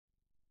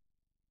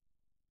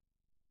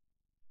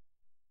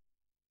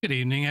Good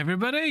evening,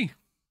 everybody.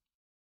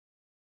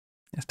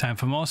 It's time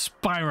for more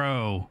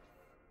Spyro.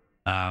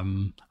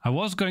 I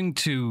was going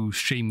to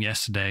stream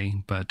yesterday,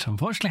 but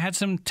unfortunately had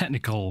some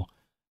technical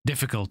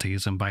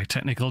difficulties. And by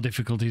technical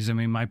difficulties, I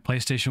mean my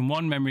PlayStation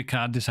 1 memory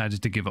card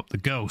decided to give up the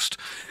ghost.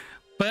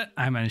 But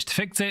I managed to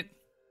fix it,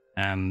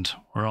 and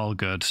we're all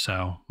good.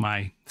 So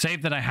my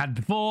save that I had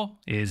before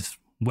is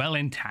well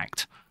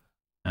intact.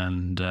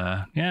 And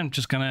yeah, I'm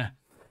just going to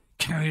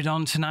carry it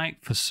on tonight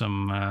for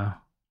some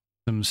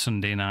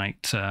Sunday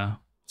night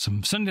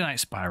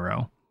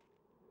Spyro.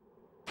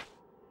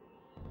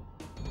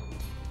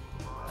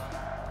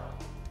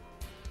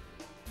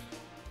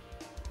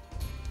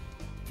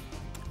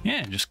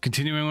 Yeah, just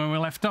continuing where we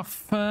left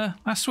off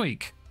last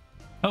week.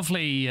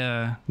 Hopefully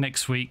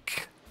next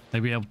week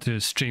they'll be able to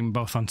stream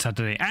both on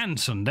Saturday and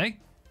Sunday.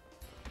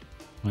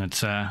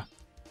 But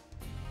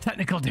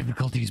technical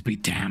difficulties be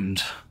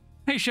damned.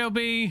 Hey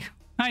Shelby.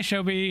 Hi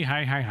Shelby.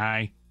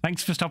 Hi.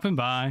 Thanks for stopping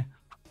by.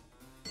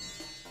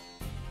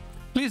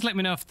 Please let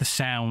me know if the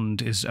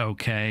sound is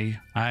okay.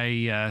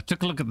 I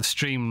took a look at the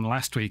stream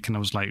last week and I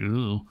was like,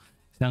 ooh,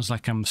 sounds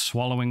like I'm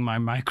swallowing my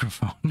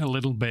microphone a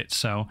little bit,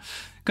 so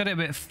got it a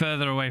bit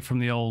further away from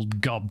the old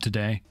gob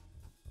today.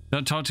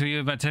 Don't talk to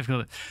you about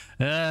technical...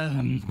 yeah,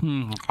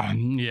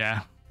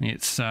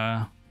 it's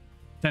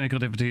technical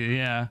difficulty,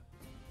 yeah.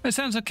 It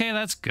sounds okay,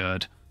 that's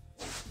good.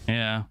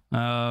 Yeah,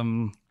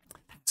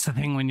 it's the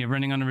thing when you're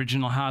running on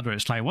original hardware.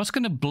 It's like, what's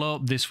going to blow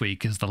up this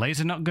week? Is the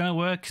laser not going to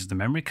work? Is the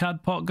memory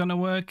card port going to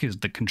work? Is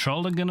the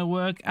controller going to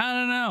work? I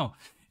don't know.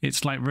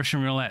 It's like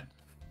Russian roulette.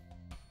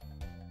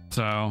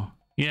 So,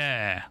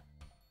 yeah.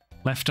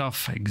 Left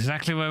off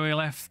exactly where we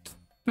left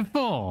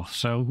before.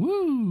 So,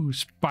 woo,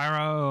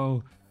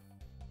 Spyro.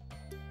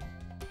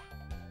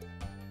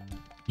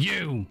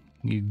 You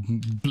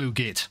blue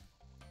git.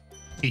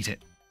 Eat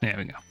it. There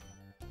we go.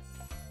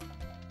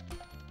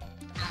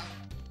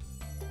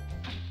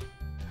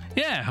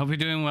 Yeah, hope you're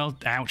doing well.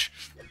 Ouch.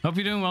 Hope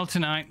you're doing well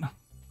tonight,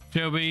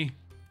 Joby.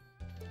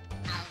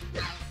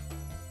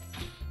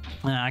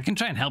 I can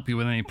try and help you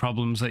with any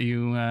problems that you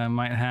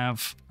might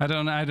have. I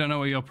don't know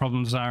what your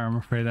problems are. I'm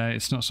afraid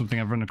it's not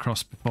something I've run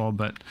across before,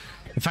 but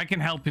if I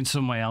can help in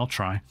some way, I'll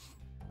try.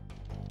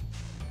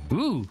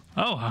 Ooh.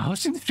 Oh,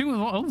 hosting the stream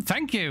with... Oh,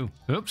 thank you.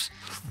 Oops.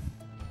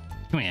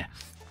 Come here.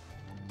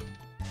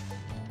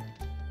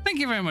 Thank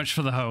you very much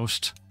for the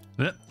host.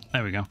 There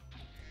we go.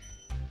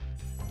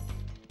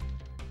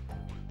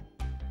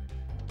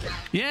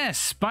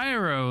 Yes,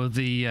 Spyro,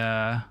 the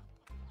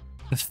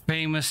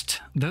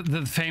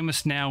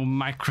famous now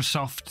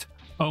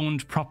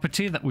Microsoft-owned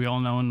property that we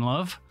all know and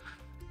love.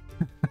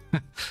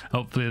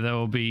 Hopefully that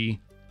will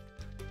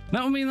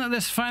mean that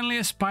there's finally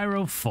a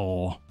Spyro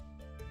 4.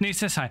 Sneeze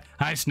says hi.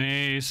 Hi,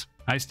 Sneeze.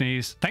 Hi,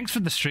 Sneeze. Thanks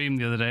for the stream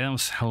the other day. That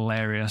was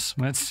hilarious.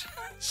 That's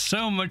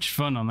so much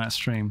fun on that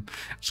stream.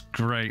 It's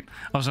great.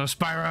 Also,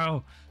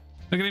 Spyro,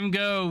 look at him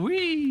go.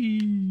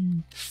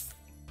 Whee!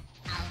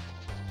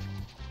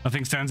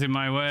 Nothing stands in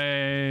my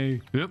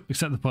way. Oop,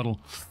 except the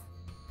puddle.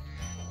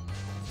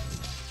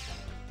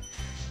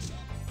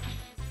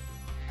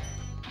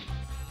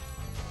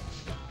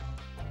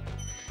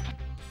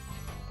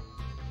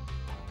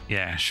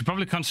 Yeah, should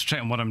probably concentrate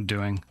on what I'm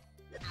doing.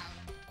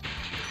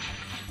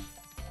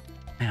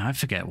 Yeah, I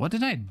forget. What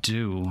did I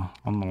do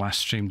on the last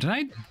stream?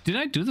 Did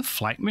I do the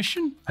flight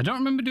mission? I don't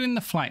remember doing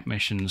the flight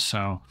mission,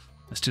 so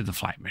let's do the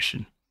flight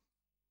mission.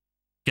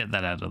 Get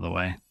that out of the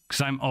way, because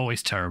I'm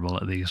always terrible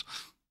at these.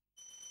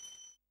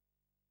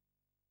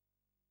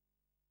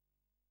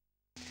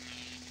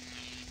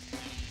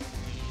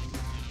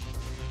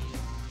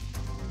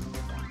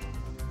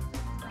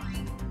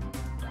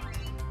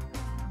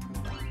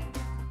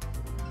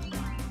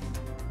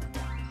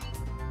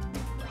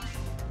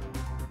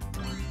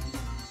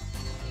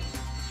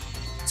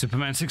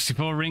 Superman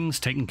 64 rings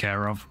taken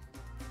care of.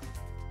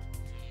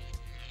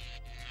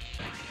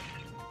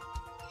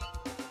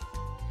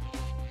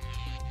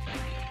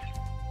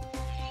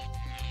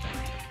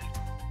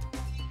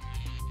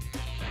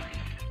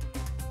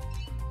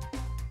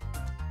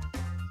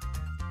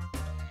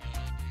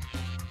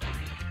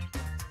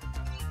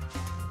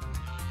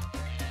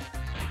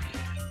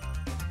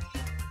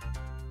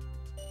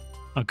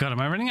 Oh god, am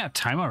I running out of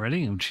time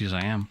already? Oh jeez,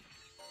 I am.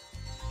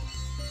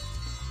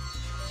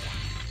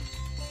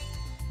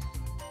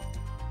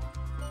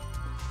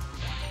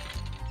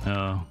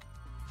 Oh,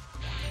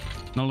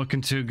 not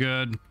looking too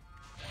good.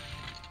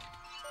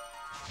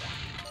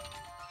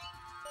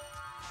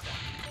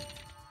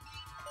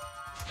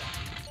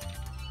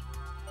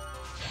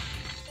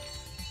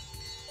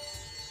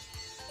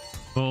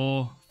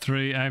 Four,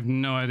 three, I have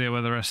no idea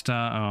where the rest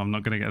are. Oh, I'm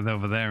not going to get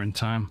over there in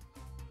time.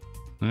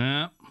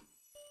 Yeah.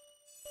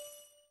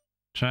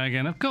 Try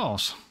again, of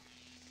course.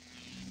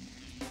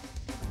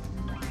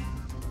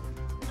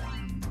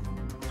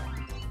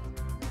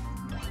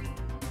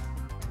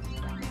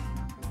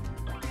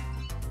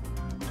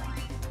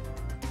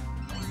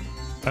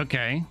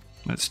 Okay,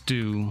 let's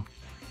do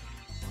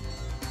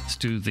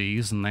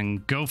these and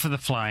then go for the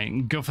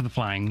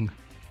flying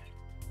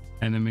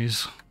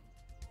enemies.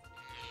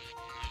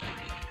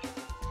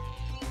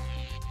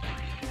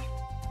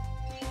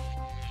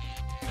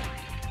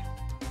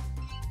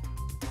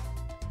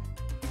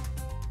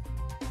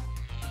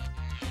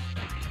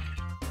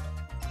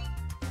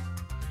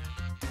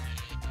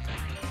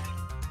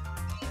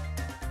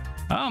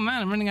 Oh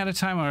man, I'm running out of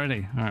time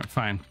already. All right,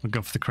 fine. We'll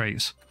go for the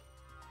crates.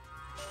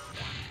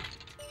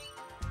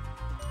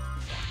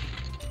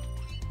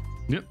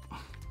 Yep.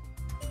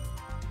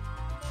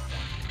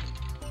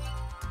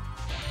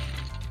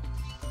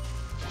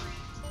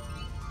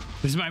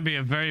 This might be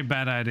a very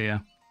bad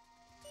idea.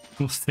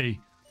 We'll see.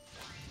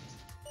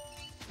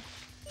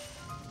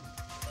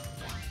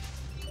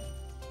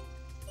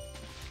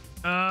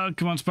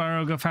 Come on,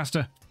 Spyro, go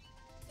faster.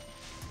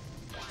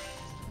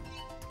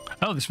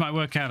 Oh, this might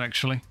work out,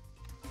 actually.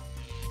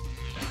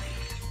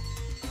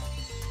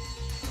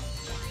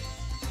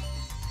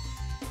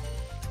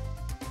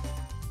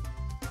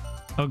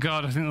 Oh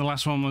god, I think the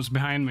last one was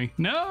behind me.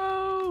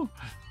 No!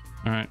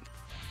 Alright.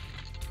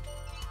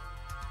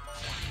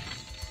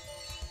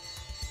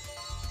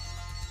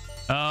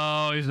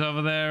 Oh, he's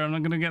over there. I'm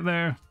not gonna get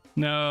there.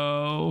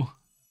 No.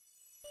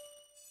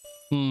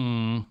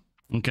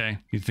 Okay,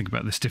 you think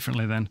about this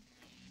differently then.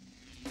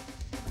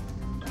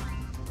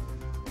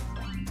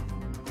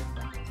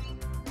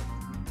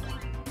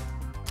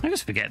 I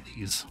just forget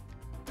these.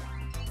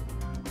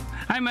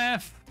 Hi,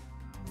 Meth.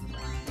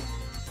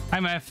 Hi,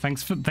 Meth.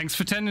 Thanks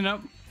for turning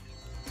up.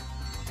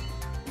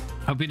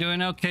 Hope you're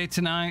doing okay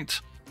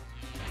tonight.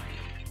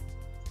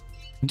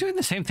 I'm doing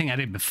the same thing I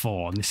did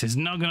before, and this is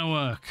not gonna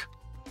work.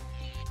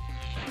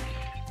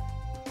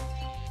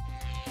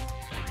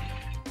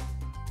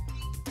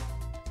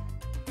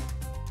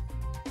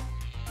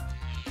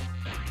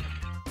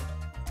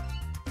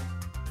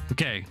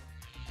 Okay,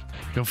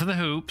 go for the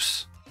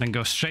hoops, then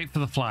go straight for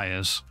the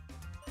flyers.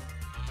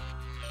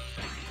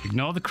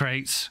 Ignore the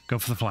crates, go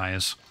for the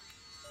flyers.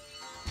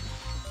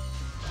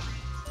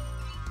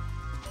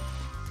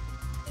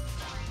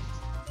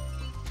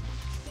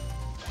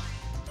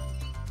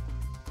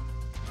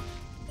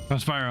 Go,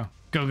 Spyro.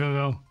 Go, go,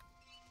 go.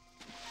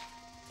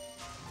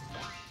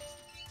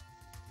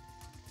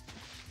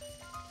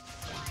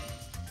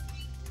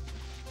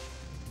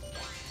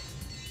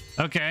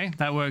 Okay,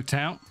 that worked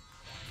out.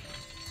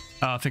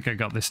 Oh, I think I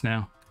got this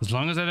now. As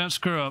long as I don't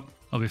screw up,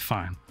 I'll be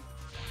fine.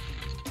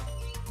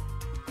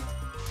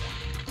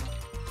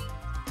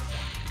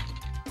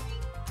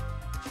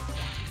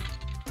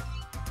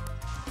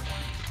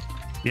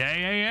 Yeah,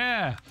 yeah,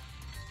 yeah.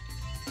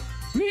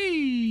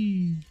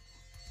 Whee!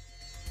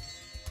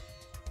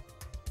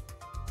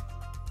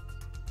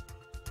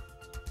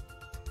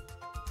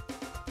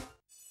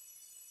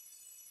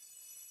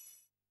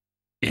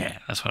 Yeah,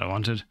 that's what I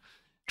wanted.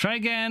 Try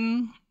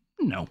again.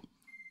 No.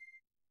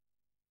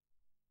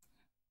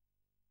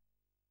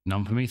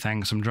 None for me,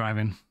 thanks. I'm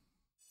driving.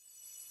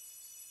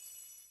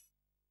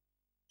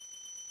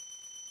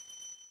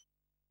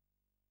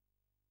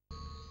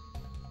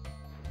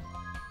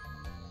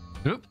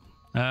 Oop.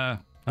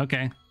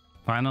 Okay.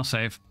 Fine, I'll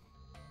save.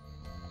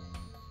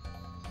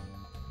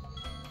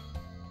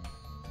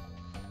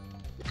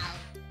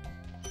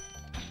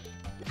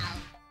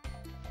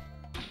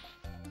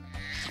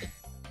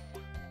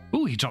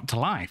 Ooh, he dropped to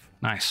life.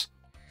 Nice.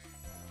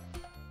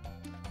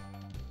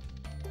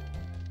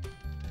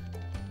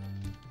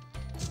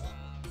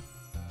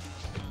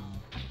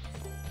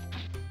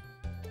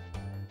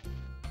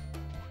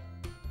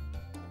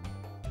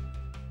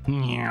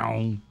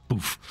 Meow.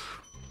 Poof.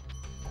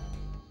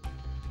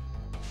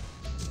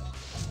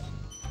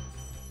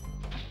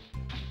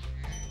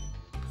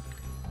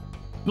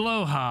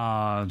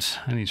 Blowhard.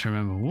 I need to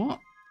remember what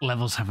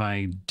levels have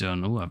I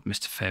done. Oh, I've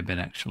missed a fair bit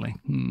actually.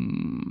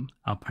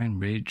 Alpine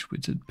Ridge,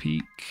 Wizard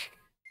Peak.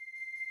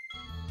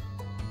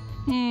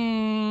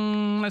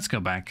 Let's go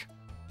back.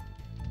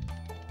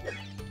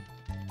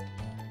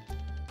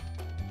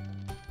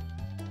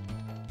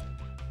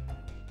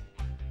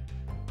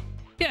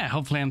 Yeah,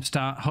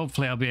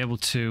 hopefully I'll be able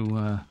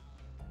to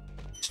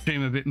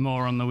stream a bit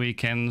more on the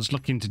weekends.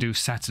 Looking to do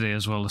Saturday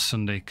as well as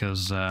Sunday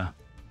because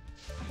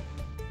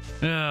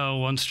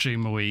one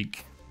stream a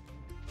week.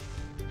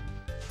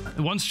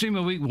 One stream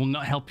a week will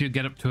not help you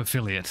get up to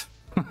affiliate.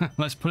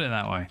 Let's put it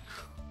that way.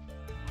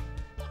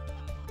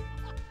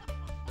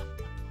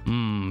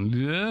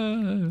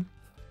 Yeah.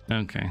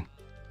 Okay.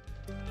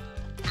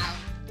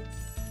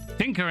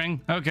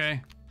 Tinkering.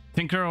 Okay.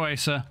 Tinker away,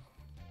 sir.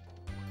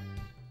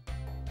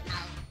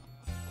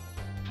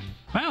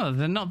 Wow,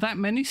 there are not that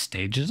many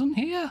stages on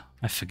here.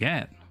 I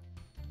forget.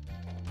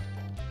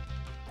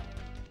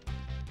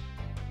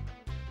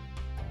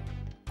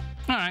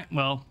 Alright,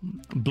 well,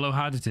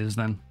 blowhard it is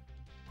then.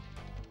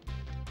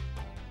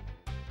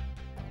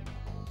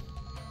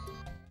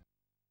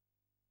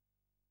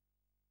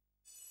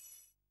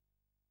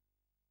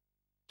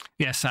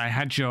 Yes, I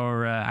had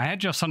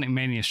your Sonic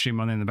Mania stream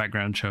on in the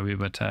background, Chobi,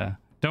 but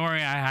don't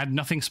worry, I had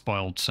nothing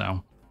spoiled,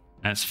 so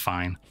that's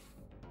fine.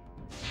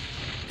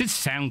 It did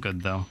sound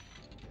good though.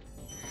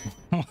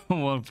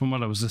 Well, from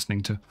what I was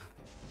listening to.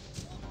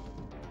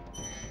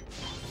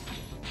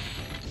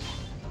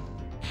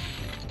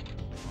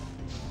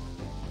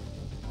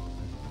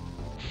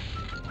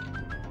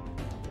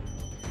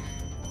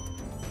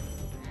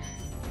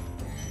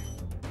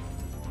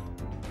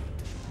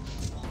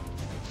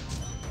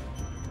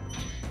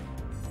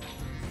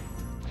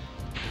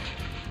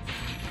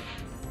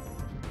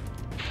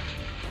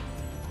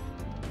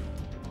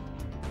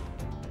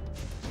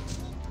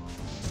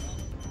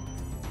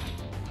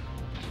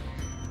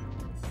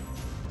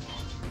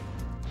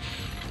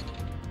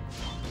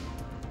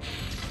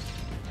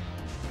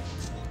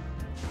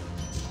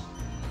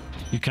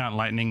 You can't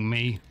lightning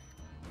me.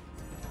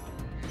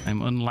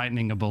 I'm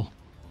unlightningable.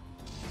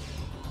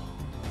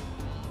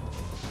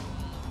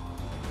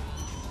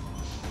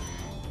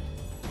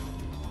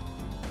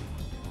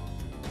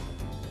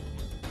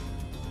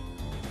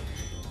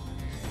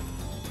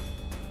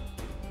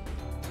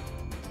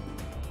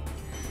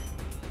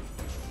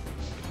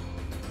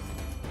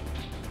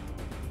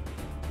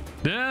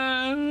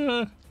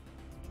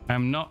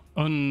 I'm not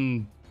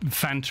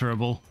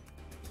unfanterable.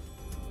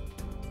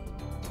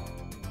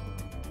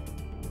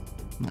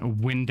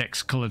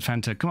 Windex colored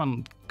Fanta. Come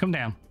on, come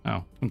down.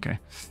 Oh, okay.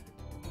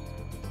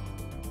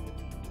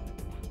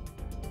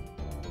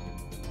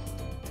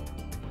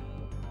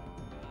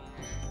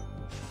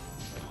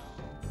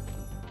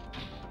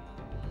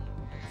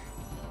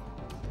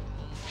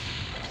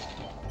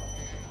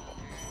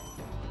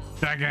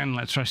 Dragon,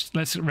 let's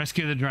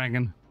rescue the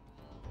dragon.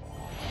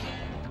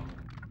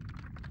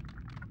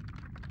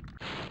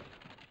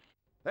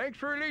 Thanks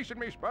for releasing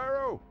me,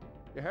 Spyro.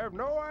 You have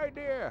no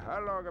idea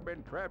how long I've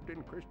been trapped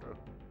in crystal.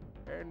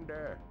 And,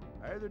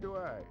 neither do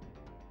I.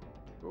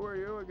 Who are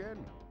you again?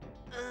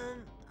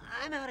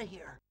 I'm out of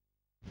here.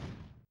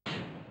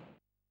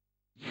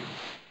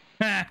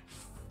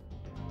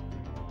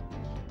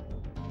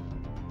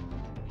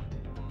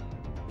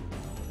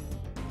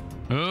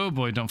 Oh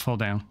boy, don't fall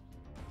down.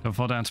 Don't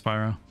fall down,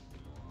 Spyro.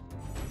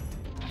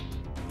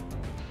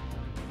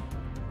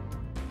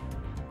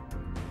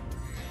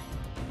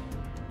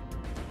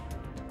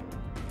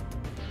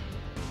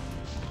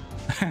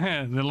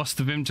 They lost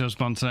the Vimto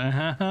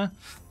sponsor.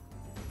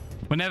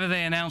 Whenever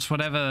they announce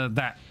whatever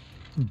that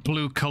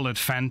blue-colored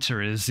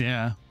Fanta is,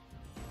 yeah.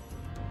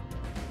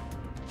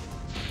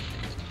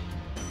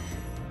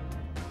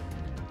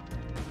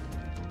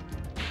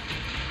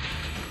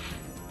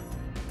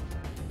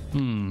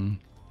 I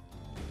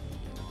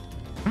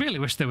really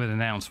wish they would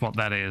announce what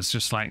that is.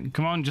 Just like,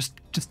 come on, just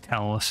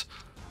tell us.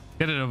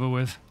 Get it over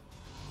with.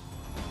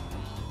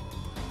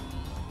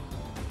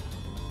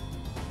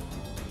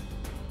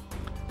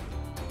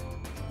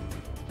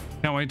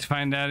 Can't wait to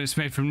find out it's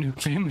made from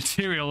nuclear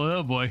material.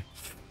 Oh boy.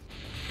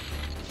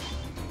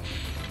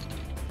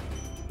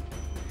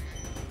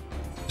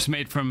 It's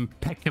made from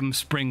Peckham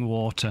spring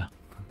water.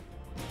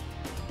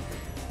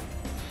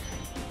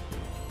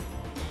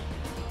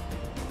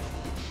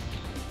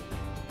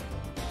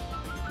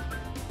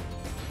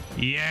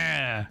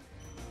 Yeah.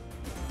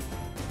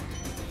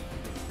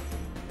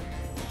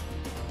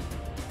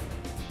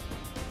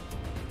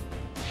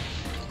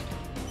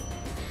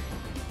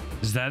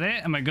 Is that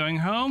it? Am I going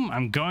home?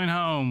 I'm going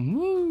home.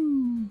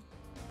 Woo!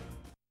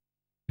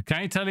 I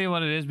can't tell you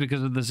what it is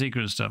because of the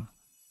secret stuff.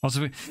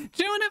 Also, do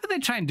you know whenever they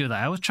try and do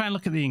that, I always try and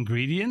look at the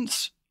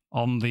ingredients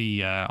on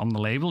the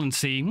label and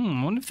see,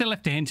 I wonder if they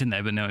left a hint in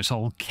there, but no, it's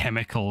all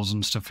chemicals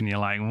and stuff, and you're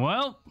like,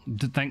 well,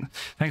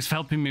 thanks for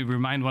helping me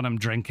remind what I'm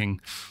drinking.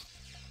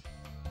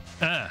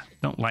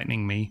 Don't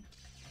lightning me.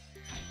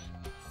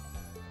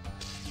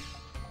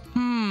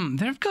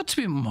 There have got to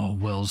be more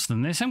worlds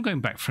than this. I'm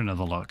going back for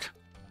another look.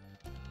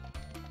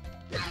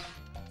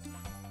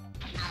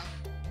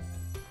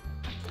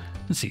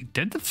 Let's see.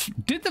 Did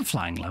the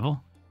flying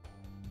level?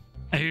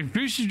 If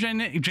you should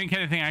drink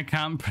anything I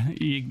can't,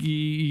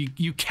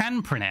 you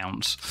can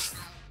pronounce.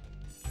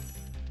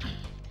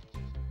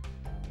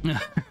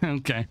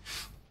 Okay.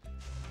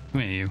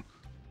 Come here, you.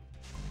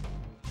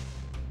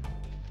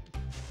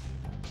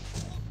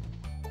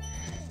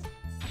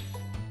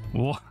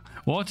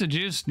 Water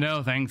juice?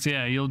 No, thanks.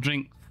 Yeah, you'll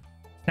drink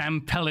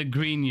San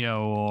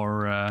Pellegrino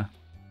or I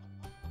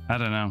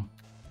don't know.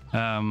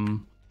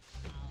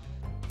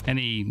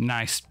 Any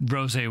nice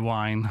rosé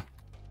wine.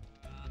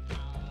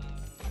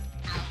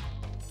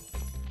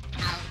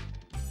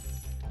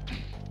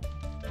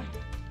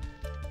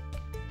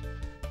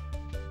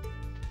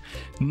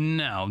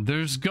 No,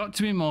 there's got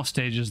to be more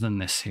stages than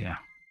this here.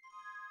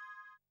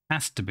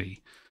 Has to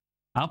be.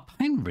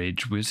 Alpine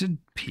Ridge, Wizard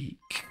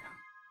Peak.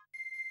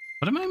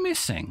 What am I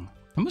missing?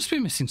 I must be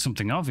missing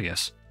something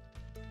obvious.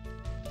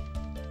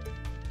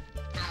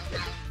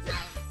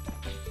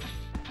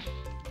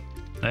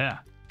 There.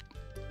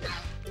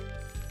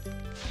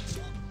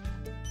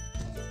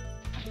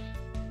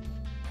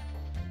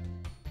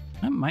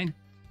 That might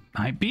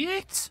be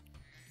it.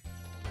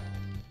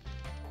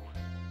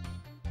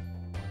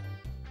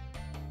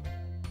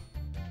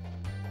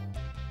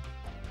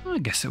 I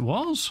guess it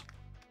was.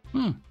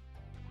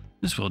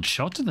 This world's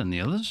shorter than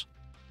the others.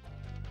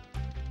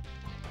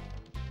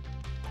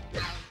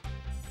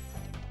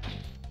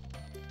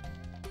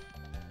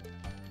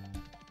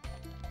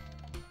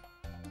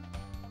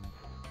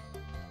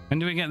 When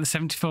do we get the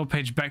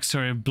 74-page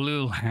backstory of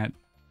Blue Lad?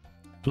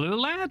 Blue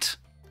Lad?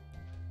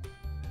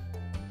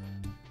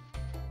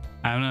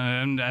 I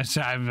don't know.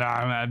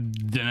 I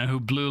don't know who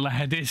Blue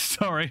Lad is.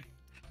 Sorry.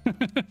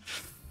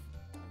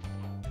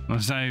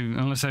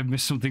 Unless I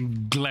missed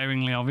something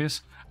glaringly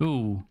obvious.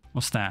 Ooh,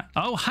 what's that?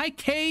 Oh, High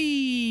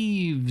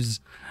Caves.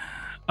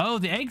 Oh,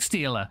 the egg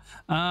stealer.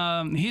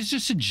 He's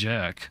just a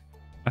jerk.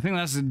 I think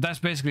that's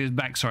basically his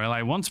backstory.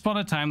 Like, once upon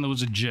a time, there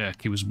was a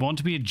jerk. He was born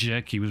to be a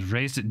jerk. He was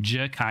raised at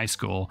Jerk High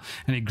School,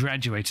 and he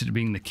graduated to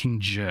being the King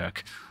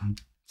Jerk.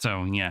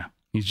 So, yeah,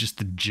 he's just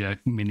the jerk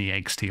mini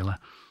egg stealer.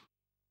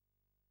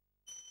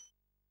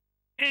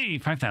 Hey,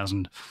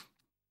 5,000.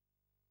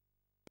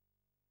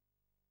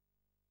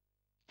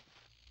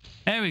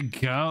 There we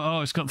go.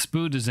 Oh, it's got the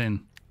spooders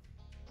in.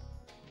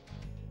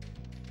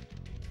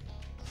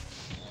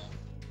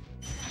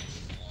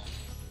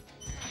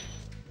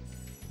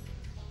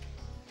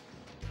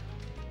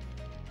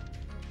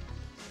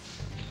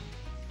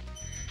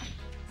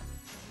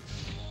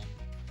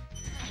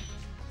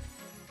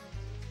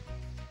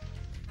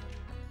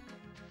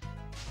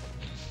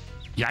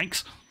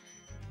 Yikes.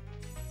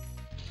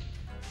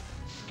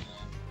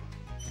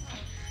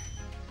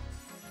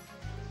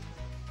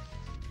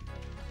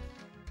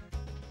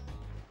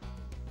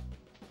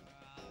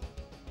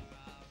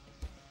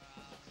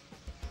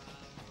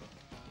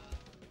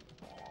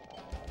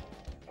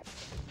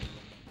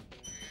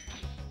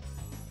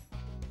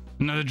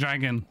 Another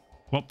dragon.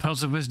 What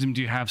pearls of wisdom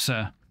do you have,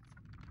 sir?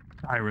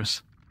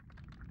 Iris.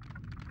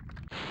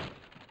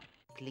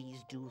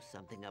 Please do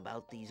something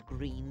about these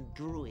green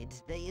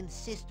druids. They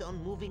insist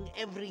on moving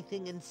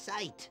everything in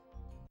sight.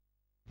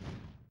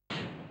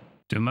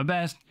 Doing my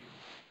best.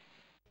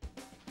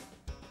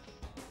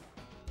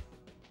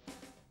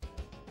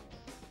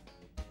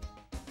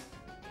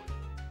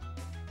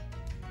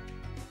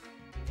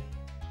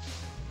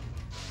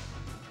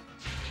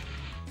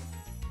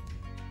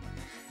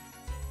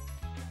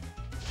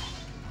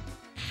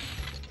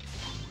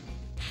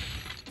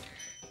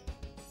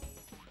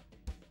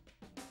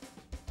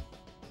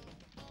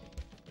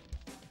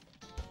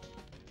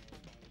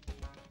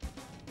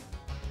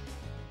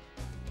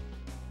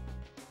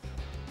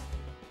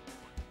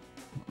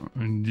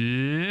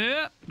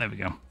 Yeah, there we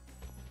go.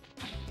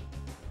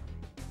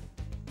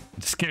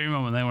 Scary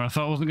moment there where I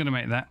thought I wasn't going to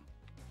make that.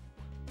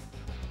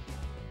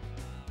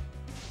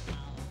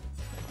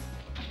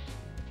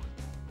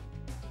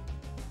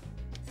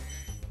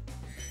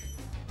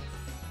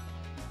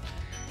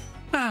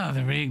 Ah,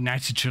 the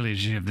reignited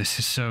trilogy of this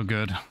is so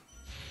good.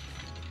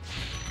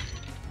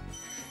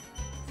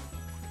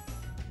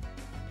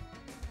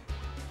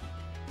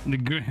 The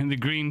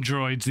green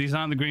droids. These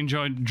aren't the green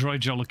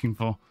droids you're looking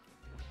for.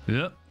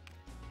 Yep.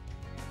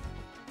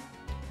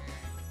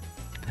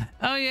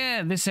 Oh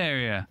yeah, this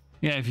area.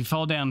 Yeah, if you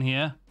fall down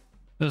here,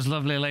 those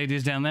lovely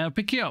ladies down there will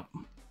pick you up.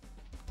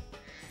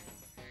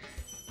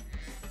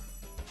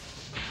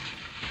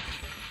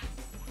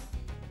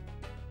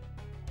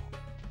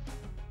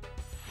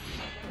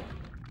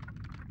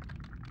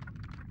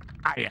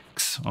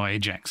 Ajax or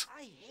Ajax.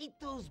 I hate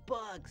those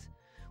bugs.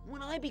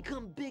 When I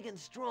become big and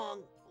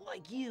strong,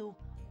 like you,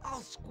 I'll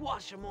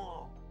squash them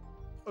all.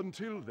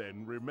 Until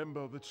then,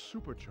 remember that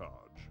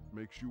supercharge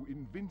makes you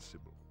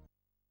invincible.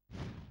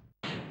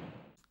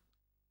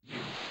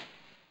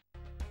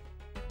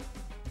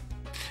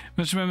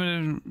 Let's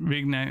remember to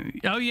reignite.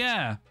 Oh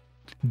yeah,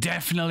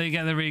 definitely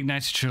get the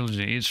reignited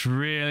trilogy. It's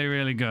really,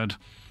 really good.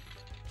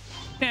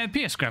 Yeah,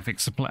 PS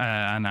graphics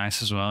are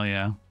nice as well.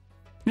 Yeah,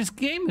 this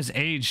game has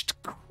aged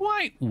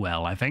quite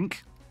well, I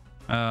think.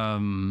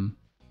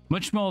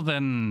 Much more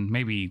than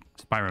maybe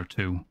Spyro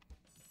 2.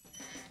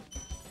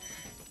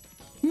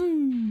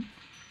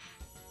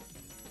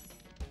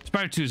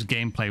 Spyro 2's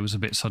gameplay was a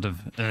bit sort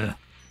of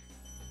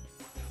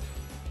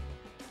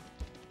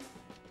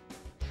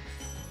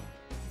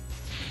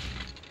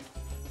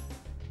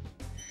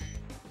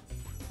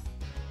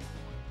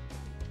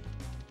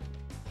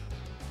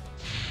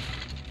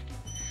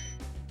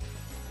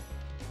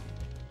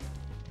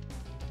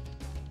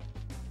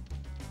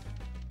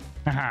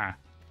Haha.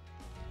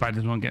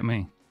 Spiders won't get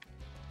me.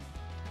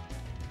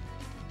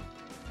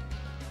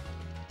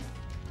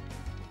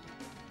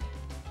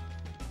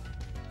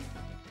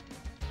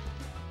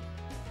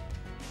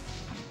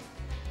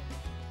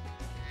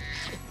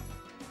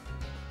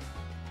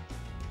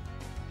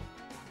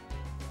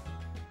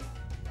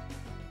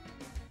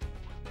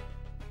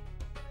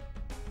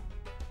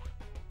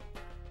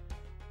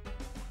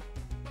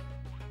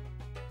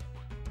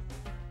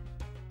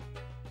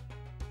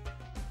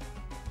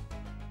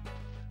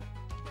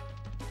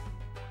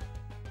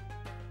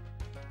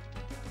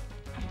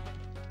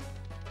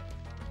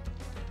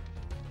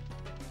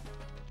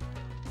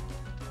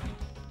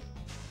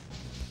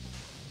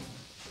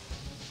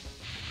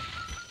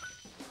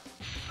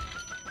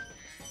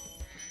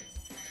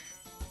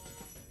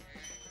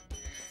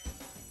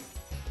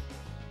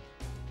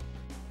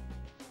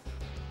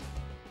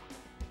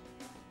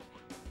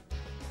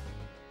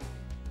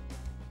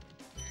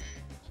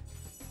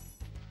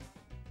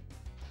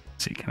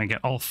 See, can I get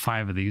all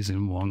 5 of these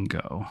in one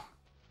go?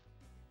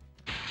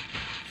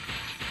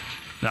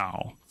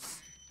 No.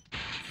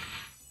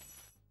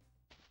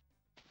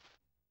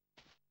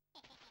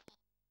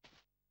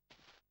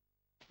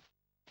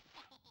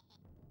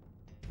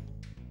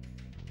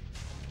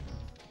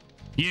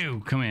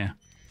 You, come here.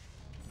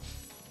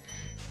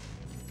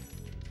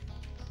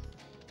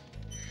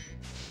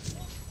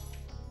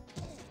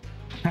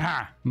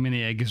 Haha,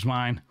 mini egg is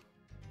mine.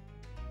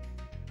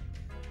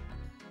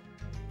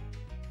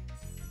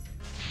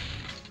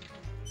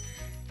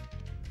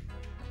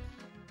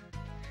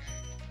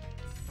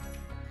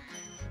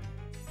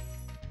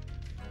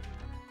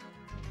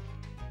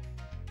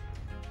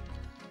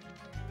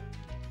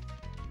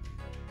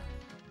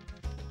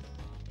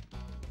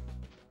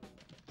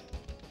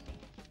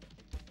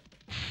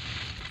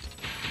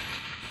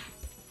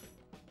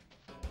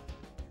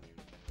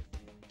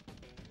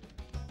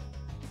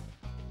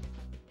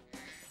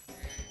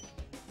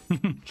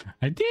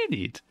 I did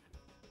it.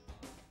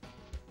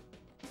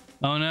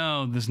 Oh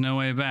no, there's no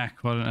way back.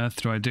 What on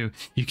earth do I do?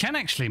 You can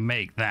actually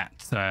make that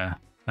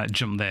that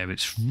jump there, but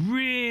it's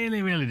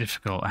really, really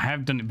difficult. I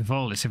have done it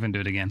before. Let's see if I can do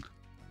it again.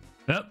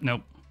 Oh,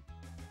 nope.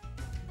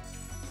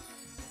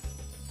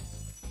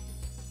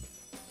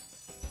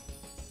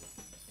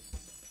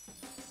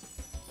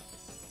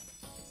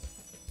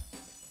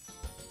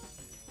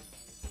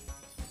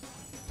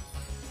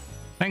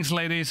 Thanks,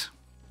 ladies.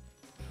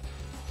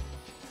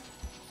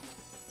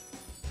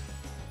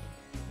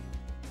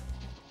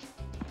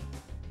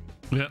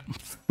 Yep.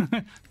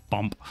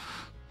 Bump.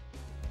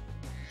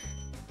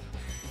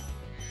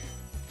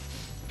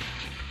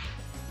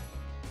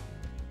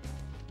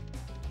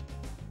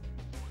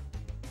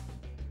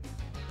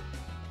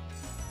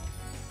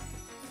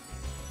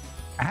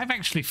 I have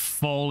actually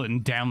fallen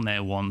down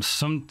there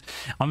once. On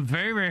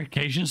very rare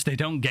occasions, they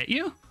don't get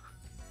you.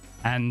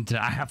 And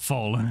I have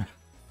fallen.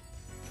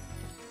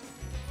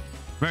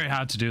 Very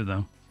hard to do,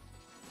 though.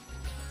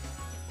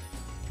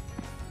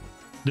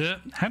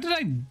 How did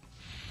I...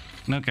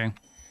 Okay.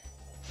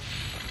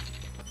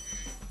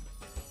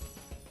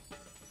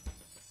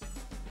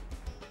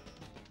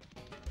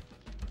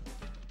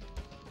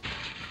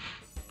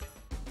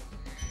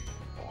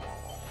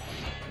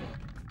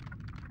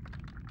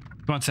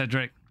 Come on,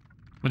 Cedric.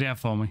 What do you have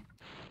for me?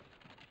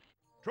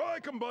 Try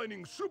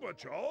combining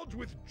supercharge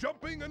with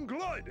jumping and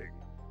gliding,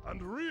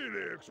 and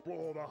really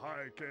explore the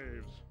high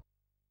caves.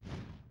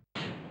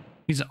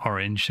 He's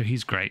orange, so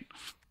he's great.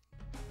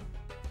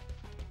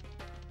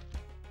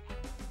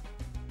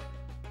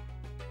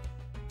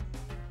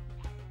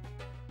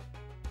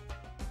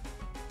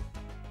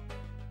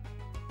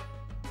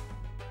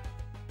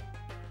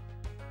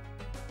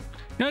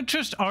 Don't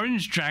trust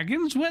orange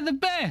dragons. We're the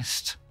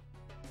best.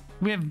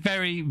 We're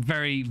very,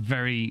 very,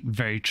 very,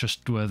 very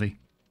trustworthy.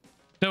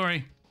 Don't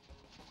worry.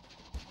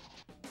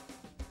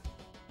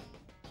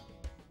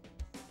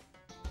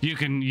 You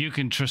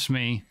can trust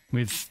me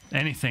with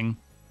anything.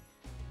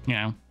 You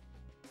know,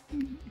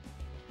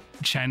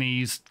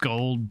 Chinese,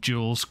 gold,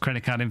 jewels,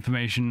 credit card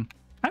information.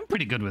 I'm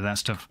pretty good with that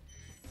stuff.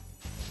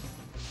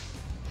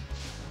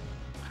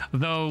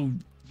 Though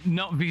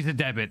not Visa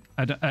debit,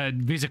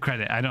 Visa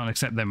credit. I don't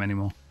accept them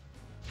anymore.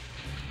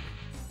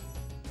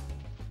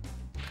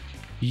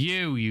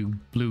 You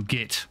blue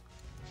git.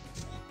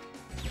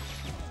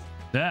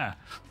 There.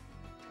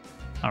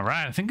 All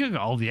right, I think I got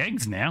all the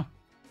eggs now.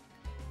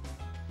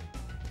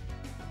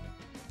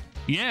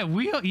 Yeah,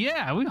 we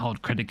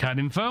hold credit card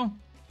info.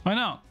 Why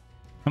not?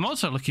 I'm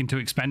also looking to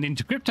expand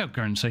into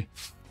cryptocurrency.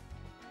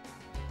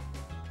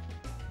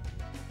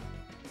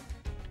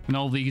 And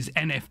all these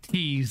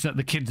NFTs that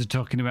the kids are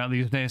talking about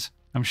these days.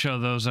 I'm sure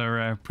those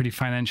are pretty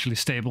financially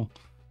stable.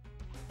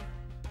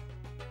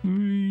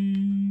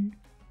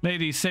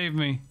 Ladies, save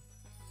me.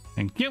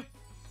 Thank you.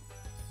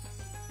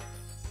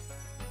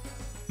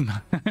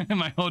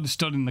 My horde is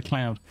stored in the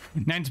cloud.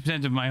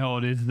 90% of my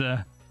horde is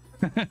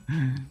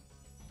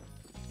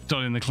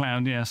stored in the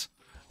cloud, yes.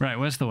 Right,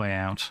 where's the way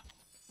out?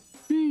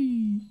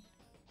 Did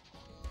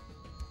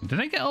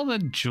I get all the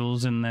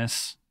jewels in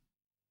this?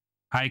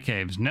 High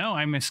caves. No,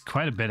 I missed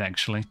quite a bit,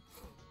 actually.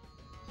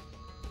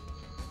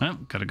 Oh,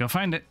 gotta go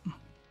find it.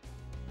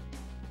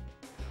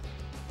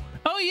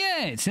 Oh,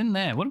 yeah, it's in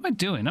there. What am I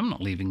doing? I'm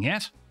not leaving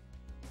yet.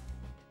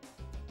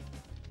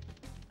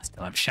 I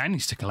still have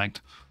shinies to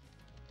collect.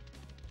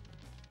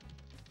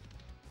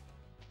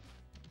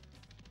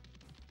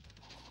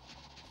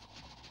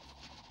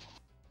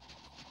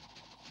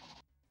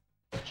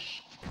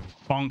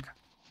 Bonk.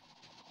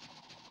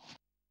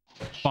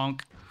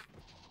 Bonk.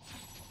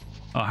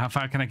 Oh, how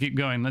far can I keep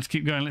going? Let's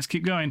keep going. Let's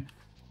keep going.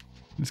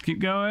 Let's keep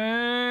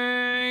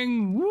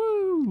going.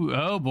 Woo!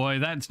 Oh boy,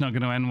 that's not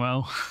going to end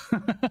well.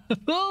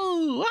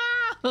 Oh,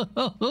 wow.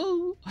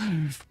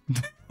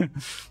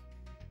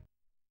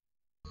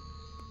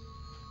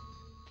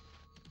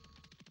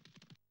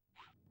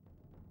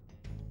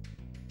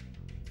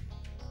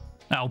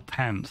 Oh,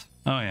 pants.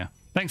 Oh yeah.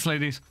 Thanks,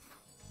 ladies.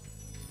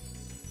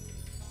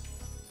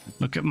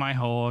 Look at my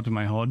horde.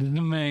 My horde is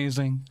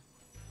amazing.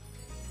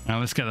 Now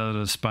let's get out of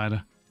the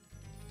spider.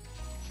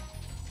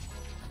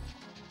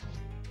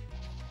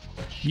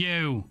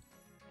 You.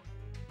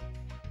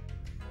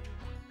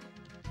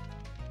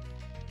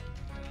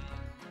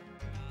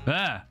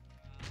 Ah.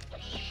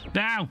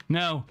 Ow.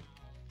 No.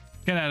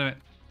 Get out of it.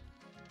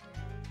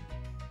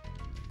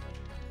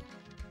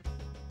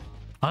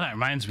 Oh, that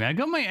reminds me. I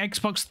got my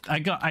Xbox.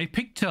 I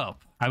picked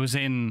up. I was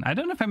in. I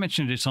don't know if I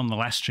mentioned it on the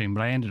last stream,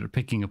 but I ended up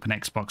picking up an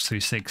Xbox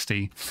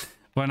 360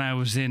 when I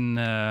was in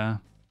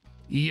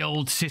the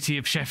old city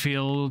of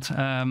Sheffield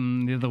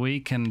the other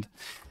week, and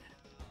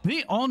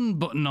the on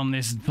button on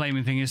this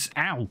flaming thing is,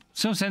 ow,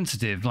 so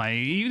sensitive. Like,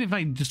 even if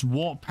I just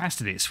walk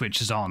past it, it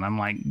switches on. I'm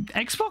like,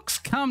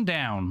 Xbox, calm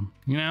down,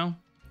 you know?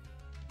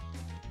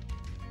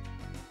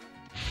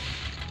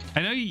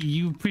 I know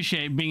you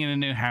appreciate being in a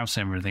new house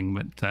and everything,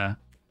 but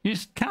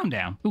just calm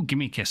down. Ooh, give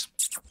me a kiss.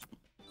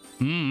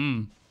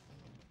 Give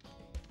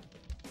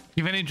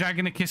any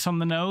dragon a kiss on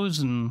the nose,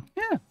 and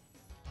yeah.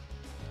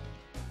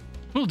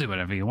 We'll do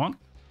whatever you want.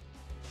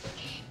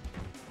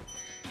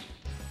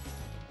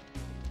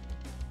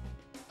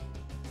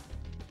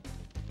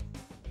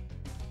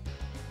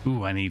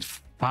 Ooh, I need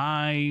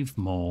 5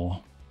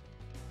 more.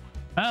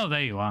 Oh,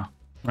 there you are.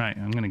 Right,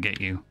 I'm gonna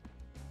get you.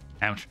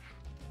 Ouch.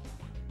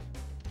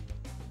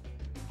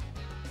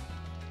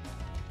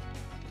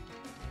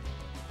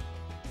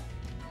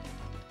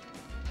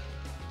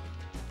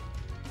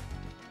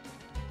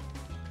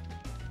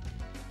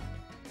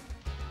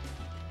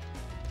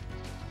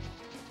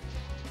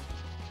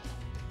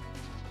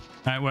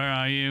 All right, where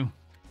are you?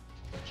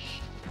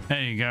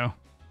 There you go.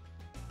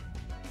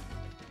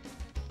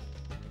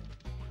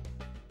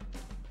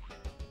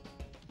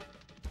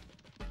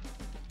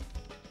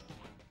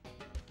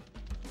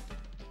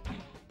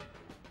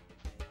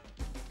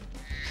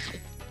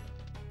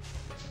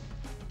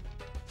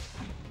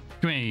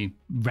 Come here, you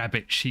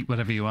rabbit, sheep,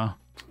 whatever you are.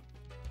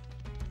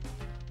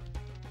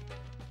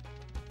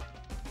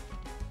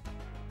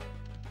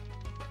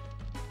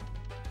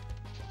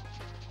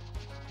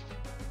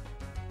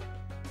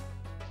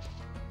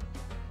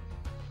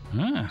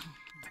 I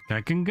think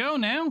I can go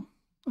now.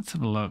 Let's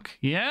have a look.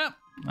 Yep,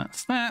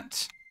 that's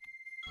that.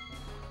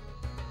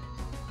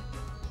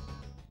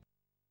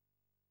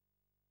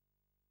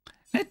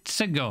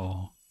 Let's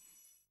go.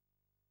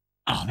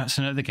 Oh, that's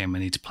another game I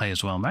need to play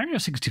as well. Mario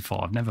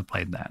 64, I've never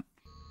played that.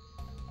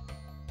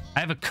 I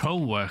have a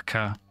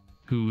co-worker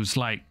who's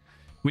like,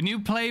 when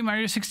you play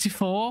Mario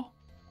 64,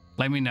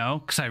 let me know,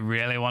 because I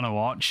really want to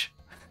watch.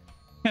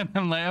 And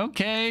I'm like,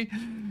 okay.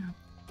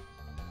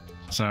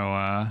 So,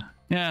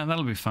 yeah,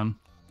 that'll be fun.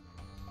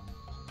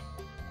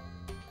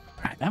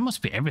 Right, that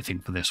must be everything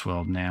for this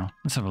world now.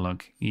 Let's have a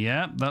look.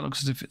 Yeah, that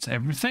looks as if it's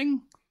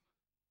everything.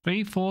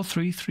 3, 4,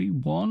 3, 3,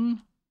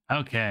 1.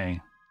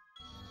 Okay.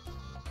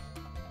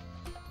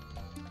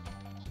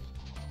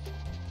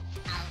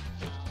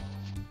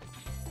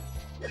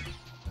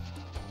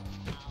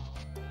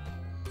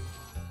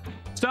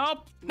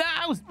 Stop!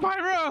 Now,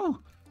 Spyro!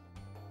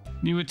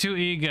 You were too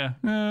eager.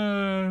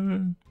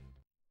 Oh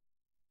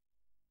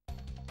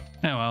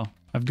well,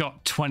 I've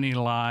got 20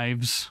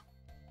 lives.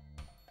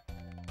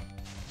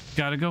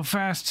 Gotta go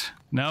fast.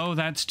 No,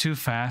 that's too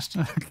fast.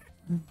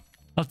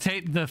 I'll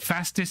take the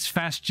fastest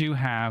fast you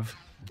have.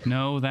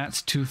 No,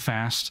 that's too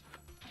fast.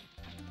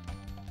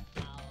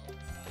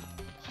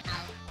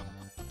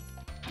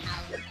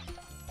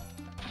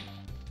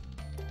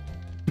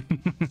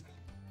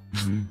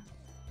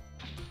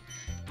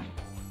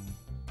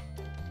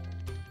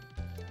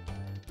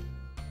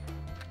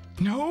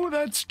 No,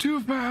 that's too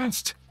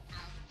fast.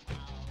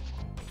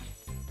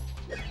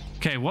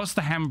 Okay, what's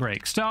the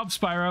handbrake? Stop,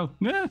 Spyro.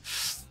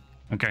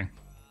 Okay.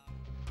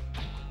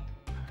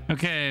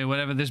 Okay,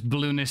 whatever this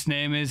balloonist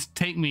name is,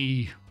 take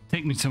me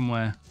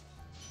somewhere.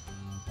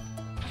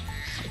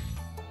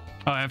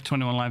 Oh, I have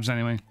 21 lives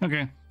anyway.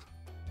 Okay.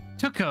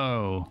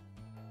 Tuco.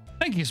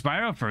 Thank you,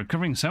 Spyro, for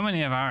recovering so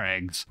many of our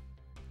eggs.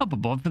 Up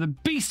aboard for the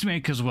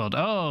Beastmaker's world.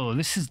 Oh,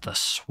 this is the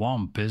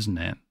swamp, isn't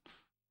it?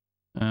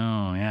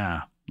 Oh,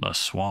 yeah. The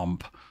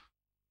swamp.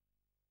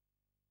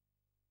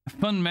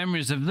 Fun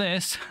memories of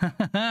this.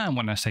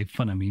 When I say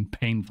fun, I mean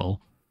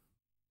painful.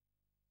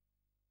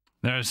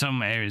 There are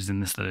some areas in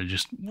this that are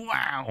just,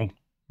 wow,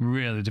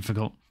 really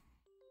difficult.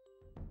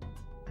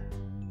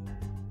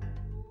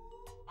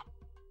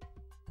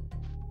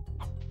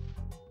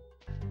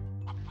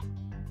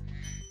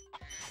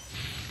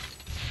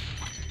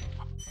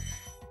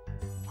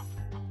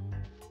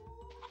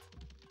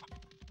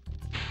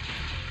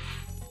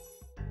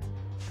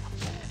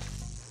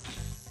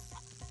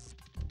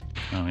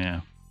 Oh,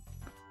 yeah.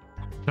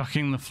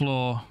 Ducking the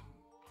floor.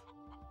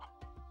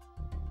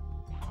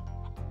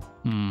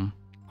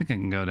 I think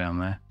I can go down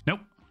there. Nope.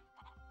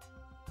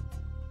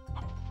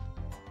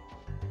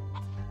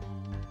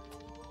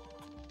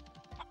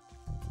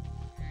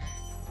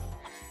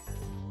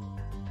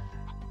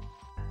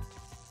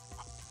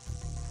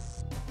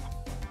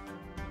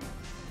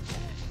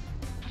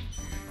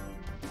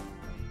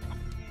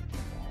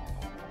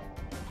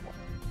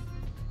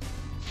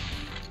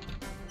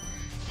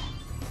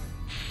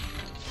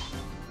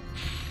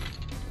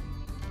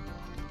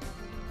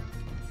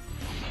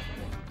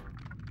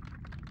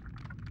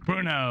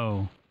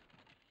 Bruno.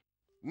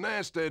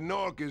 Gnasty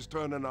Gnorc is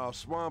turning our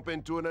swamp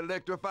into an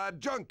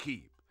electrified junk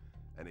heap.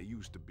 And it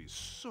used to be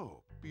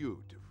so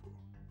beautiful.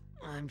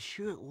 I'm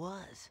sure it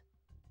was.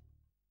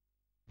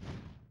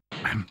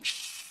 I'm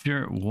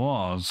sure it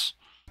was.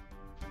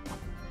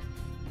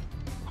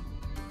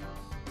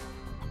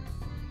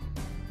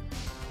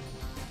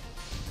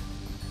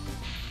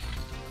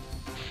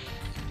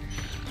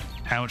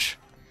 Ouch.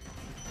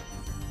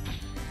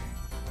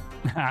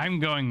 I'm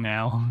going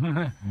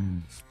now.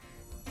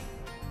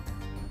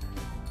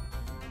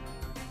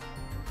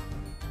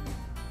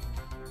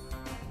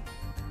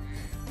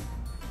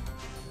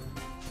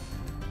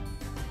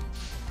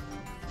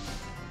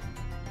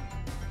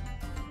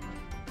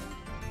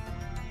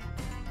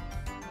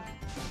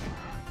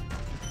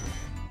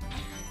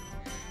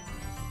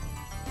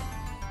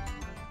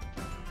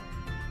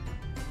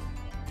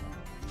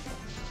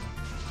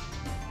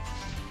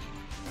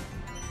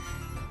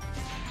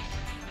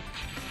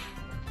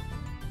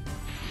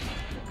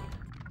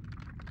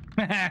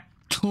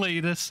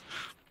 Cletus.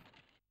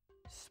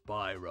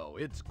 Spyro,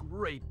 it's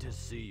great to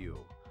see you,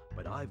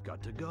 but I've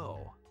got to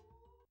go.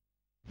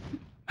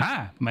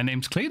 Hi, my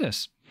name's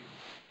Cletus.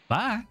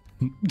 Bye.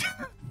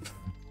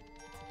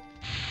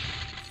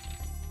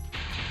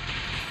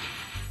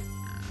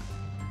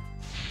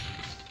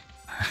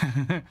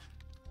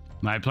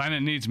 My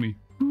planet needs me.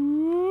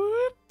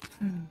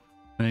 And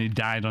he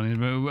died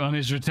on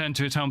his return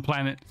to his home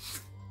planet.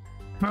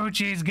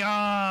 Poochie's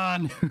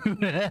gone.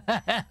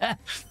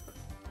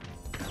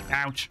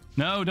 Ouch.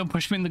 No, don't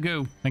push me in the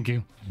goo. Thank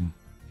you.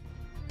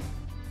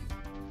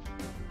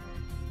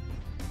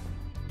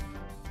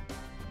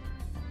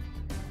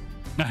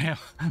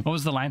 What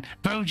was the line?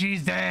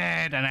 Poochie's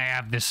dead, and I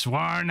have this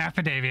sworn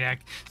affidavit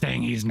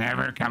saying he's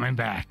never coming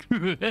back.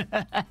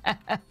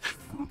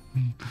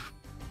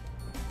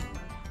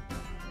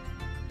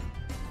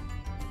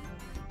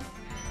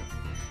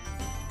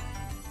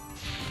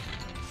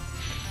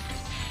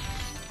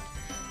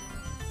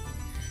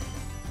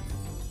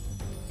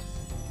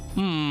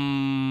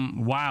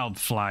 Wild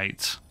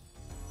flight.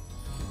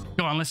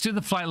 Go on, let's do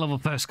the flight level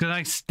first, because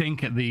I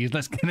stink at these.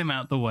 Let's get him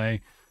out the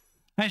way.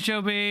 Hi,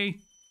 Shobi.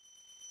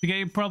 You get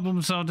your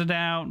problem sorted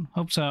out?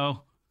 Hope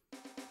so.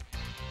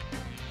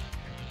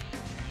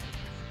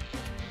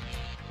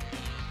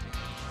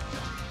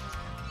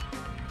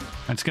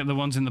 Let's get the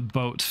ones in the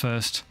boat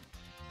first.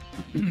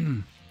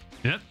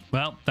 Yep,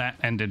 well, that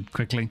ended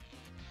quickly.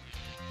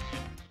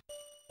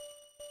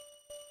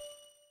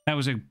 That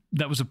was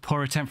a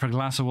poor attempt for a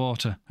glass of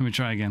water. Let me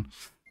try again.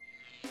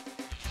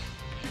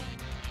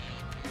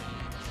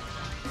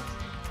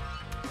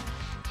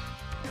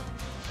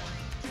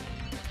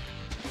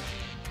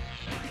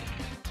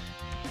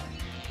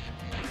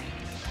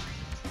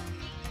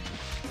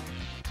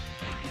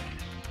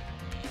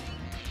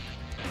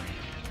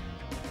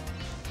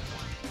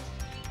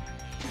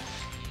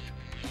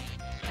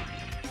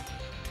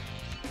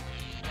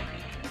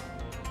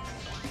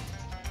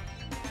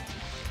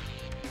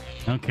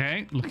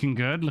 Okay, looking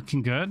good,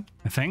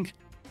 I think.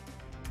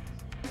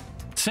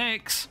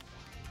 6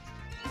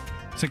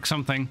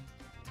 something.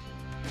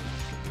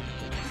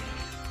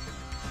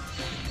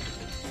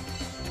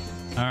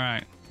 All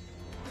right.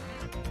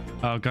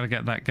 Oh, gotta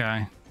get that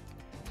guy.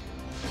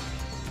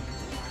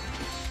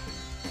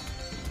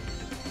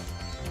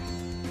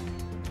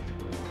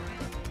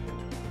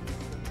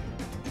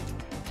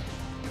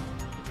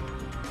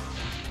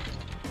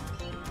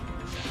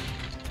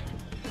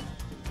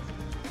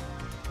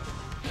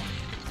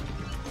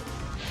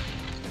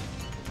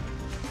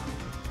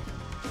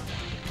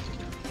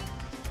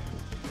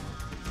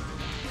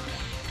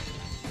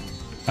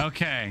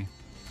 Okay,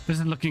 this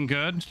is looking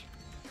good.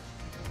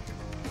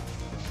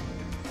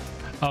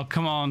 Oh,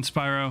 come on,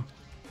 Spyro.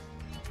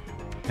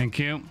 Thank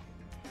you.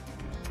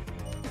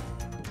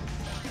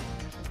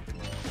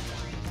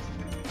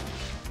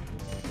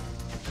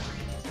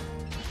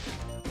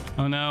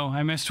 Oh no,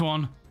 I missed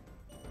one.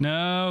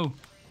 No.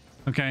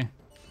 Okay.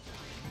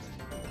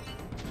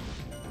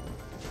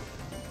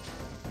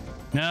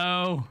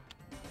 No.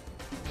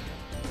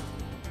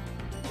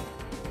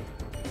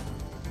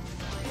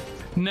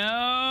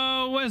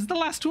 No, where's the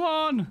last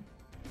one?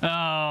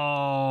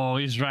 Oh,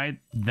 he's right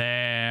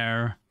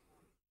there.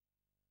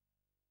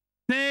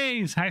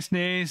 Sneeze! Hi,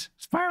 Sneeze.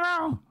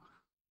 Spyro!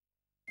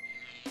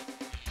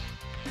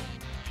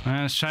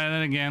 Let's try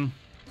that again.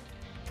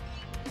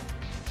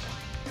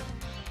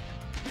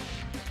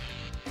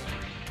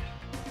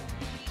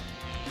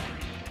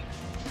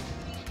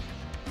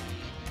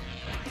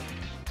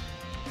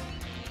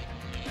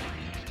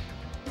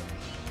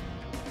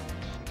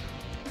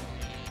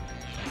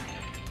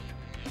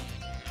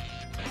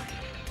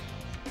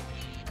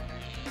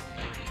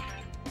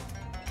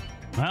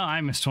 Well,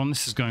 I missed one.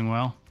 This is going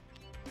well.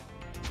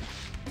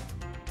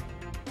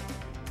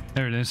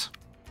 There it is.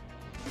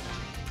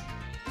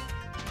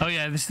 Oh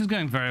yeah, this is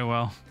going very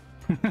well.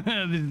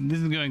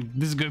 This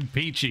is going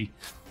peachy.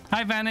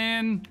 Hi,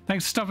 Vanin.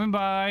 Thanks for stopping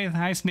by.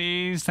 Hi,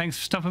 Sneeze. Thanks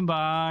for stopping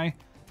by.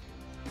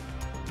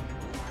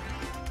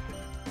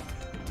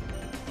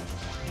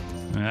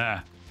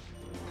 Ah.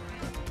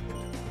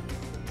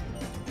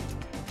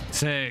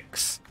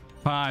 6,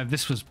 5.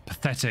 This was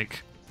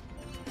pathetic.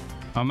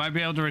 I might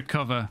be able to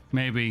recover,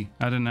 maybe.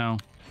 I don't know.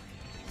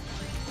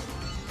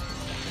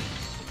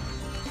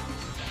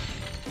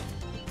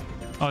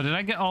 Oh, did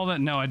I get all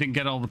that? No, I didn't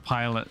get all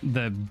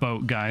the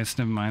boat guys.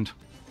 Never mind.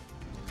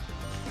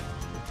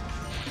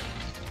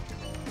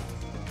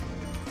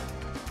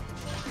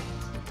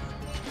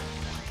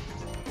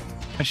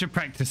 I should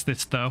practice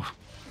this, though.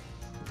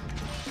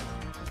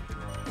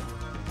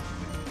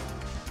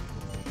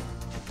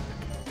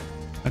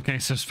 Okay,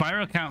 so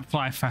Spyro can't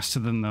fly faster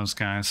than those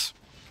guys.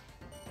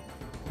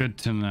 Good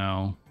to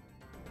know.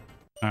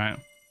 All right,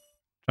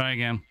 try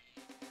again.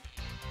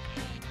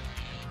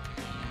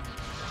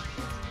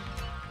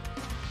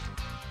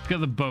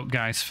 Get the boat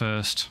guys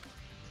first.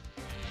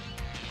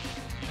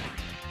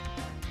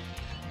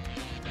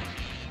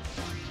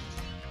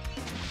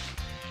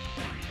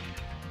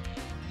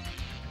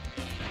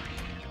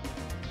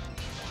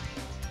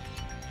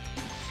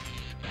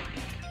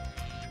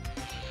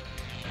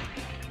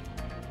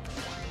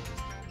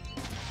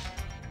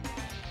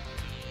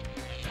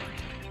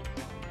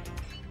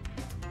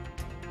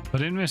 I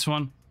didn't miss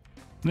one.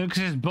 Lucas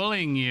is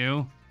bullying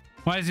you.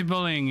 Why is he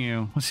bullying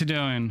you? What's he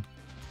doing?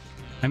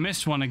 I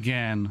missed one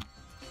again.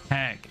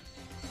 Heck.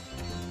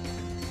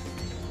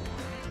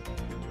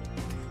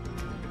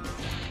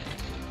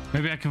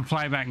 Maybe I can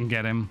fly back and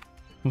get him.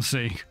 We'll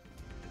see.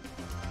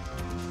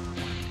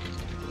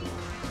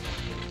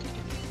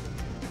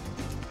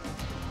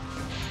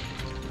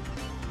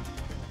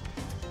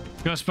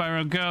 Go,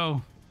 Spyro,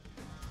 go.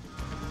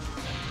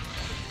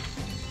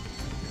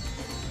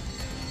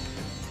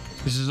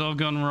 This has all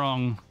gone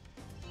wrong.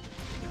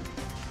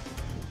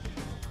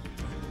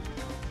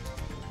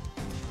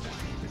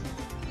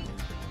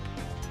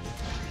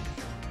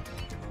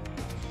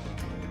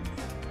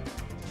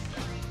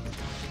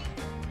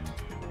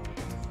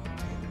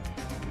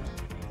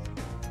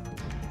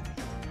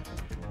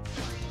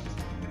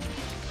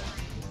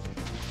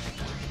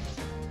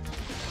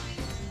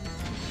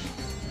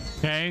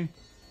 Okay.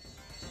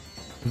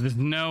 There's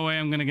no way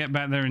I'm gonna get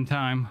back there in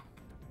time.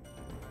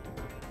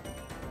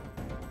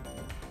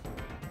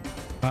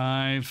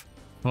 5,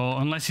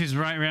 4, unless he's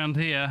right around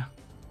here.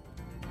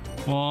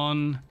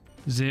 1,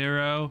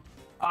 0.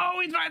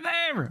 Oh, he's right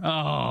there!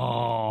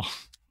 Oh.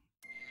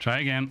 Try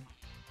again.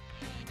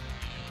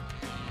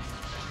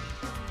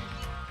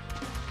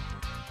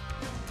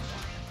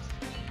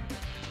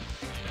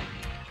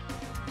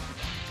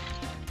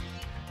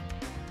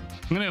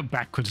 I'm gonna go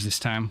backwards this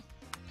time.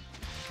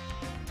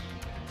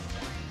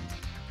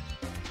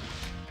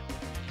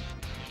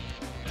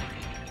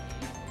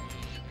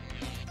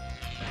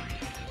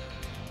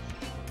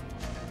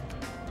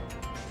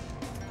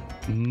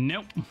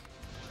 Nope.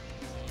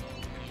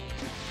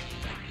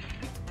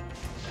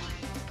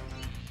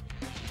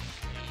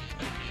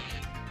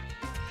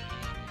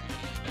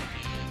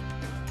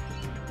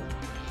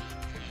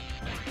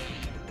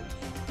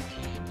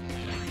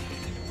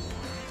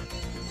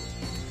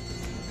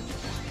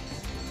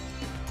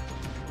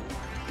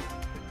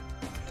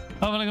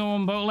 Oh, I've only got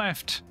one boat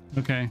left.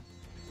 Okay.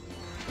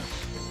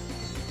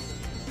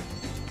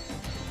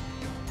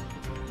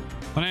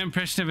 What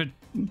impression of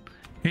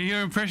a...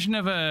 Your impression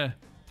of a...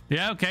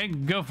 Yeah, okay,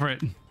 go for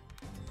it.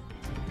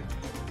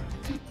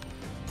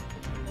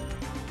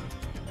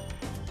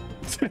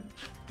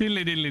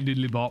 Diddly diddly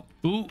diddly bop.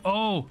 Ooh,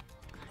 oh!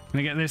 Can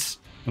I get this?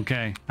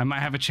 Okay, I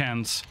might have a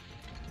chance.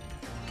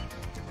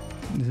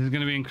 This is going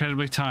to be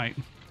incredibly tight.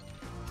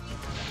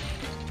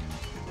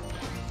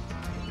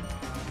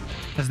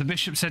 As the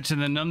bishop said to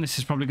the nun, this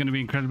is probably going to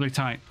be incredibly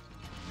tight.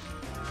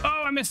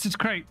 Oh, I missed its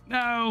crate.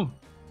 No!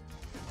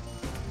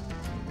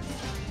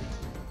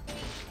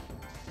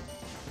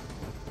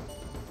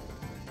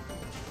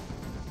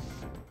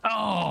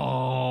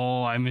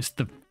 Oh, I missed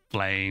the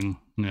flame.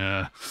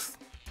 Yeah.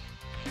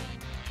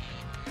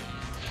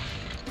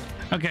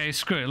 Okay,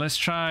 screw it. Let's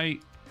try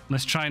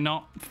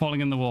not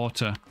falling in the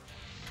water.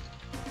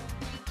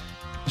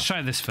 Let's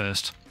try this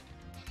first.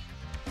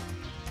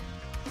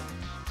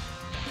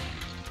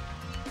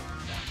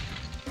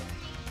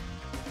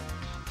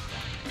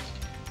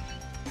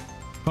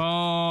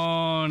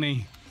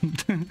 Pony.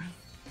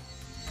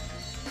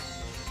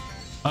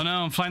 Oh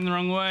no, I'm flying the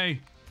wrong way.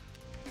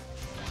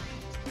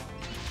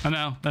 Oh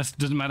no, that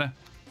doesn't matter.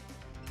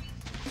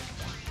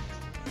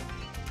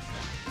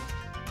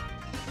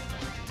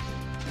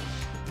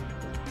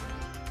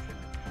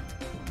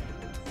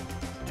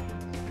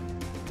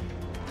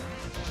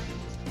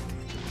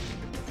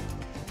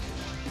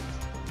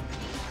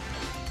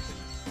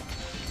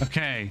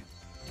 Okay.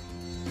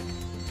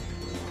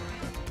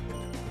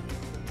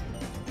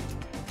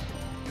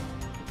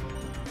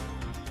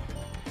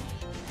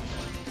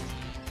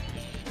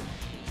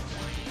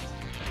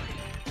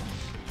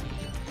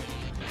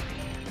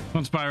 Come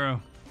on, Spyro.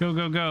 Go,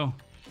 go, go.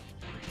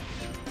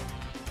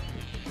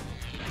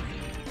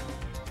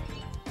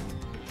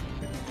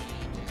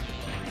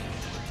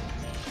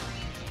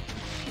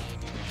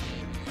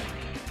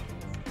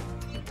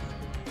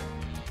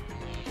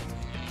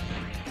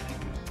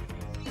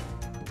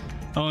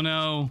 Oh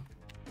no.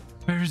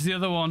 Where is the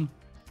other one?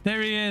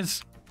 There he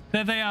is.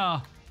 There they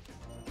are.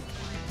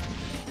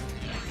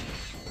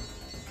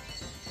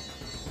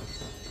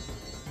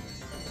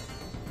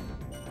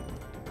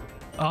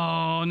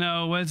 Oh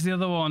no, where's the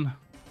other one?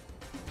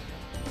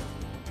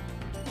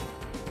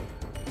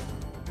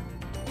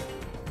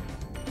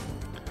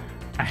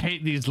 I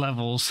hate these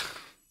levels.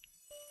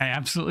 I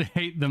absolutely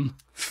hate them.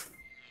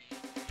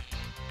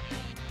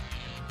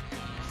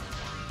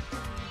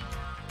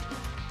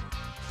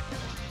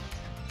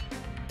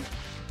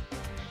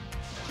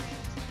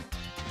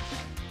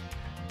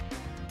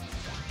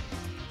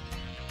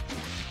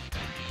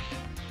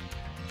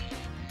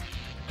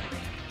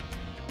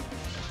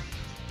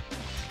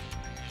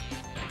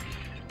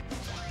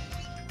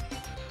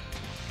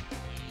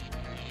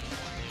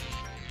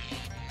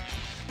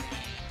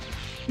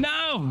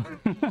 No!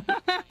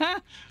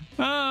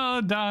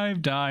 Oh,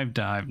 dive, dive,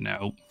 dive.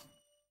 No.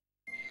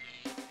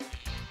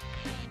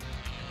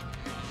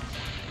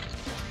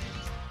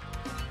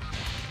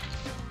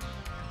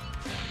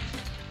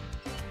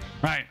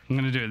 Right, I'm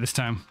gonna do it this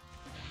time.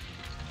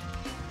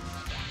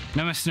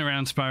 No messing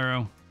around,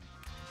 Spyro.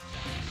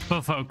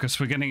 Full focus.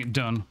 We're getting it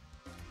done.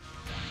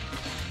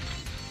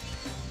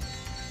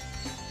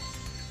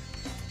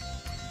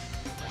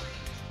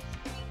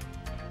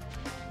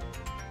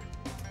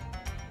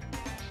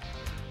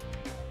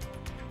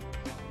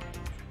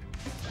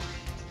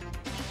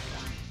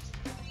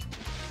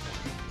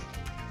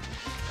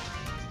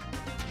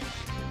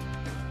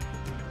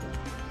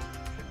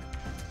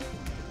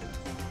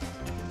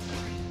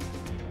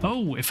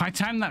 Oh, if I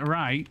time that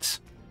right,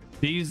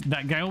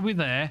 that guy will be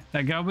there,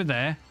 that guy will be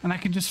there, and I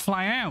can just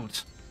fly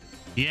out.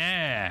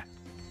 Yeah.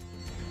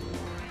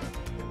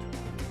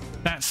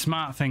 That's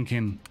smart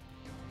thinking.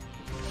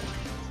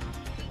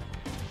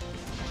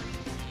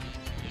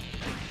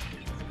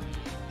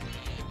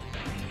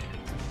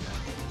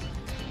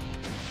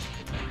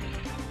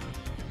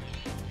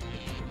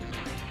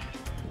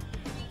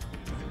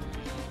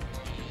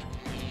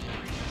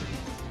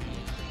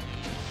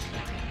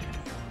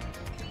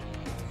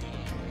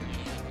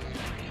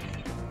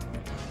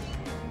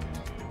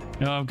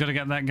 Oh, I've got to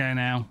get that guy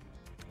now.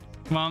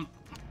 Come on.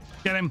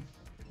 Get him.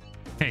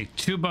 Okay,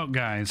 2 boat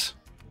guys.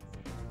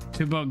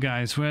 2 boat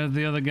guys. Where are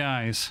the other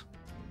guys?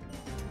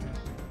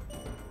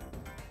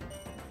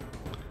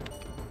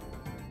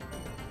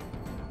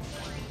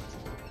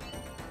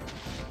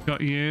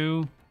 Got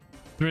you.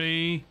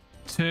 3,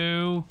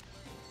 2.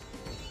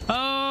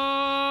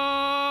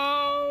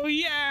 Oh,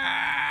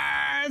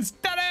 yes!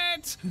 Done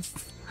it!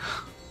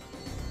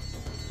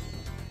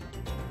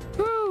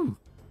 Woo!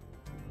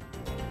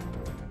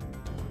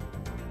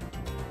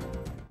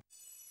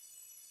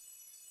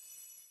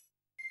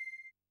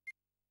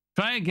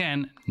 Try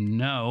again.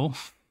 No.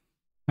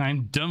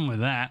 I'm done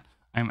with that.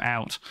 I'm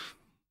out.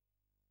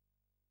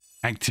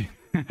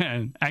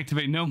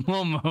 Activate no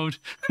more mode.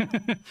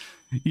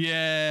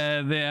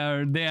 Yeah, they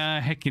are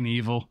heckin'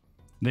 evil.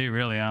 They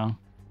really are.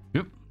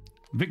 Yep.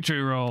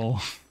 Victory roll.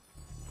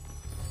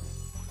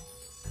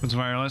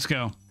 Spyro, let's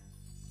go.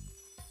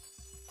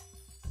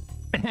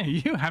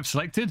 You have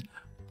selected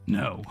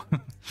no.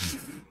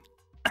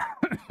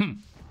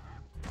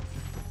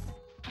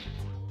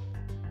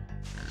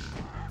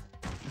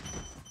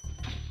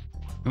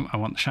 Ooh, I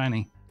want the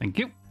shiny. Thank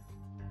you.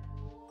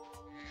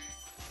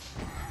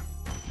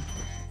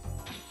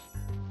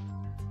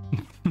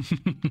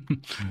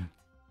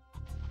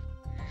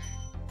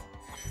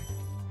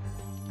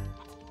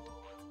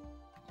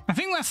 I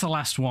think that's the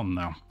last one,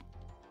 though.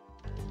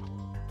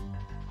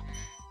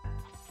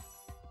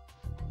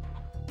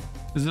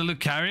 Is the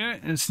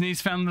Lucaria?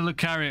 Sneeze found the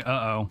Lucaria.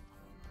 Uh-oh.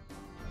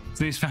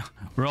 Sneeze found...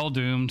 We're all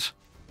doomed.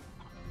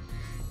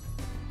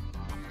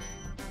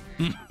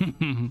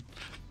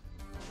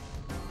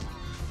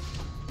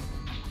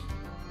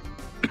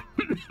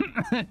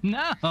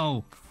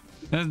 No!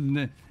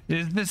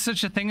 Is there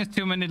such a thing as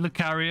too many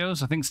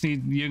Lucarios? I think Sneeze,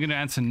 you're going to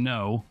answer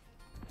no.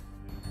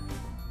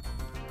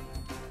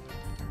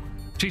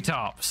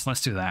 Treetops.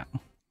 Let's do that.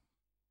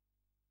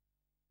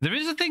 There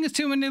is a thing as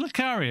too many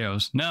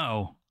Lucarios.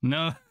 No.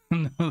 No.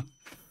 No.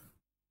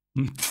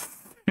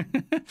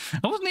 I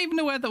wasn't even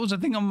aware that was a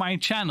thing on my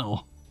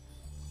channel.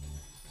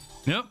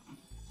 Yep.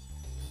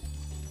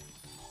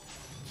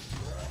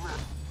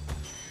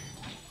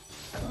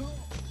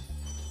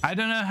 I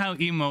don't know how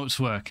emotes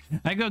work.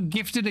 I got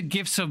gifted a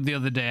gift sub the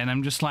other day and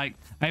I'm just like,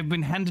 I've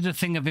been handed a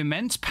thing of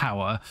immense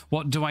power.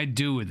 What do I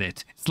do with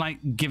it? It's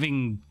like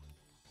giving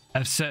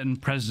a certain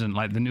president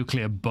like the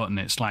nuclear button.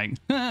 It's like,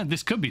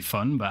 this could be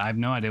fun, but I have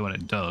no idea what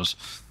it does.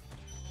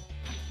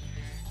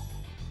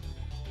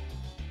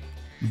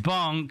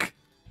 Bonk.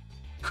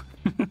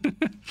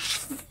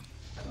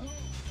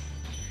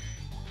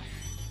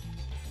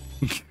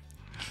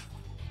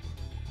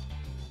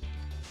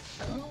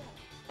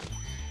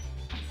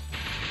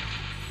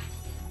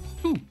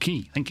 Ooh,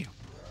 key. Thank you.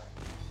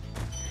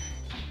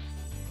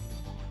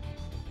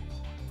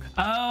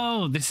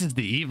 Oh, this is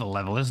the evil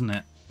level, isn't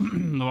it?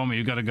 The one where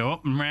you've got to go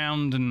up and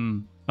round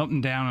and up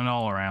and down and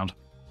all around.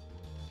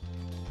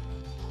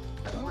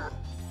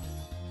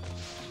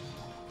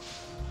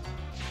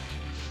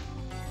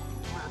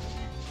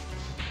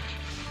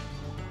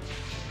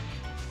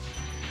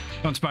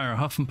 Come on, Spyro,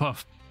 huff and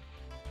puff.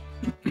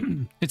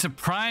 It's a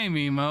prime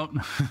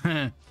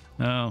emote.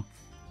 Oh.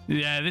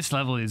 Yeah, this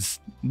level is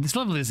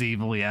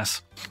evil,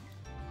 yes.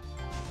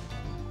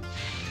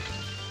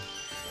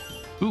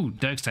 Ooh,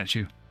 dog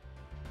statue.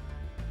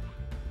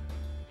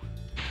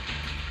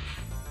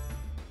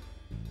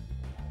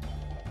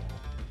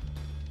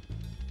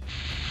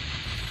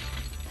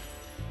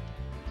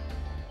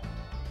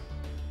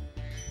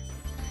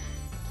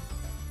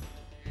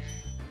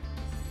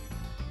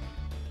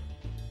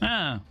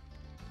 Ah.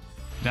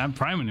 Not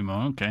prime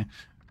anymore, okay.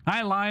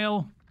 Hi,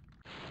 Lyle.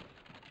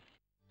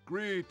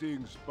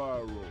 Greetings,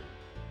 Spyro.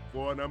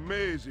 For an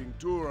amazing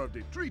tour of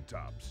the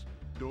treetops.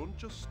 Don't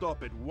just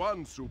stop at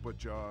one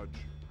supercharge.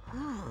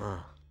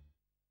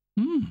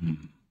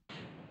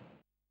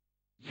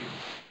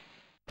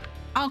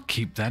 I'll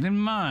keep that in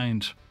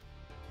mind.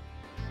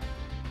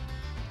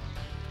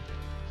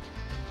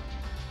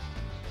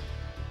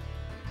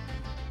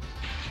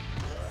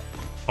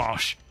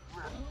 Bosh.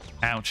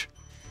 Ouch.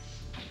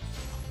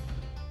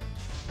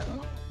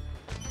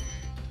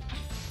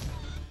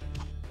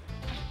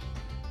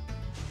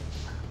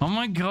 Oh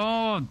my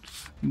god!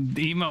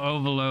 Emo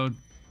overload.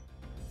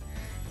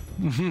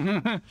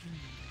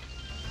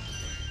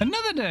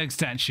 Another Dirk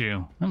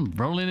statue. I'm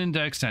rolling in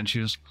Dirk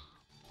statues.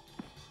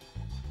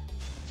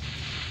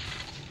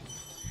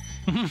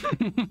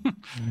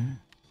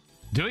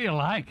 Do what you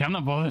like. I'm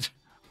not bothered.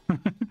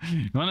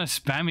 You want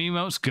to spam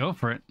emotes? Go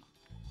for it.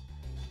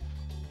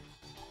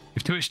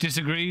 If Twitch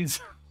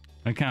disagrees,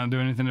 I can't do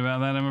anything about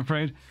that, I'm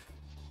afraid.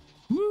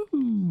 Woo!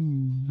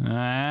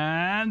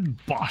 And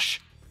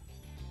bosh.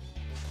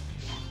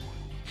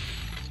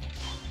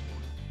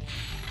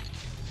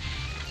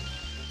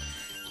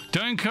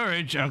 Don't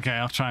encourage. Okay,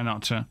 I'll try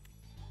not to.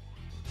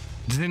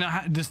 Does he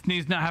not? Does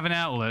Sneeze not have an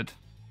outlet?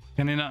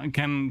 Can he not?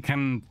 Can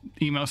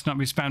emotes not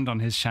be spammed on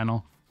his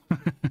channel?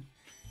 They've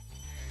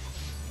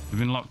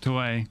been locked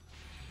away.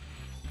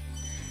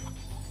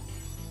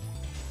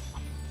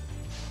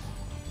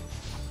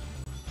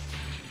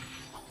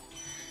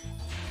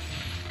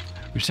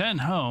 Return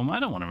home?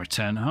 I don't want to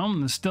return home.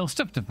 There's still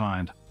stuff to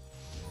find.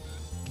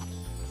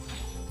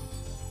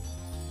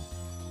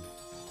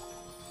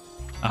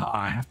 Oh,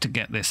 I have to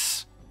get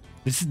this.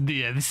 This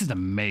is a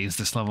maze,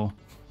 this level.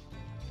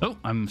 Oh,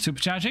 I'm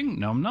supercharging.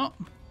 No, I'm not.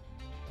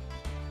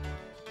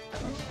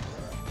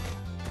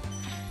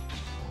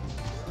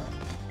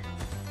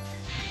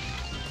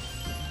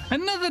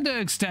 Another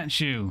Dirk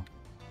statue.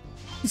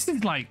 This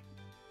is like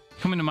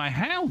coming to my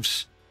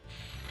house.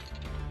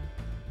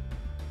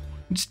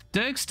 It's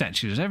Dirk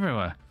statues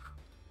everywhere.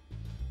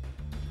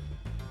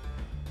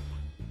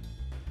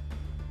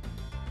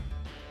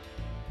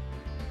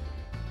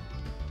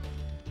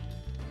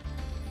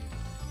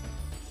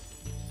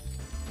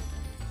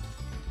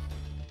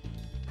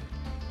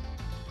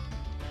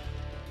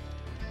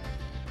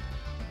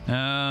 Oh,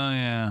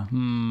 yeah.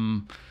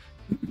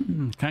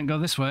 Can't go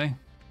this way.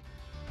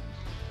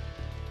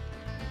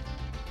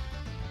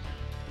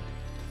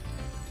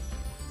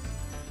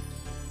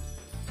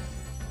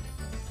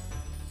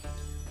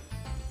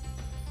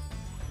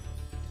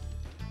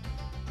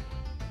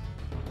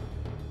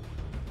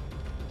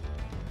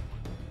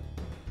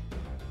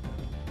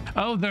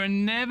 Oh, there are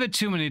never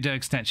too many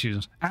Dirk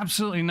statues.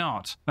 Absolutely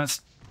not.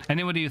 That's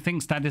anybody who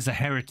thinks that is a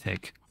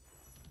heretic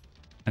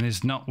and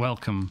is not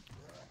welcome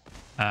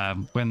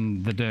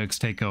when the Dirks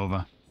take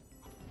over.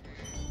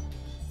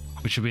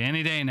 Which will be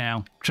any day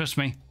now. Trust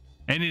me.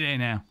 Any day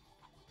now.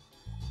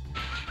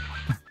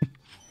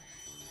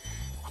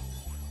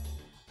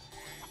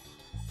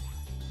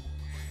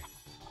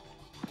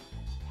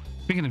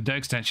 Speaking of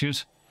Dirk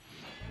statues.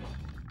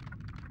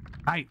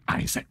 Hi,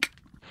 Isaac.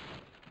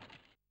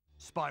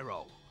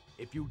 Spyro,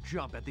 if you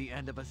jump at the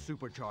end of a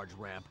supercharge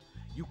ramp,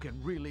 you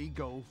can really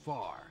go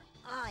far.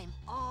 I'm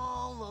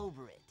all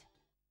over it.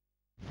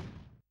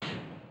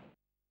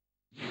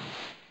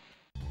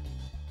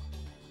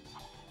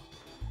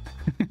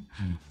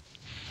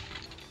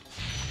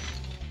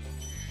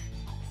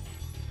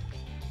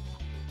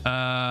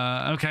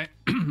 Okay.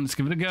 Let's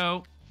give it a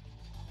go.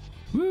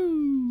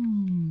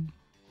 Woo!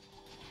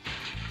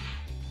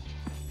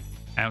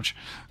 Ouch.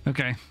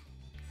 Okay.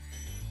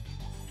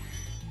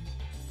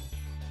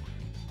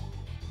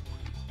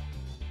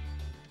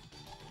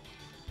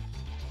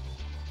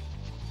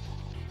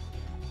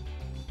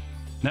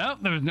 Nope,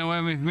 there was nowhere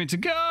for me to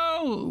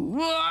go.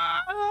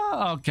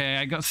 Whoa! Okay,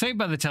 I got saved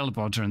by the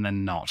teleporter and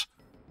then not.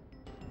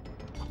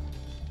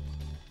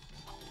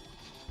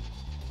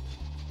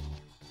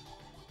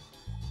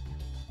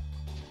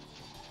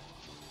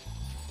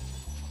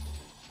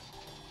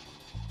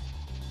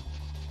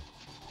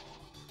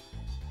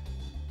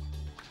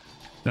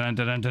 Dun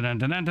dun dun dun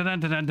dun dun dun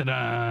dun dun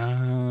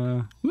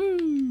dun.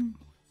 Woo!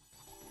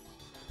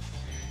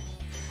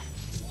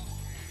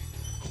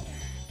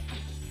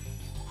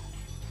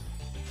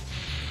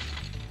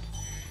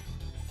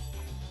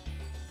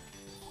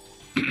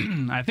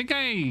 I think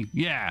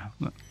yeah.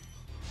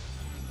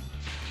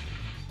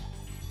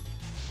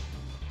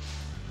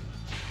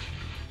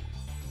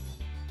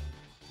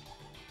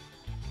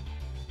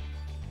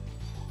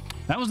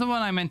 That was the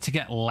one I meant to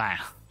get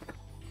last.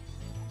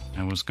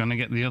 I was going to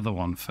get the other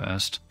one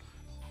first.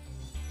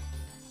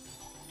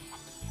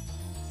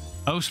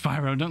 Oh,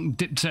 Spyro, don't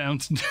dip down.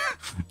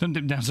 Don't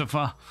dip down so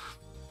far.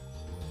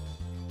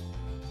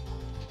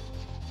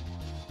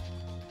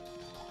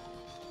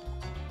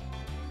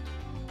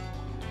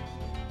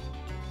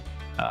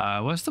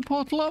 Where's the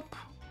portal up?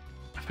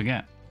 I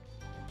forget.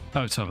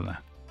 Oh, it's over there.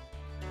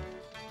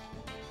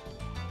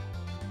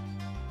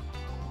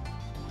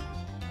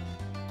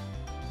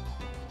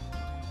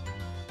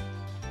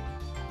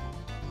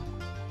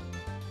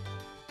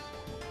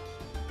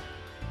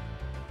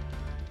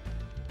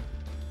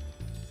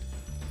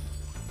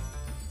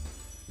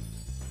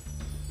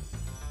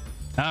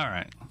 All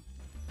right.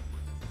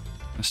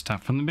 Let's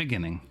start from the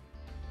beginning.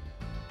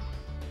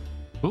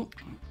 Oh.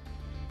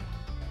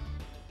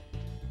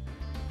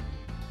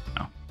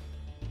 Oh.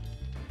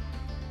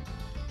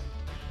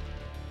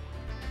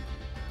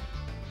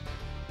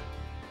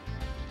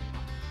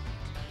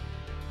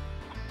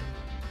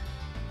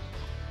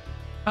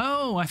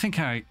 Oh, I think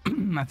I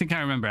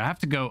remember. I have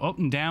to go up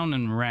and down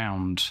and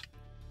round.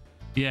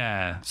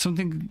 Yeah,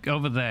 something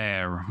over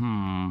there.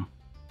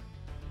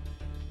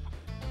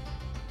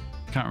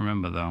 Can't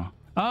remember though.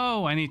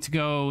 Oh, I need to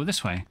go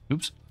this way.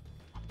 Oops.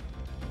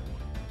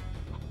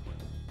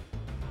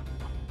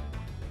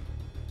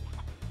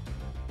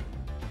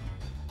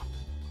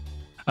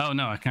 Oh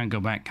no, I can't go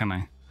back, can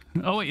I?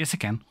 Oh wait, yes I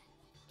can.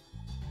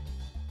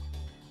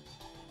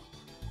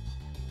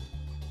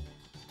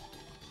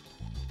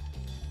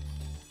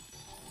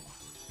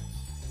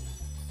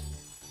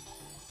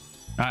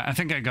 I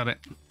think I got it.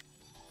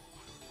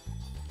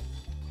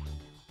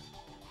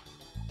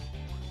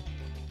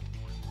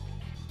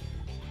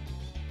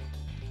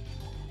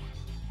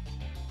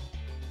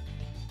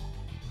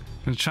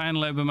 Gonna try and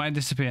load, but might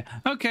disappear.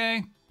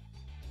 Okay,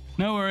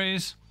 no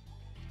worries.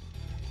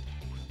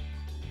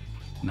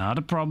 Not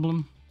a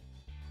problem.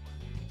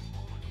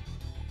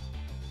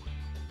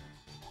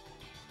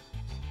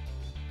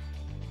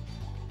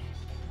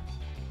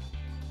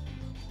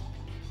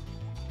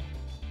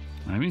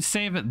 Let me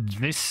save at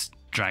this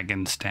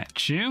dragon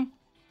statue.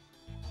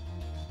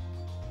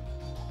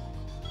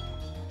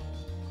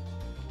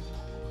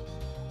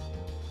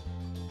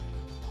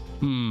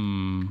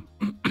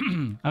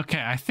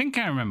 Okay, I think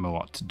I remember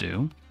what to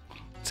do.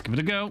 Let's give it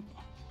a go.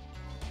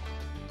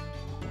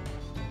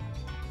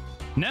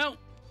 No,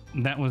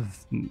 that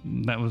was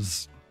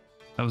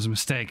a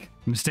mistake.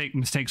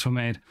 Mistakes were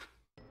made.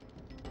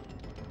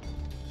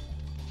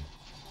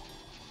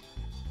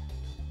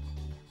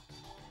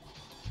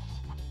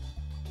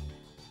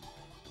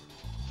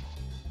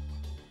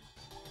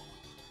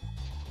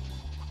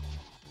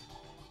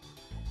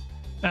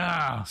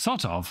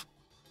 Sort of.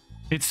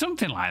 It's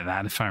something like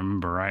that, if I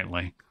remember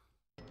rightly.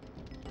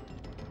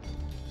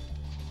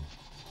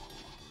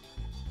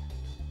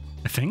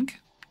 I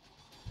think.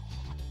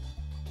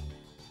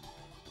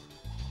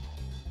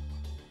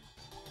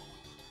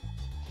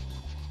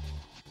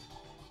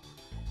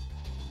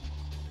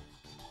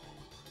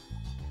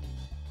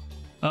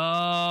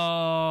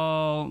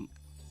 Oh.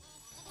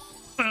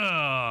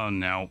 Oh,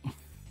 no.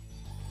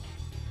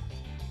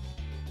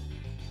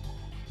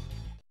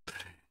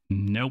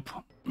 Nope.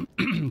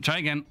 Try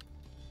again.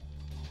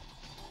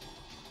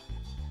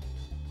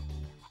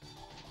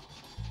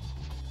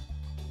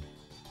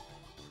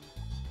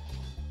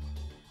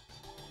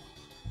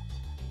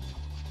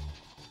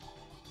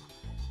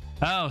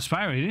 Oh,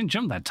 Spyro, you didn't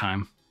jump that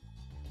time.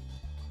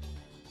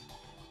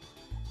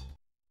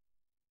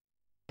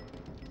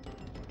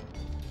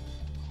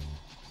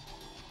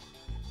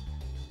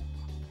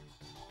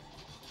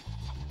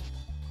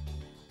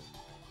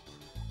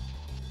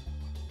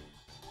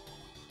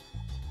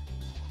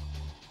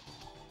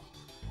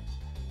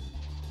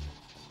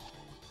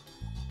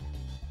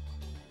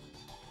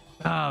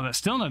 Oh, that's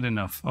still not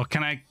enough. Or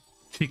can I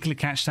quickly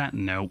catch that?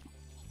 No.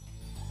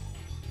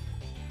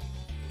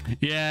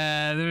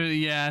 Yeah,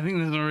 I think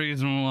there's a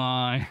reason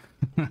why.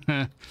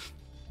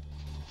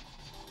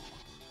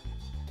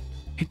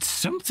 It's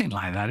something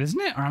like that, isn't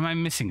it? Or am I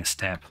missing a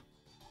step?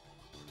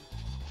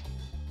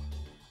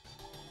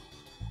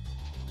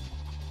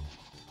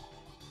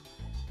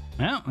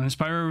 Well, and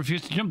Spyro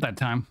refused to jump that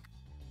time.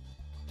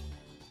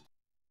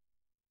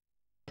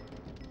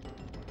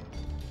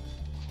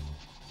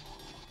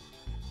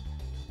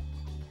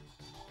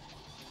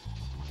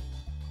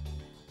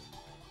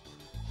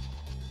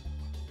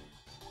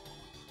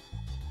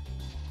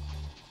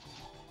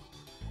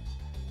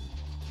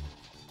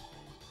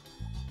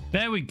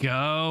 There we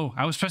go.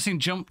 I was pressing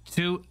jump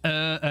too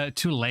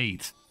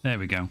late. There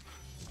we go.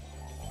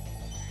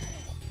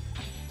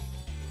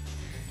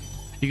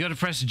 You got to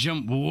press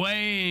jump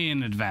way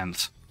in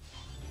advance.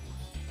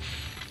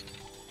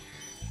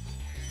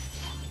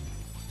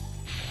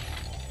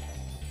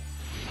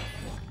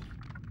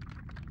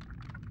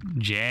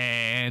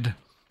 Jed.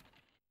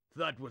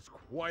 That was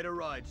quite a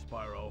ride,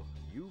 Spyro.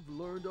 You've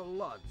learned a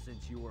lot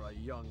since you were a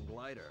young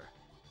glider.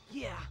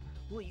 Yeah,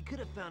 well, you could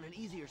have found an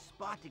easier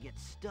spot to get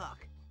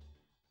stuck.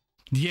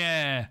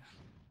 Yeah.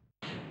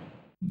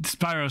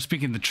 Spyro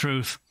speaking the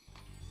truth.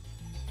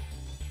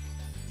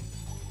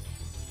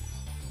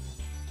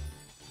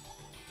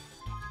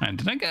 And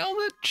did I get all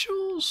the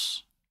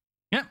jewels?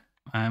 Yep,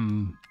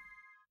 I'm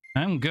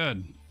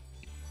good.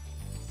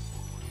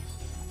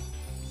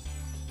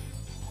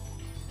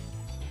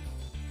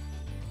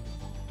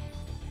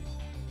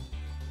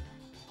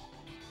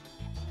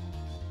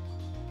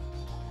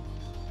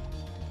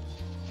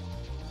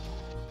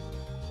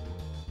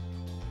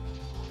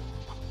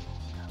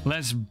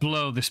 Let's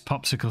blow this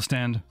popsicle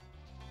stand.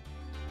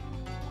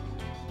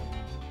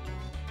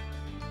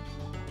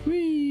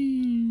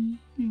 Whee!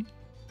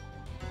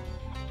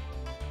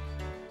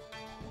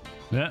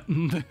 Yeah.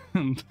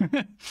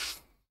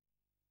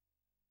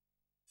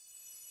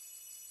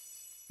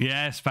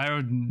 Yeah,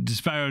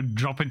 Spyro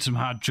dropping some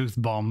hard truth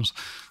bombs.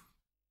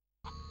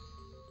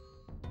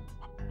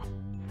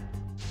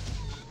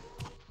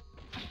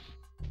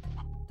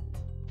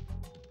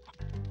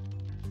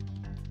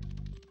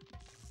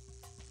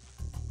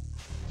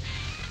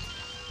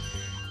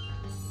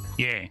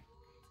 Yeah.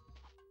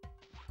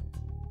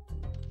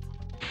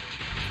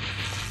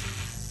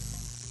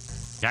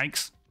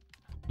 Yikes.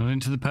 Not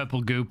into the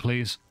purple goo,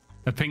 please.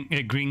 A pink,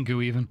 green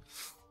goo even.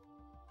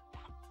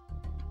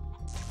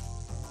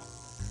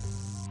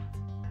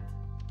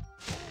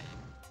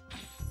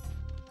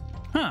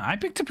 Huh, I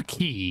picked up a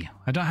key.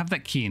 I don't have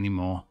that key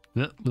anymore.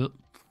 I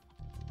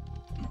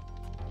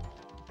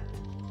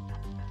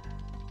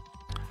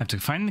have to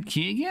find the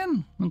key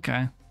again?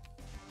 Okay.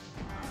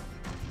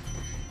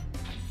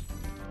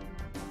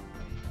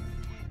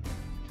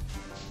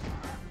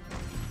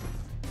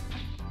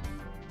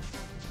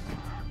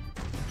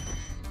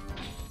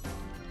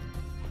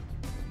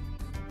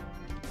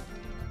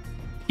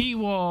 He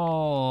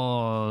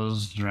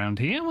was around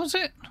here, was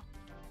it?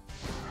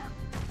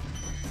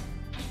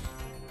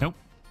 Nope.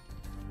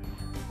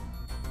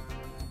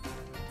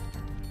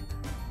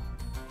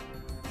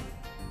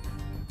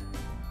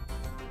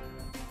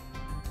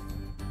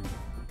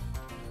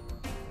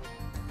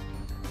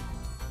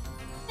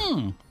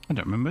 I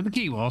don't remember where the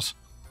key was.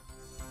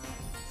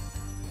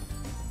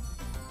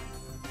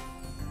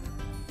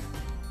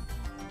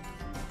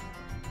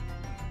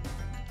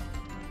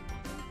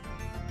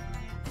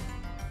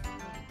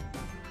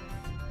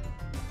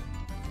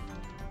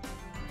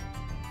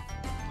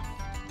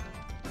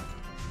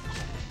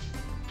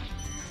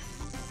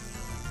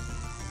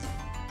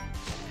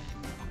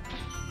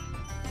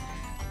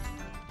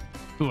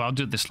 Ooh, I'll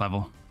do this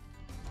level.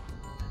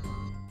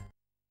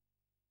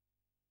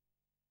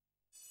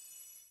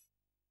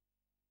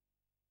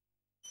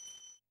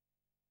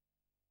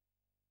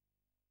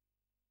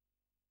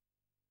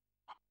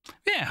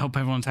 Yeah, hope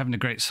everyone's having a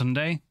great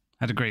Sunday.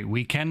 Had a great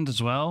weekend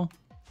as well.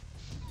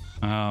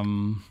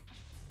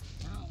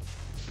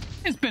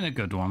 It's been a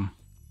good one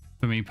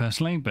for me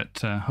personally, but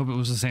hope it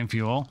was the same for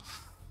you all.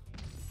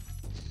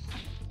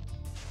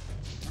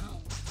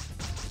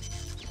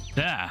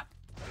 There.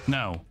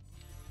 No.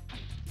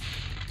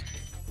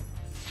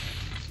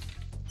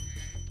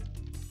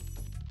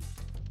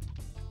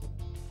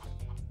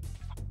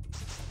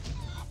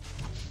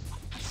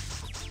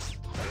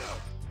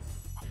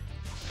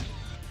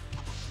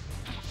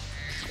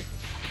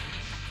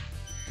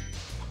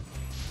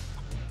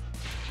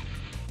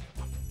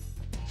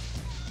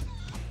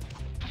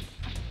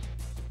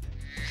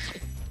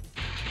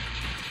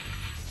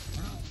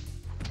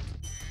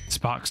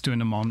 Spark's doing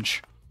a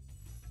munch.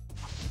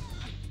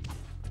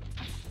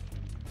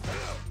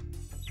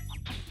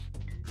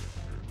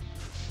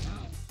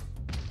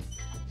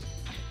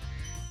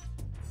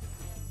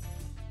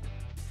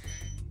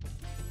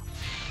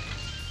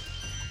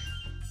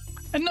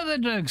 Another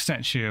Dirk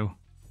statue.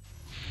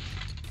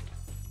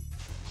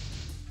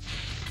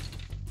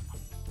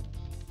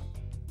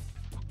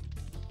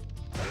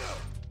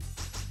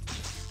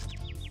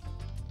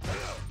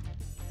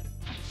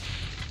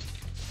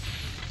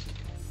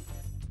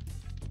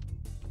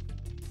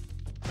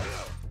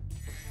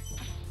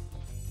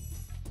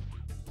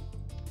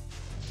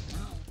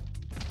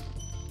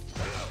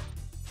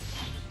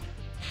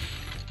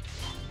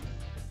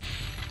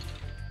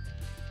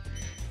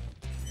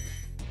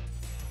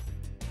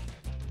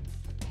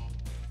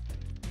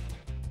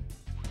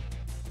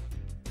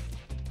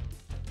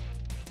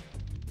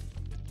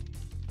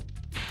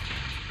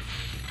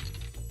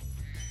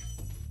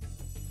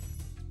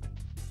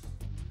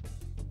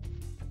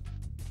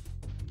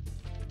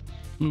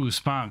 Ooh,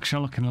 Sparks,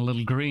 you're looking a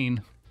little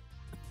green.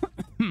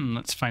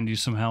 Let's find you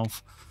some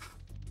health.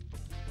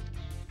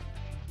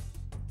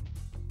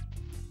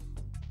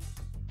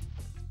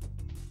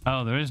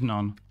 Oh, there is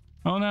none.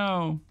 Oh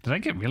no. Did I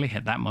get really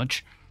hit that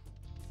much?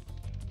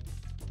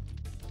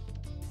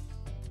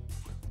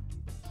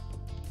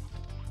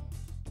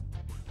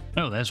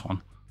 Oh, there's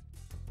one.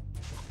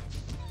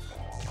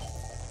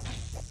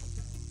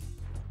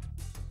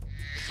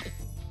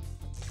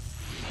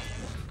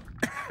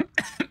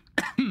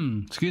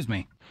 Excuse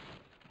me.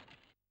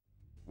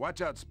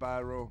 Watch out,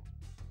 Spyro.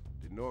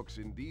 The Gnorcs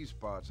in these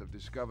parts have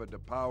discovered the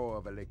power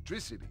of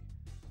electricity,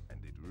 and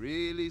it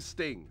really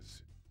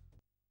stings.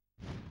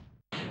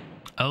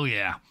 Oh,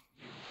 yeah.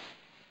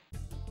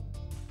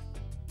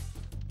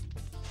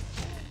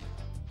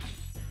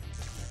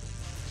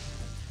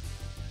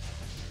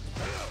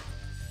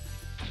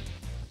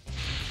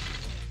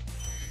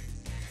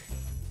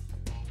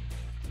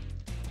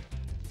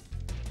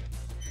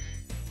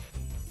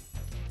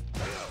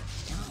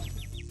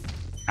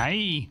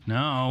 Hey,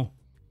 no.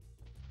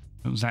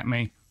 What was that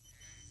me?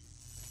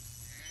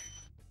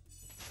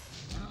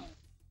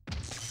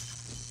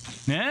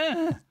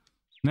 Yeah.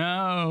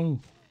 No.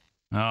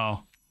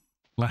 Oh.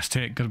 Last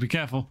hit. Gotta be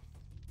careful.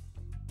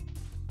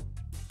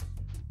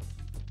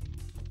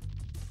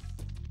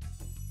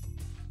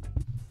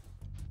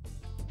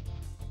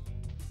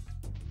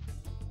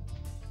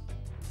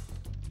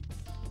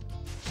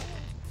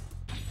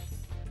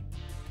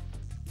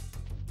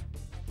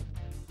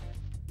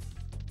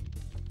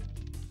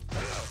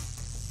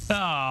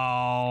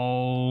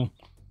 Oh.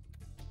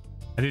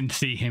 I didn't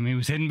see him. He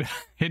was hidden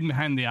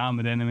behind the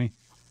armored enemy.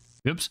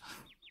 Oops.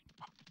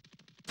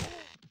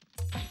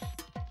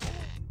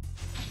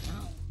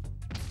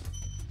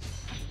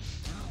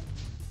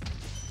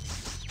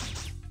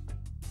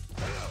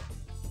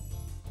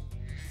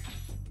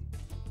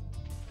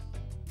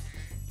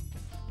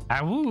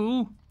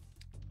 Awoo!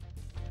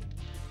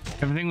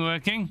 Everything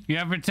working? You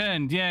have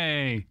returned.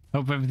 Yay!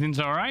 Hope everything's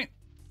all right.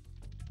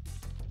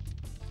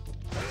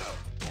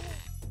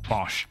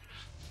 Bosh.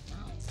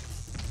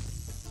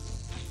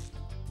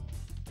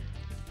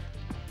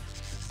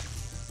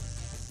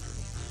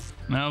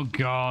 Oh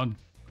God!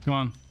 Come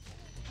on.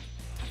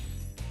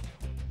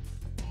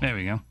 There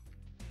we go.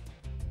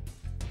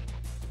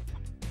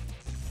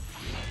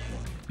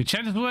 Your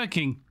chat is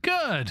working.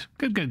 Good.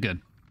 Good. Good.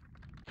 Good.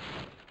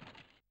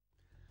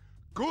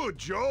 Good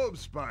job,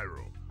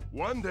 Spyro.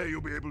 One day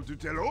you'll be able to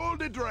tell all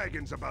the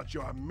dragons about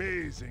your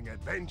amazing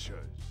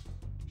adventures.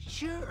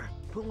 Sure,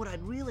 but what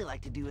I'd really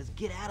like to do is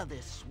get out of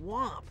this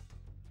swamp.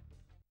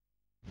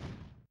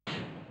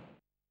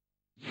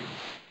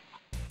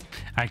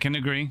 I can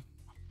agree.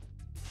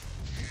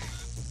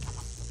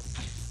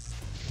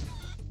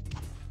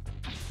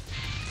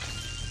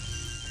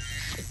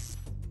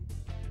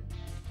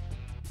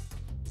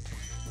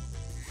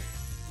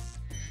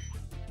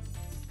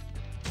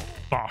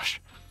 Bosh.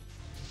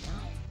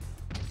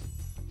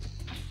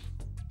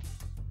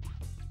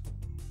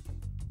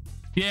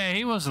 Yeah,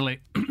 he was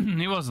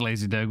he was a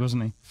lazy dog,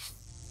 wasn't he?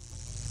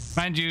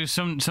 Mind you,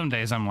 some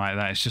days I'm like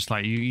that. It's just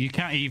like you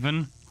can't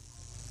even.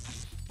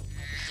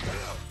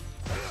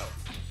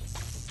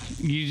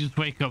 You just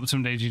wake up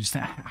some days, you just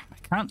think, I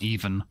can't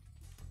even,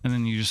 and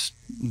then you just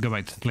go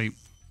back to sleep.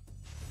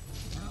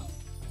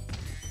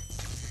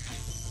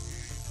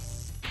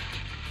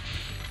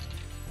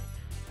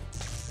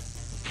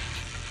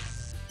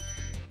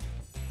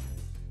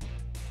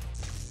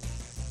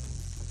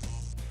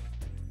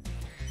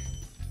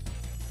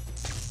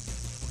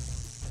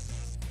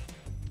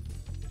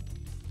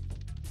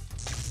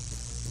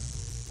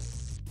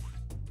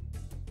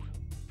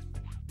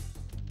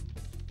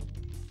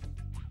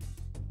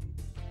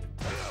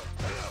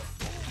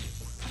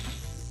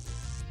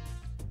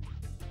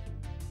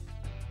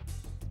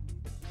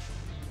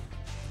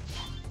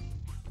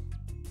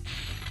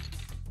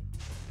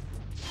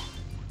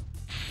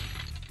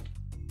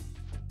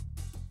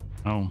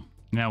 Oh,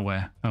 now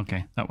where?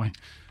 Okay, that way.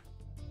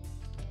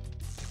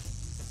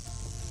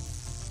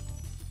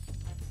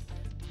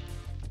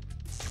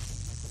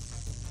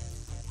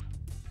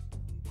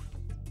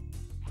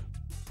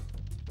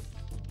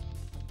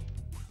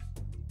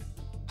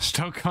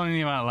 Stop calling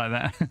him out like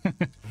that.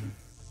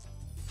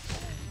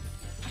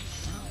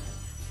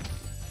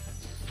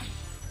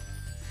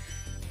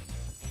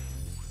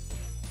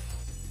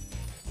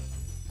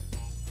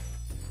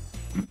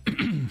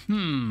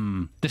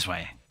 This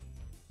way.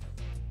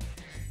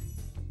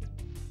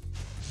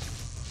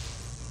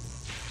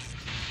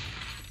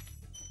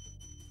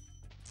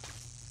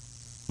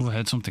 Oh, I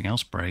heard something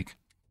else break.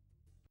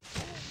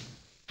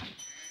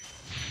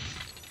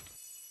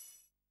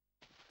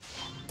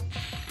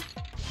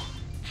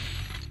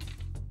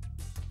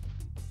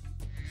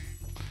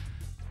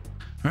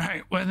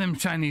 Right, where are them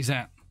Chinese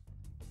at?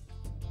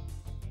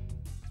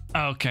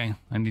 Okay,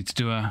 I need to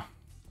do a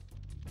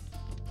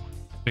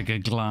bigger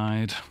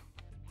glide.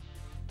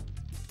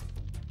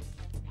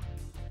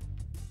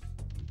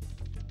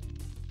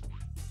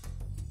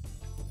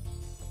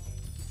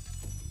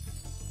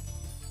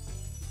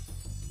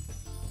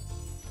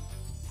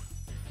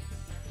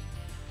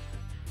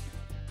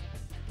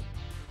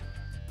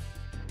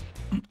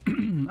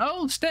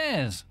 Oh,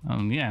 stairs.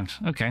 Oh, yeah.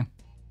 Okay.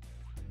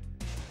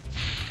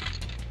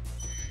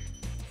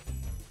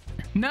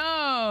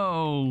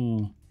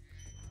 No!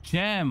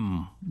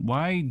 Gem.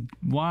 Why?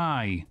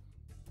 Why?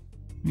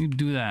 You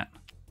do that.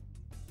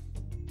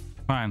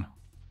 Fine.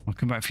 I'll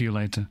come back for you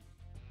later.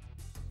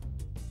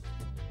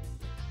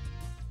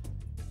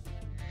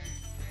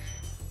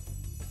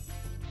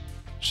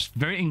 Just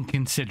very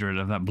inconsiderate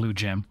of that blue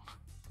gem.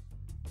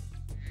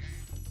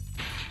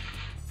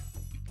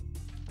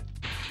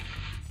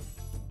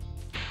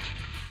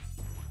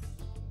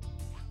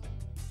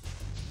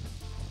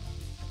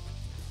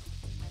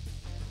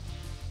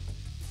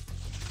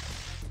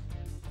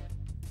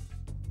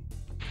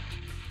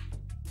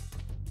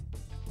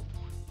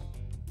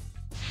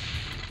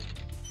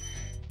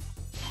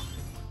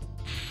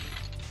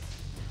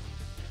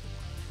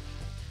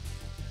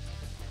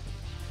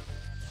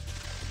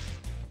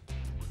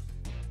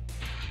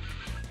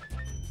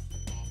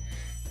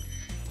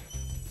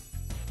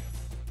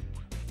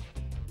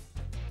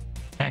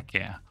 Heck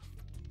yeah.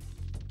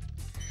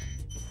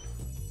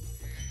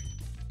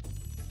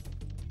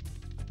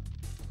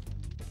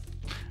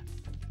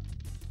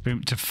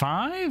 Boom to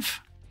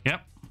 5?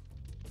 Yep.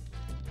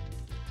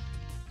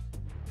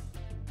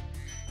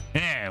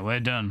 Yeah,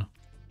 we're done.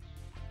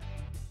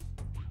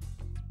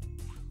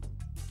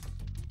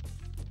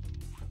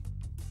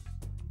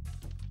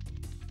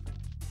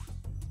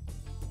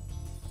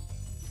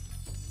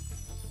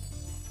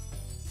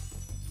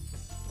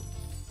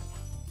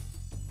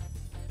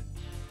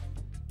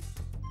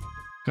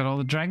 Got all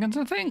the dragons,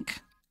 I think.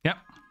 Yep.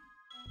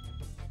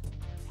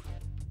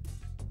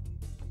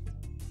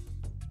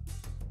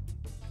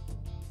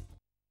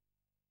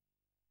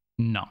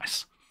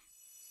 Nice.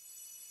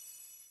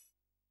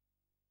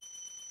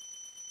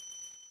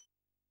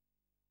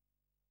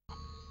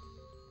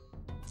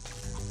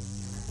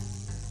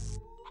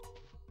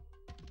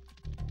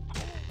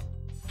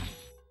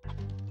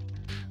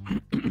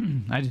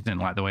 I just didn't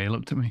like the way he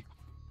looked at me.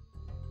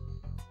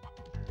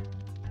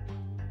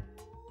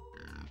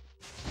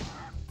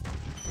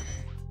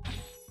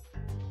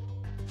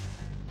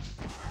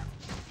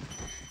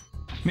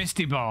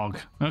 Misty Bog.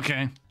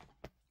 Okay.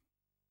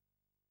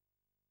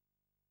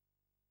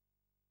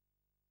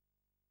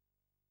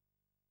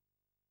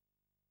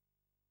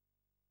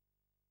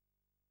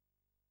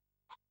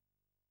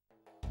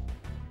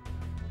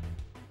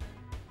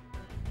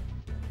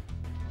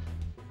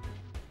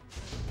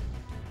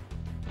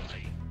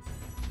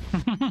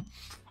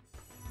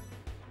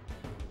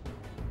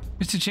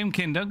 Mr.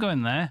 Chimkin, don't go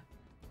in there.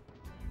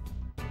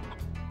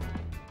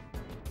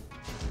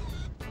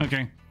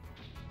 Okay.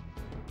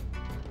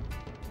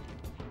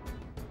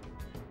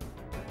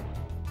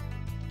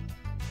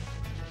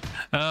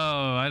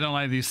 Oh, I don't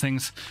like these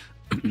things.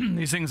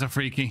 These things are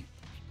freaky.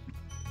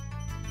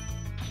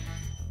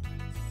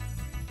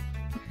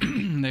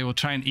 They will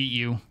try and eat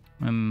you,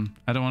 and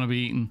I don't want to be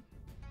eaten.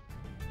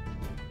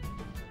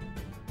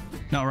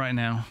 Not right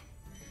now.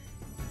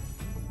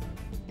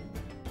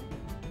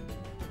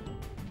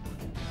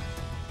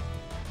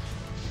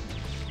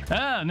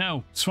 Ah,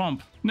 no.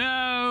 Swamp.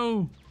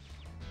 No!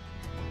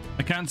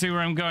 I can't see where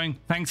I'm going.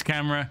 Thanks,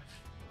 camera.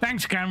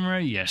 Thanks, camera.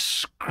 You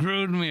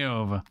screwed me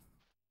over.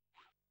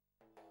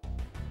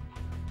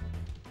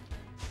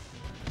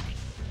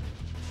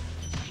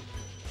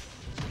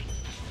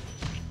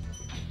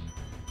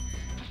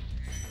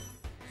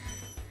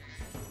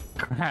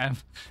 Crab.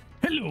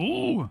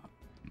 Hello!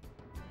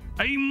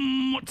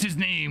 I'm... what's his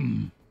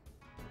name?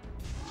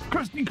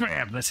 Krusty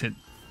Krab, that's it.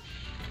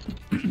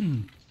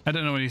 I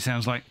don't know what he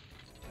sounds like.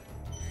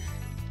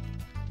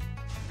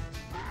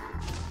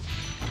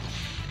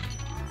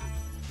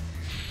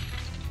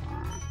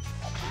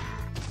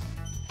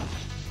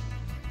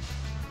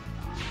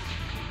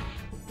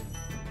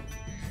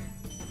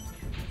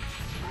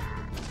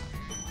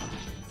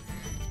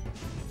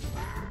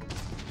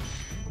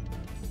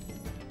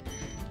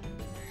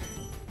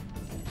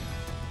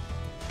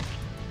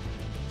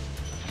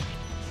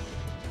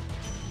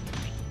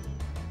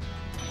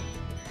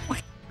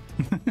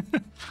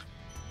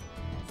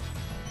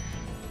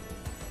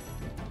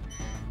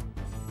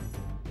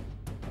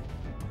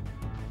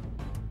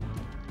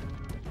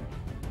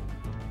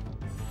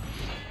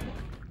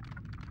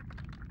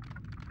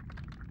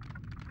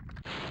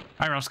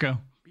 Hi, Roscoe.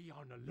 Be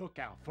on the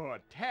lookout for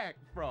attack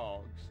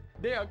frogs.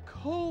 They are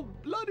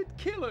cold-blooded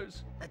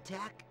killers.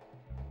 Attack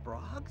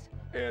frogs?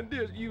 And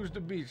this used to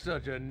be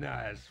such a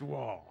nice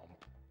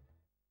swamp.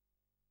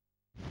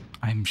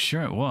 I'm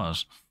sure it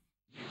was.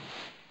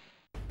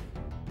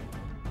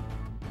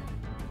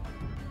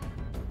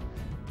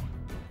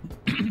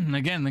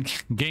 Again, the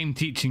game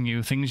teaching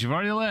you things you've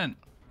already learned.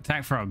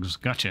 Attack frogs.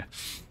 Gotcha.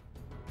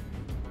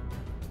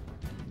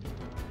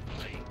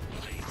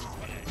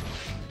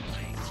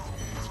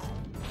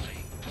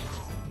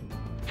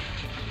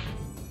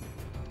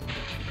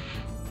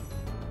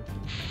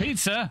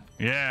 Pizza?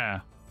 Yeah.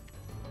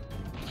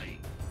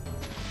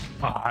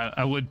 Oh,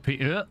 I would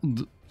pizza,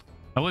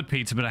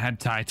 but I had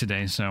Thai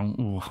today, so.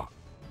 Ooh.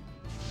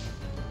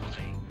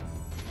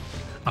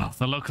 Oh,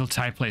 the local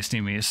Thai place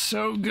near me is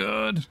so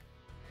good.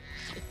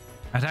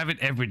 I'd have it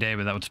every day,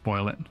 but that would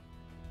spoil it.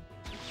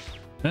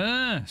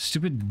 Ah,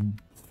 stupid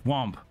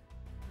swamp.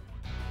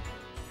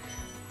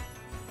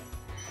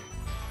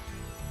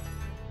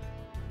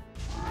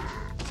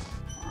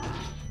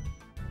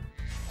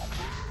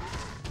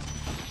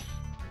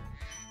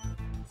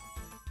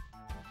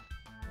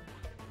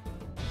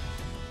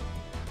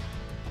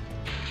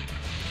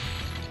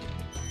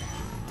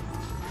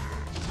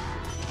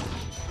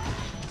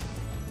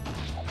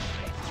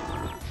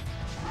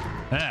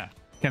 Ah,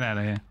 get out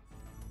of here.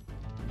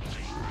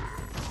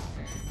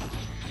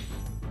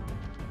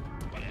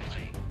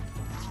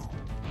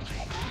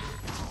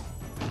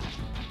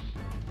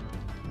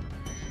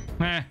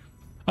 Eh.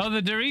 Oh,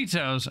 the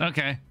Doritos.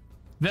 Okay.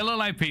 They look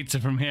like pizza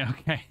from here.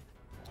 Okay.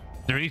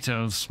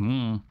 Doritos.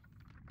 Mm.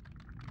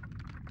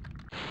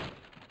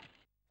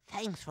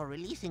 Thanks for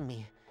releasing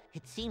me.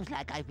 It seems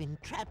like I've been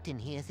trapped in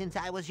here since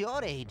I was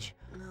your age.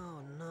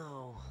 No,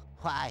 no.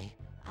 Why,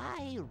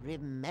 I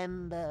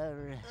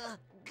remember...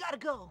 gotta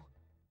go.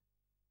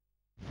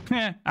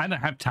 Yeah, I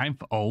don't have time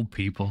for old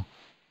people.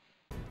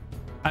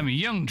 I'm a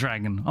young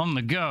dragon on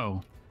the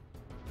go.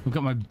 I've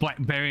got my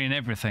BlackBerry and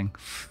everything.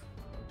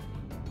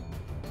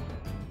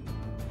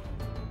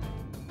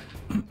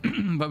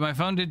 But my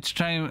phone did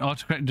try and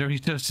autocorrect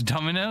Doritos to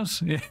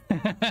Domino's.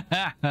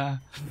 Yeah.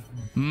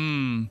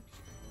 Hmm.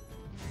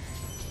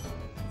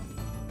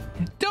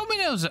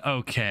 Domino's are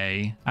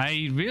okay.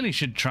 I really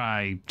should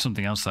try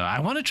something else though. I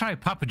want to try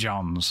Papa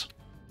John's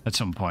at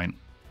some point.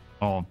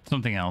 Or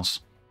something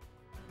else.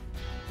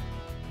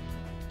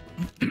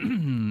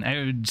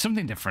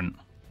 Something different.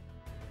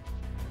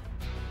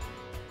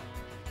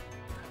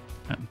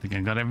 I think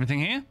I got everything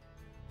here.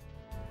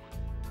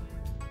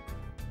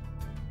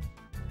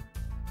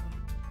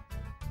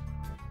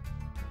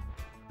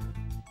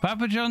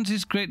 Papa John's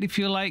is great if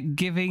you like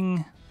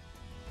giving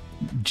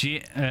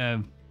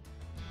GLM?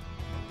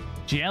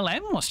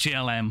 What's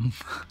GLM?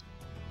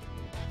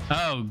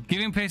 Oh,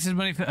 giving places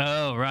money for...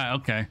 Oh, right,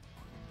 okay.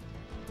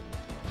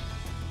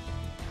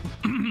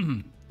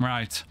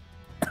 Right.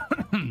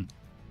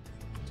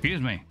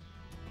 Excuse me.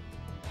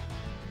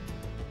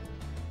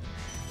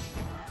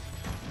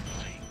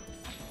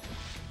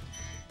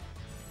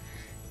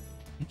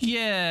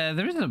 Yeah,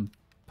 there is a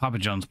Papa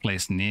John's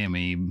place near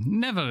me.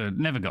 Never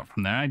got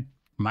from there. I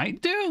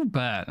might do,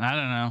 but I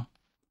don't know.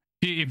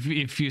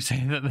 If you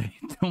say that they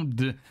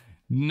don't,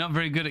 not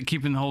very good at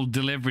keeping the whole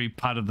delivery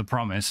part of the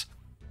promise,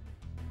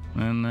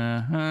 then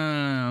I don't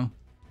know.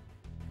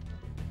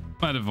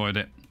 Might avoid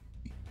it.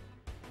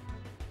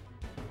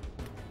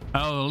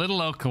 Oh, the little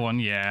local one,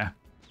 yeah.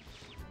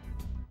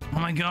 Oh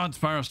my God,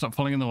 Spyro, stop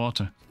falling in the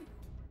water.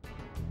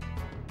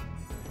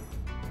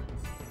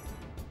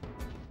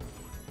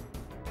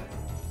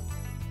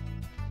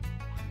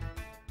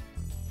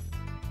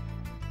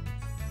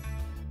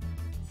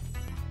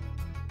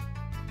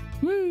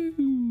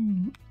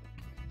 Woo!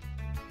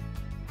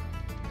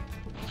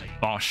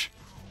 Bosh.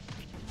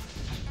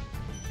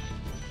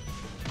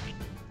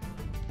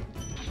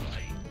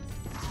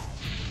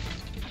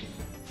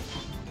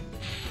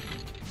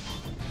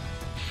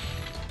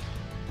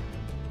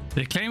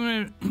 They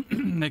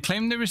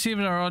claim they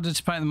received our order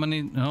despite the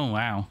money. Oh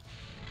wow,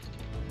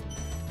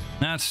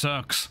 that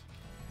sucks.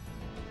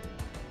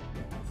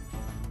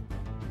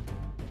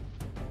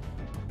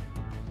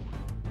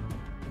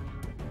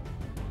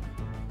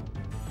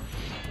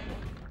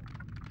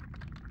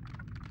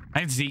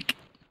 Hi, Zeke.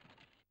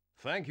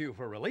 Thank you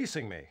for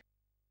releasing me.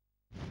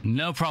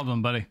 No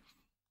problem, buddy.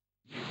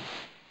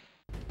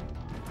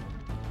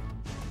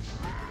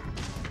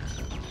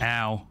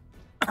 Ow.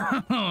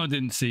 Oh,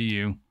 didn't see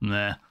you.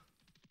 Nah.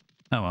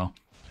 Oh well.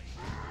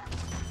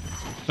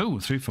 Oh,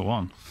 3 for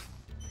 1.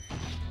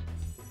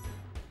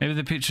 Maybe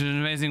the picture is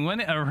amazing when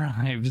it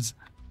arrives.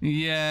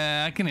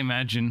 Yeah, I can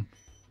imagine.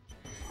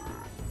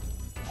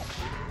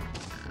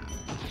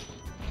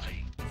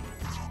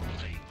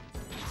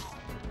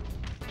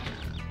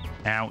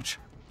 Ouch.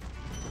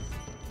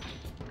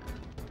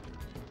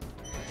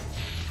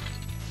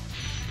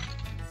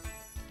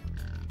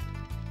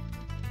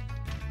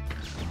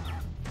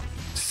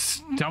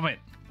 Stop it,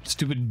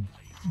 stupid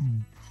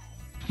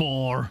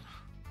bore.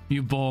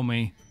 You bore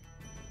me.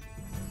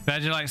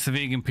 Badger likes the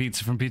vegan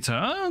pizza from Pizza.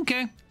 Oh,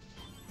 okay.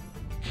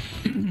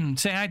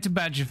 Say hi to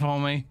Badger for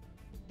me.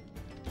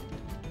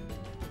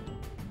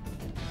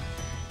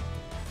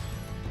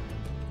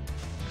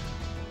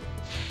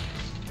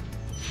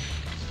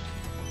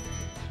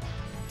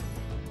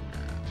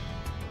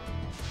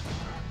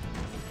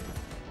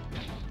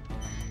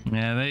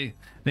 Yeah, they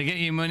get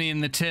you money in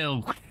the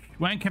till.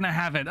 When can I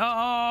have it?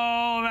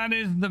 Oh, that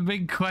is the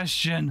big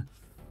question.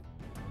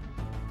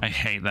 I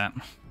hate that.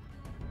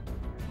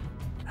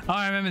 Oh,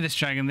 I remember this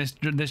dragon.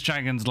 This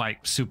dragon's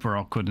like super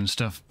awkward and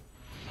stuff.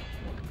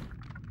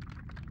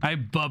 Hi,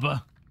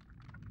 Bubba.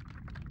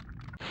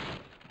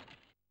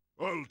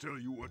 I'll tell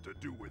you what to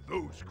do with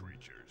those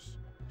creatures.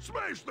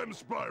 Smash them,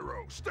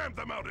 Spyro! Stamp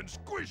them out and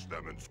squish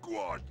them and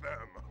squash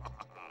them!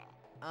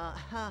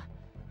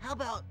 How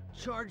about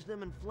charge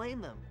them and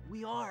flame them?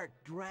 We are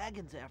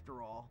dragons after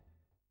all.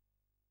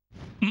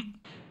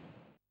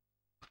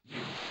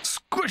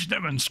 Squish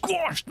them and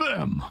squash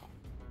them!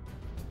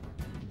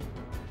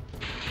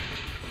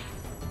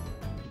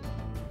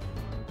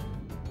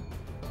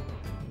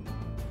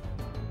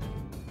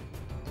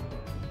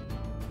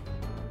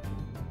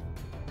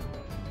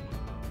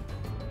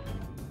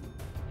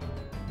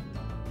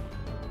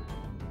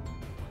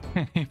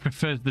 He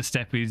prefers the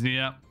steppies,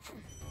 yeah.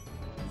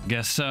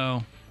 Guess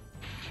so.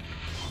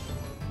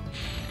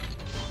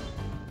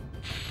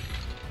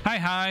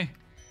 Hi.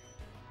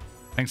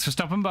 Thanks for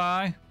stopping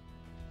by.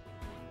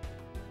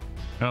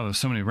 Oh, there's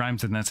so many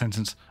rhymes in that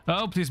sentence.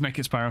 Oh, please make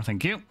it Spyro,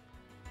 thank you.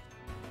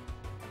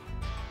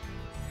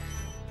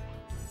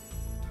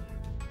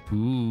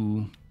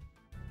 Ooh.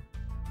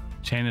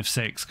 Chain of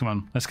 6, come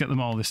on, let's get them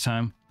all this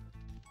time.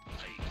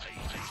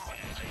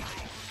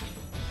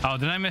 Oh,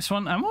 did I miss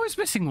one? I'm always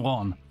missing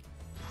one.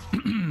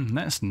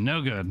 That's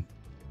no good.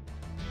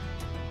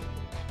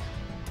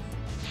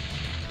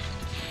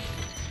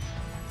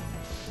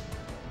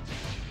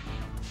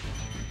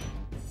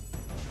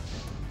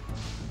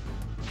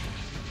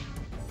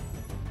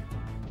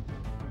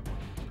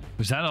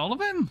 Was that all of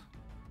them?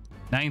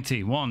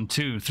 90. 1,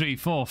 2, 3,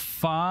 4,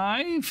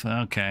 5.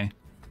 Okay.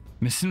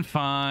 Missing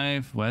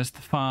 5. Where's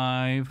the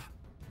 5?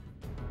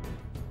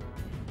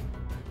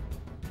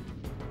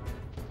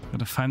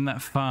 Gotta find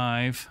that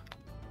 5.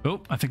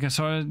 Oh, I think I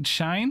saw a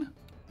shine.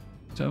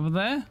 Is it over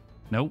there?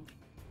 Nope.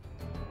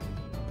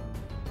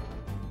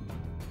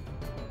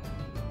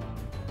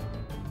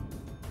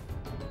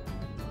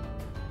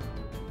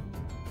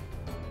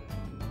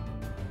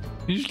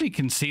 Usually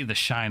can see the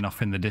shine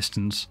off in the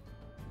distance.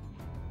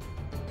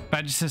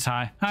 Badger says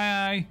hi.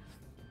 Hi.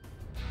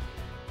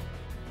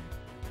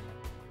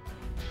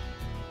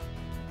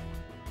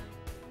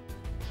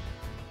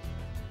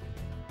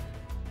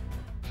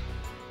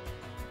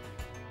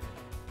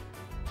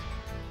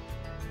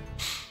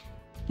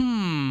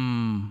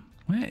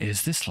 Where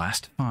is this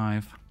last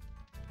 5?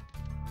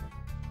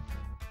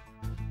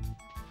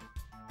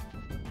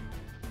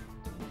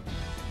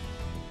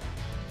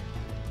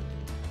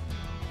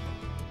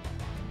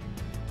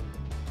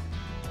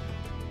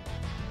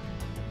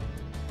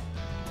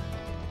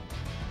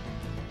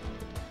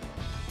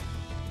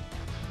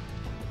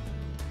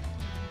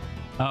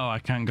 Oh, I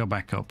can't go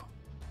back up.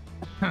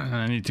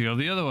 I need to go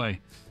the other way.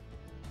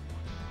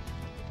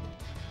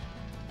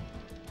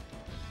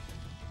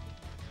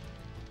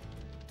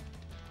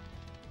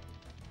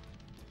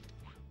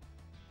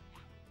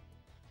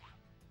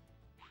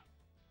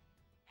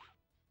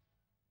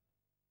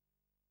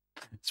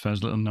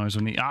 Spyro's little noise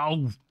when he...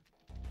 Ow!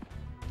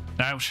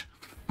 Ouch.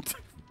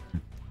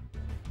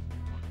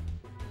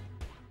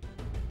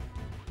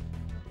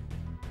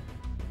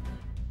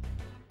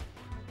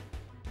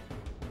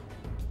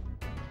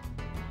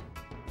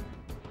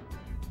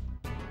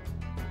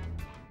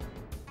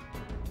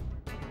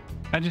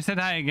 I just said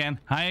hi again.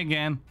 Hi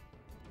again.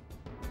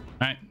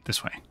 All right,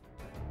 this way.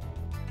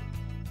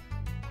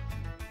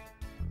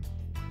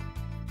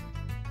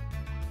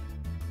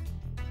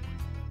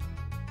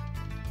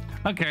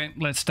 Okay,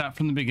 let's start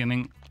from the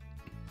beginning.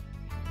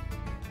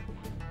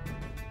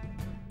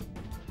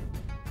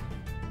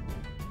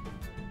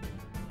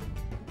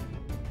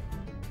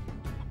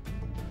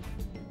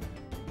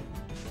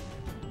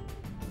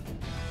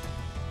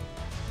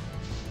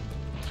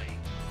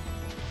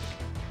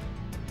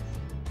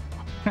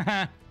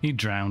 He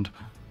drowned.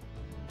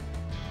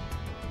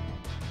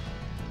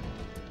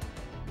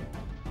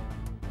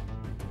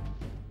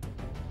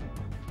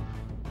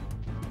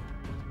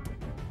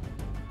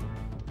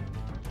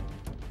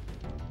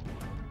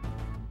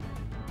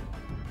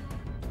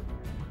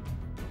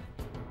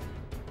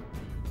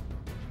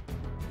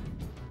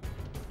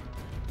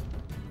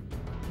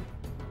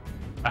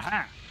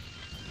 Aha!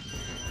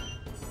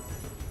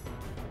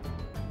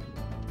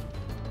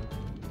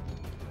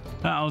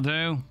 That'll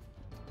do.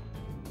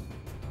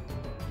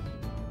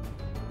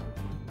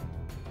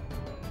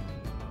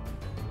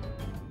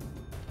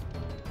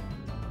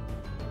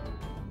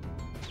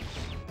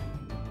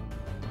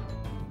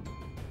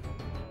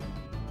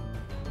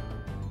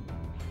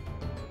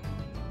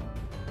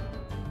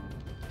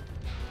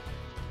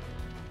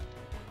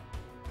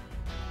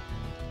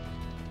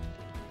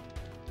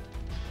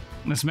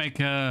 Let's make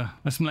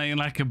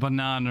like a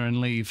banana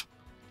and leave.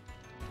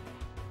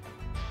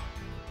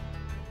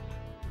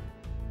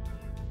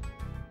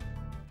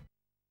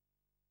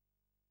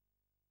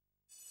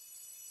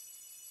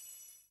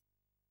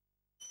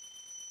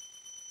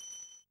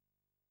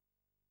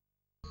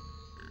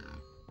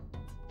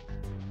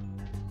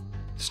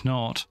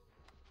 Snort.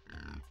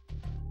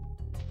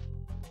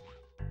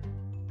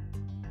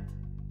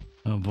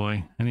 Oh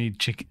boy, I need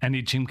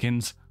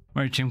chimkins.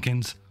 Where are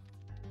chimkins?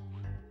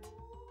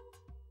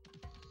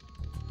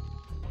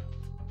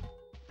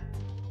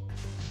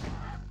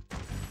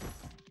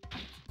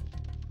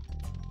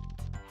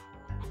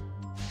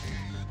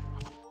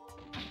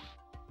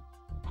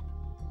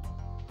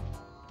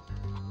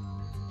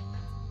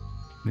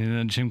 The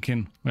other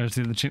chimkin. Where's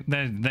the other chim?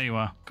 There you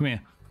are. Come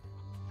here.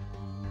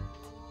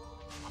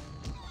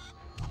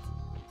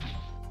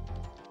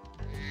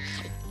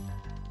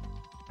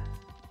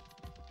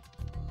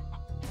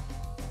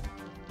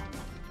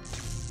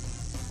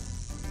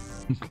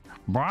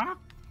 Brah.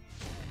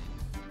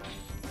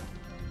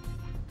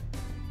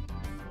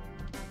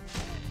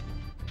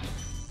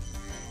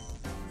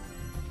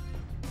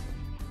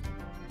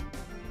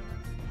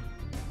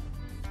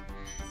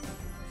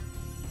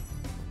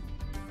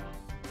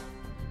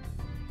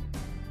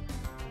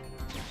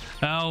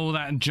 Oh,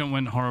 that jump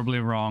went horribly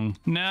wrong.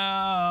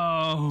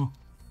 No!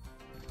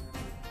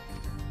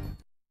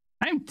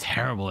 I'm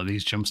terrible at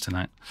these jumps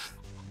tonight.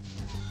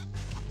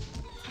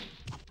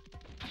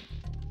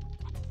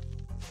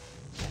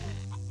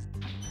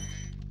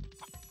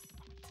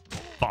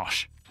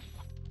 Bosh.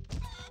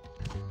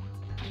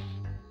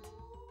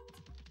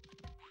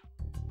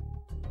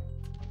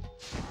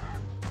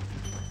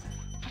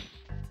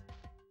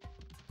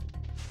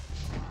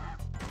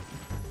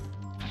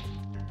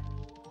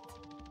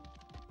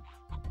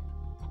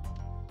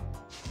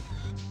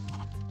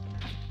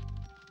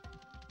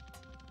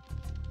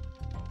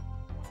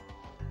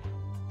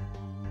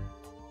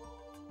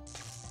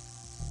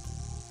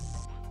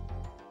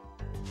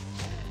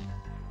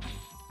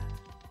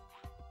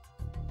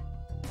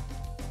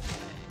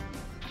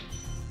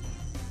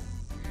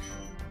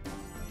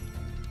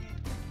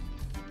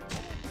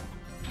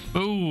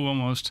 Ooh,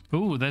 almost.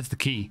 Ooh, that's the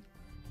key.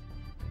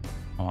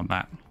 I want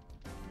that.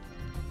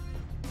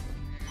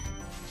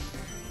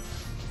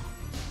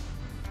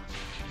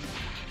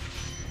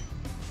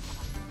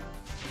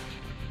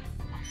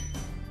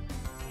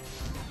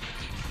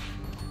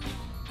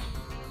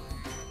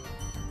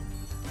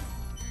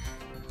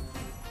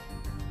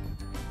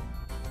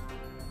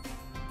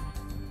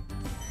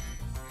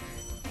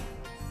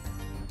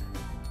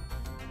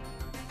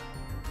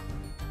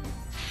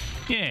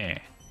 Yeah.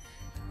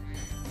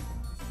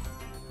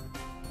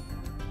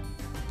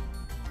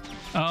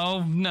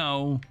 Oh,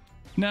 no.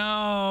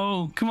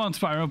 No. Come on,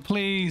 Spyro,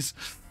 please.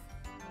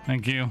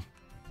 Thank you.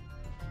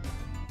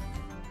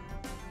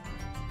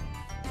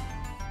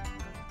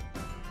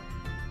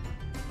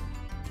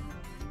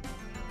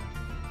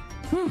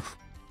 Whew.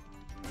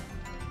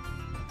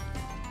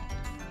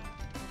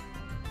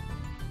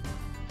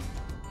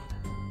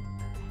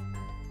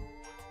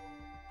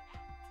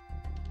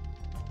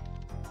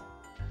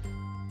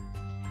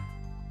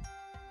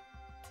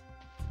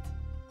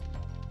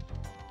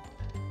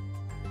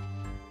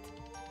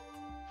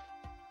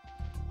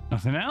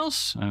 Nothing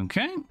else?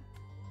 Okay.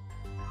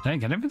 Did I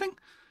get everything?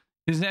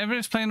 Is it ever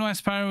explained why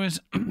Spyro is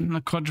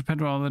a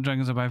quadruped while all the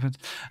dragons are bipeds?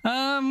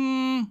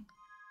 No,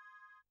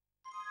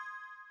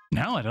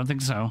 I don't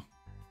think so.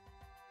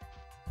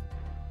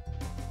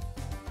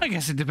 I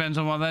guess it depends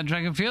on what that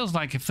dragon feels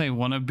like. If they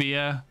want to be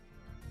a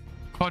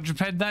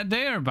quadruped that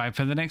day or a biped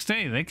the next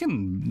day, they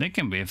can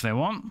be if they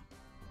want.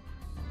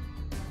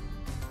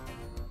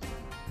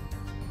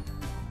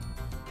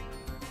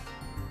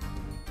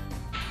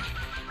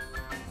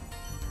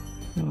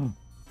 Oh.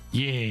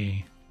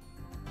 Yeah.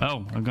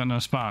 Oh, I've got no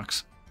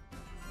sparks.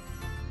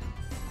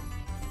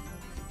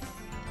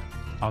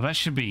 Oh, that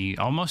should be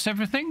almost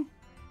everything.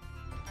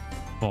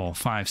 4,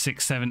 5,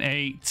 6, 7,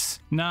 8,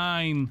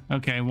 9.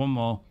 Okay, one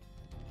more.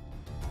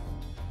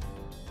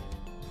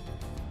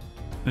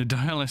 The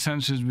dialess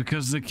answers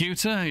because they're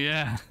cuter?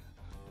 Yeah.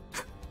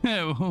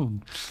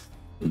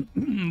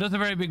 Those are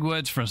very big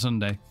words for a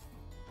Sunday.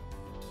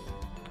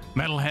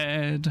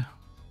 Metalhead.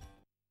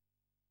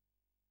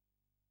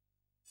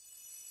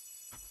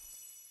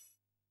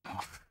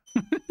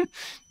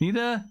 Need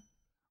a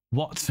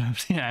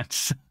WhatsApp the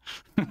answer.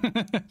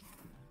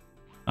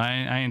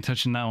 I ain't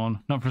touching that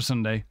one. Not for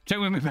Sunday. Check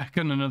with me back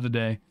on another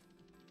day.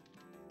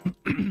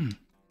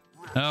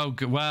 Oh,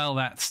 well,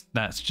 that's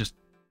just...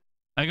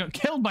 I got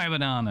killed by a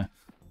banana.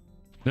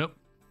 Nope.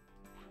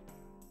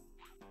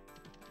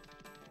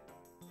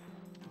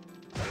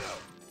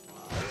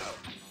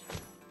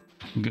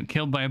 Got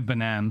killed by a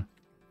banana.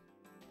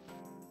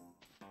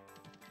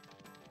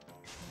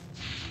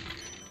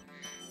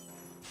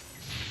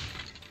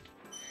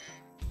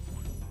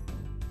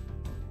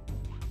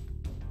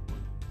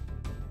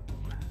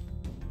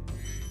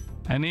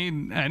 I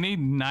need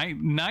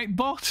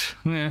Nightbot?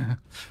 Yeah.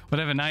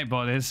 Whatever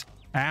Nightbot is.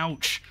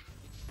 Ouch.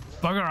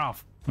 Bugger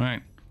off.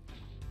 Right.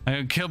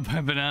 I got killed by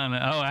a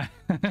banana.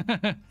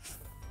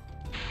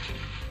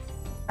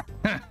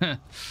 Oh,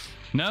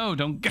 no,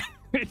 don't get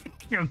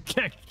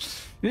okay.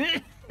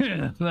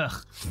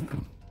 Ugh.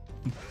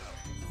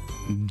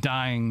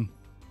 Dying.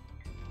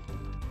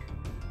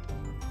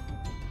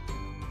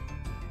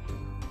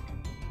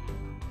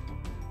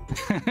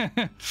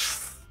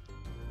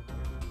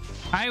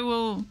 I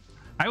will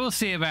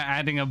see about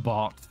adding a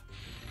bot.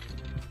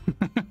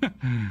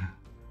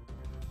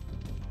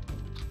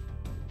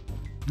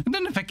 I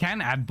don't know if I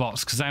can add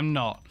bots because I'm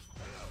not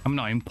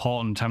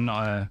important. I'm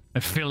not a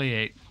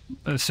affiliate,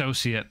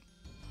 associate,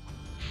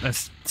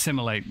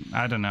 assimilate.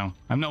 I don't know.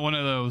 I'm not one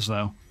of those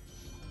though.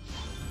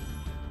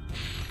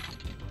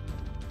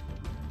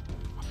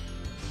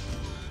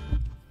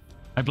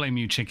 I blame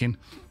you, chicken.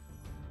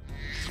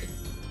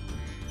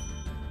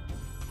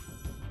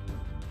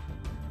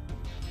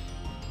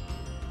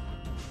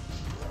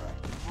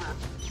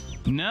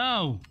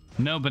 No,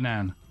 no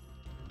banana.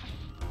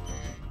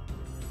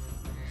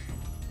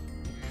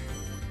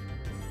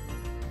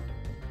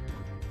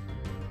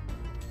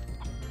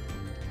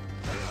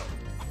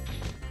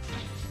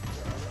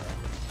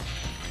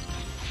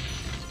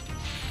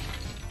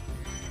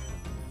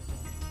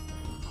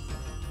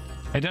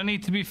 I don't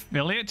need to be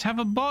affiliate to have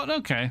a bot?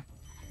 Okay.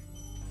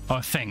 Oh,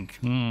 I think.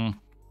 No!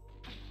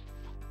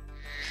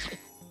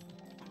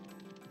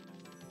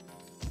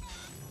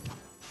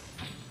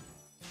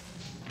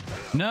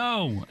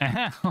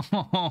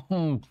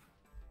 Ow.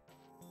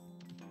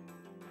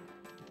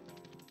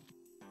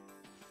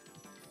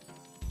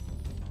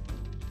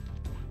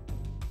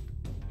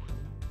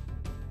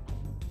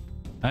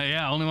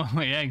 Yeah, only one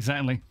way. Yeah,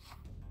 exactly.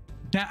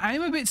 Now,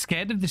 I'm a bit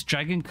scared of this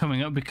dragon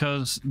coming up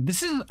because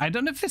this is... I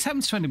don't know if this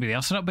happens to anybody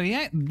else or not, but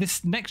yeah,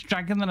 this next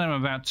dragon that I'm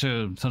about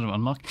to sort of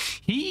unlock,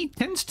 he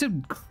tends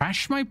to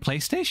crash my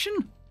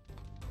PlayStation.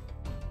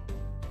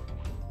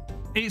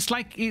 It's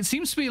like... It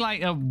seems to be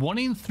like a 1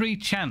 in 3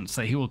 chance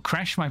that he will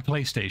crash my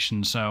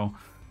PlayStation, so...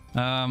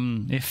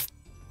 if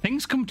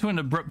things come to an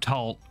abrupt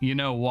halt, you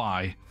know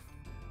why.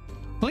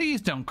 Please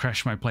don't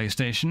crash my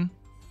PlayStation.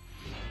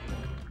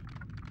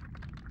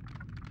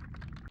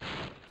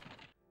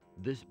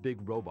 This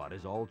big robot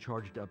is all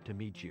charged up to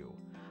meet you.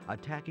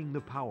 Attacking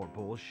the power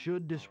pole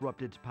should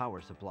disrupt its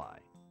power supply.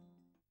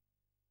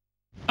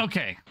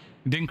 Okay,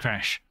 didn't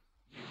crash.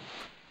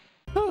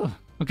 Oh,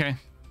 okay.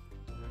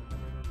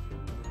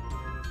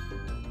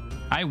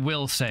 I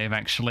will save,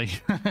 actually.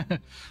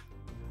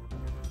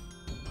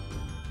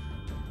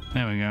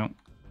 There we go.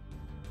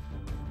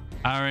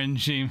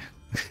 RNG.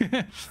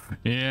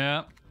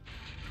 Yeah.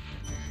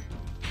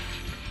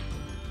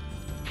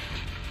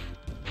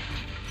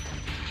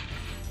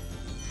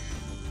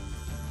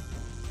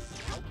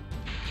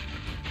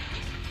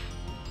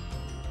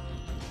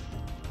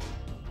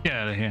 Get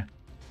out of here.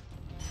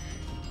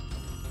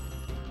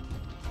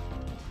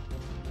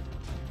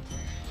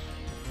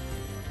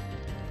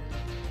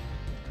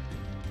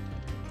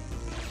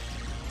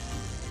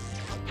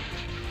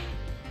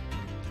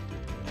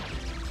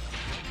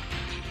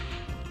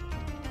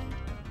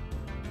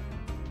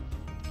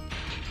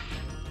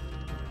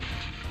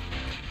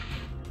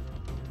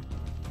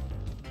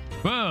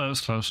 Whoa, that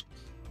was close.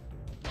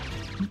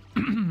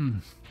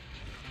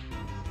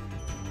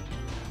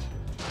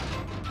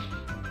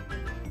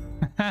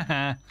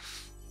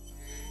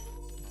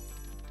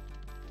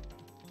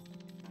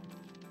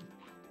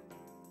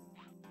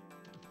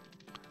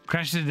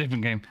 Crash is a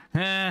different game.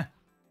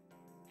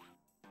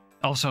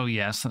 Also,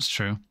 yes, that's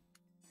true.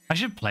 I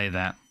should play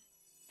that.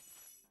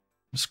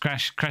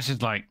 Crash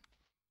is like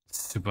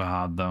super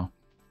hard though.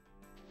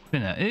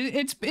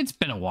 It's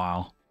been a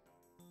while.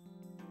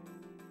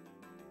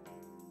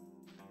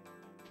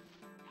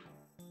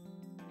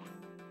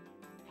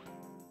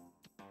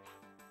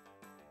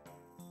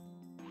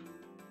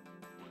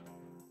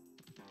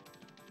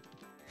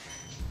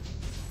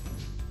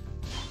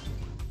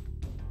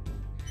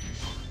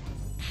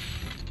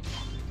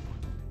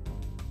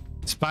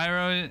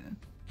 Spyro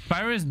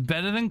is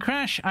better than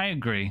Crash? I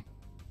agree.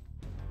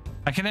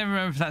 I can never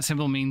remember if that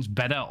symbol means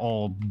better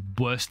or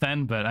worse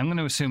than, but I'm going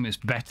to assume it's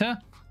better,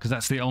 because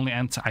that's the only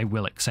answer I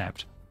will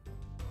accept.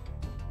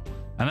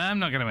 And I'm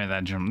not going to make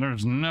that jump.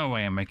 There's no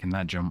way I'm making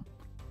that jump.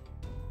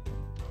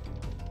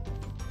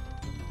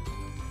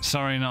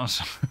 Sorry,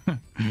 not.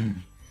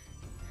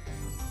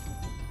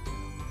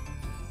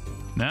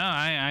 No,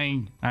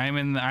 I'm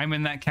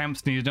in that camp,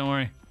 Sneeze, don't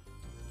worry.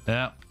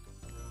 Yeah.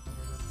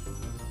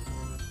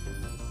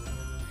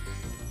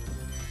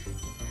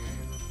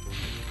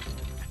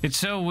 It's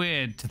so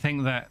weird to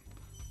think that,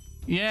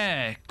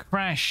 yeah,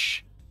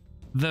 Crash,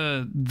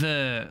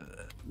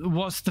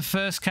 what's the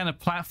first kind of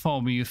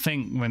platform you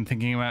think when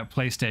thinking about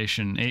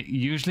PlayStation? It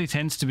usually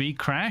tends to be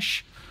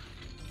Crash.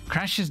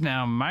 Crash is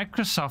now a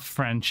Microsoft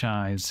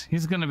franchise.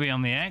 He's going to be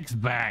on the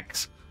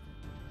Xbox.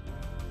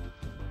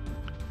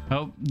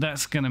 Oh,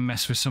 that's going to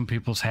mess with some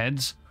people's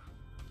heads.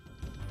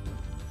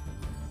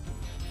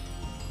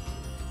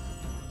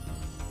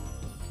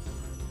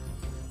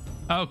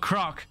 Oh,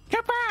 Croc.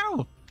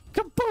 Kapow!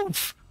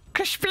 Kaboof!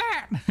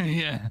 Kashplat!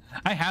 Yeah,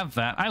 I have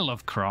that. I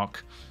love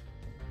Croc.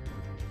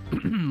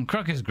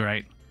 Croc is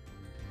great.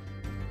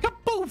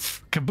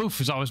 Kaboof!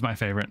 Kaboof is always my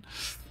favorite.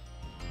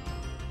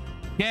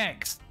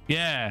 Gex!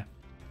 Yeah.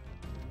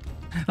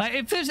 Like,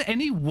 if there's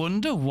any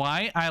wonder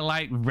why I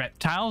like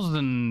reptiles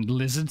and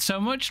lizards so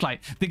much,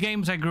 like the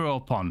games I grew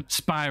up on,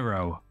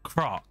 Spyro,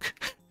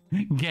 Croc,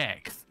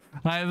 Gex,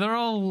 like they're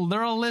all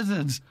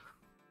lizards.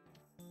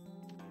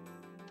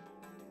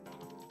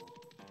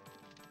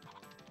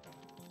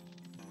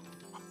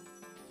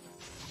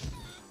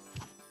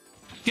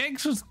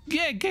 Gex was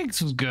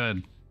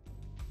good.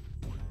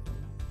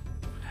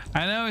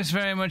 I know it's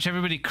very much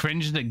everybody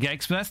cringed at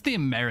Gex, but that's the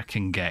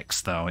American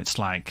Gex, though. It's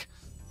like,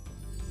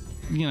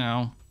 you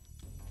know,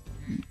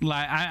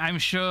 like I'm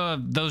sure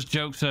those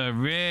jokes are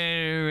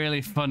really,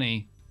 really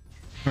funny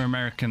for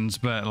Americans,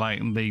 but like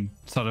the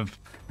sort of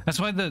that's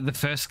why the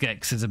first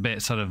Gex is a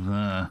bit sort of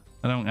I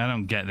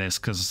don't get this,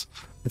 because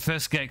the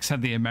first Gex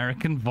had the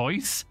American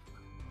voice.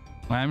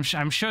 I'm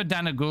sure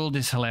Dana Gould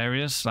is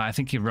hilarious. I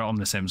think he wrote on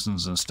The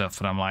Simpsons and stuff,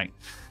 but I'm like,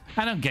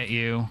 I don't get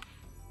you.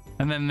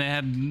 And then they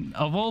had,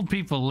 of all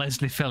people,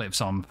 Leslie Phillips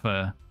on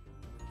for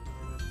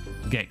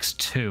Gex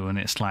 2, and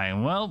it's like,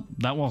 well,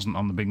 that wasn't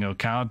on the bingo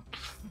card.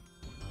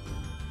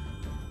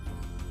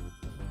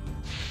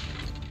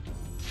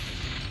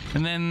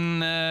 And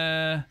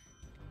then,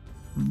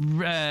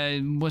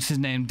 what's his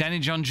name? Danny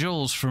John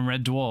Jules from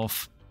Red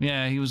Dwarf.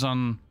 Yeah, he was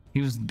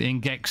in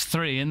Gex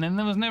 3, and then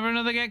there was never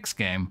another Gex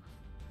game.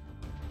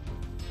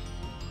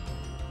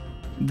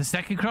 The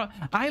second Croc,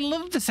 I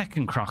loved the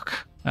second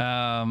Croc. It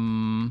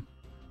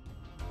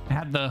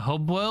had the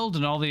hub world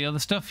and all the other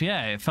stuff.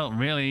 Yeah, it felt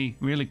really,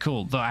 really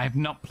cool. Though I have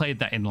not played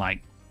that in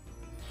like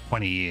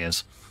 20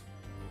 years.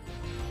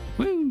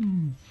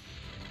 Woo!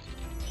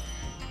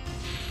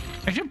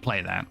 I should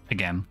play that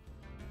again.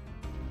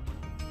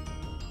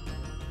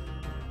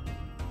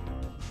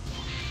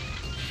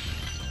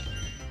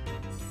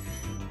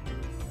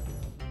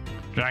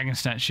 Dragon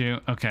statue.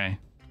 Okay.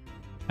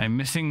 I'm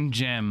missing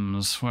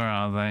gems. Where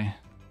are they?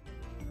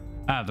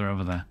 Ah, they're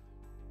over there.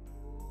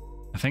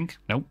 I think.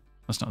 Nope,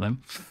 that's not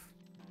them.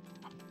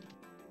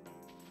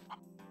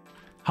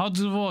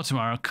 Hogs of War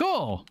tomorrow.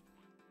 Cool.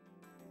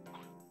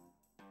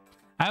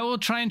 I will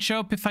try and show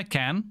up if I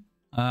can.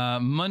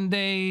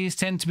 Mondays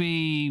tend to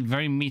be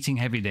very meeting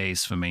heavy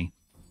days for me.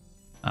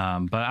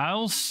 But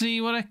I'll see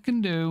what I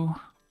can do.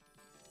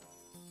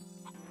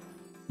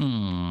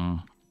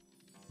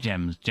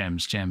 Gems,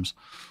 gems, gems.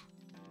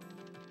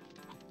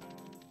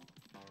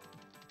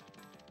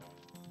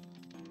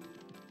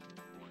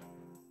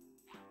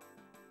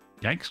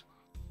 Yikes.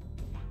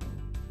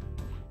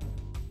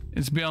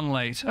 It's beyond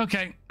late.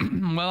 Okay.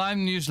 Well,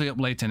 I'm usually up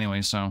late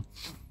anyway, so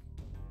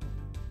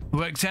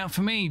works out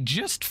for me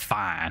just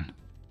fine.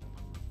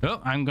 Oh,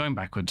 I'm going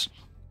backwards.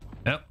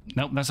 Oh,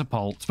 nope, that's a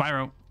pole.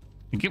 Spyro.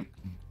 Thank you.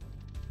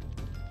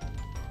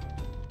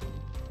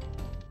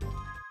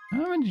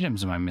 How many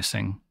gems am I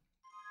missing?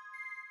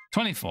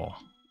 24.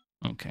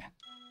 Okay.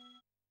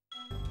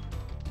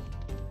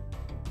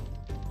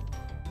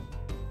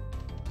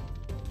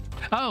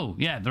 Oh,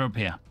 yeah, they're up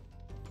here.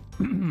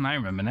 I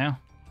remember now.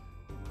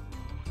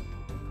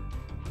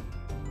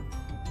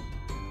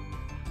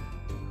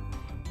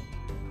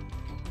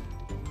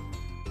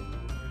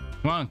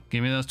 Come on,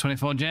 give me those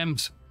 24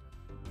 gems.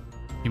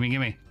 Gimme,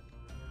 gimme.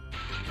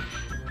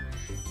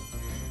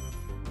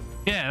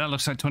 Yeah, that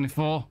looks like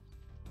 24.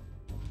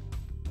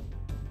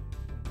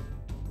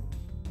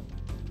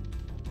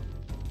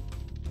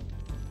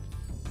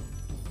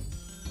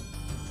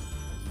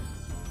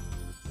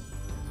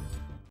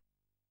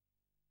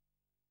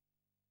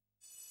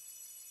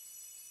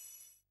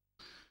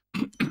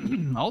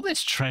 All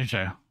this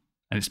treasure,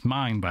 and it's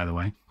mine, by the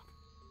way.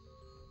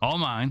 All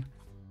mine.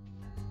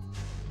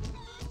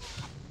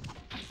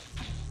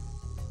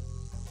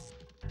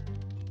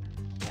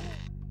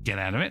 Get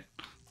out of it.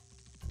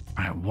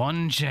 All right,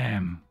 1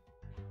 gem.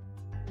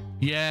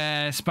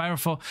 Yeah, Spyro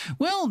 4.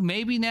 Well,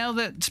 maybe now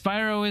that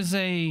Spyro is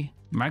a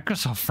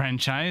Microsoft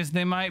franchise,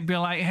 they might be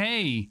like,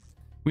 hey,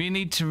 we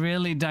need to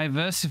really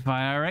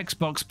diversify our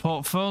Xbox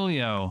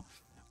portfolio.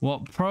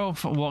 What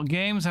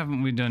games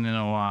haven't we done in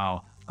a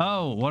while?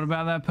 Oh, what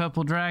about that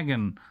purple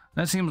dragon?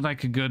 That seems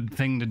like a good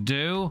thing to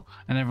do.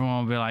 And everyone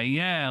will be like,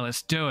 yeah,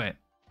 let's do it.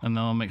 And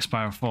they'll make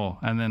Spyro 4.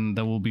 And then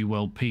there will be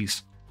world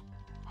peace.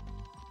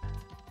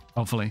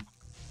 Hopefully.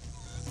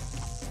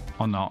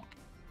 Or not.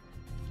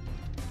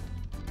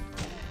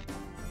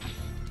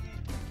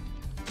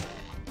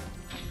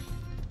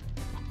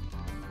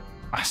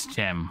 Last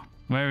gem.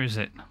 Where is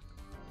it?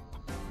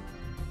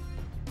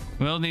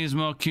 World needs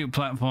more cute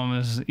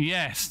platformers.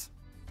 Yes.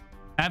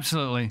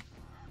 Absolutely.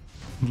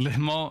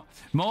 More.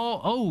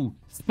 Oh,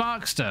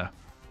 Sparkster.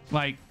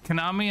 Like,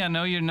 Konami, I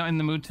know you're not in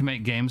the mood to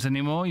make games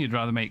anymore. You'd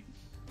rather make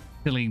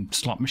silly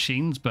slot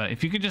machines. But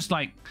if you could just,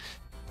 like...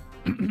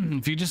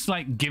 if you just,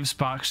 like, give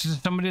Sparkster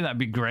to somebody, that'd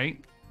be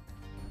great.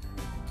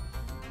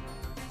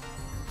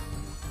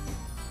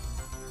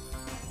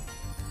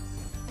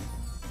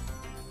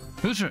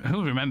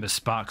 Who remembers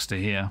Sparkster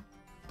here?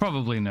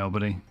 Probably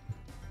nobody.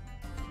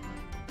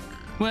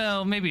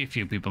 Well, maybe a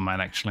few people might,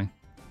 actually.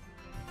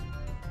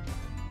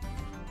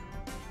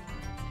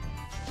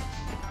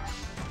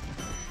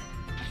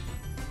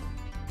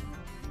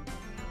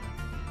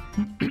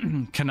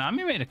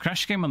 Konami made a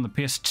Crash game on the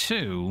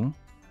PS2.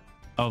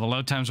 Oh, the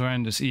load times were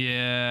horrendous.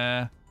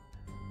 Yeah.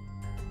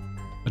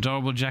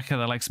 Adorable Jacker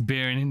that likes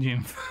beer and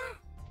Indian.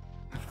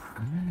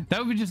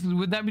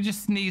 Would that be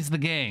just sneeze the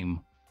game?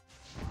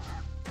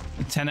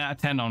 10 out of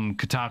 10 on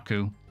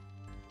Kotaku.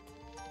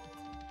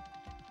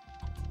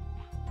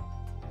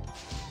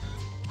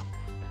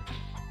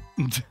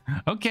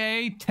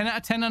 Okay, 10 out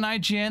of 10 on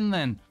IGN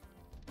then.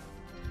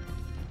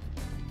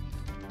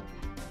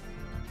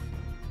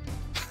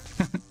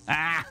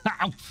 Ah!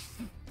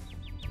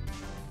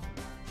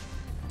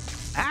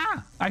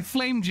 Ah! I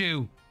flamed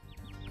you.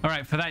 All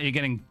right, for that you're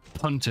getting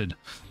punted.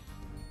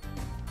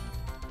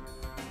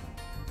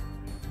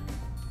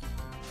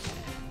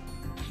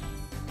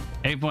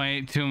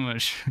 $8.8, too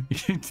much.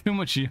 Too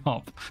much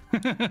yop.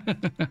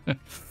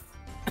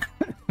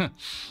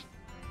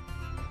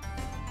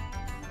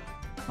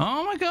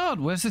 Oh my god,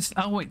 where's this?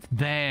 Oh, it's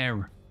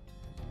there.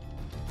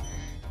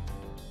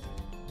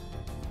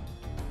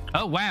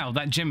 Oh wow,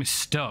 that gem is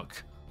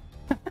stuck.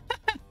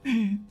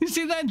 You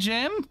see that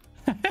gem?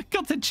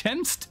 Got the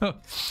gem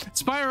stuck.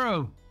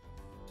 Spyro,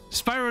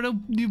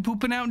 you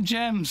pooping out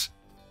gems.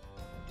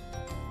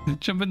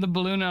 Jump in the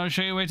balloon, I'll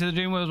show you a way to the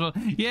dream world as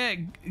well. Yeah,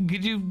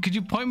 could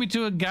you point me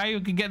to a guy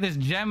who could get this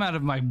gem out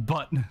of my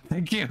butt?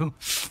 Thank you.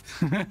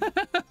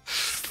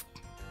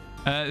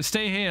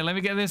 Stay here, let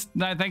me get this.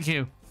 No, thank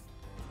you.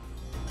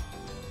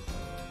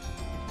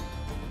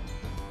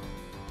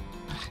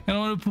 I don't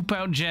want to poop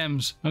out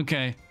gems.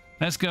 Okay,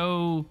 let's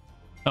go.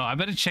 Oh, I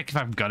better check if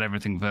I've got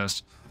everything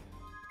first.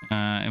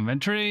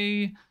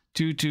 Inventory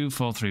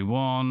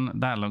 22431.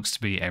 That looks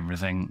to be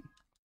everything.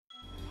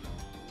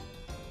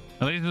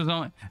 At least it was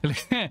only.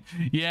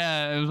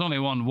 Yeah, it was only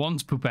one.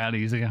 One's poop out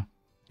easier.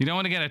 You don't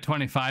want to get a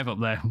 25 up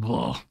there.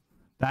 Whoa.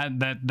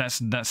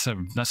 That's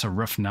a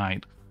rough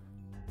night.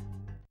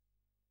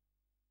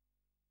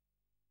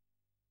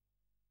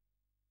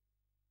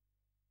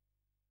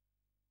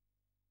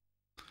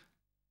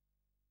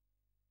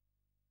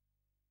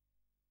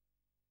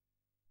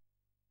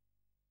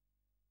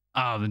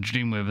 Oh, the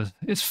Dreamweaver.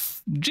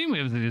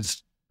 Dreamweaver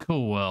is a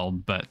cool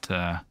world, but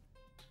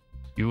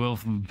you will.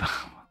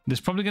 There's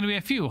probably going to be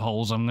a few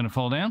holes I'm going to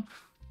fall down.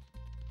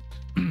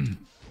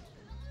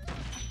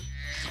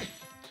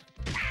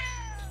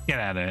 Get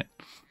out of it.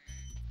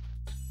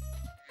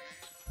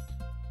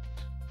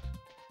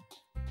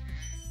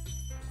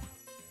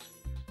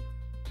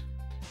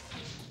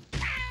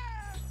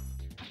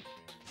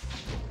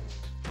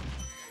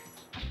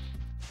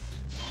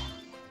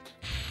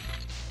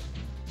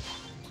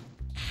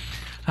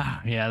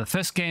 Yeah, the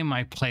first game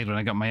I played when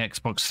I got my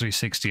Xbox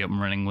 360 up and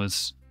running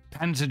was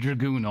Panzer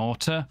Dragoon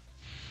Auto.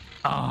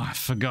 Oh, I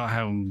forgot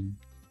how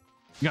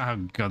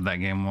good that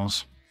game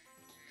was.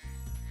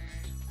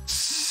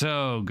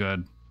 So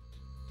good.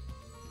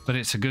 But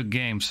it's a good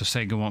game, so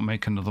Sega won't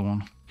make another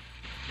one.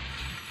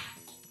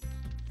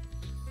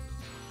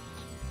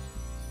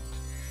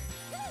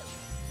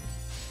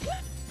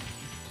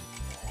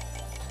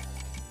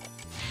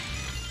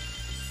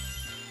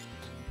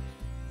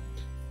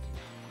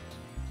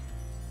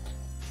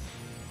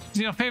 Is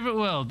it your favorite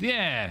world?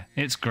 Yeah,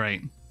 it's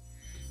great.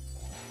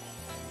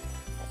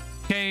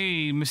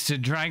 Okay,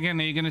 Mr. Dragon,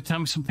 are you going to tell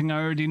me something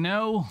I already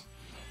know?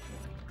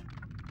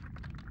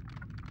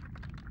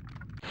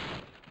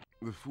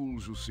 The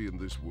fools you see in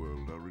this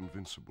world are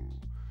invincible,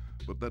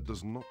 but that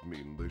does not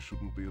mean they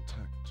shouldn't be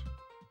attacked.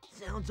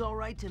 Sounds all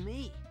right to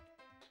me.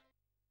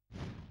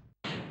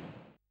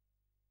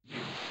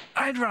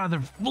 I'd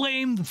rather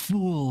blame the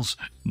fools.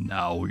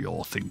 Now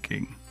you're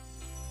thinking.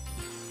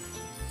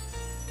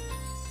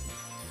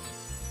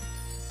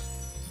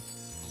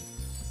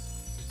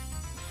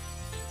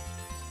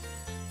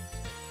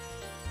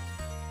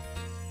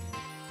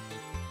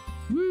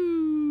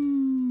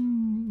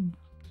 Woo!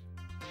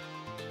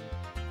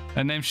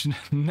 That name should...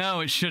 No,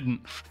 it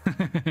shouldn't.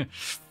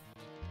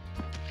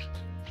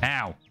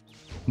 Ow.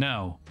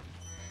 No.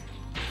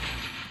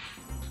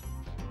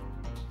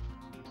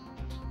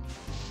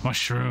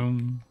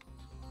 Mushroom.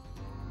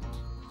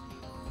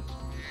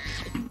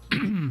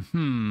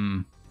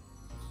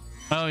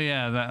 Oh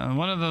yeah, that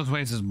one of those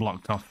ways is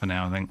blocked off for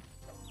now, I think.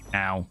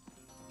 Ow.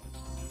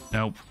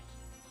 Nope.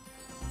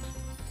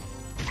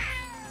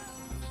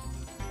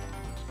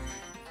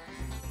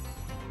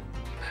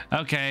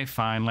 Okay,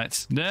 fine.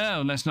 Let's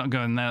not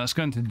go in there. Let's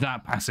go into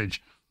that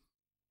passage.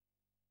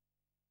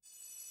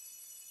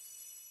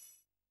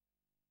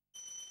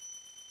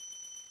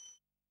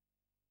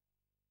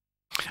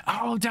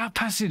 Oh, that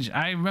passage.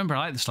 I remember. I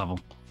like this level.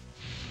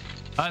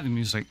 I like the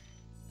music.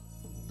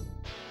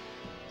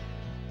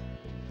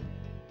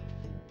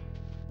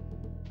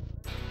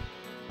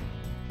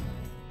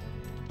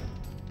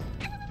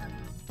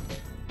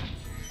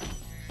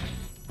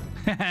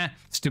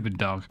 Stupid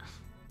dog.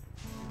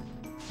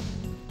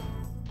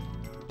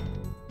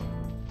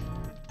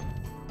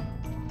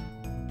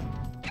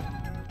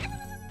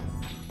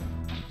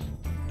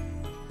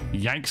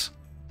 Yikes.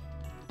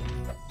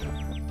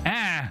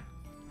 Ah!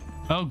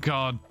 Oh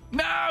god.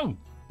 No!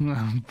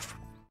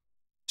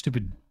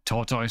 Stupid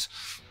tortoise.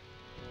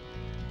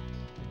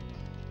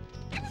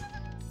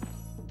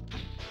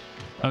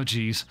 Oh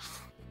jeez.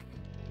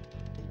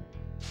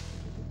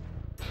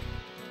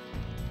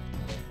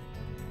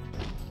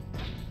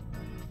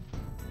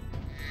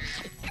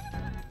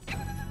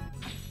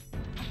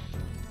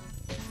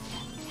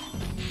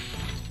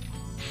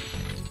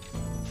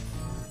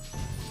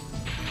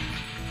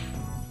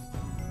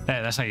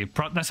 Hey, that's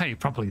how you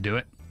properly do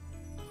it.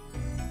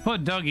 Poor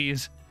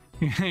doggies.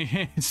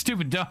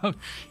 Stupid dog.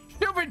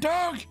 Stupid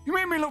dog! You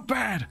made me look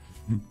bad!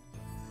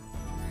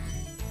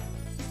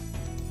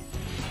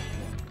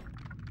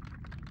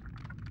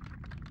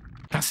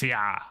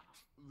 Cassia.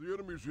 The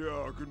enemies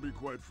here can be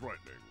quite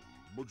frightening,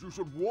 but you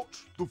should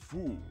watch the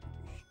fools.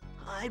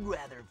 I'd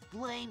rather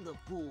blame the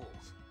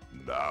fools.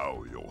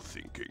 Now you're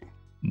thinking.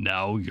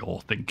 Now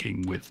you're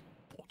thinking with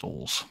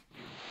portals.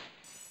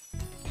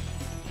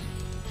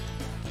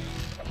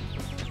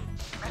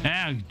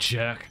 Ah, you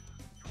jerk.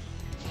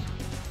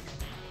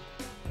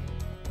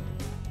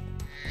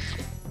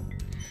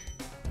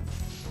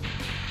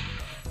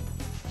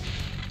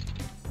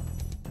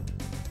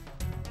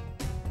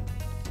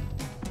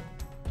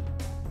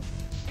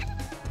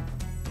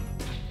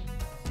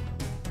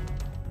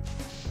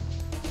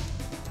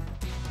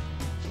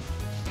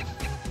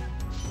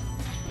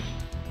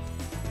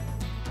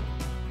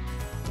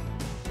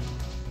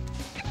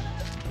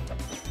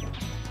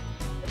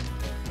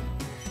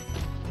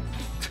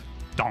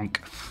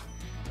 Donk.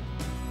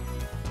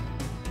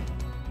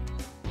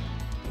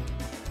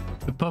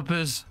 The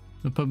puppers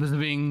are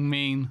being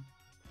mean.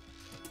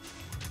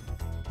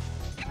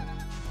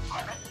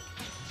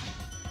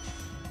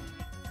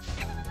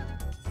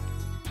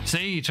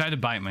 See, you tried to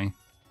bite me.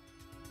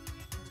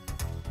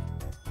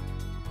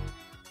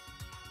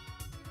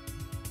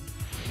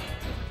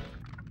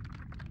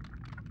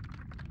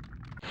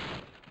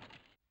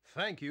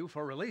 Thank you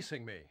for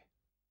releasing me.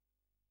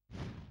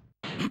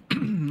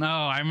 No,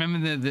 I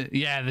remember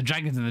the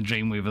dragons in the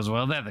Dreamweaver as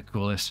well. They're the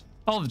coolest.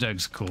 All the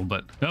dogs are cool,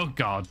 but oh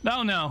god.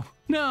 Oh no.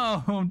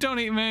 No, don't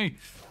eat me.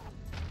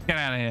 Get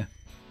out of here.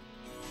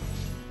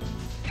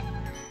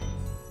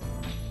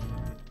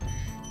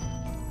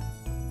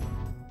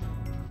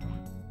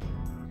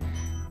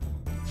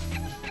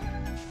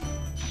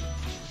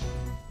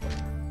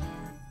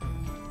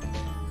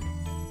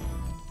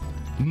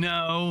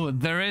 No,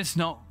 there is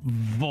not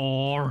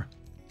Vor.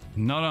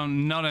 Not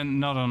on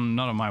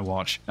my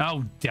watch.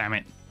 Oh, damn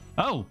it.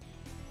 Oh.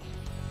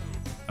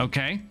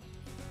 Okay.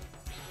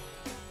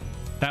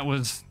 That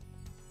was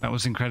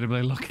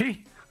incredibly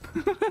lucky.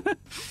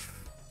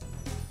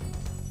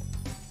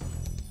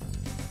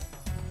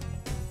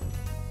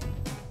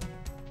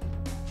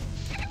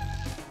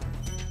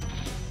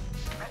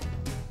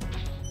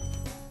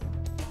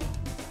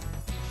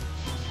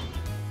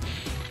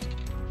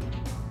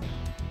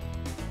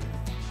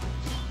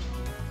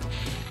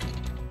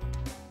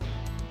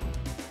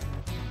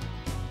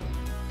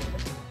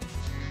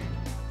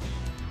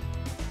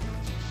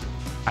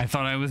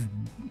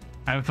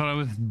 I thought I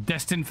was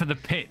destined for the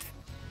pit.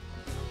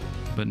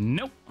 But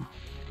nope.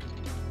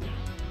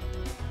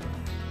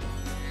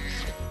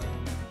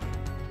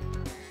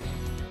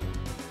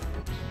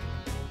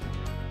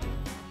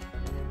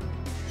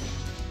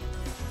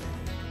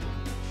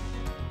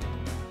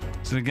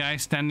 So the guy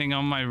standing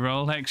on my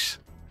Rolex.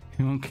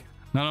 Not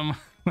on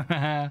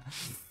my.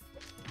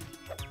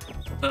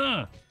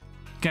 Ugh.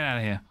 Get out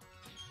of here.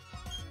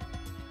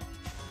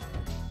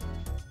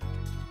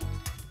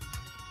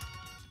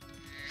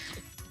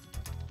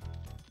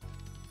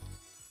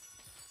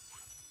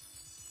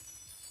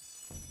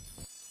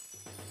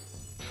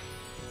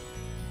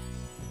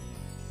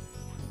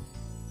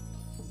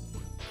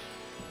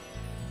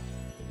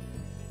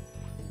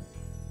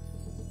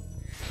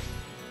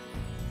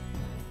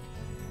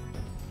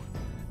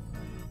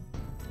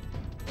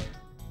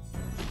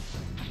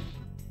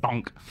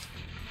 Bonk.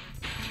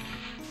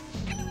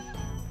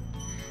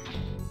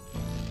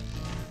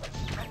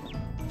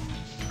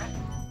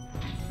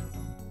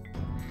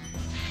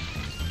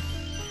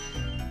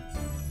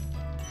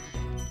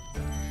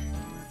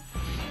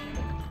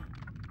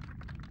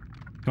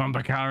 Come on,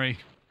 Bakari.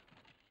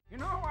 You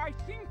know, I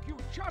think you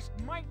just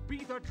might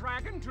be the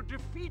dragon to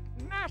defeat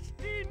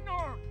Gnasty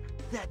Gnorc.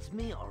 That's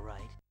me, all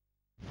right.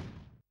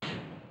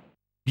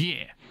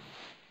 Yeah.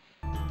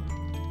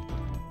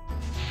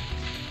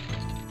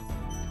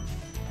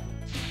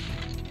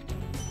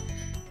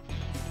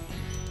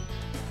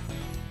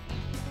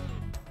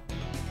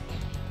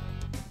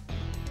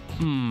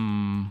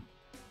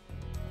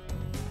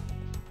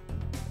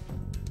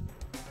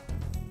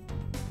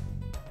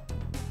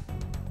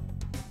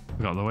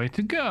 We got the way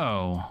to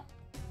go.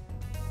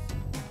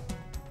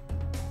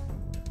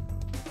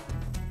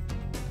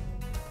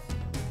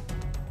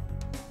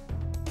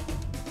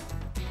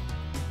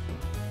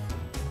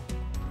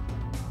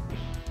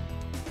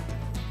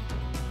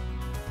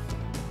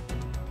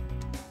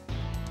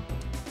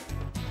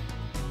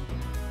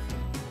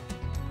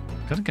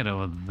 Gotta get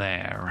over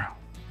there.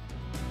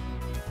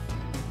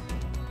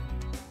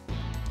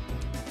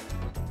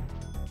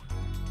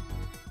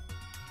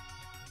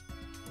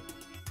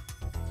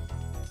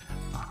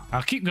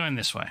 I'll keep going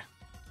this way.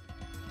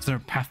 Is there a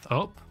path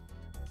up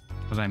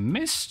that I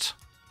missed?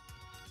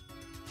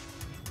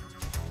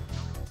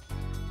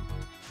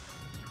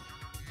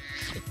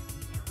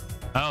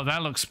 Oh,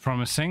 that looks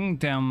promising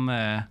down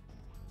there.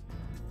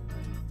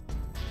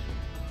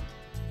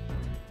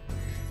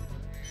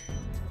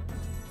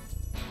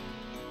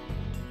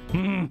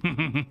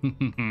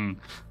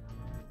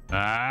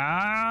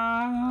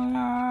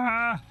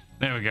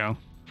 There we go.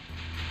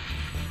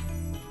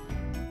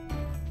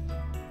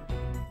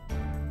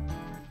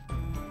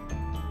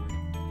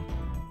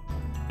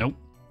 Nope.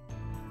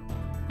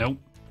 Nope.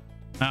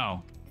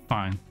 Oh,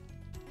 fine.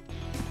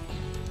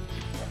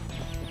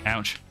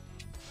 Ouch.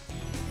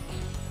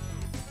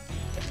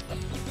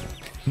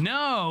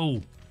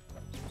 No!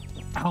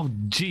 Oh,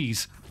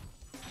 jeez.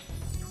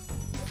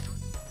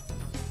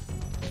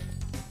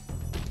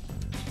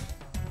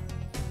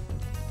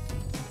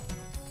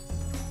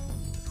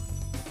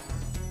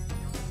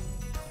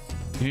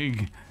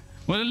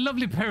 What a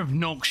lovely pair of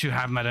Gnorcs you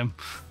have, madam.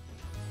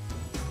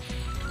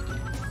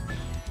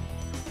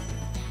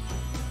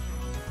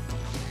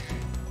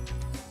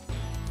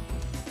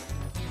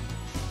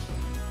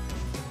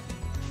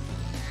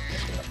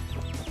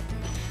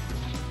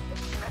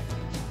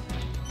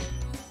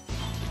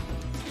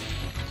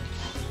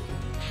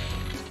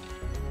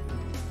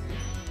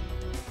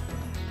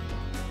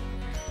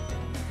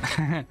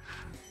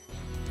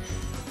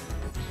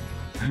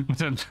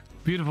 What a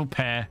beautiful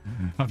pair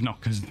of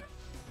knockers.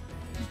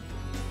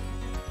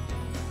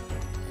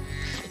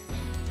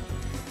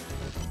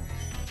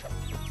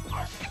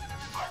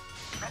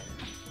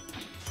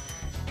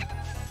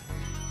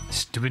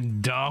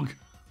 Stupid dog.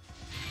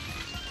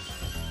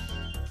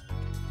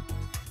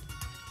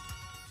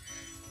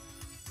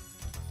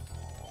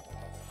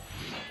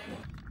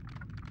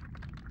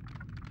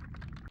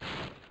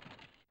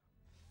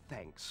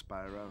 Thanks,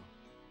 Spyro.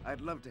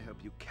 I'd love to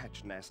help you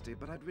catch Gnasty,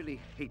 but I'd really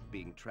hate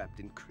being trapped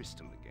in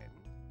crystal again.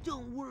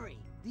 Don't worry.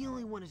 The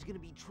only one who's gonna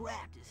be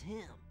trapped is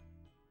him.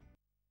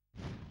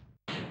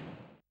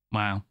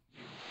 Wow.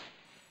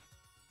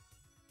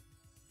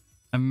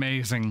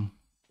 Amazing.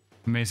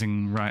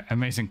 Amazing, right?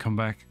 Amazing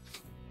comeback.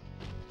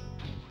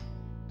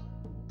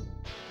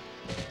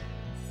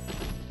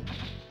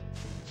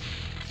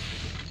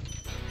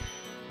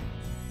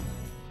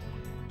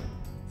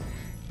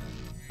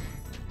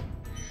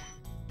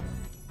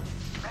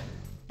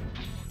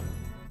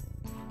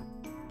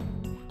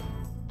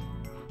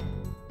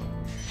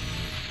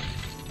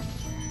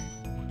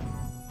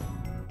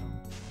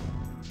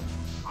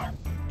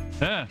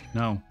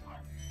 No.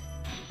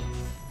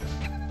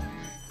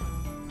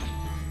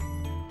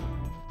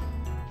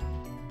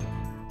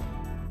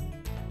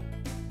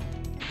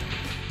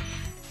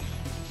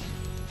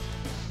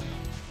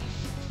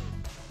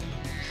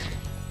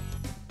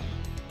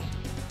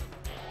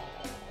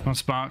 Come on,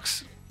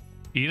 Sparks.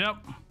 Eat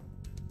up.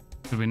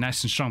 It'll be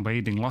nice and strong by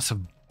eating lots of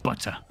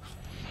butter.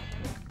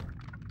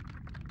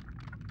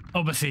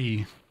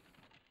 Obasi.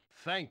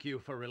 Thank you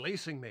for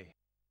releasing me.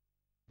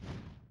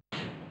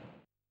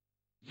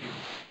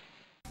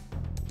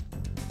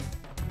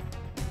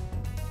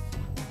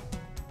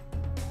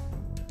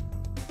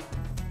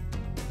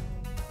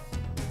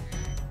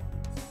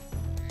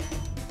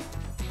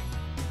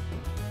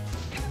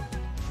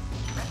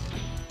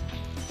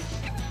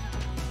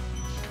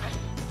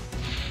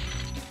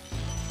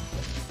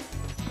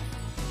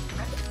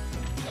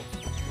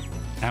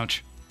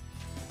 Ouch.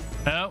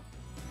 Oh.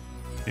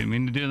 Didn't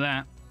mean to do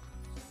that.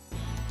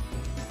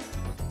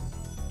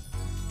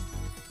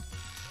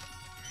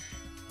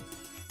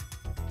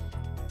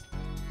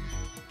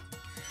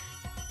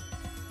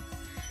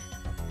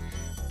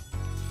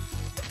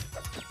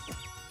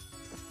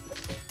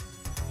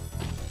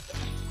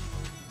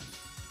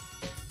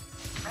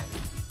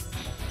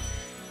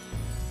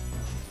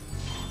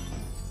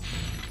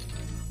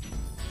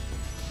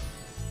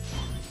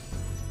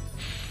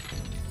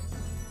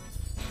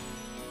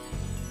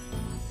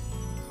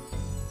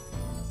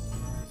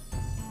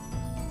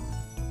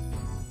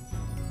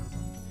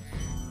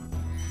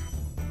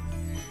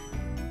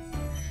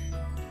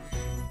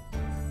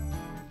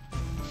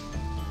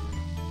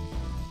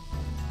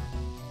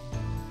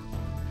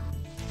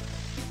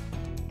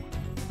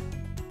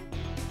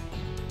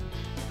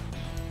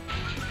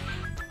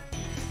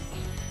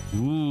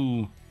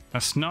 Ooh,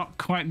 that's not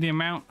quite the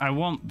amount I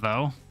want,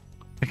 though.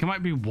 I think it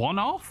might be 1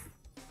 off?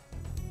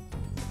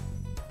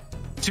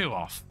 2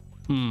 off.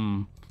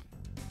 Oh,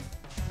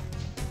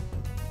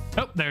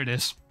 there it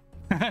is.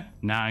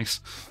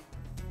 Nice.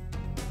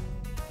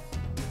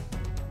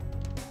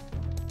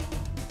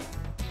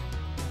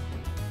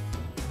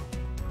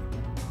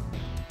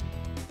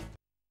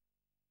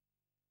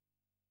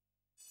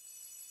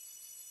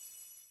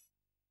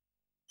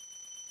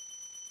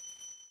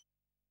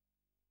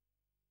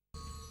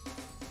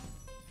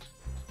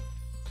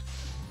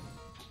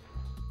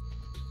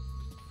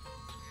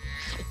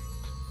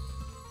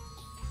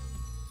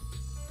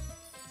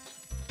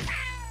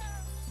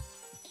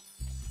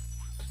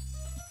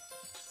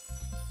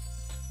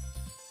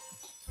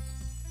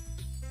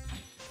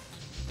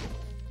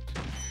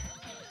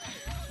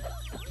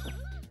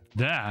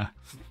 There.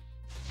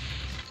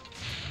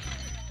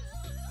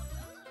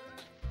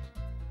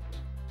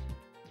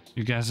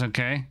 You guys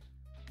okay?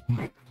 Oh,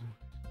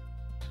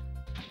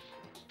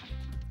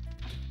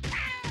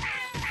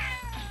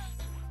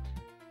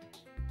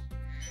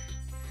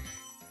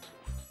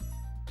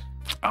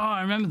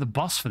 I remember the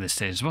boss for this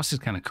stage. The boss is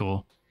kind of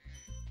cool.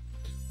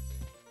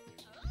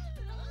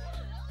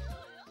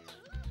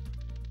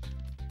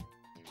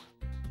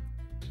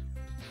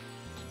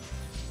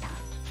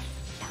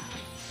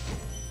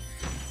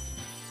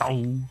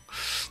 Oh.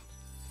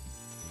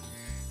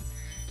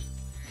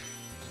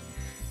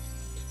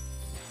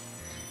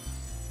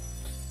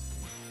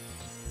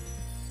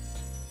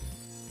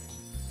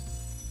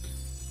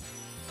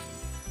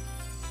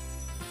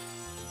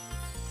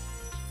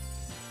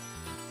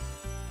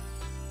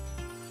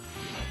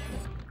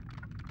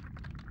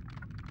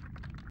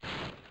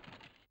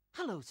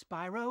 Hello,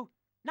 Spyro.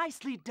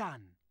 Nicely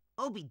done.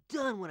 I'll be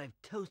done when I've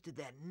toasted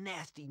that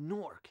nasty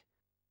Gnorc.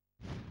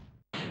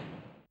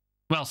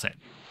 Well said.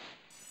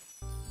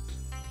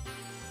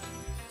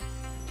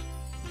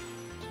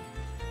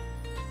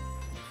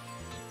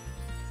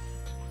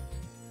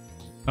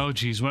 Oh,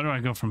 geez, where do I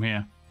go from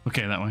here?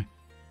 Okay, that way.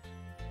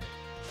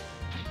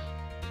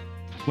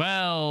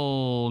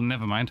 Well,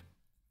 never mind.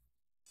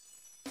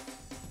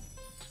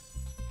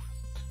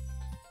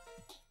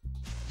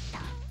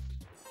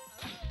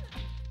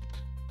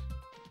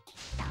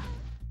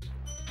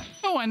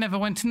 Oh, I never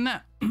went in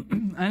that.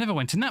 I never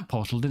went in that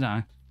portal, did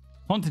I?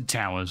 Haunted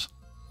Towers.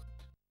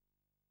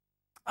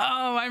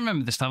 Oh, I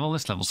remember this level.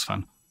 This level's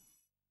fun.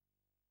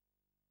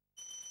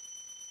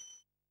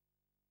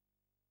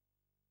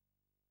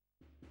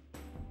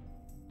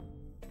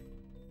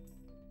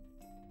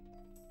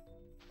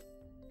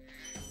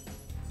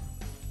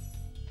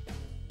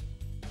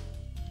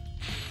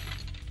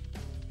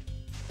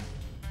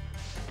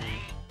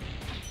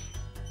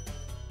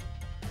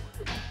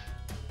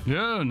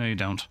 Oh, no, you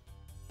don't.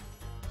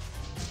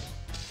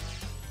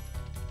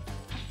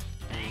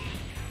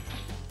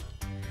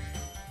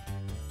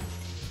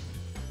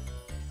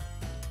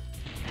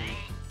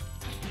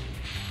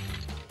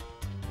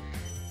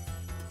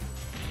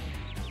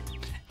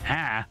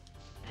 Ah,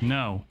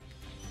 no.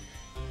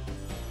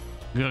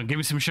 Go, give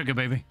me some sugar,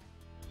 baby.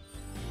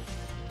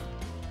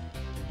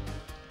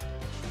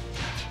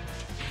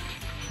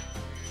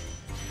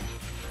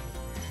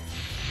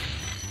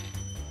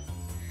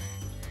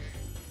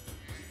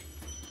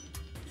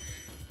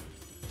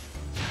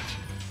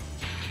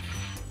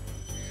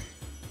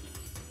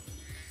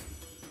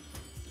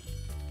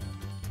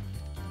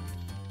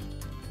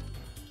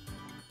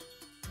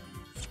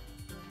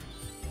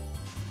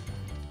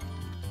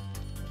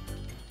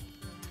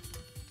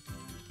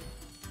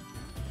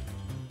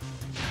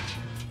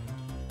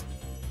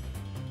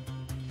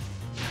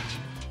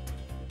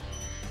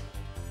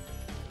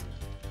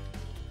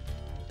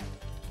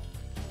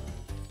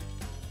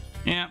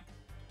 Yeah,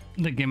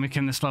 the gimmick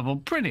in this level,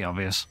 pretty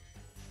obvious.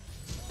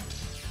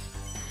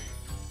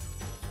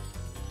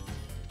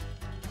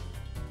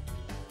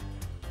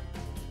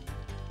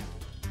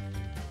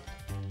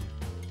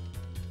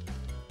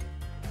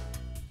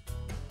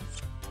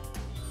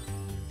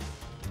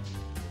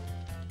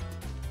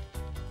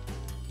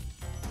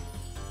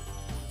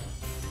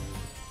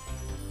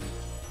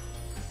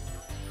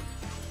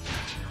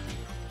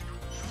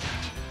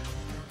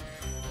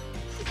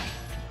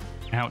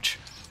 Ouch.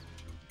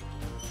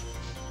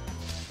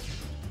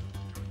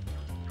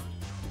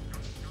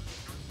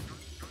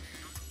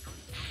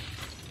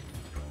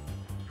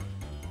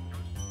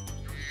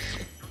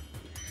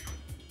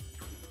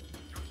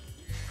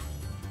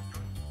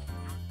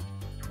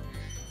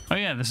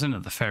 yeah, there's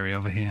another ferry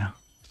over here.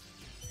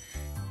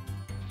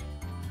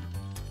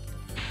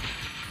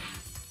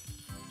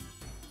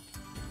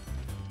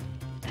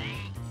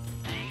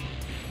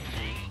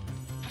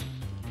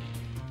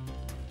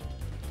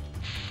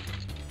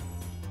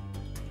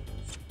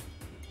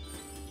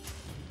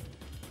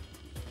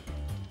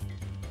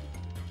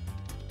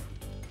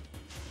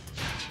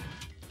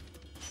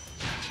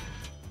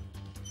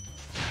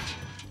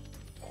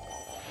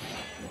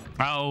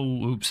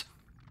 Oh, oops.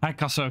 Hi,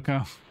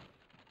 Kosoko.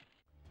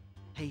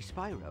 Hey,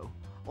 Spyro.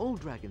 All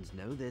dragons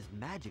know there's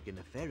magic in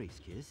a fairy's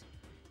kiss.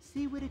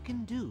 See what it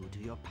can do to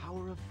your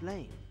power of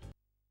flame.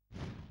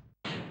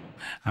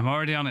 I'm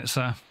already on it,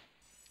 sir.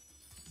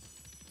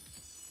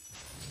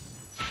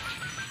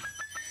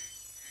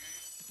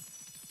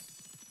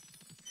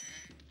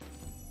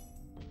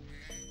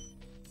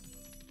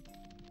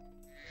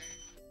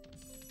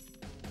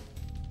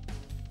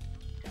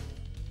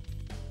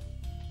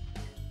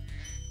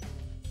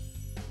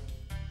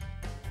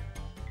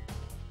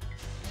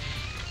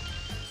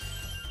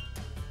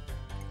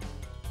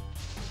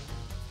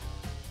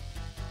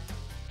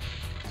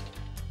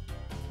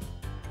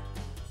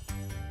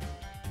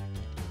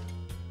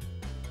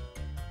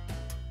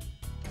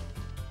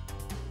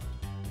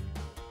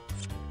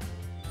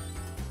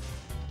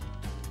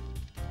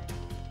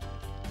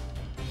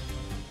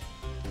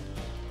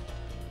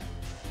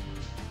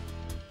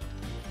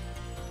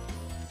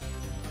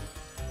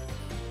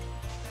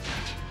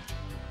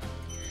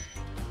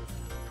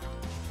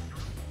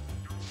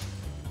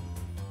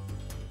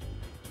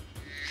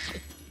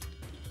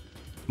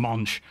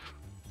 Monch.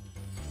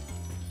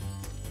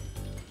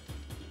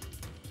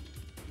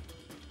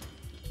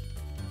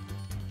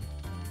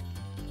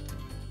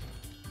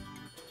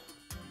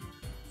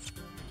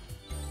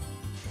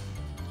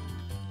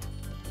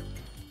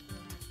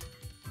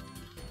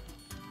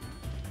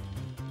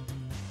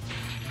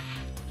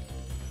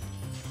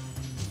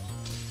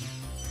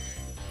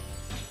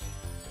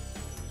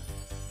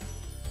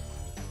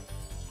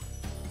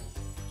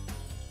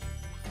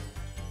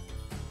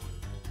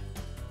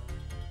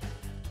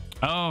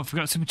 Oh, I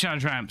forgot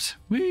supercharge ramps.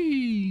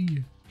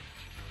 Whee!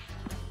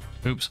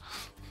 Oops.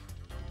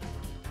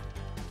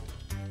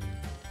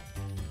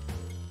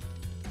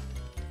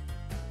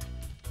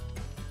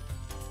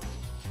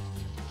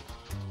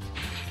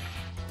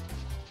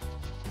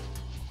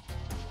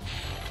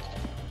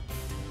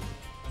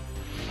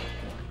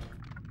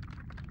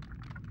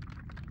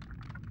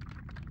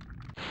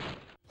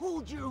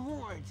 Hold your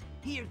horns.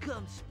 Here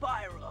comes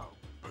Spyro.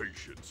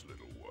 Patience,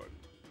 little one.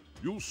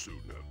 You'll soon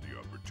have the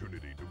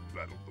opportunity to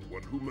battle the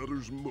one who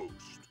matters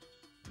most,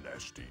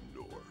 Gnasty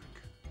Gnorc.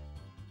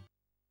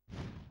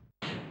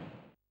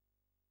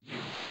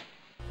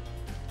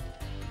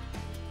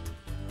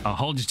 I'll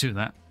hold you to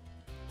that.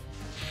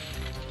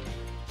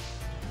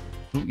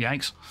 Ooh,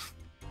 yikes.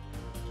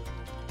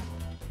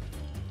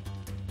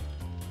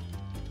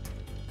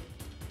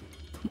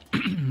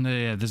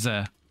 Yeah, there's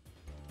a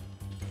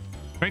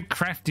very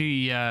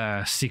crafty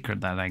secret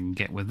that I can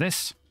get with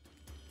this.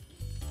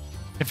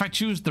 If I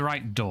choose the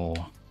right door,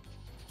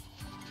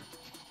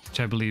 which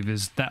I believe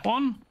is that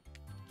one.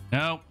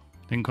 No,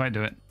 didn't quite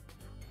do it.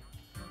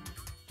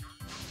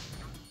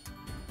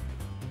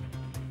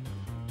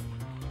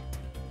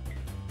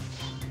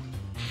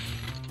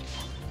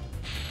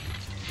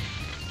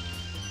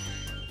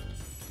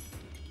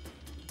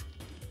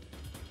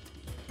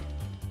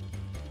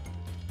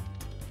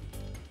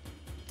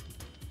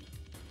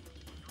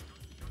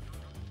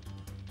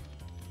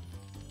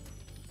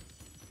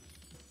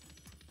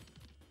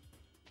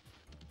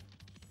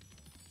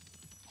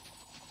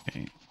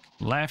 Okay.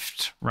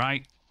 Left,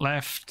 right,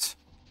 left.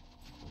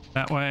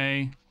 That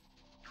way.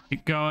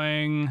 Keep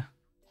going.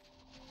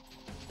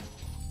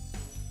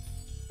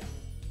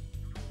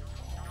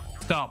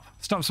 Stop.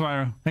 Stop,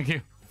 Spyro. Thank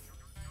you.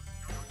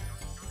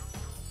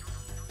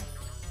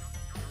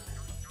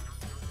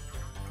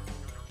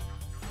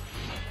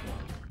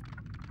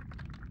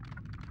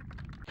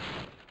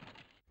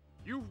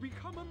 You've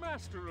become a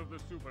master of the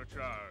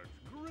supercharge.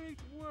 Great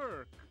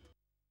work.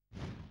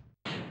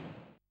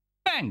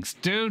 Thanks,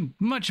 dude.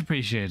 Much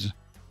appreciated.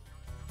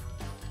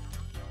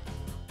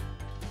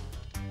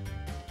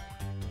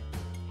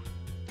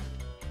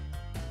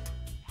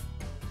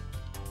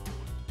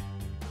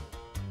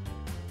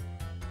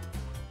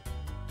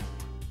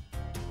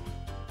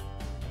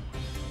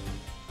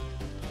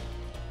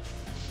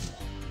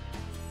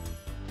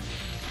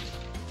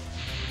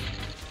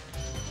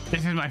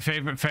 This is my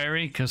favorite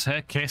fairy because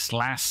her kiss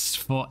lasts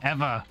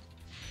forever.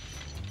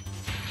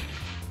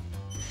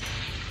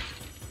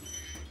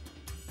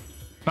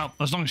 Well,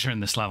 as long as you're in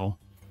this level.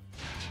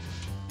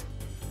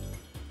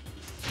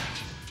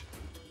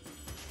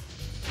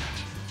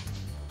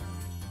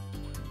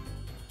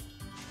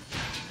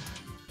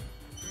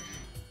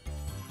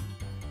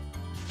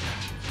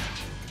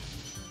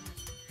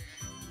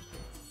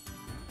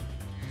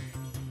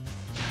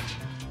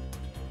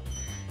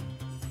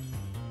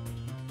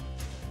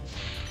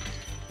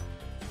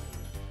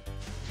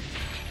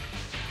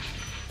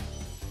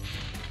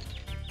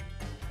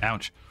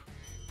 Ouch.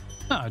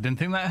 Oh, I didn't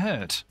think that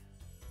hurt.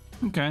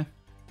 Okay.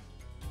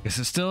 Guess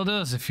it still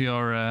does if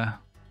you're hot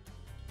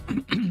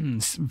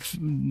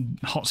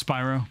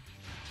Spyro.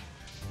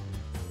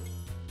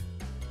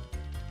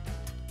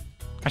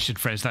 I should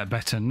phrase that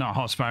better. Not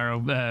hot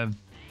Spyro,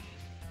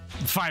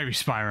 fiery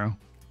Spyro.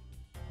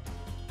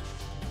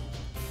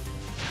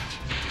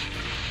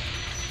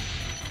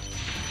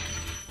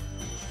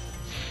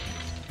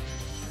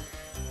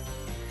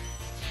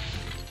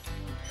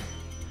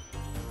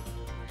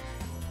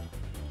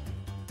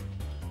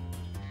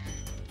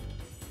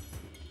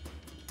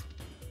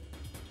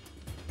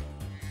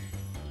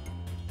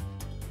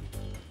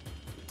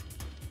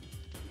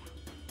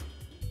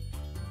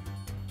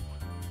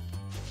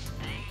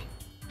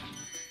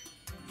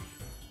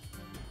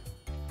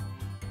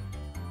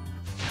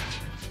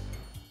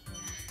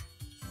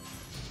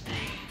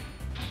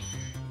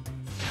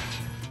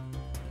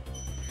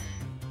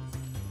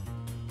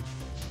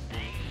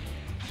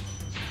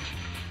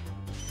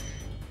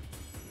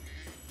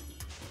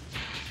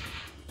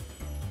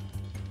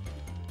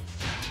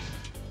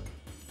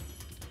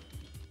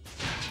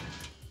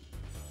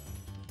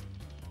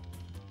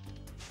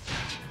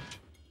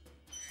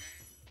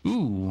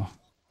 Ooh, how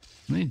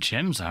many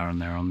gems are on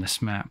there on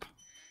this map?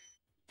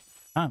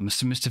 Ah,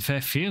 must have missed a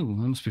fair few.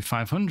 There must be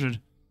 500.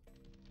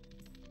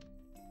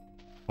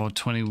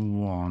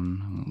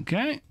 421.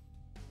 Okay.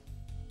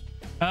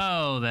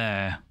 Oh,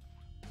 there.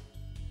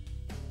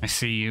 I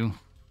see you.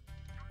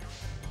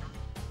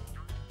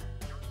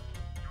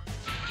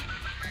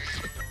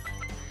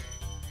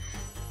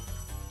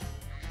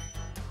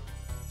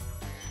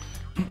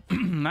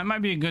 That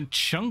might be a good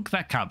chunk.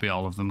 That can't be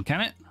all of them,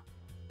 can it?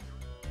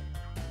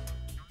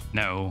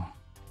 No.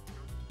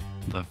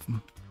 The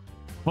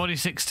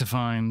 46 to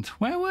find.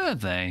 Where were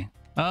they?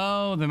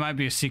 Oh, there might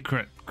be a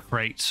secret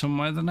crate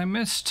somewhere that I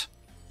missed.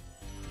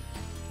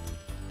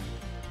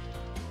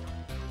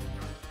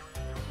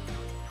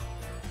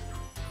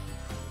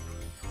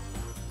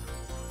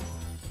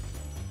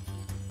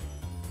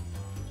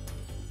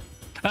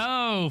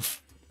 Oh,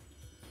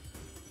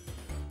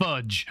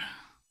 fudge.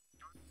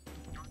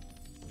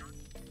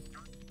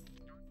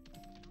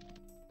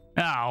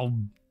 Oh,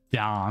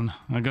 darn.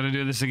 I gotta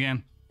do this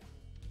again.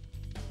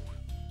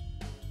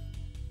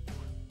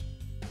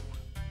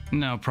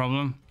 No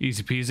problem.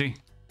 Easy peasy.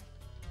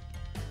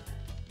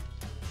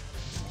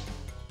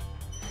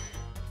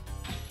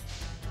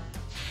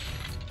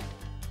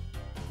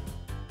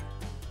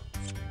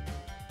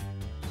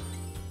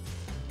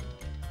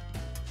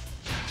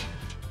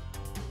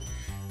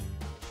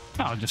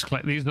 I'll just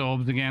collect these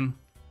orbs again.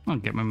 I'll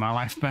get me my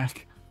life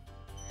back.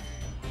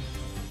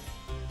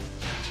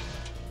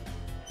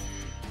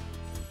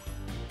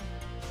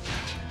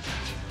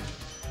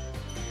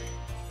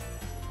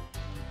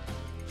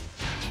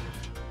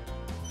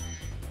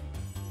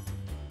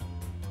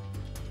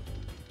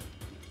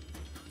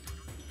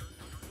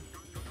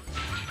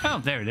 Oh,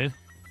 there it is.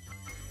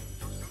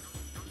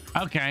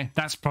 Okay,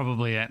 that's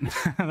probably it.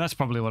 That's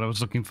probably what I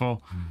was looking for.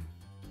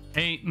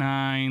 8,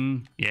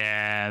 9.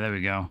 Yeah, there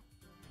we go.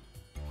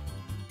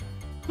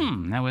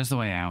 Now where's the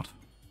way out?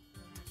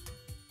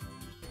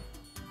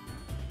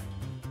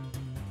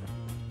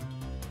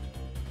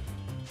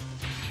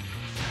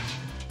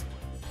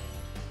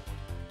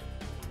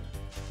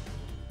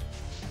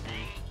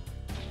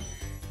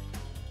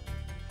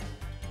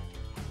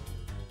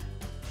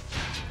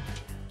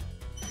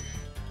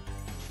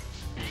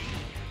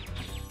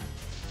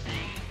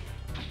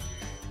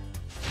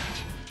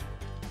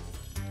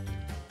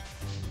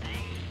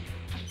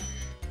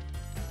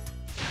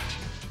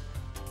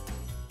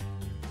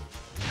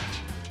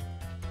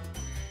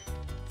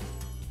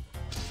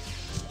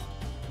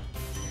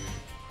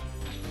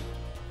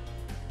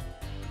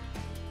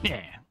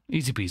 Yeah,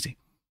 easy peasy.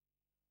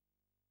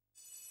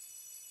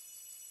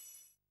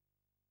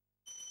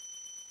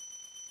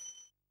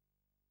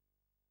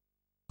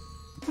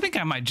 I think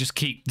I might just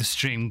keep the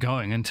stream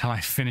going until I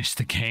finish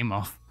the game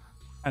off.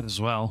 That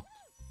as well.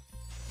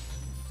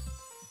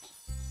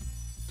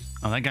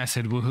 Oh, that guy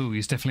said woohoo.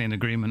 He's definitely in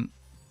agreement.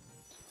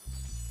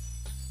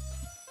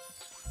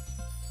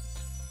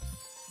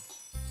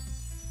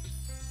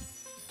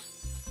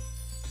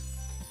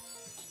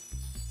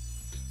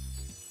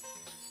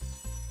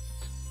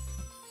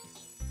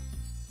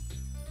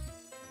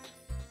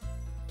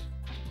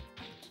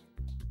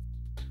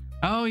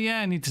 Oh yeah,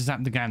 I need to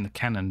zap the guy in the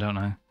cannon, don't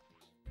I?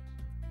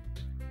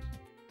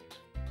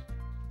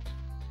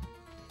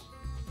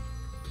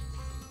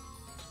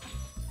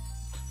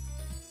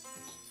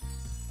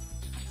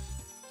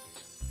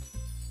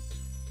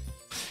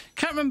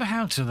 Can't remember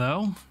how to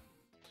though,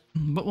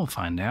 but we'll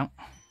find out.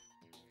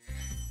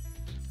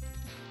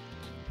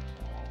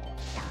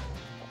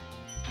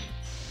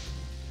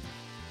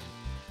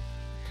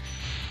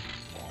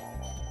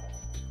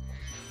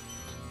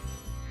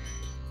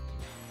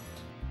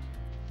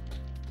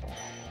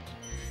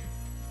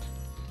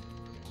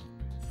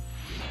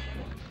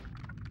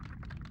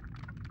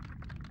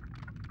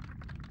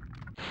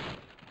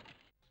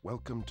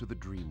 Welcome to the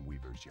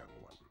Dreamweavers, young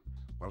one.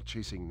 While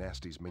chasing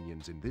Gnasty's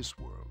minions in this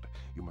world,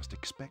 you must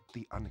expect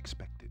the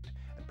unexpected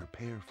and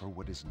prepare for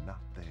what is not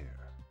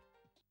there.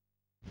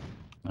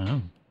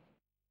 Oh.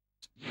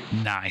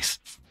 Nice.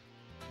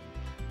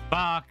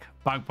 Bark.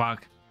 Bark,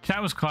 bark.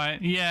 That was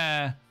quiet.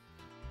 Yeah.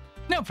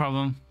 No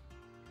problem.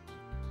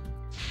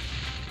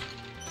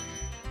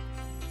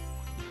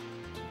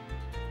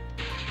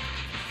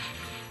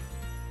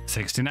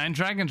 $69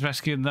 dragons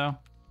rescued, though.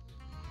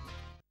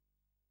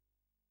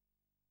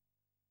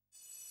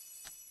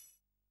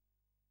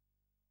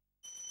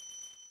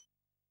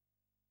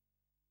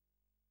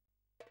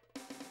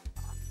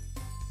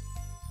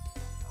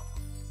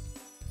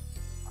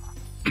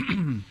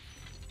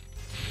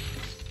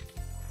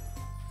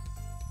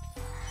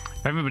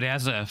 If everybody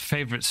has a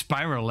favorite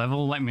Spyro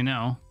level, let me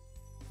know.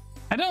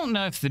 I don't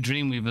know if the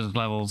Dreamweaver's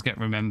levels get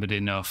remembered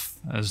enough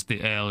as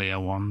the earlier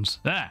ones.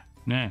 Ah,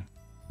 no.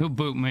 Who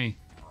boot me?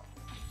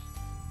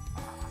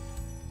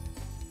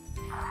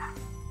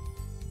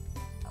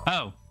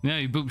 Oh, no,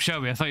 you booped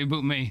Shelby. I thought you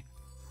booped me.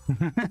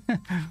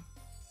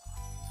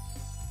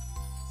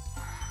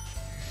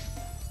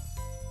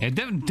 Yeah,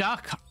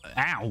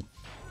 Ow.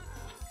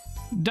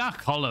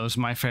 Dark Hollow's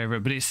my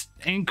favorite, but it's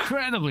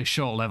incredibly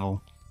short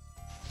level.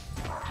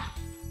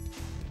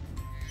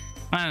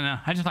 I don't know.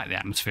 I just like the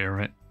atmosphere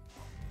of it.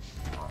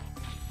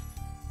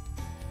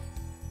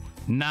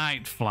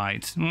 Night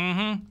Flight.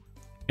 Mm-hmm.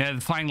 Yeah,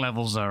 the flying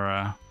levels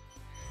are...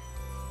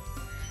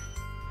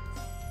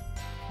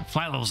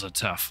 flight levels are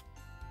tough.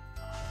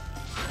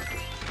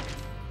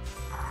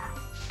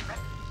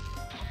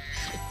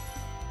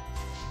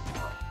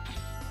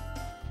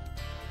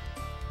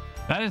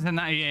 That is a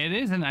nice... Yeah, it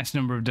is a nice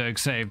number of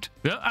Dirks saved.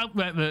 Bye,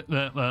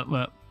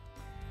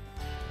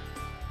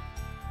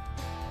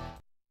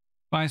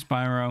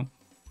 Spyro.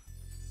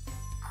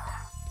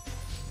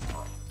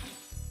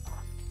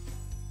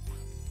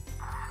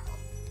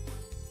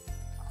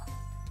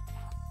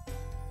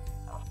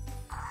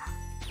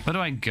 Where do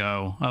I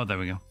go? Oh, there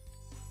we go.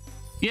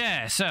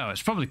 Yeah, so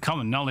it's probably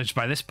common knowledge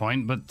by this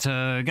point, but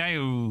guy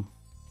who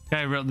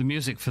wrote the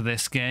music for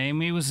this game,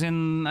 he was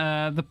in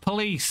The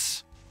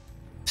Police.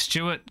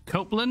 Stuart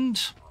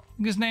Copeland, I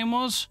think his name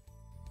was.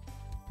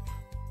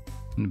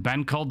 And a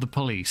band called The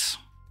Police.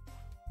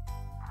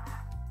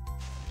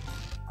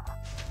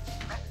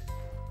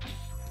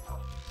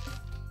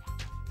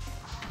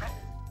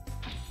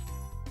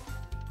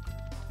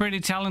 Pretty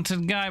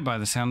talented guy by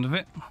the sound of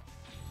it.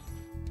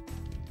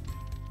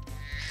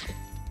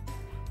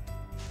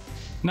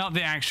 Not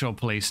the actual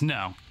Police,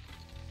 no.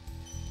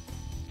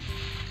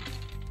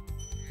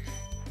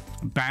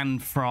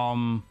 Band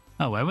from...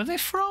 Oh, where were they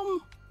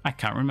from? I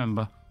can't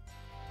remember.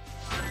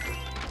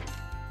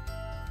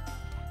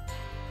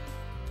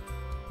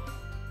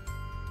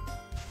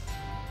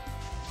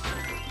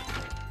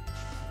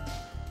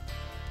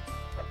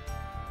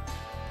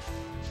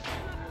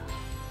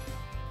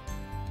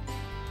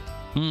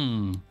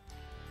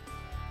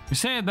 You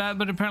say that,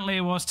 but apparently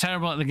it was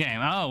terrible at the game.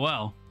 Oh,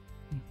 well.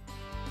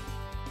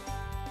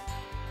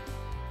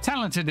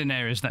 Talented in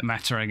areas that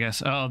matter, I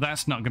guess. Oh,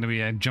 that's not going to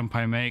be a jump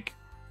I make.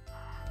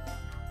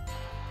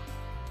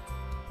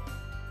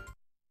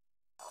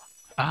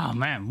 Oh,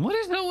 man. What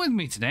is up with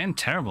me today? I'm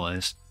terrible at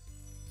this.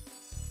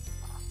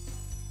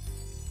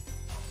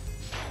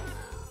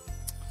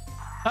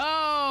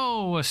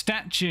 Oh, a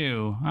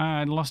statue.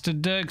 I lost a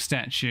Dirk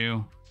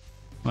statue.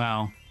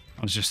 Well,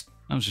 I was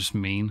just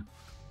mean.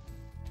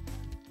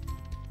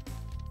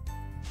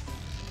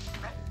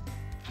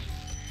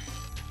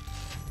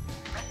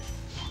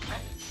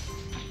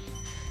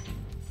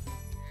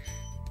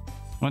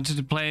 Wanted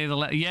to play the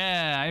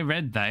yeah, I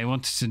read that. I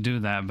wanted to do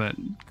that, but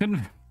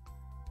couldn't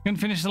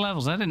finish the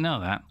levels. I didn't know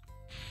that.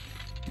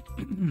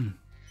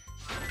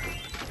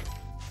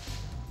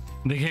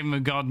 They gave him a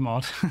god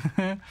mod.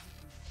 Are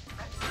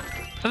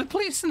the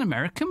Police an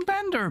American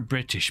band or a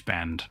British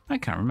band? I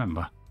can't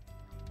remember.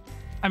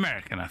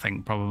 American, I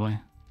think, probably.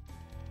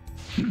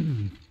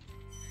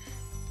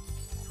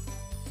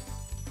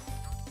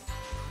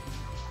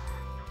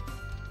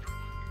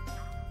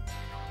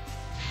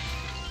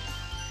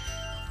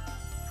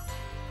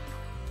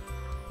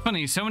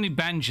 Funny, so many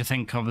bands you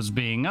think of as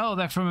being, oh,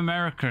 they're from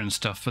America and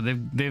stuff, but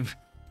they've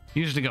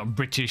usually got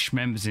British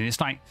members in it. It's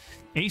like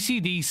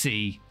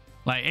AC/DC.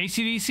 Like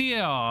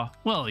AC/DC are,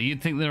 well,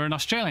 you'd think they're an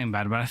Australian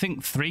band, but I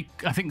think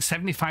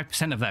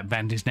 75% of that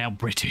band is now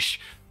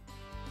British.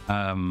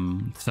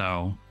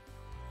 So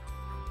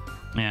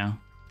yeah,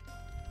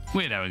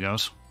 weird how it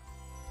goes.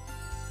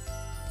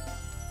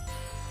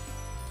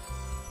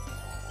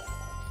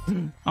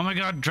 Oh my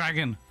god,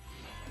 dragon!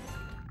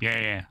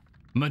 Yeah,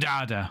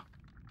 Madada.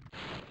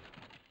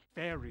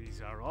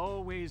 Fairies are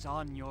always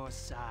on your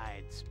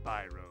side,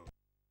 Spyro.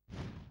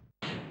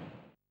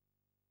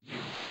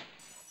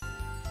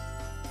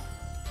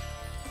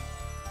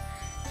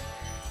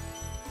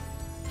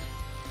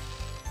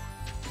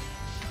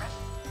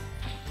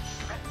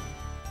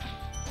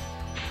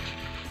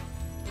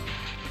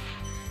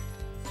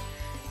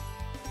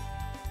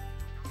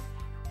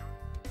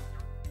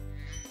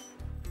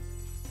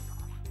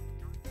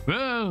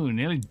 Whoa,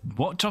 nearly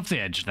walked off the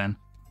edge then.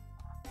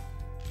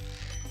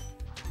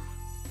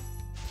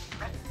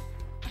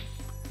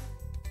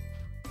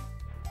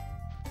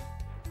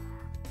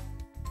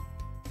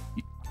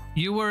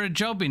 You were a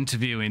job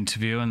interview,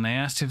 and they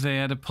asked if they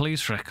had a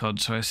police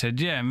record, so I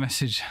said, yeah,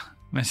 message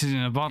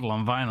in a bottle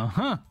on vinyl.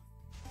 Huh.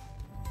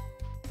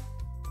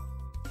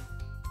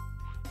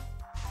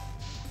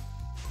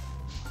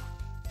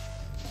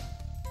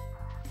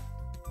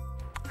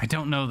 I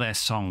don't know their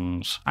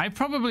songs. I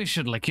probably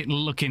should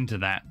look into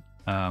that.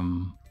 Yeah,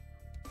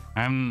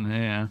 I'm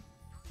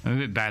a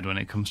bit bad when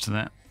it comes to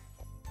that.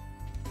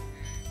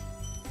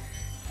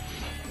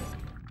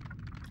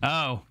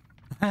 Oh.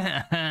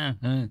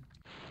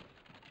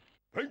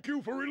 Thank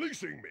you for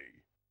releasing me.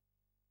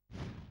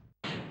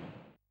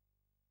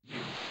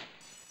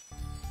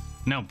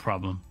 No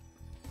problem.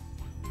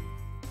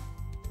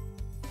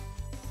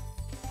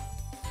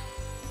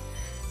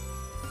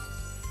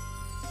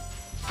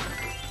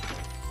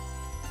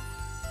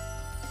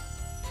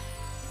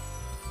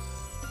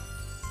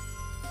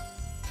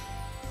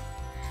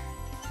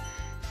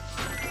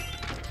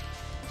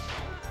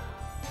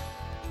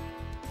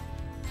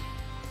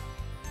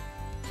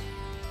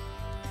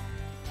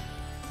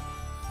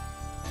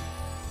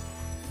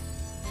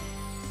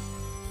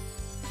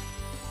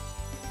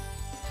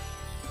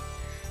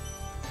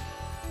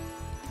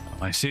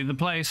 I see the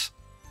place.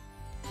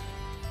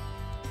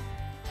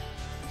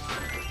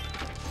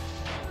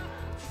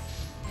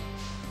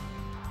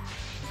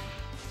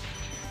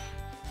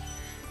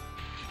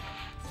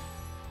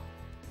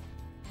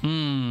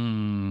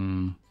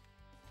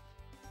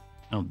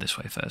 Oh, this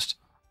way first.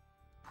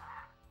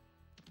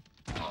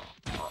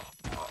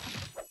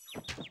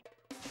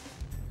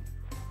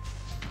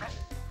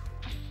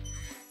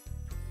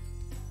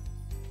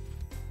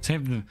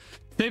 Save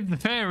the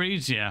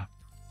fairies, yeah.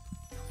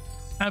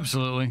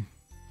 Absolutely.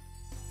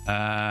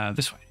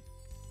 This way.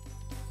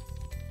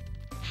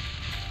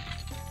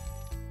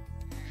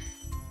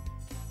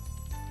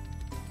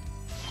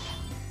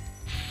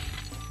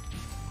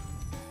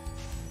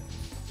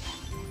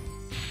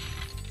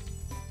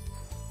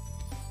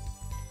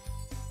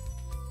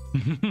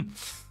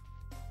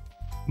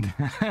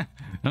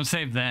 Don't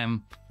save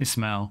them. They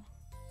smell.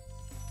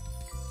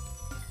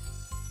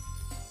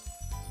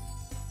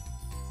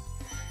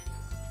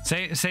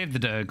 Save the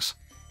dogs.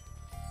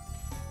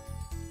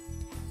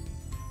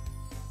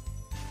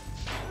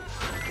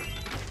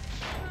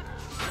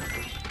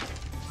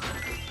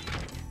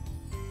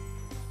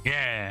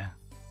 Yeah.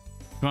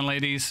 Come on,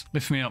 ladies.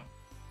 Lift me up.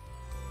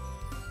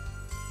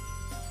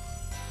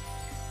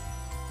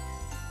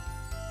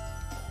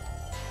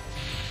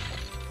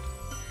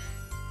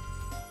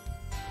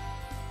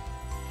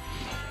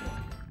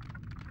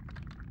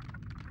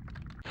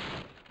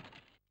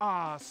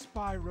 Ah,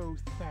 Spyro,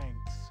 thanks.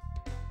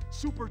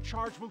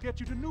 Supercharge will get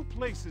you to new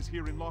places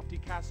here in Lofty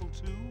Castle,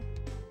 too.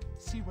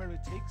 See where it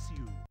takes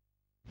you.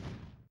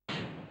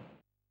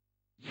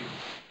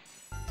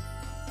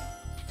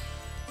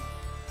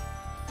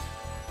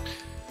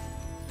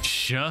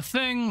 Sure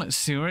thing. Let's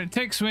see where it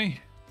takes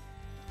me.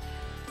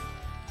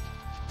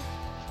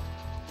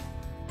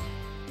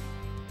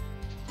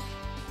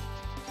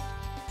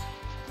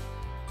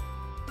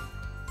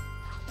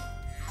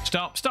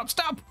 Stop, stop,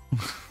 stop!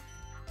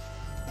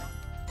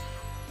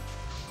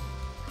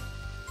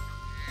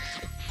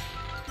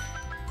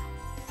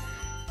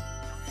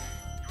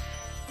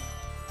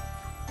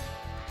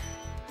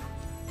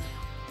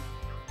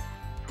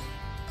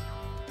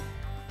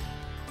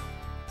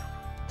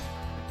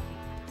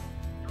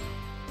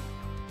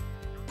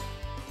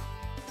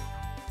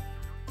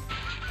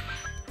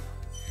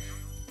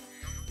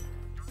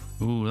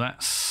 Ooh,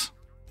 that's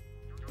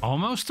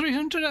almost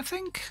 300, I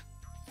think.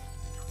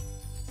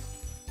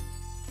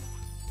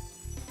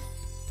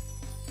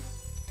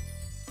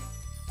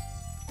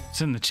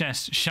 It's in the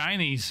chest.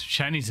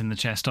 Shiny's in the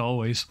chest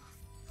always.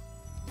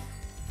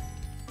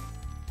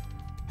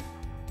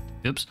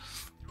 Oops.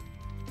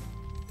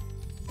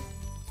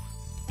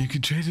 You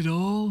could trade it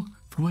all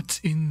for what's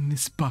in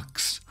this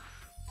box.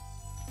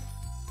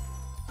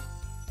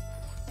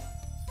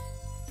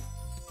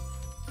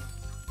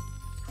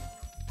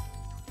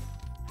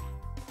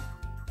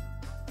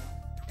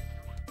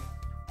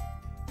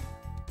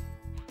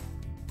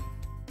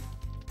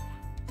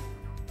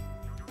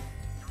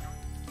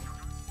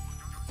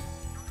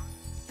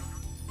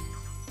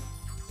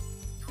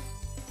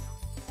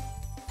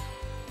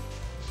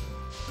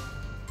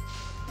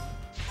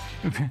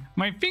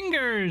 My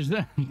fingers!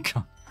 That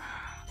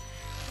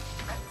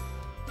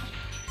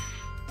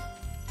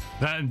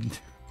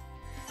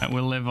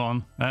will live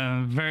on.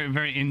 Very,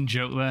 very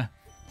in-joke there.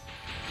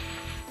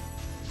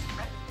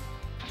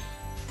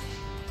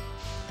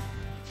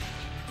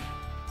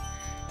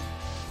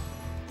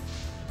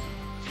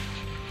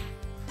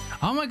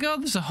 Oh my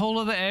god, there's a whole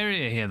other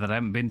area here that I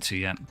haven't been to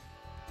yet.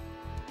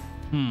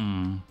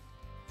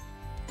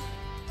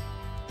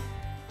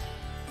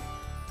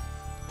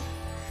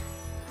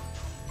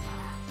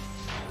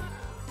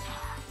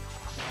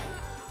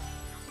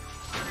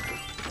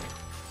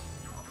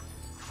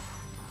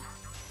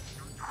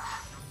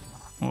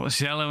 What's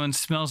yellow and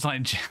smells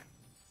like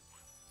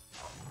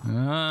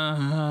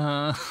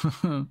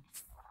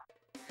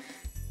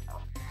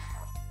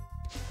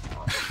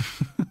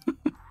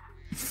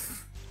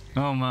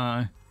Oh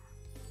my.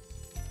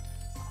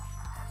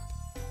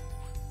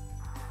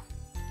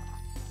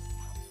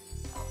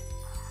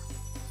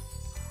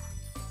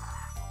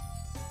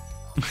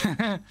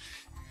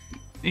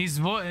 His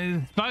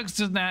voice, Bugs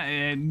doesn't have,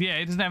 yeah,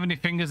 he doesn't have any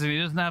fingers and he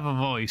doesn't have a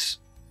voice.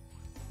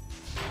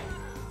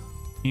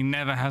 He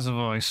never has a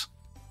voice.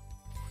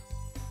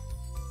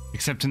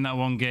 Except in that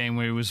one game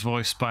where he was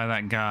voiced by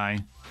that guy.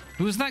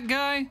 Who was that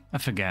guy? I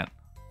forget.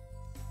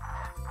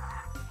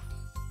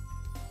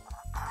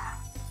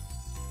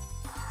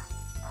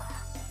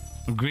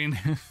 Green.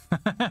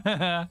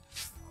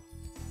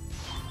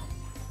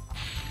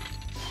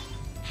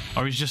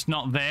 Or he's just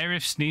not there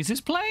if Sneeze is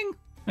playing,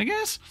 I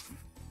guess.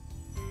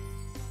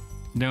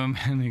 No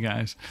many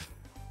guys.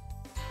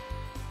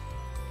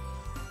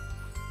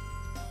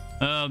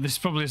 Oh, this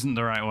probably isn't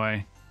the right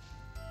way.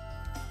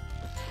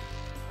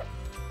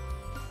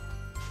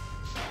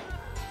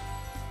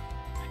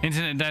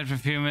 Internet died for a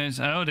few minutes.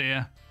 Oh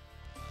dear.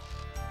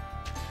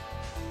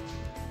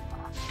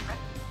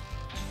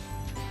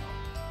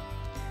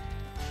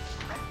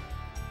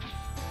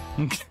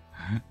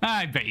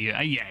 I bet you.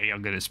 Yeah, you're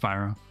good at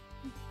Spyro.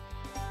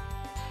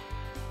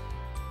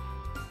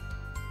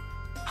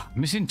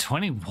 Missing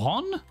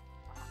 21?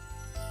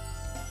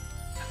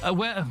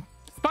 Well,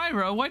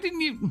 Spyro, why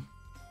didn't you...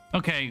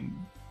 Okay,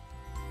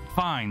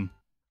 fine.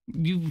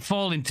 You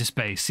fall into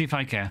space. See if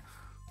I care.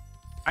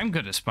 I'm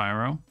good at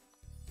Spyro.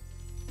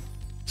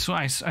 So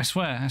I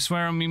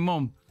swear on me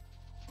mum.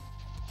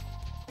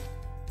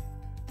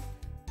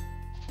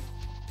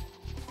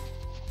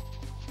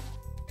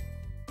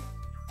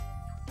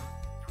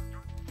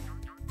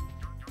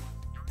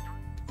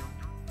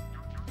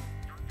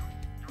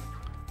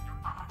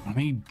 I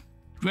mean,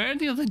 where are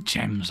the other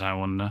gems, I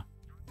wonder?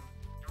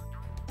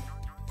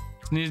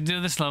 Need to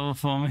do this level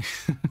for me.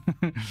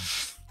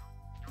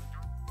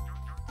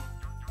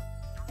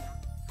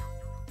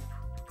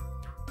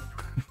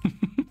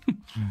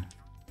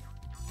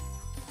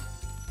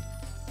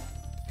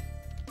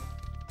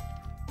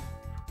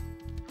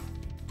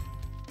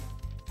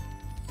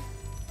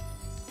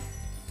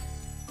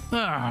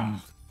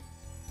 Oh.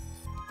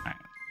 Right,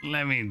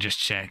 let me just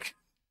check.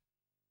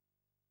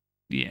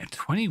 Yeah,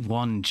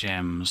 21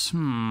 gems.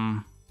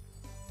 Been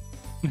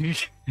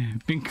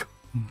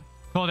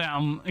called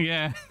out.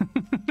 Yeah.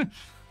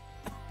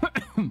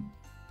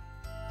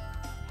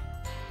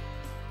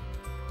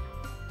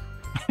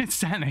 It's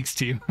sat next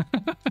to you.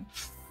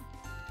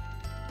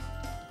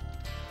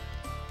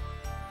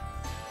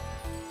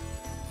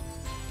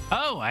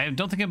 Oh, I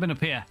don't think I've been up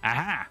here.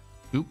 Aha!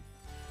 Oop.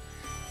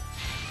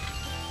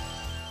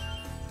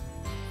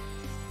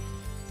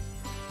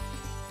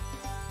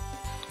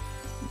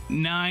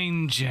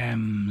 Nine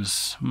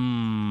gems.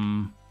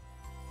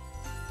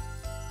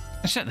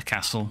 Let's check the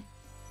castle.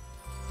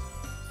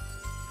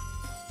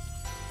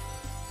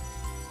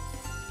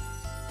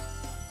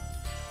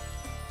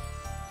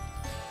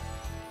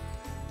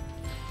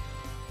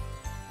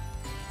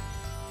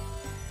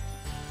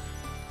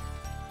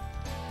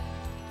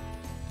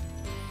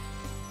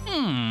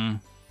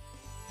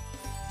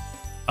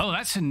 Oh,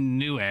 that's a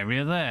new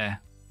area there.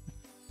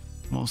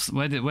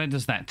 Where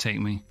does that take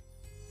me?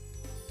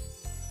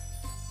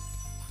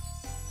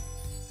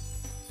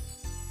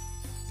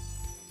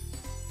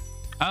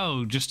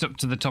 Oh, just up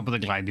to the top of the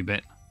glidey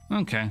bit.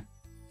 Okay.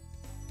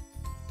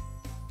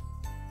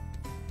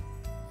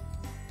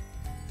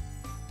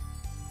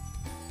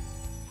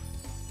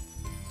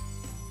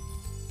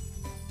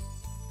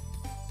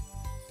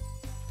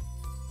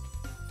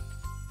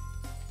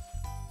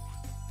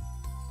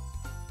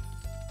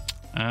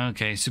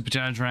 Okay,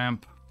 supercharge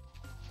ramp.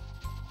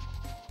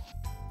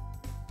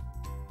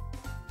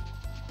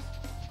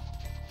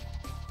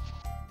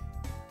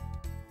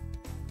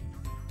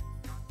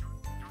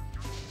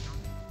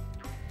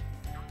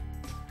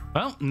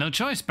 Well, no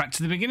choice. Back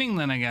to the beginning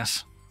then, I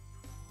guess.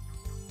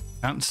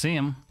 Can't see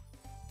him.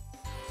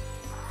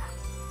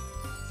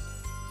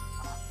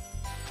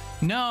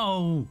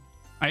 No!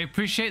 I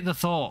appreciate the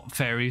thought,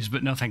 fairies,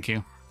 but no thank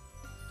you.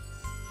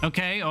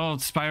 Okay, oh,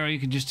 Spyro, you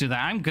can just do that.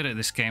 I'm good at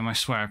this game, I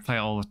swear. I play it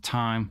all the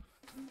time.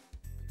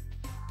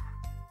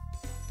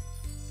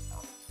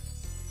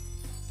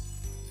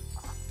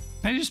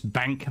 Can I just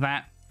bank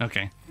that?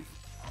 Okay.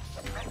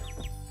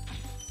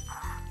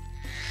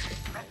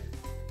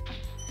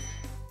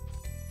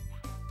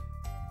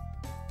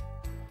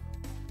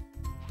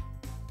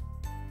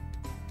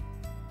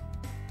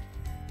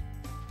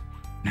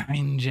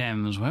 Nine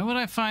gems. Where would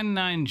I find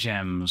 9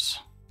 gems?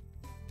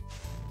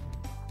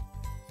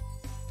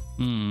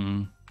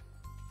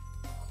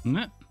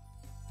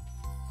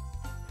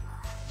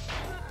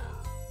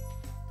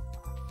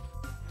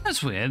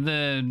 That's weird.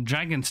 The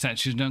dragon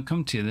statues don't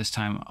come to you this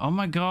time. Oh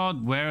my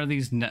god, where are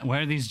these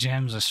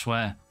gems, I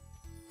swear?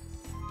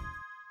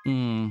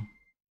 Could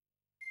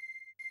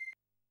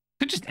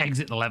just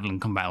exit the level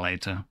and come back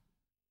later.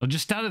 Or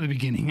just start at the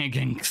beginning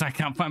again, because I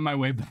can't find my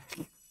way back.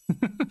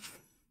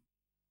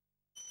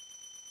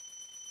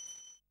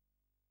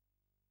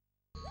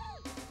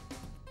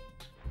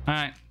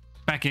 Alright,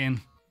 back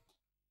in.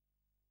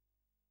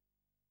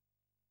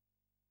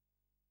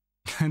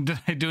 Did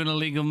I do an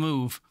illegal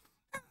move?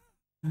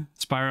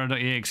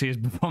 Spyro.exe has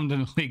performed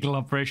an illegal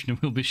operation and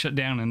will be shut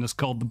down and has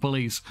called the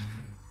police.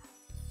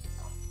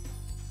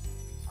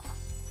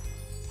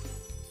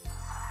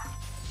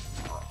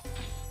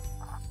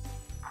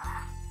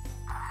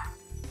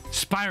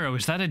 Spyro,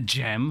 is that a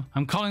gem?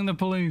 I'm calling the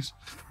police.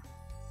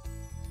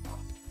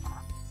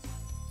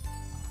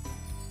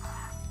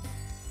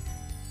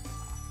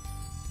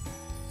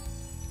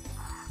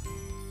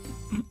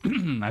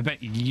 I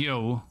bet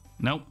you...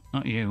 Nope,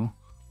 not you.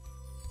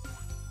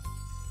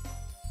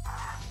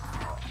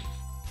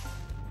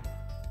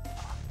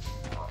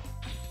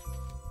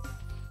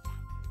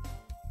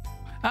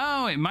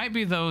 Oh, it might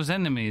be those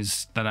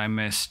enemies that I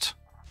missed.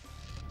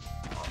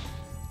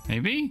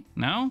 Maybe?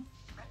 No?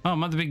 Oh,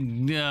 I'm at the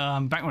big...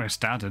 I'm back where I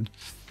started.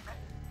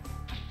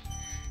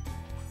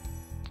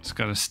 It's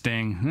got a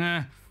sting.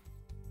 Eh.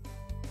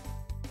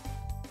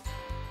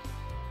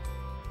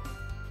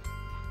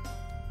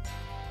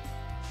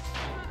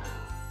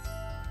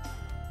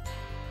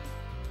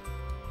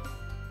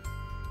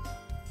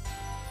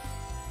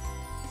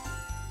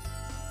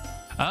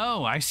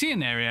 Oh, I see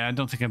an area I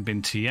don't think I've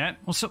been to yet.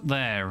 What's up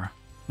there?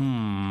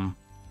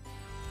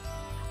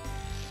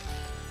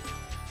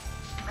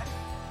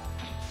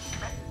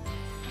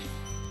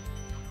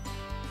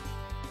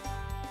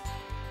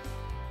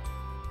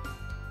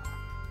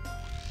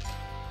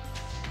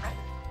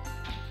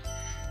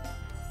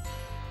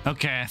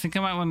 Okay, I think I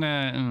might want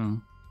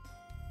to...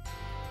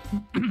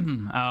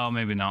 Oh,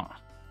 maybe not.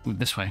 Ooh,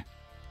 this way.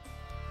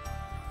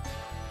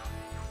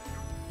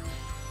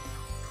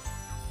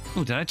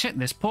 Oh, did I check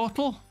this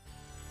portal?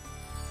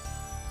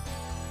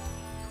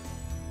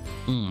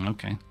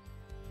 Okay.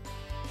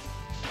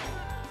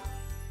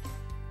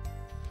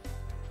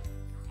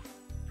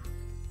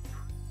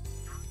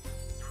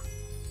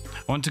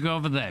 I want to go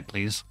over there,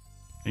 please.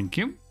 Thank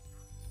you.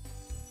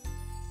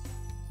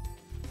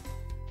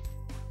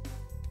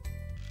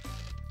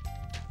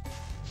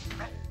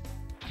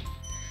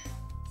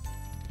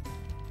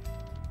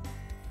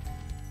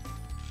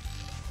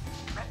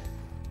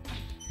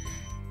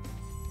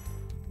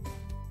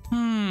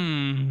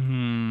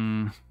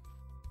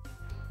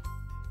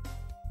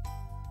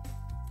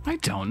 I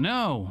don't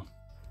know.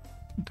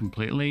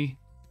 Completely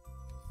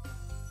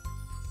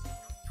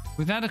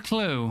without a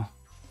clue.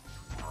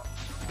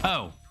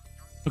 Oh,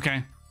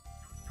 okay.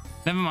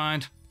 Never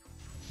mind.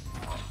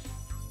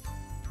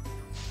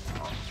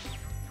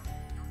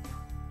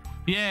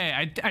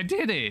 Yeah, I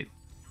did it.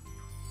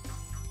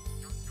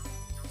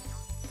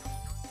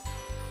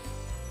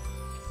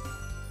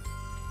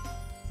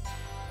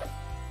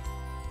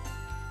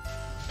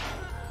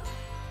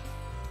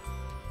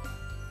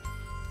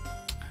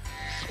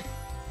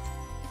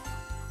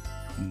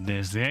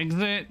 There's the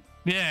exit.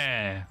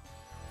 Yeah.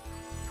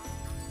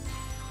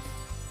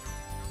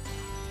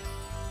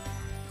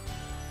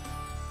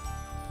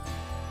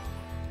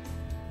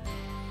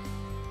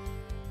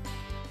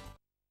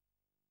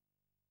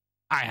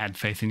 I had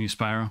faith in you,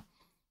 Spyro.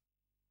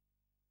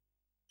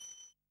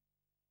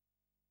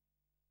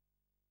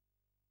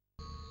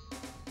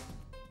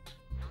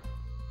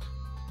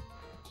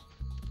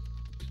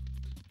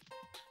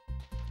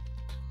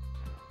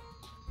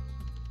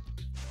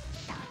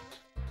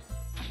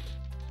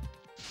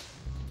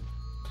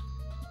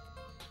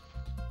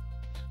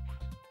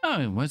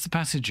 Oh, where's the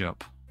passage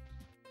up?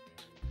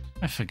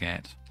 I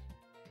forget.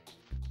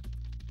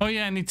 Oh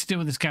yeah, I need to deal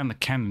with this guy in the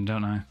cannon,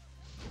 don't I?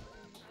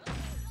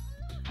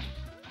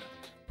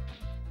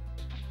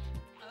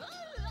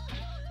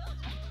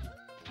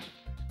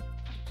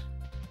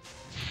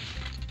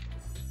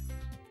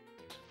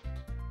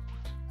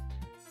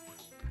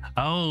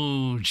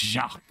 Oh,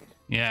 Jacques.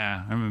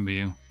 Yeah, I remember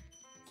you.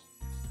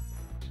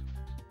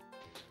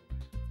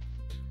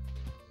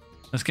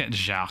 Let's get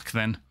Jacques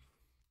then.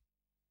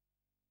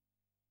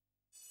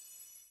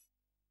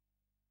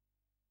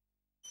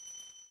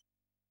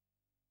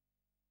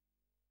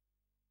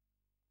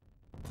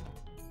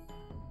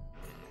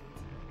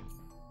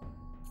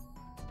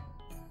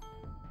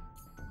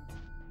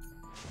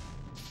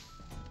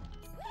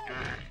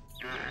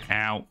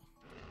 Ow.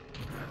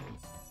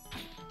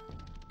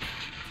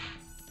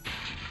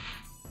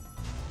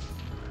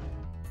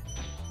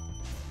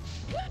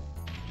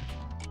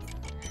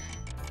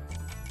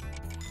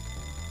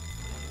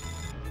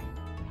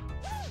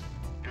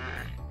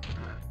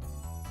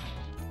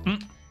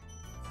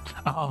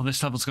 Oh,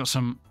 this level's got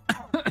some...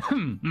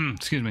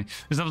 excuse me.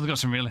 This level's got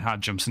some really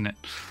hard jumps in it.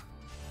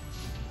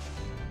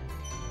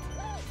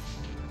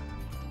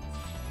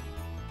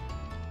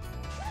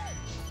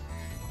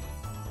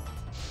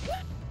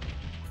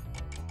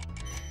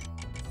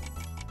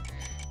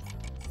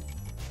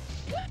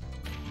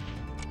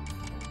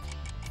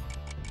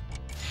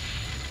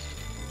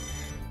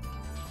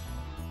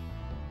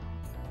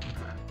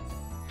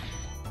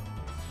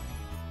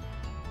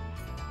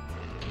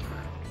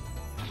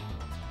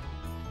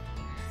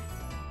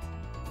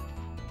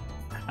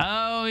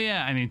 Oh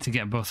yeah, I need to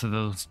get both of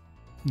those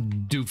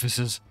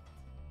doofuses.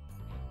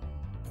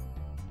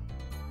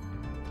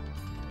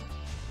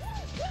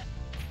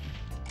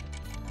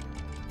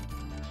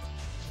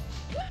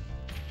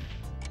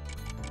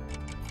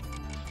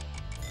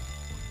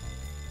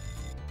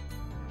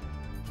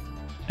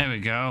 There we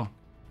go.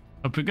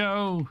 Up we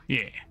go.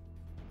 Yeah.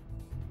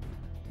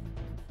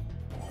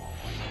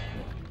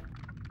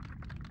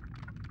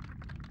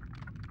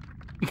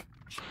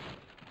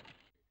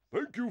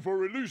 Thank you for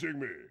releasing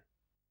me.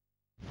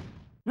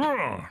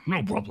 Oh,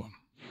 no problem.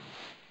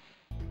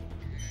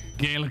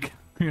 Gaelic,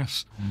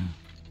 yes.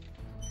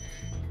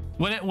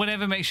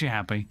 Whatever makes you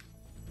happy.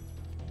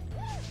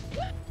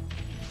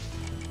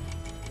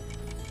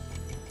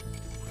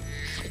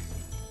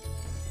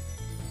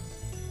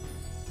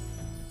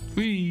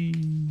 Whee!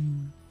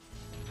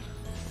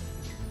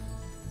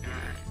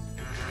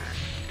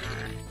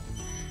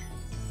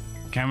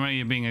 Camera,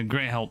 you're being a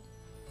great help.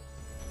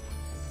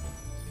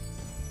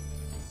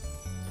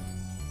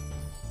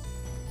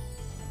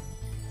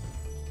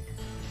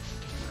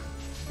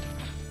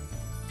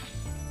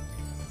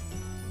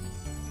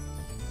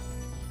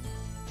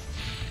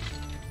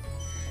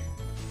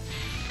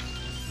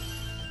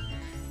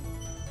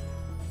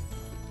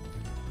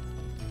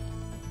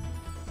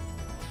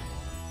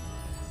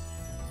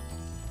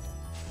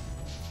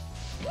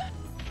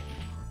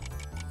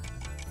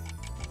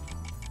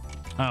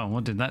 Oh,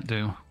 what did that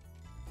do?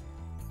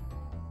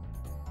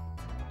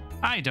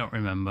 I don't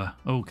remember.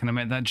 Oh, can I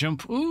make that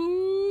jump?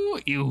 Ooh,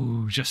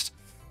 ew, just...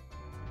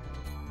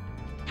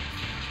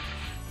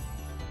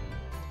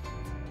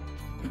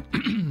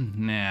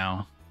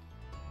 Now.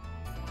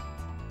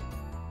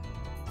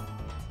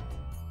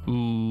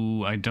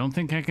 Ooh, I don't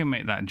think I can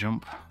make that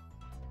jump.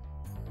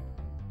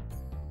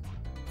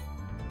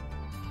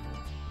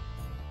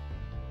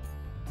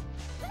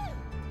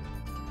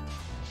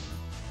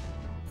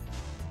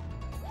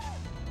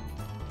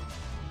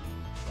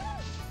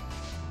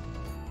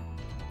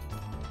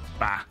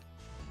 Bah.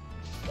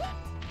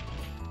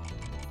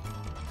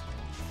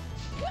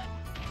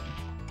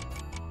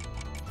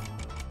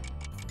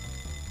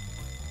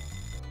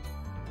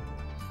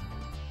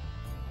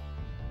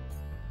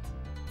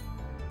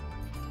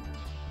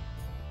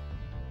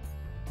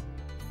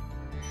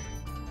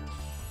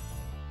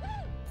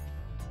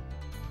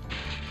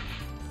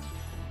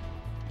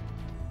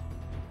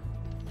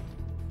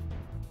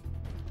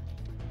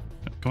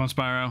 Come on,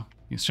 Spyro.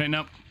 You straighten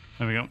up.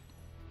 There we go.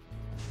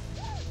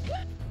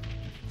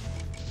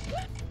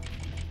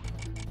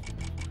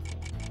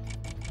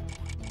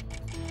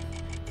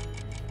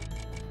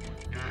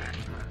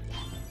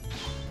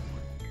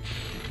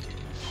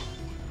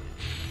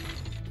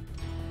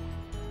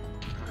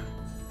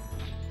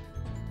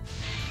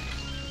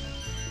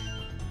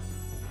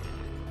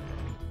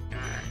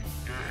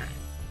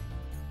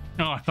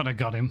 Oh, I thought I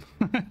got him.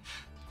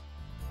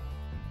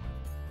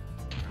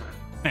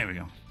 There we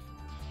go.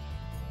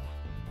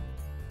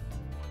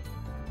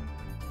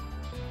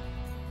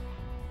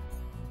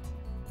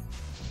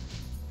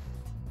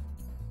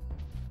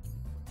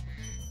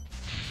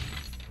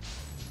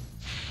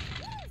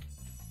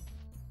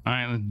 All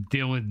right, let's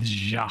deal with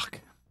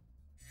Jacques.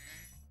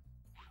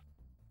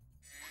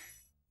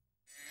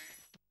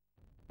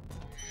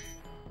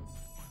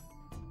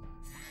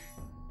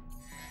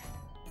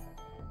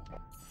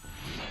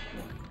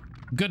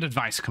 Good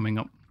advice coming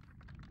up.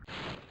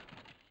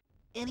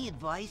 Any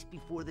advice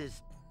before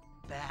this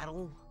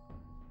battle?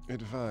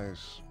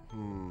 Advice?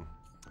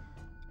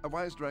 A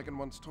wise dragon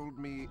once told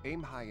me,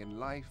 aim high in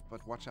life,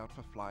 but watch out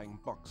for flying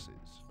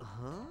boxes.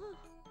 Huh?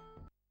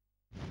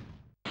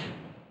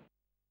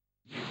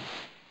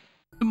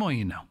 The more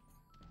you know.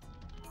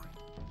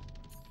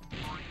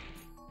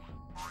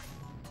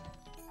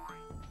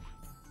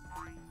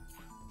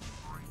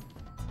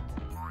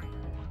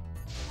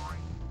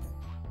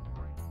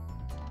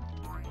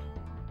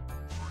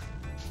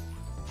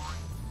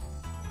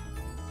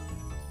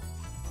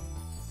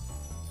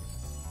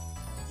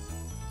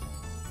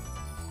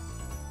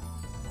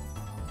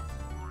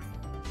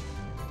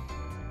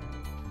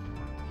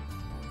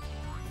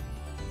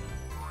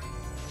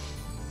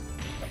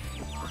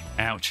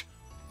 Ouch.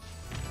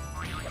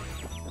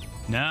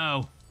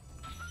 No.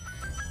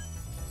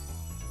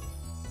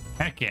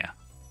 Heck yeah.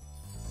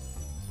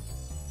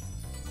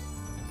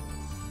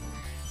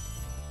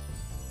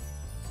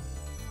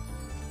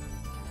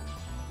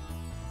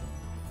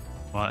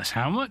 Well, that's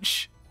how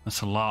much?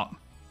 That's a lot.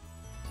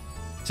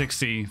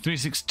 60,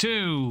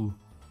 362.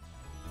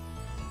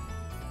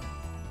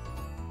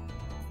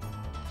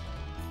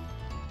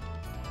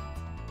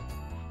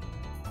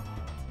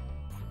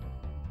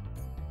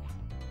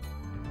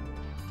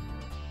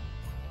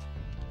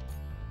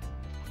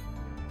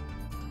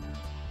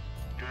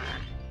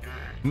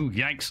 Ooh,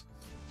 yikes.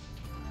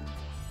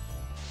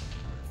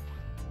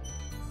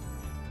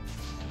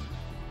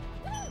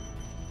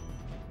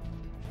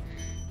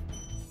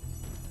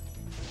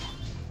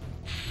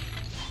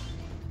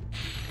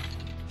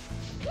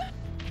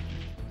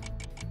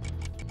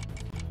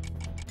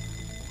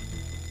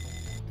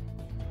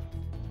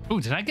 Oh,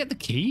 did I get the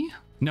key?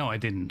 No, I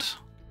didn't.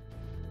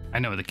 I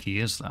know where the key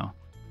is, though.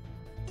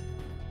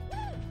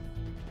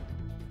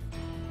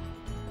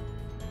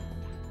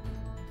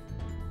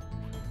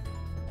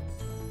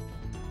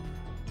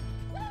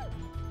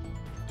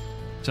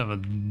 It's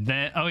over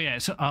there. Oh yeah,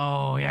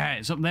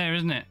 it's up there,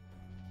 isn't it?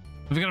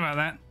 I forgot about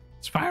that.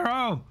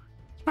 Spyro!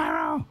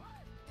 Spyro!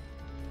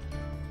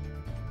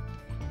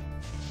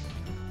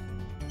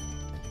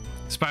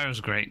 Spyro's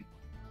great.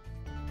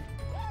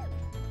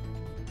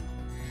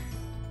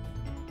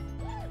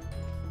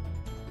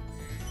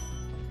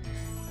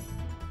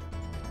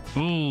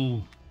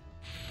 Ooh.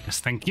 Yes,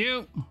 thank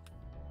you.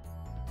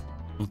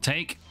 We'll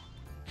take.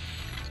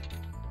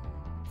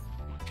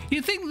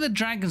 You'd think the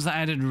dragons that I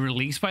had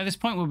released by this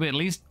point would be at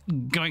least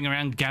going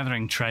around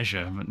gathering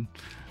treasure, but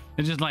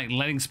they're just like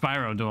letting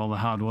Spyro do all the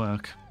hard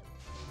work.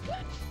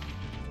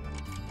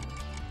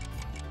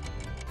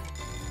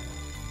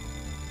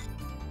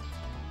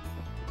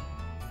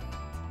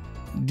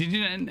 Did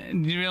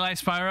you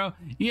realize Spyro?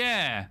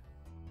 Yeah.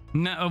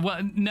 No,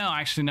 well, no,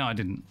 actually, no, I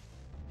didn't.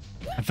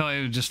 I thought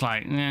it was just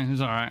like, it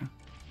was all right.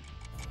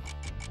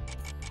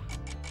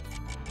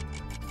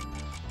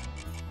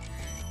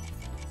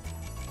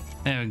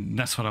 Yeah,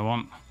 that's what I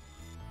want.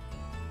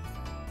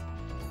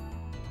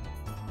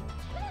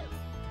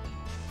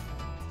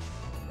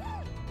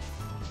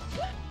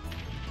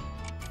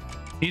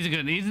 He's a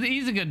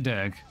good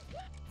Derg.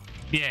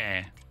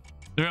 Yeah.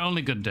 There are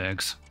only good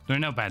Dergs. There are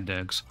no bad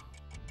Dergs.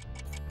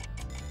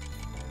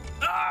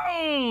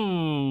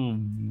 Oh!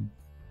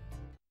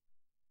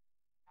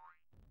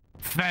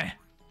 Fair.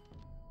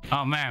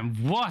 Oh man,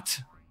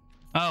 what?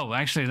 Oh,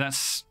 actually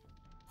that's...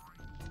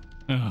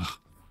 Ugh.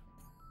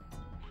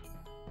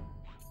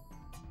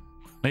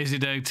 Lazy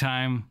Derg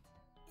time.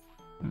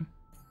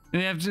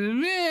 They have to...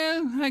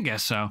 Yeah, I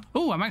guess so.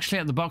 Oh, I'm actually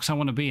at the box I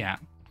want to be at.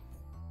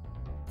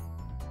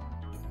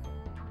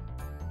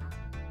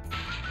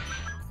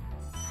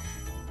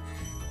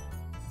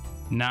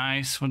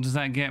 Nice. What does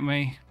that get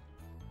me?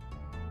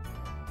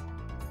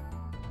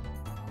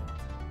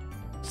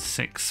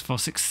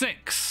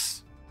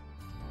 6,466.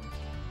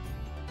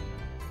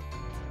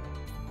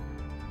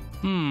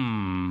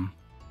 Hmm.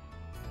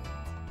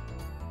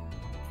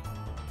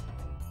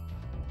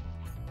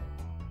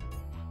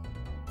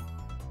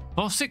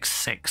 Four, 6,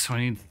 6. We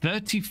need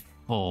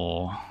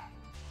 34.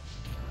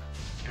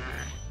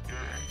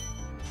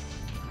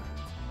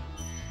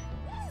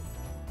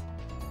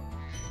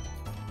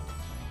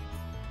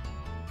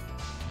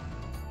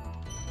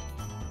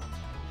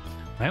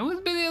 Where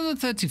would be the other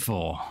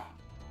 34?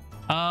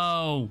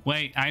 Oh,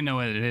 wait, I know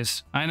where it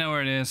is. I know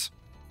where it is.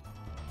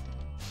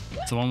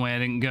 It's the one way I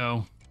didn't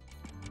go.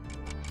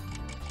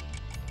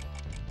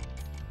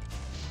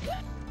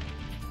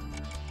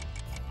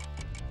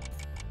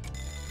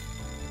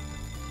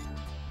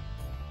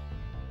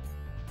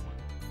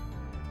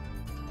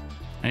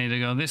 I need to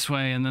go this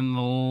way and then the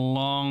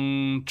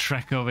long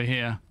trek over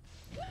here.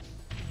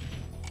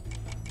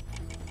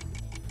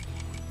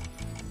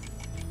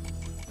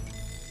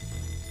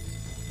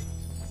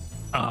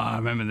 Oh, I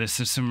remember this.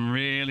 There's some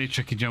really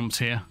tricky jumps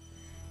here.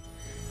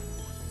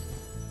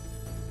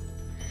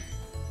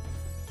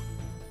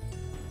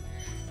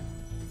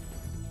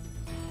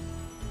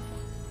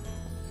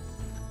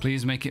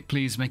 Please make it,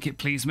 please make it,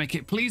 please make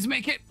it, please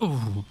make it.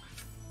 Ooh.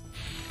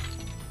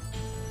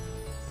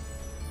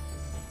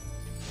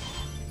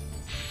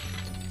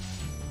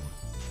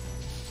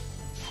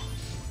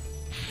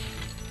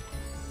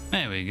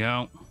 There we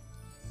go.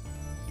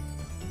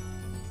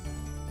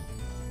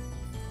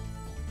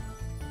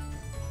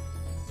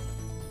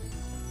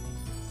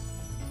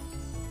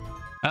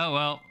 Oh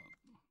well.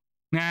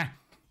 Nah.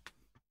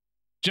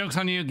 Joke's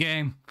on you,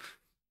 game.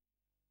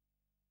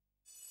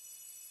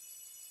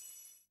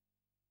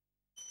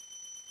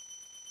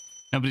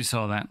 Nobody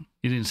saw that.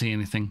 You didn't see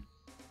anything.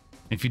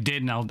 If you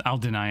did, I'll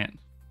deny it.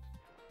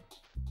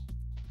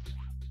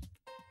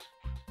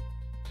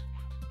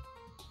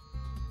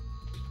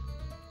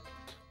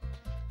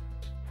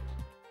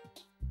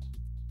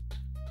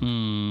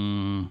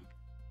 Hmm.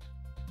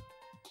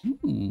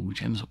 Ooh,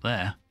 gems up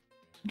there. How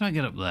do I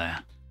get up there?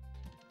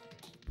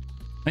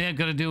 Oh yeah,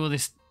 gotta deal with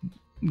this.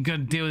 Gotta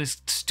deal with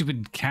this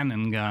stupid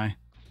cannon guy.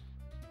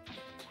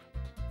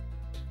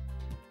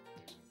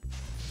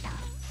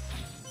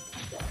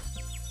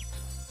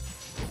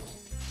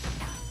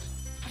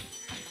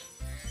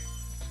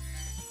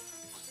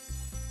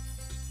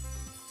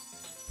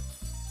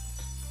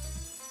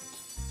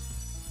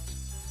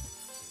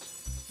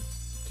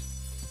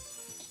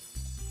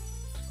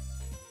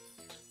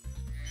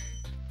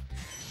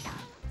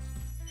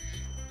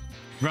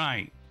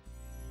 Right.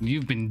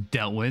 You've been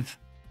dealt with.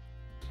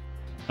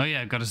 Oh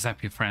yeah, gotta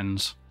zap your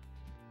friends.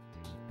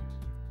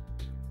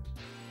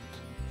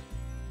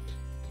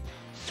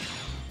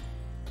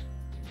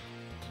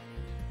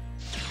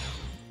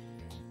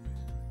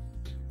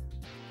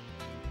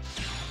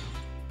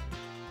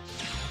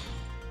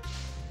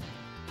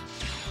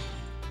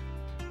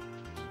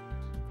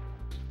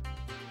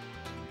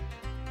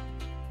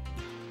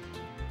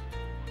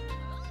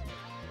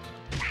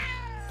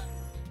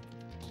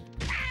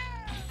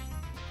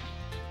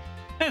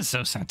 That's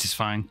so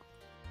satisfying.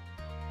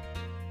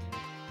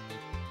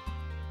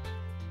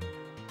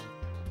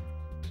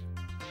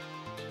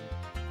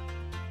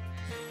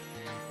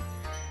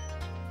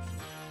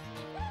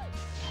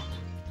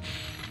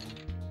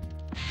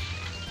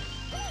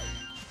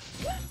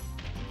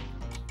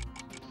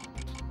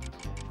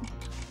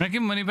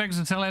 Reckon money bags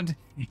would tell him?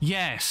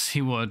 Yes,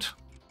 he would.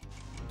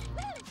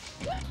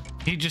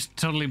 He'd just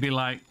totally be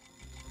like,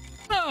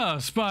 "Oh,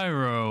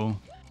 Spyro.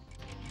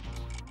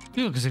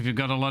 You look as if you've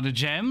got a lot of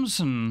gems,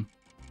 and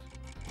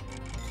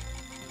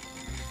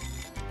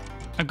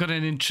I've got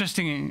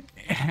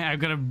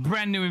a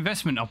brand new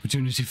investment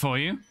opportunity for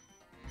you."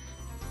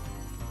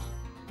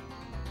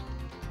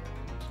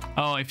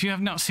 Oh, if you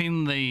have not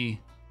seen that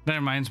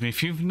reminds me,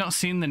 if you've not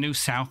seen the new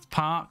South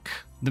Park,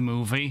 the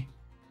movie,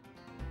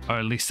 or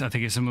at least I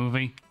think it's a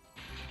movie,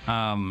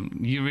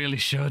 you really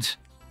should.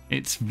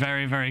 It's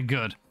very, very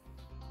good.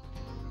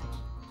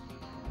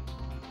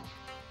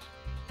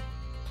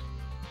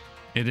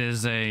 It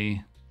is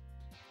a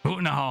hoot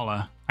and a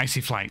holler,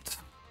 icy flight.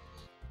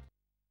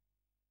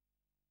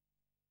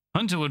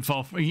 Hunter would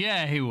fall for,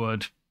 yeah, he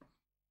would.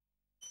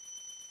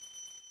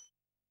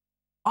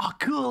 Oh,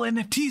 cool,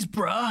 NFTs,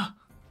 bruh.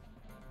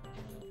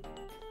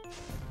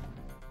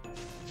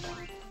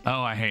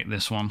 Oh, I hate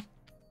this one.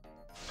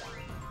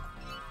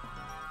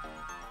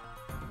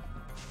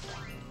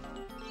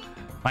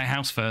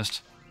 Lighthouse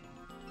first.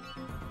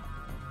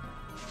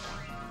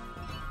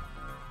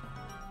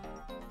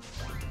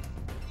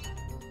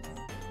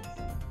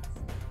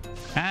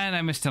 And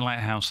I missed a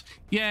lighthouse.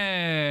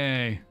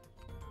 Yay!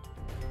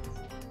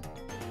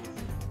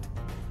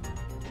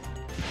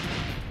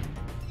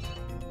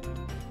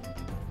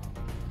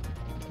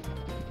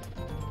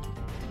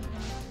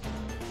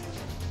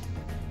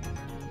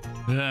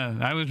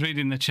 I was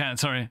reading the chat,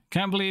 sorry.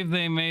 Can't believe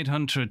they made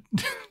Hunter.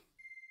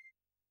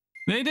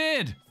 They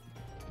did!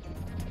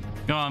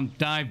 Go on,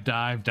 dive,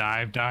 dive,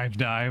 dive, dive,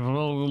 dive.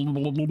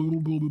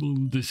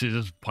 This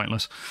is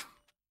pointless.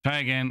 Try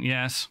again,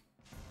 yes.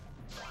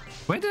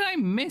 Where did I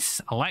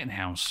miss a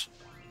lighthouse?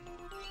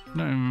 I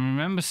don't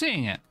remember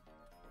seeing it.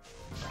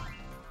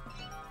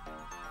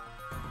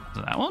 Is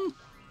it that one?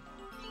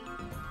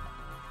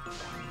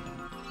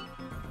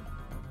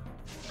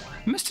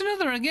 Missed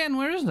another again,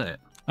 where is it?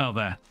 Oh,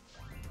 there.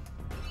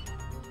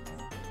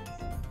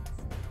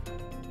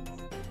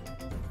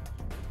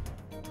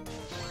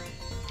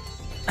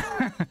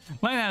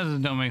 Lighthouses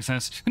don't make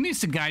sense. Who needs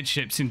to guide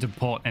ships into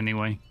port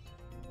anyway?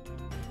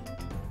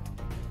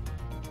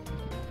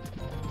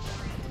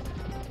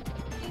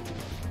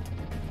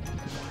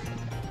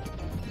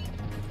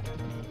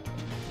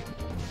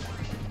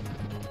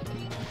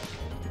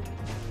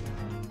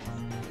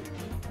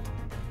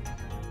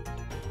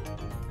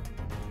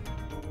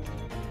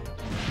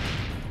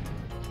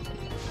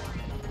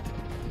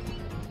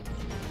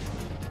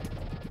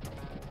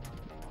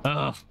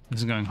 Ugh,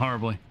 this is going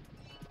horribly.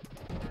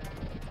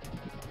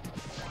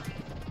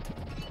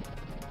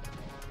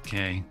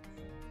 Okay.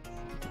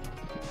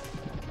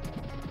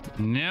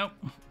 Nope.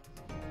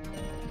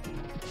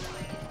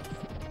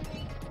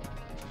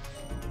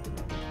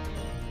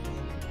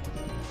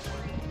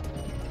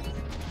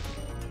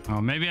 Oh,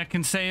 maybe I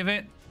can save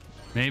it.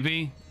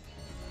 Maybe.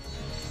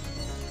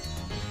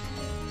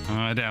 Oh,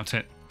 I doubt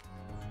it.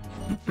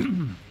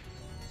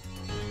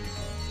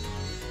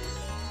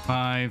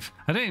 5.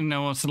 I don't even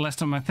know what's the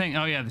last on my thing.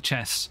 Oh yeah, the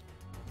chests.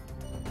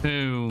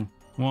 2,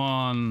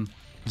 1,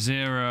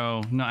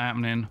 0. Not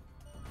happening.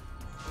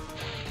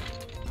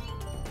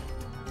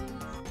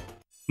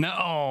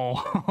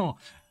 No.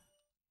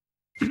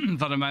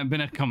 Thought it might have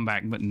been a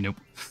comeback, but nope.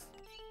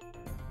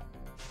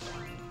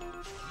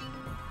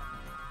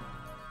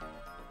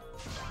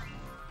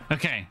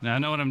 Okay, now I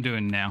know what I'm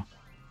doing now.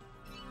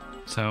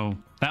 So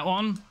that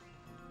one,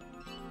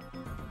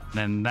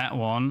 then that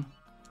one,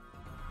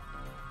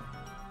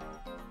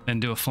 then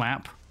do a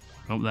flap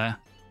up there.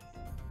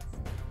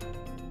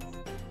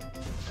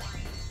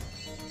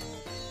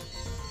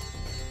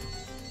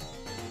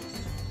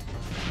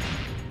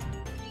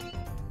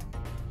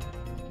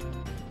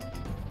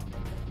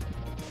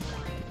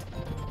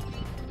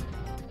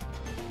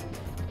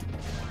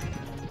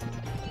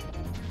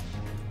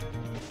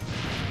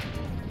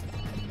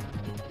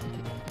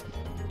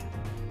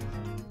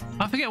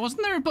 I forget,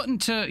 wasn't there a button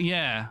to...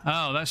 Yeah.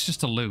 Oh, that's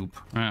just a loop.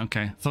 Right,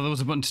 okay. Thought there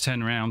was a button to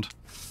turn around.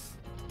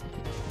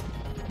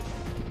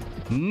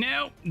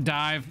 Nope.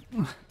 Dive.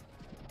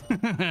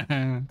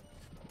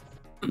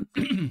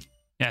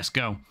 Yes,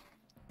 go.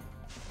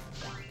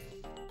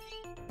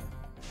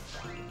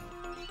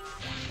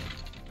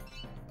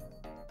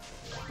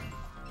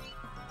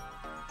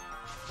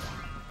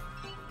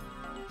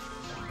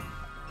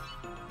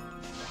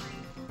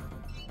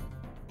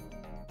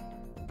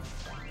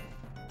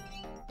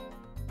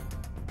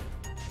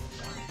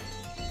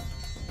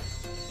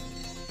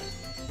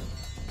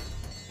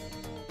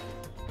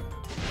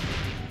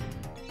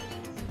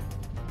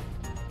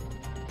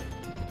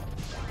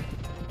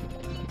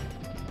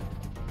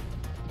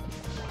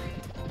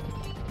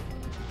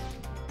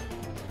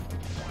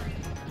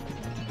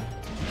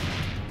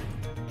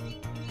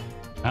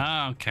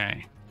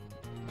 Okay.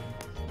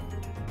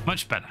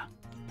 Much better.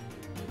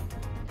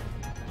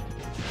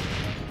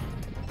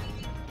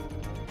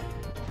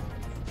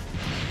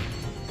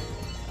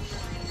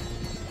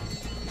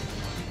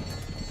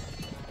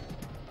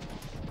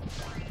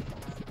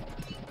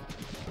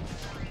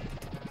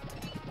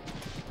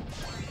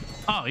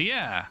 Oh,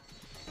 yeah.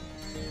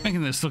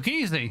 Making this look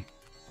easy.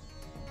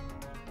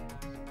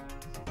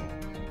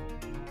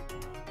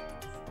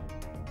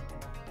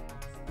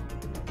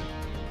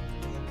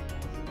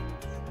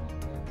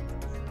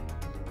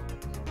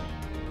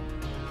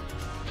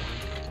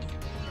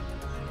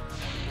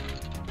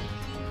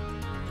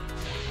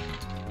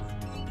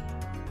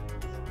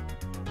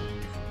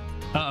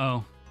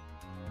 Uh-oh.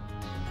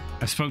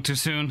 I spoke too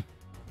soon.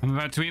 I'm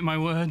about to eat my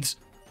words.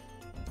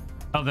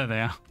 Oh, there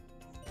they are.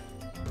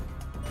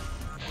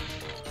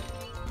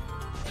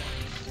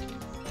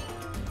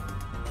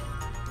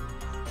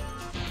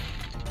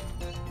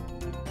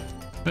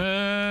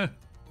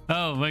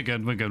 Oh, we're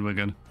good, we're good, we're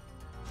good.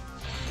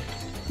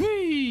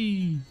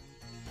 Whee!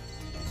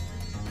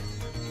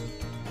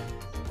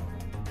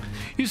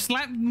 You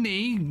slapped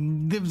me,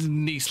 the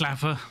knee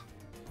slapper.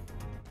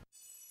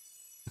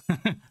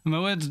 My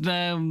words,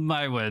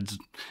 my words.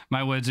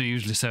 My words are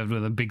usually served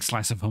with a big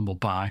slice of humble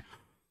pie.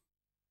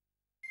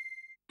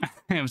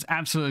 It was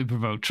absolutely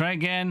provoked. Try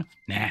again?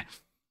 Nah.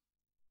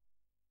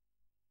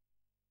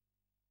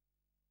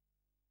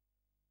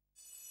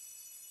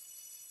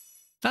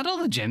 Is that all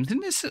the gems in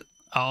this?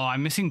 Oh,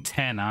 I'm missing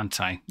 10, aren't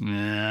I?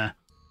 Nah.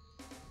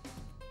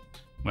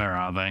 Where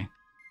are they?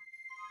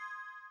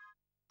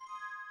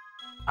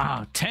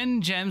 Ah,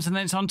 10 gems, and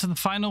then it's on to the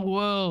final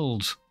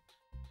world.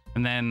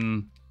 And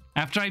then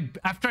after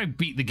I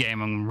beat the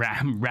game, I'm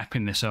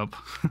wrapping this up.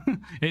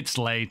 It's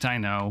late, I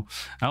know.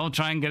 I'll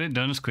try and get it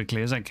done as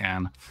quickly as I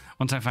can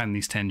once I find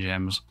these 10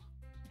 gems.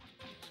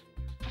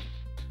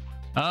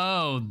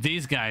 Oh,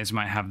 these guys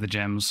might have the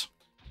gems.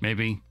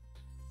 Maybe.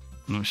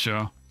 I'm not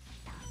sure.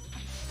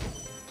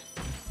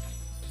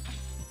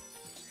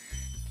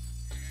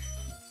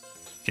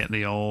 Get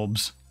the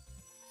orbs.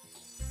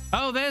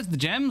 Oh, there's the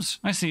gems.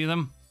 I see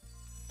them.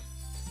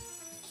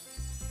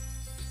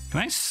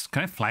 Can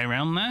I fly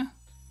around there?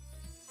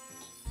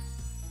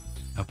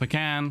 Hope I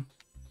can.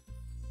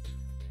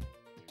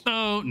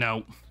 Oh,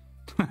 no.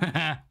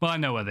 Well, I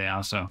know where they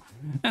are, so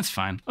that's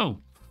fine. Oh.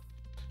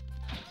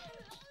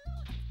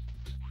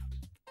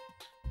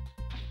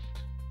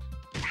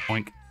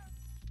 Boink.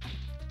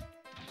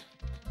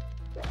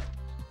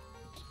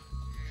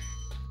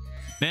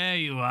 There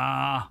you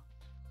are.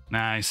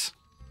 Nice.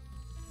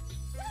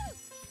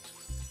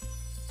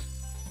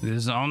 This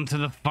is on to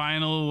the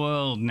final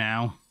world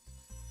now.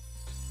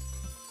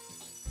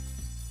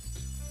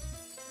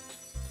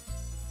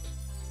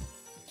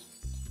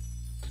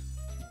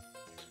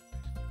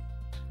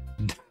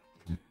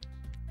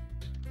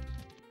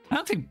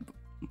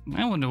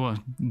 I wonder what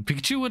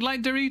Pikachu would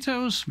like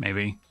Doritos?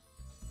 Maybe.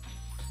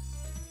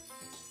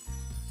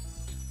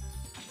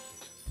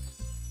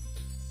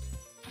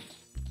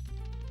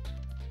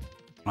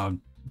 Oh,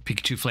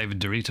 Pikachu flavored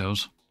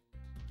Doritos.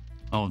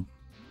 Oh,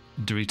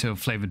 Dorito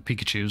flavored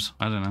Pikachus.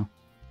 I don't know.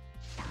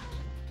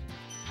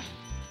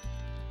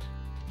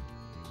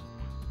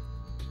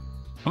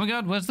 Oh my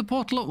god, where's the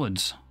portal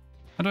upwards?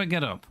 How do I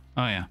get up?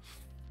 Oh yeah.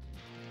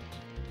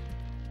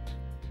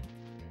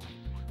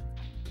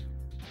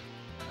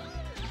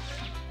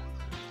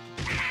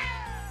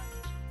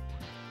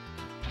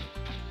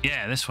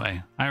 Yeah, this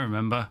way. I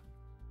remember.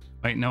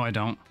 Wait, no I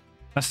don't.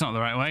 That's not the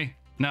right way.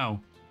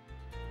 No.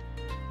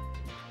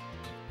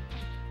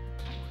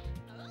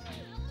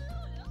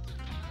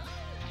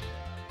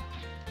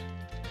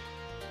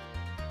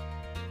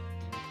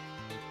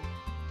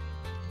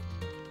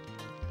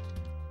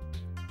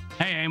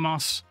 Hey,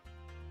 Amos.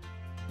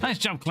 Nice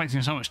job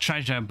collecting so much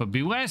treasure, but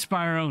beware,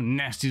 Spyro.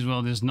 Gnasty's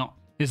world is not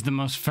the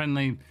most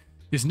friendly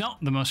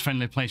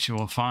place you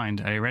will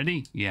find. Are you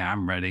ready? Yeah,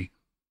 I'm ready.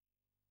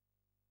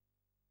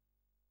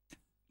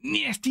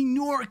 Gnasty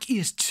Gnorc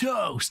is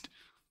toast.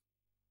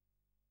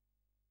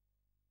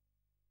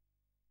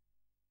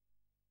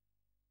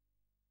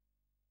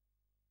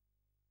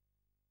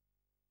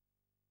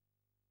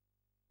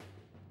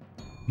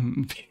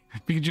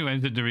 Pikachu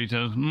entered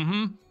Doritos.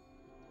 Mm-hmm.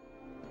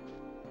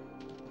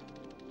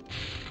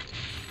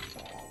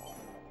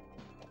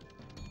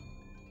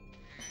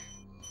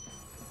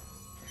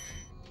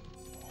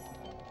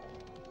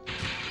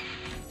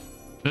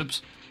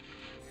 Oops.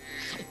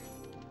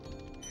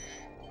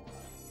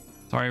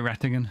 Sorry,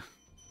 Rattigan.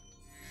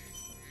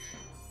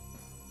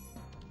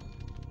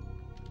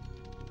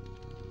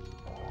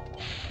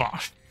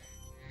 Bosh.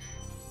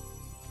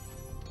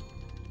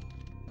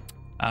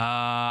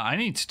 I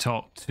need to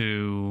talk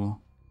to...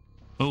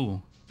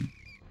 Oh.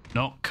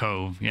 Not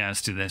Cove. Yeah,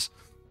 let's do this.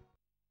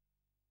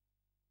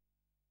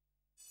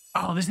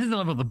 Oh, this is the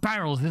level of the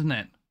barrels, isn't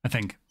it? I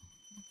think.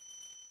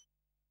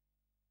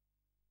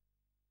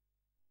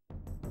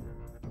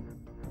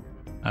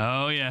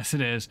 Oh, yes,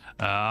 it is.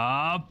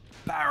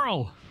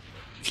 Barrel!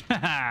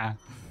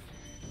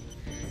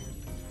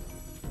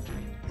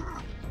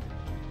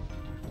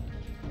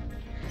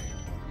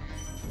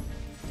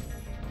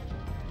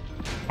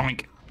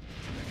 Oink.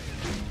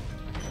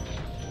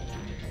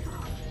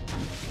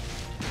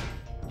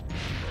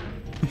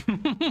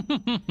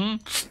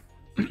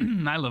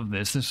 I love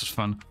this. This is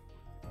fun.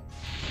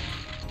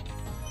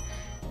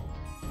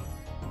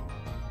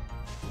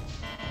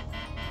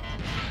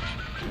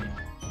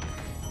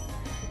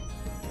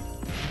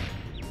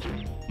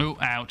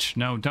 ouch.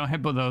 No, don't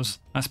headbutt those.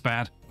 That's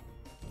bad.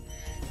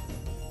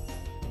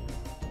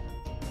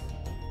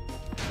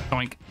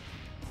 Doink.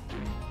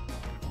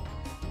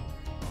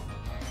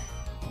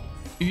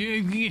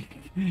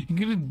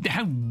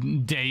 How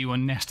dare you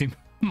unnest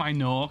my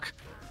Gnorc?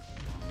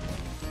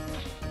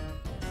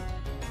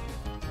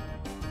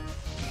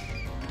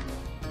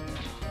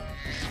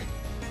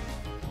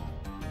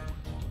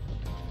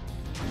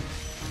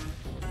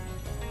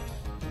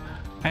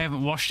 I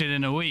haven't washed it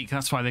in a week.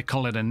 That's why they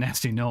call it a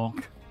nasty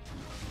Gnorc.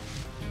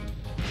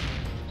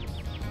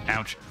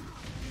 Ouch.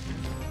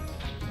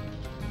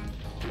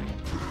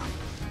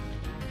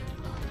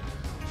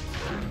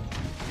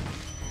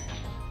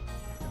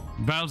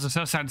 Battles are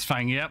so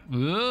satisfying. Yep.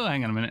 Ooh,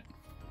 hang on a minute.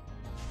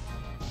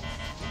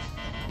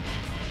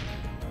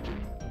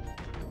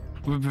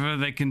 We prefer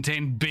they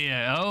contain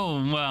beer.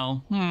 Oh,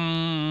 well.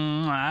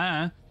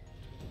 I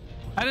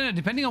don't know.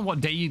 Depending on what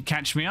day you'd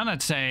catch me on,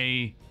 I'd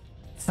say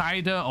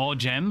cider or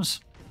gems.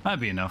 That'd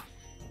be enough.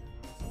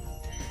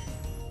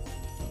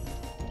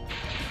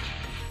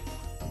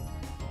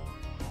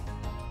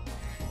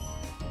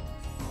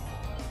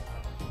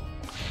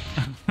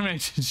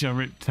 Rachel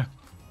ripped.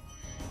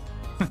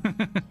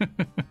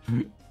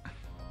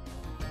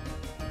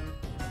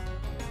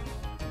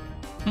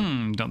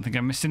 Don't think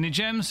I missed any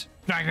gems.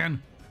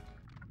 Dragon.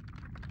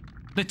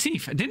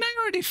 Latif, didn't I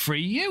already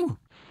free you?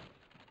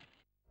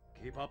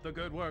 Keep up the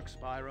good work,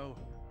 Spyro.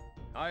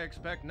 I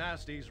expect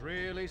Gnasty's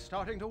really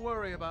starting to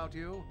worry about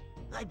you.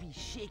 I'd be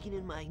shaking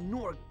in my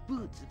Gnorc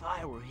boots if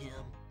I were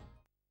him.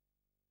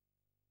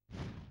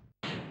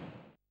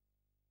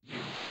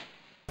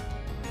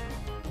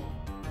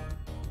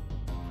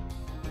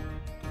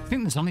 I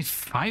think there's only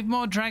 5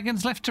 more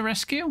dragons left to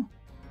rescue.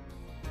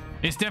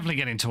 It's definitely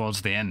getting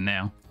towards the end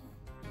now.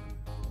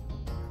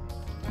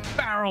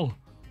 Barrel!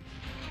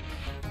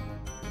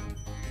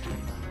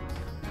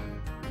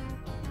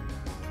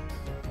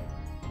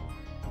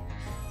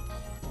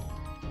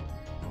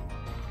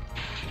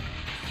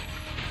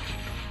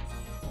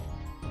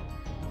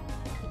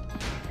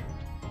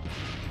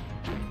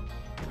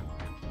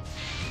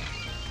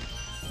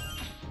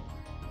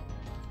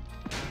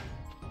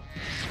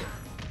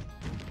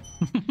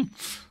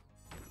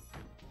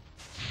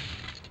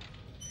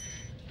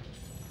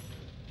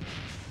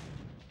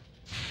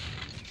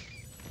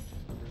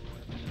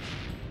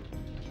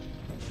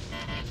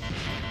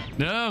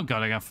 Oh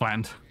god, I got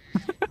flattened.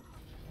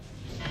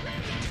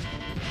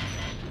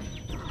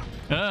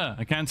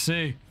 I can't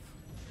see.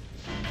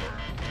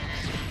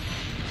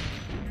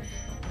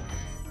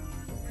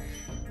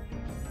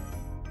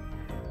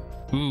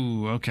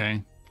 Ooh,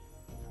 okay.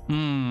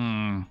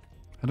 How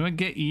do I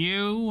get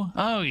you?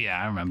 Oh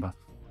yeah, I remember.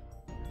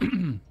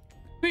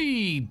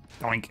 Whee!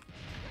 Doink.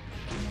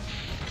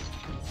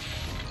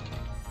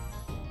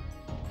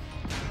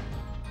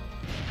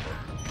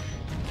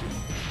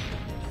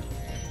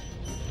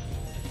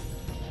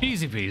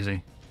 Easy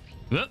peasy.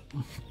 Whoop.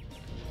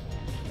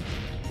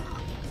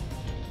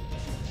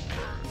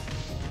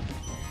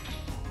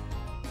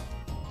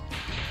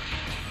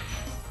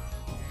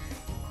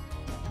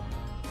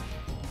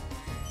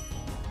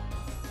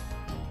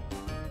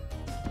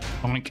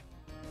 Boink.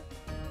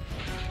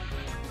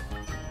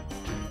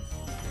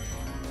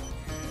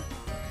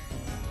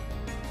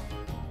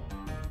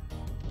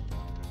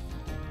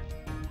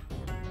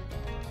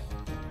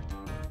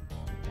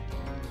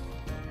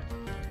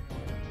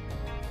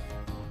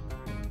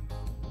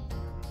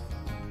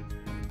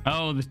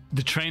 Oh,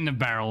 the train of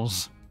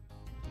barrels.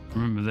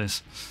 Remember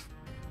this.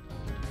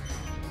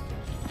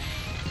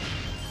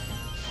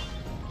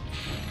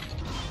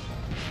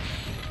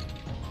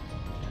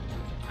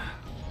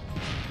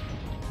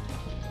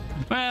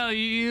 Well,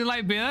 you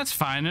like beer, that's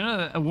fine.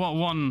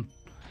 One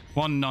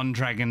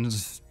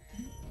non-dragon's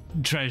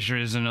treasure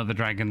is another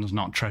dragon's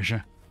not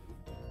treasure.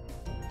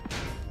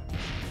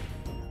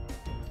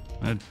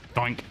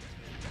 Doink.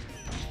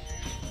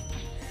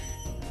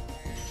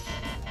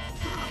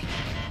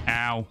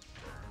 Ow.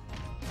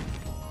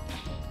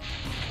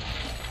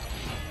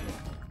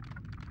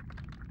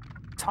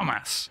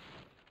 Thomas.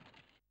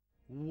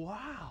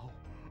 Wow.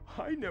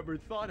 I never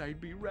thought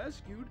I'd be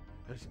rescued,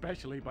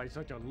 especially by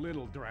such a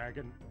little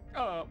dragon.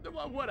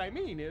 What I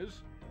mean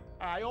is,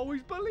 I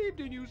always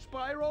believed in you,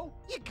 Spyro.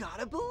 You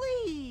gotta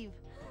believe.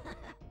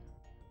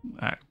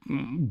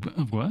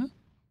 What?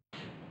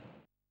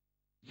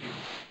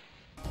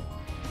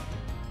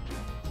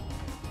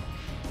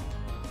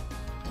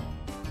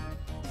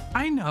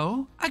 I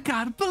know. I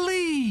gotta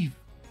believe.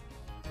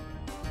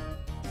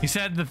 He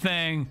said the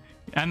thing,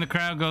 and the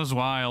crowd goes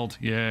wild.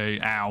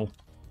 Yay. Ow.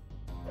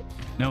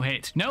 No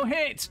hit. No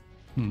hit!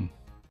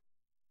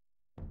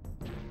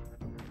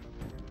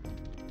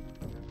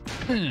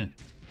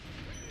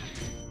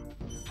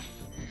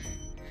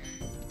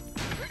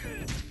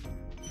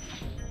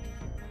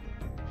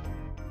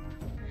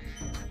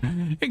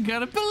 I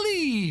gotta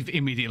believe.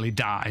 Immediately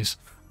dies.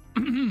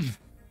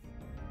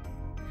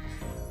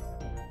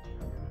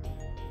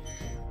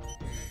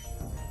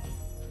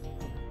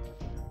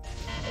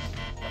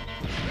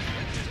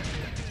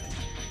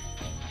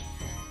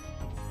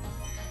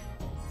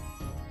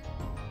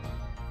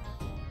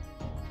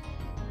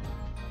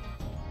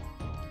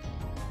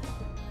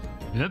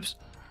 Oops.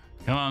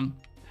 Come on.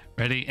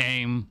 Ready,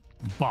 aim,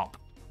 bop.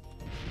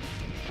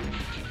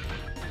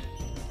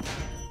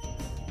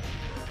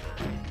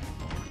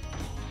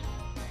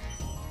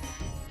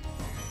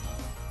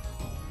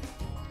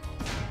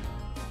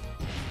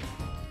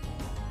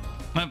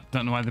 Nope,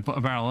 don't know why they put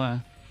a barrel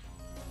there.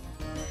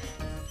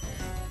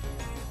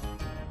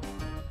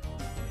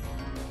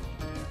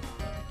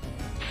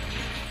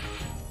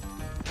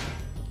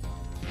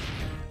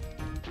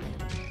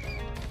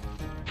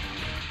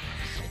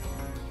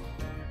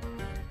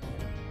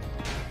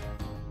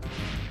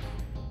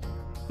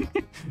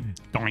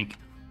 Doink.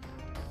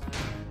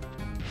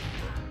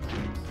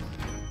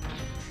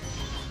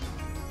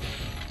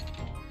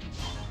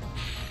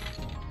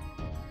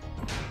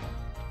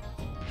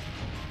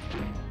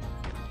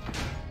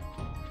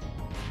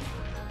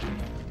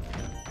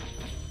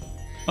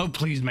 Oh,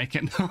 please make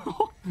it.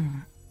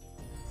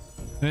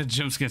 The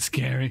jumps get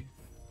scary.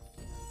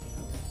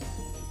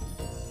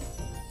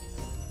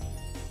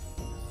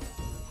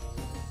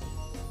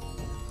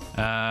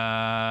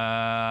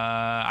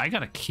 I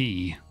got a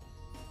key.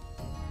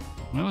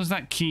 What was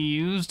that key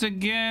used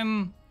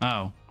again?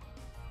 Oh.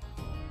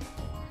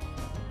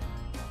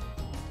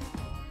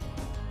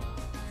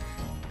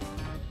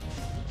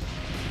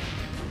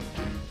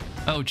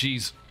 Oh,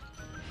 geez.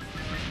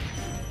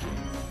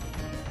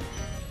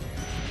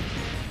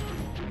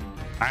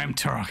 I'm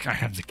Turok. I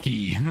have the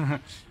key.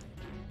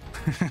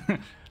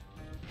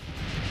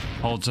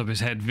 Holds up his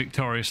head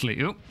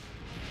victoriously. Oop.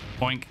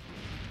 Boink.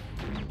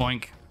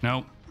 Boink.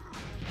 No.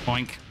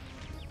 Boink.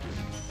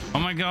 Oh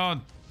my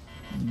god.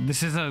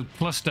 This is a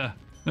cluster.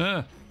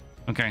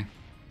 Okay.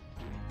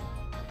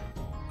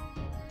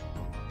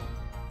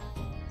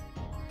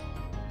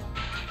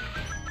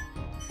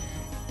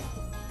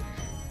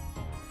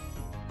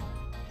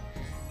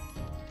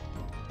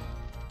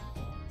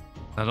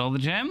 Is that all the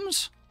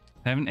gems?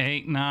 7,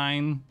 8,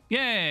 9.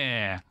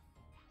 Yeah.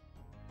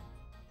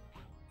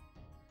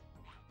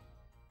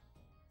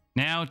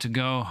 Now to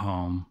go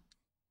home.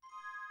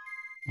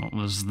 What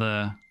was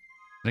the...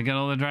 Did I get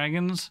all the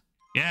dragons?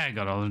 Yeah, I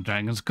got all the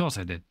dragons. Of course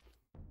I did.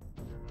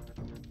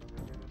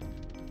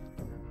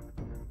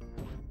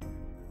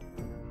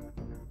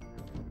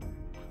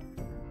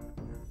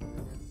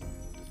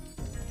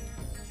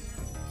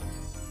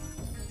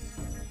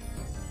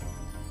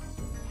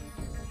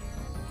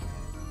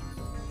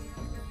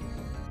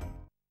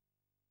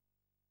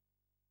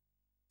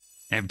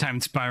 Every time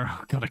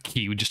Spyro got a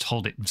key, we just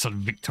hold it sort of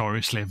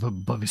victoriously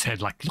above his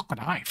head, like, look what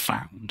I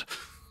found.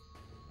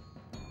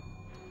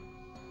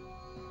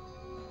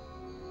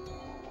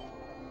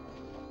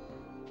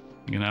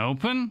 You gonna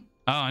open?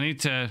 Oh, I need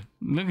to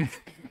look.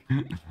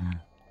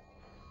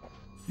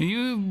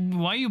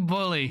 Why you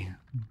bully?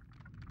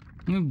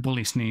 You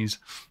bully sneeze.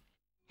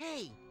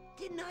 Hey,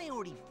 didn't I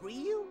already free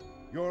you?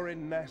 You're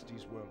in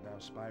Gnasty's world now,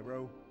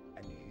 Spyro,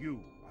 and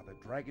you are the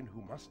dragon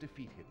who must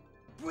defeat him.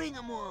 Bring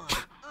him on.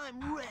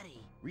 I'm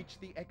ready. Reach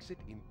the exit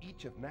in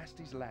each of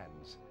Gnasty's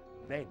lands.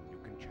 Then you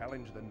can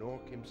challenge the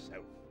Gnorc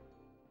himself.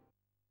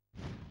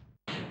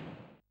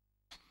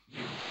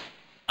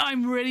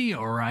 I'm ready,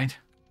 all right.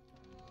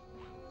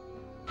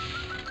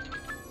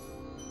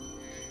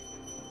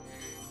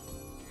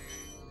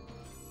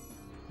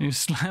 You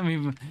slam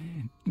me.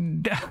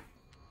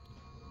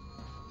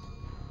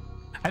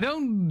 I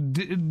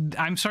don't.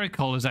 I'm sorry,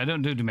 callers. I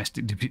don't do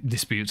domestic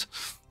disputes.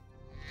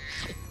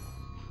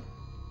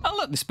 Oh,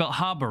 look, they spelled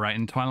harbour right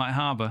in Twilight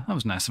Harbour. That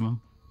was nice of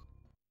them.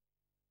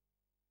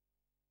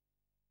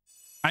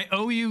 I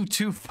owe you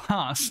 2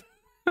 farts.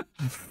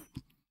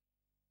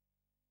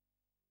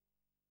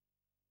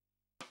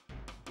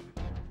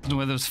 Don't know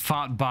whether there's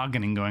fart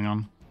bargaining going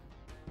on.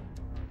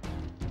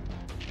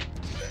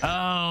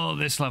 Oh,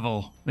 this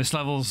level. This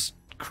level's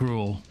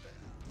cruel.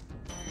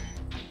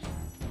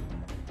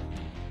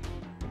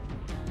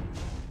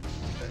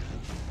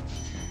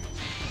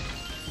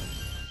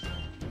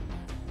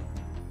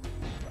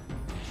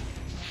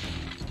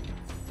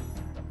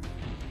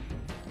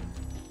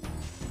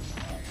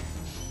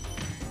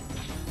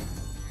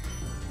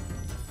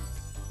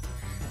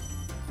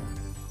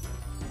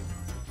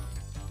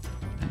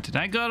 Did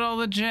I got all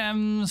the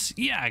gems?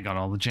 Yeah, I got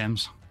all the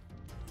gems.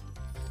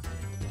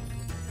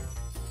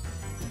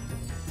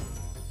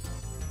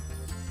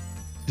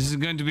 This is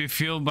going to be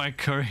fueled by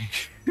curry.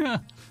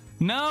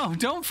 No,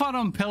 don't fart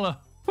on pillow.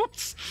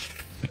 Whoops.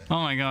 Oh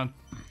my god.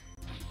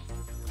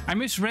 I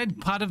misread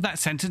part of that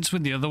sentence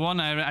with the other one.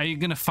 Are you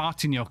going to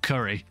fart in your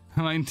curry?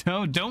 I'm like,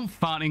 no, don't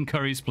fart in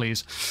curries,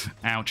 please.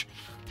 Ouch.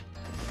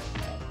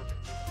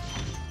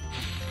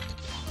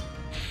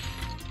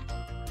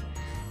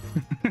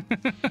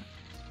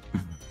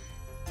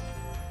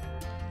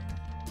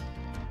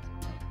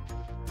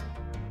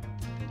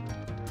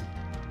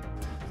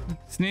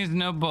 Sneeze,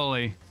 no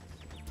bully.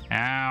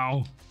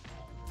 Ow.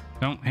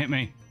 Don't hit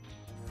me.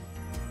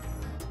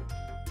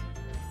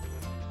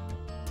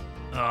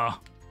 Ugh.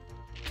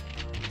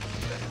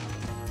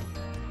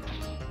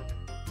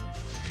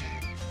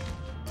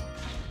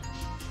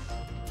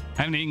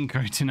 I haven't eaten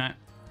curry tonight.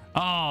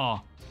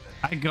 Oh,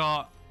 I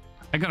got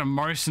I got a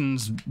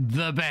Morrison's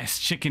the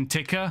best chicken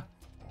tikka.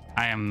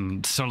 I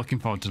am so looking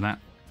forward to that.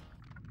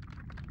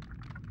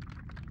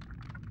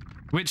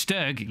 Which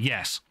Dirk?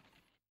 Yes.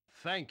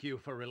 Thank you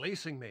for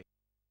releasing me.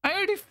 I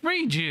already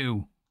freed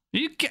you.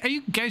 Are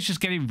you guys just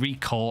getting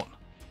recaught?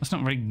 That's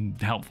not very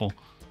helpful.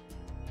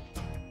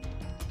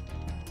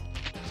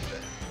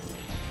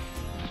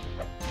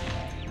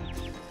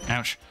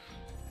 Ouch.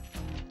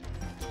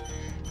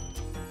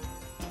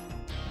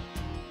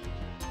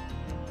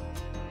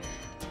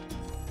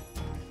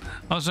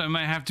 Also, it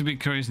might have to be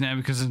curious now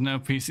because there's no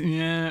piece.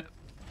 Yeah.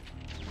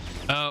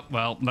 Oh,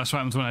 well, that's what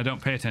happens when I don't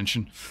pay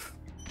attention.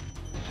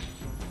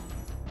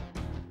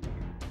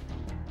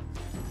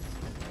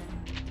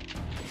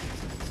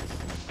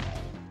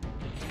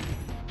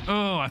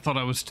 Oh, I thought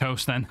I was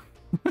toast then.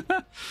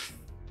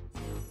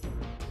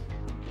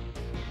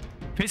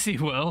 Pissy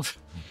world.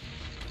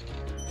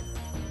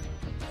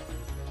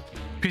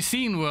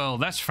 Piscine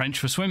world. That's French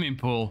for swimming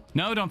pool.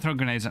 No, don't throw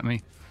grenades at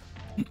me.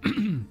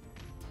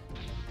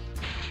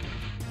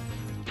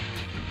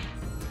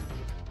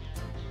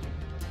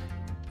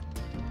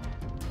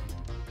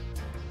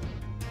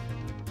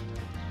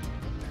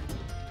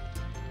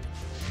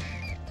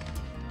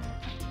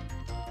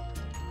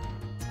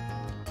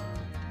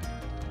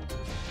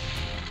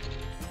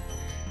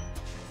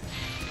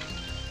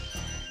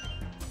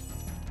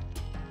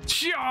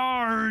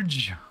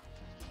 Charge!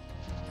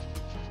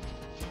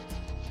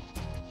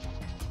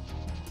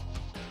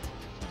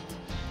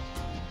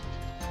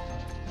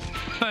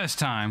 First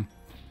time.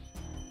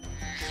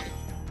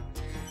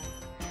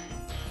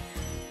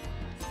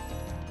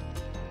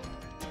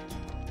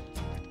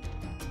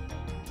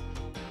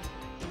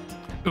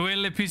 Where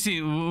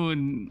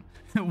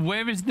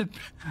is the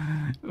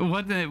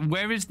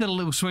where is the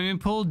little swimming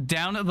pool?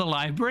 Down at the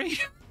library?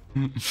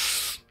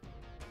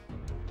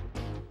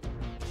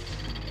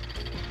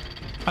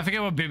 I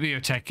forget what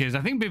bibliothèque is.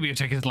 I think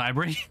bibliothèque is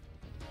library.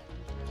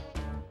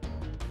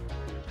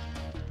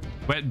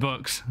 Wet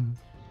books.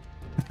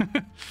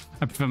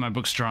 I prefer my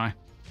books dry.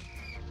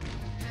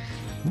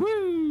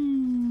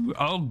 Woo!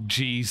 Oh,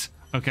 jeez.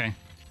 Okay.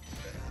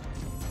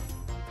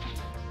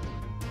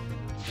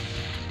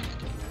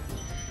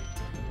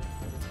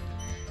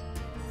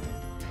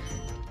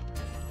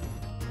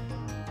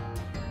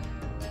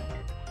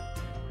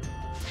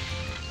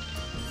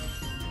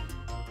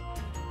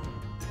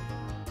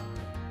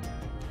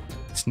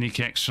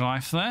 Sneaky extra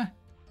life there.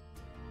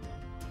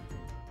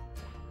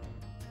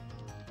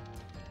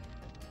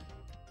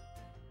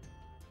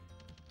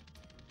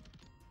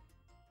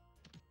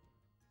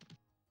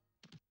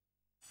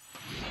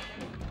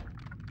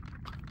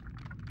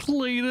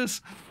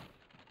 Cletus.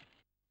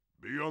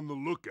 Be on the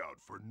lookout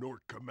for Gnort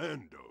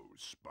commandos,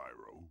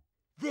 Spyro.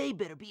 They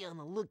better be on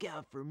the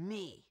lookout for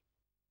me.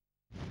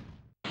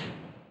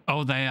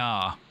 Oh, they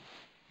are.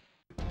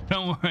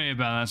 Don't worry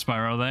about that,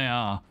 Spyro. They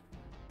are.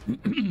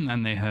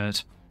 And they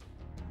hurt.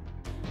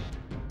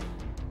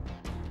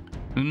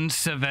 Un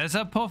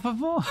cerveza, por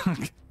favor?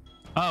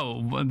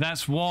 Oh,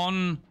 that's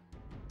one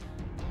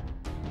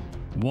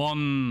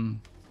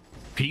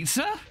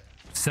pizza?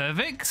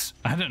 Cervix?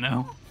 I don't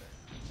know.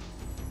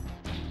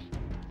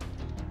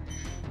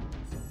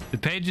 The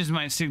pages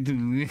might seem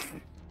to...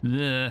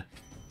 the.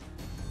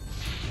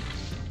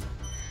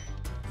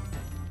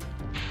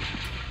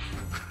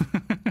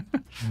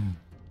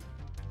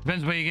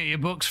 Depends where you get your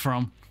books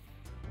from.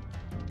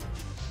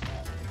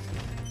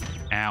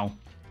 Ow.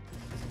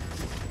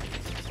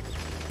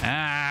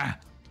 Ah!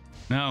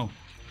 No.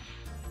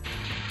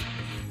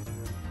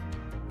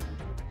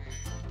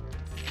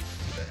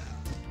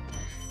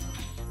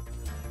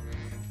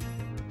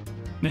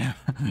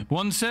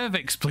 One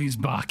cervix, please,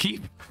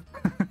 barkeep.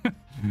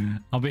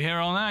 I'll be here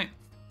all night.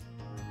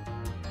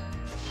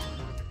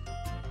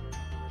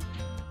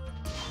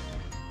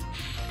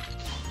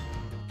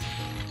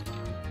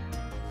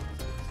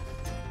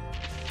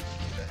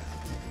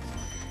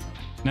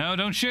 No,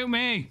 don't shoot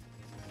me.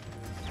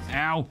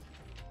 Ow.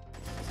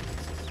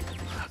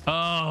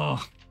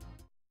 Oh.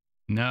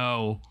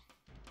 No.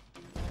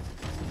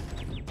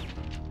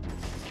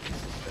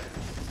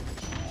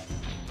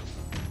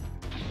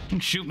 Don't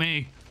shoot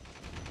me.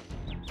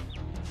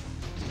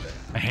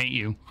 I hate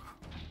you.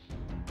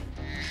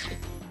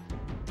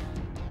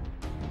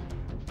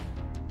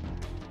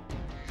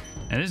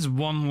 It is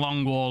one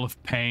long wall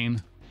of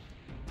pain.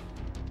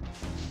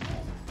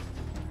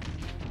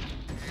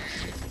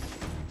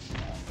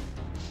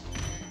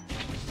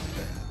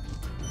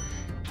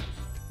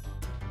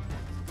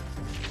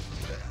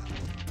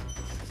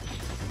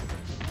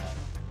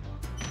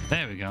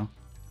 There we go.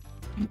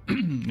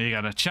 You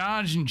gotta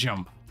charge and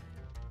jump.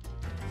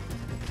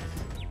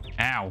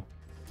 Ow.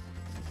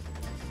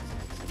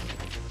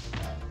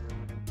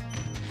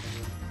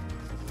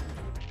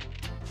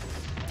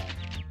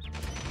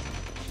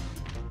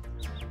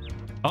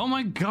 Oh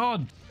my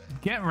god.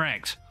 Get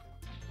wrecked.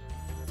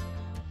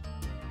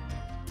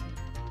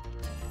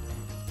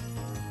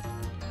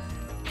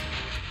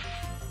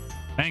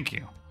 Thank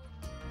you.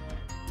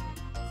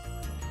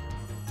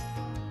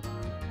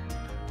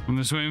 From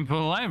the swimming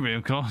pool library,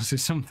 of course,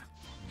 is something.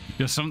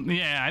 Just something.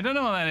 Yeah, I don't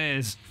know what that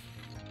is.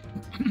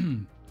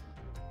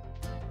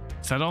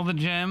 Is that all the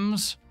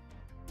gems?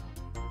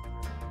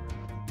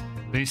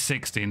 These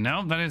 60.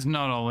 No, that is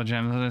not all the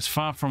gems. That is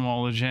far from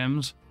all the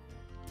gems.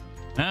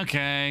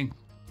 Okay.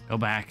 Go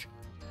back.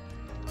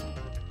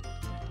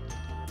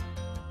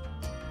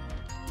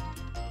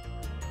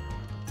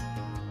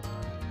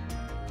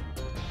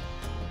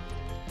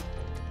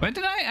 Where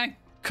did I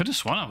could have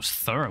sworn I was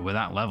thorough with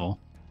that level.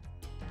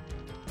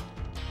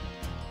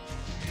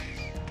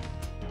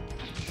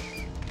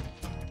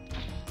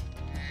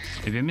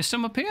 Maybe I missed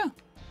some up here?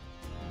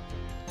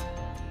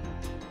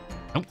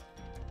 Nope.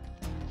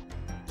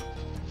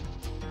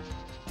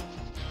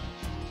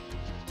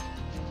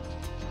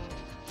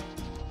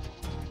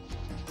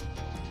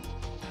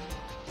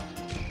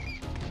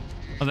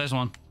 Oh, there's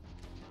one.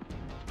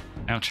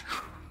 Ouch.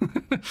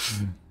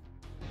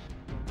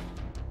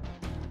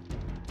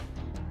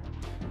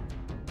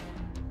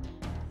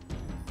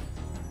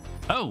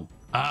 Oh.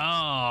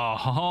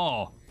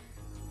 Oh.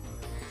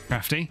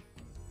 Crafty.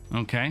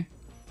 Okay.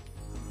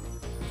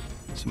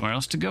 Somewhere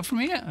else to go from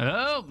here?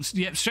 Oh,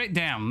 yep, straight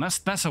down.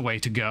 That's a way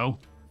to go.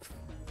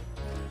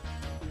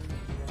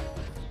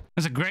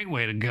 That's a great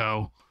way to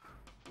go.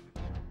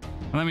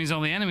 Well, that means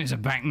all the enemies are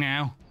back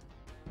now.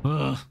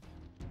 Ugh.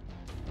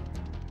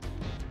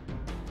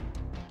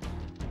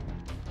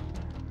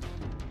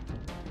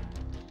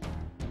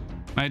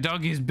 My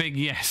dog is big,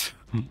 yes.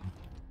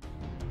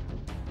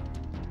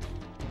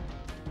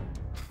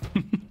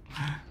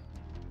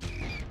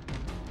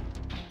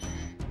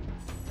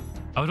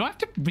 Oh, do I have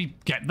to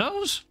get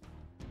those?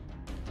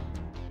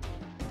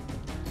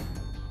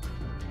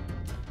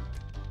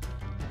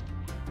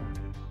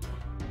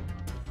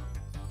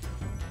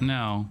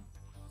 No.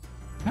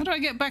 How do I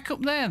get back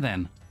up there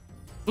then?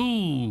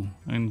 Ooh,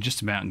 I can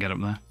just about get up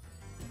there.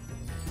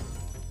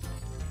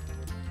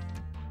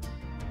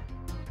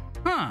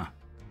 Huh.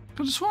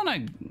 Could have sworn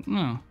I...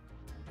 No.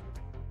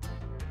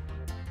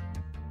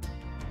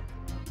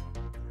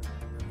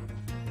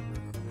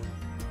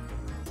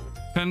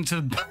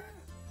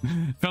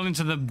 Fell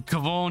into the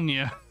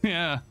Cavonia.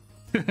 Yeah.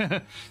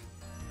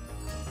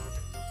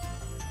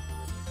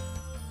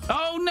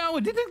 Oh no, I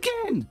did it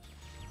again.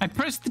 I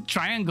pressed the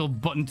triangle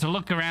button to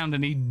look around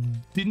and he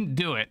didn't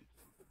do it.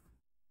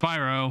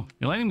 Spyro,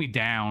 you're letting me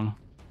down.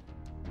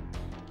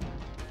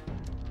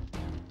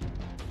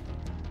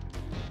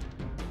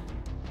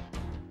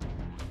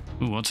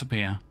 Ooh, what's up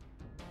here?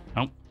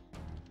 Oh.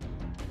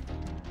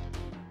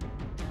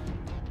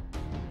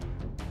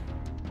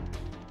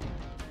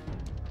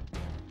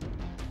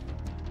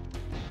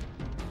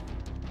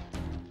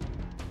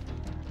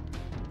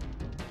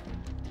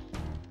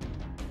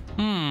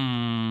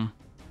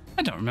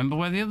 I don't remember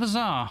where the others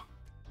are.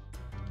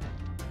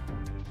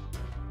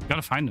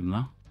 Gotta find them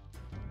though.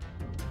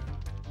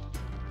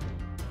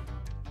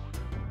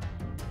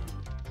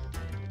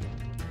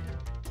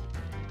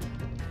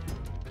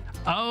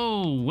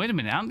 Oh, wait a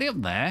minute, aren't they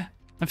up there?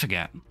 I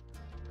forget.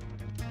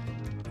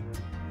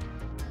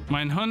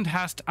 Mein Hund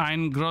hast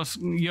ein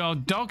groß... Your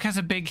dog has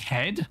a big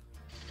head?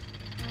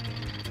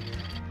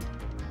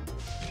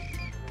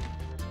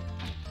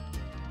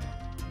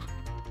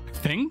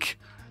 Think?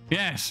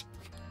 Yes.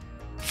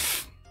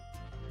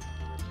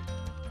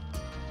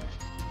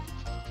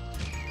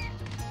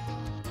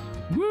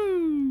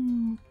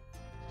 Woo!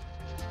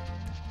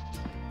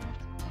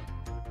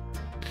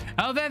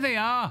 Oh, there they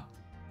are.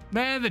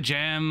 They're the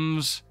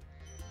gems.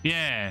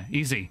 Yeah,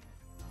 easy.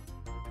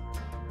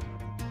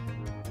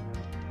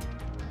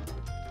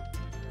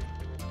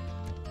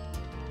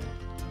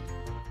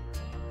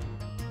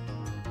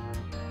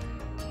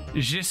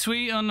 Je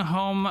suis en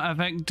home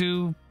avec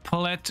du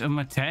palette à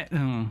ma tête.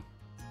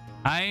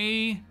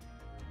 I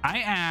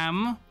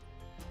am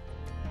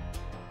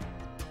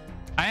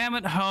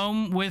at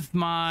home with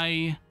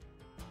my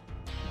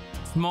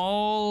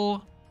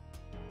small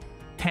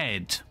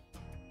head.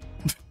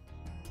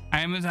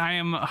 I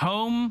am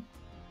home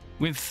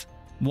with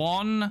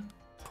one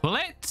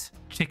pullet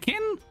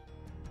chicken.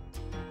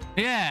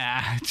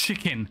 Yeah,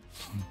 chicken.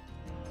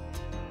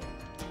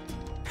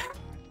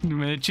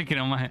 With a chicken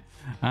on my head.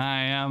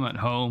 I am at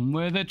home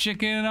with a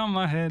chicken on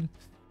my head.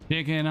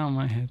 Chicken on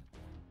my head.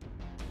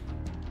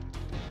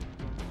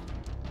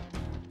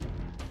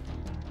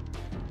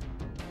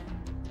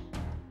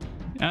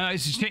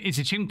 It's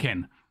a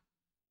chimkin.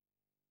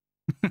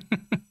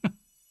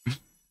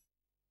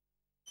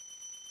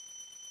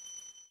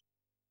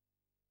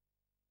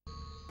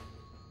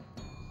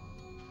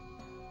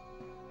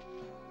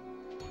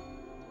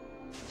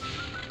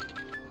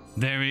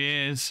 There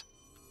he is.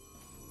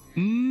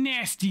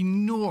 Gnasty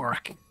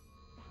Gnorc.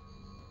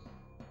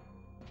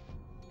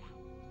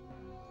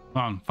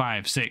 1,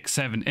 5, 6,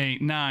 7,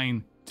 8,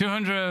 9,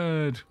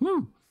 200.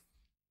 Woo!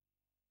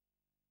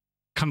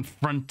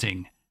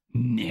 Confronting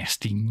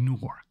Gnasty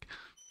Gnorc.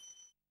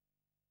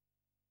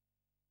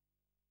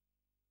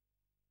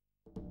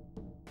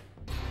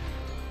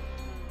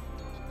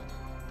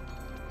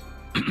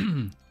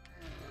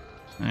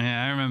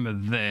 Yeah, I remember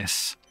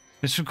this.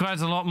 This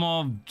requires a lot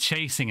more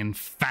chasing and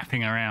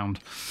fapping around.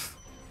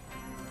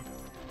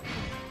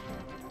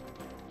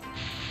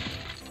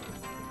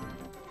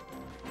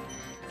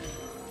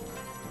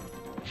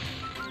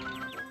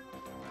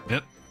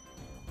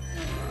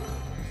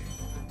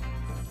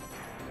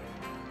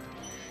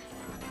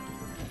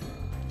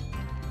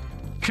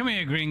 Come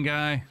here, green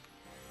guy.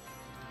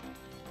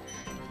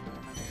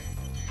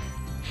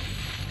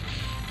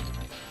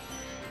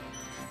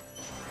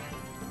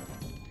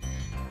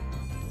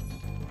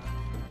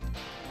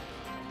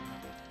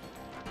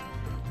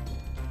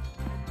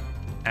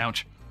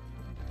 Ouch.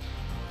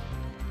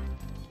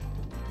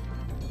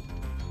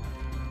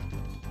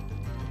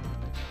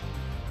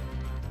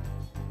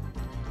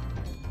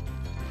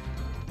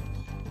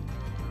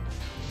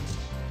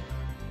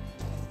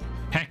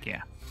 Heck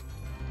yeah.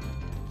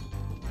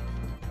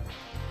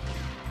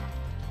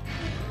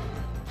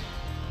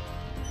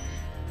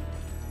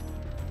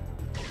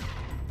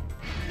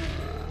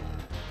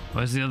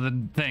 Where's the other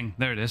thing?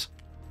 There it is.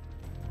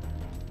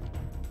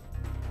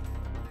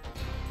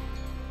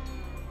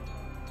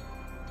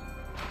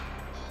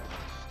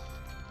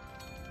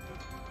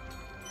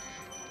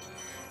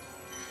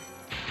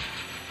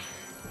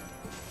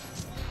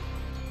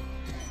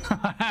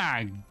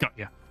 Got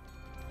ya.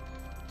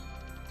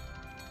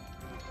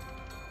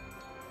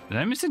 Did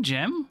I miss a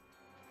gem?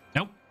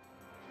 Nope.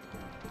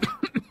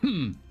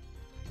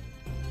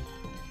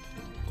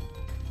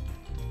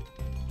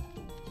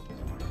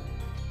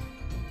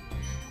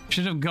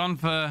 Should have gone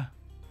for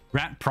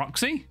rat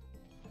proxy.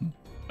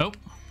 Oh.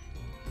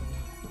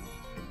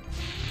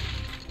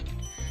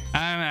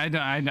 I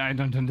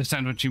don't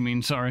understand what you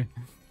mean. Sorry.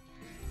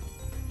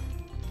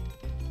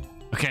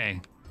 Okay,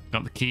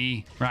 got the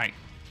key. Right.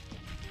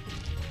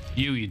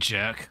 You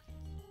jerk.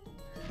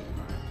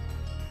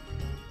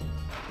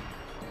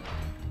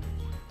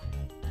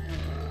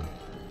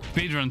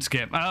 Speedrun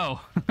skip.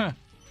 Oh.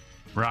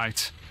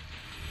 Right.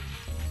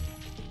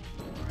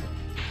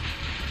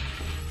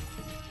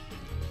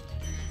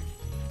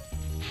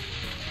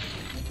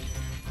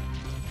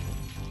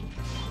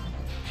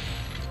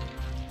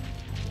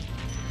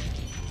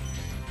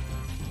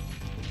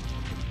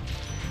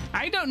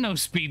 I don't know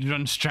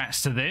speedrun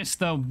strats to this,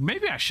 though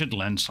maybe I should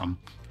learn some.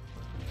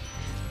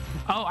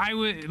 Oh,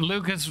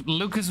 Lucas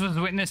was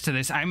witness to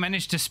this. I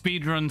managed to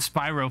speedrun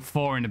Spyro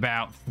 4 in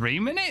about 3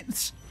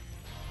 minutes.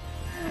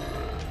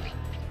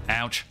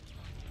 Ouch.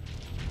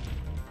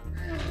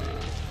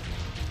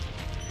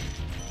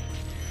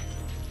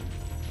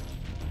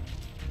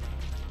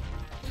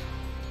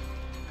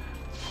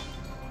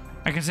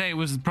 I can say it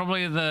was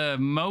probably the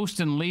most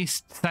and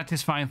least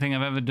satisfying thing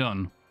I've ever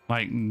done.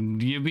 Like,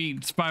 you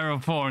beat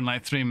Spyro 4 in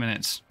like 3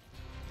 minutes.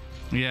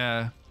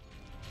 Yeah.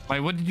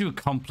 Like, what did you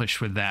accomplish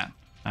with that?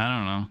 I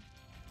don't know.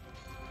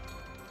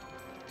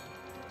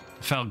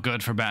 Felt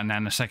good for about a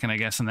nanosecond, I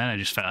guess, and then I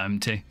just felt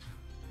empty.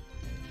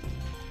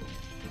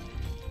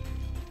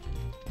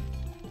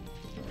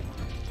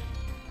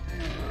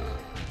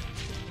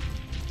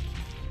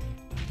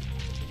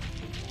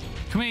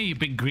 Come here, you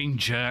big green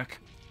jerk.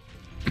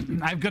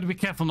 I've got to be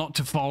careful not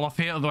to fall off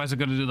here, otherwise I've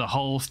got to do the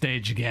whole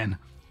stage again.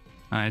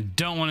 I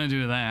don't want to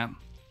do that.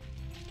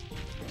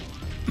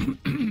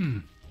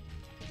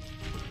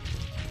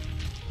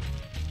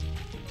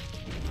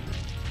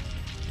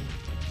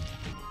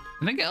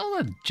 Did I get all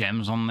the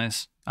gems on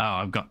this? Oh,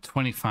 I've got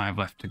 25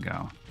 left to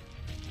go.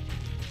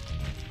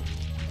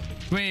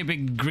 Come here,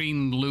 big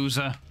green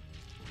loser.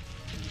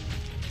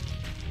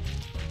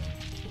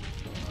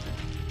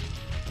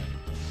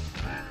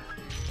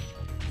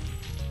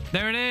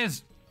 There it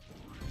is.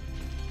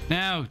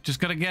 Now,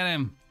 just gotta get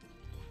him.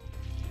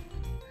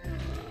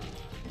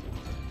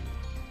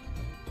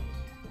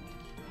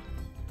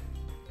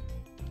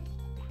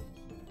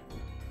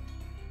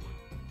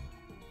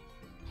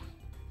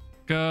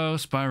 Go,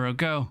 Spyro,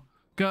 go.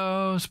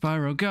 Go,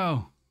 Spyro,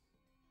 go.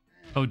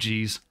 Oh,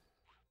 geez.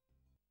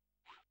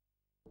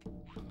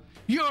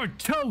 You're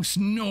toast,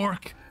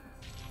 Gnorc.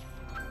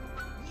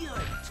 You're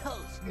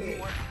toast,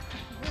 Gnorc.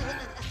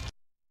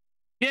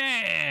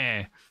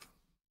 Yeah.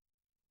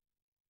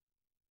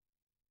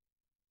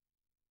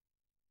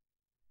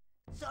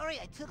 Sorry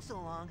I took so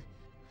long.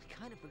 I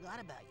kind of forgot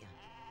about you.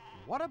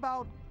 What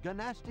about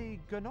Gnasty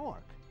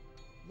Gnorc?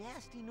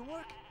 Nasty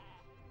Gnorc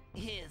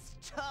is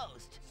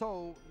toast.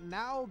 So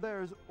now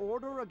there's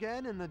order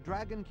again in the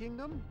Dragon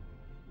Kingdom?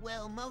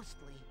 Well,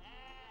 mostly.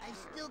 I've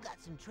still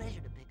got some treasure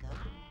to pick up.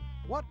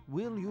 What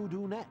will you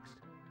do next?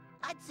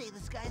 I'd say the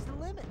sky's the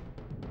limit.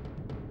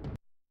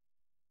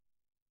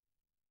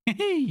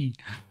 Hey.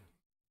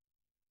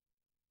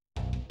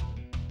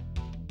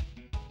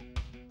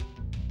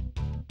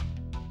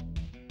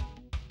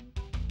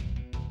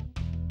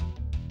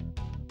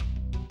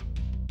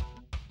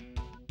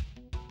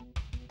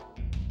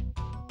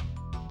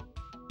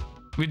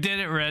 We did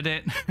it,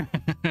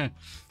 Reddit.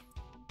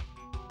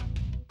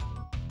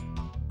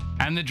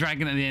 And the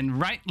dragon at the end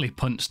rightly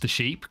punts the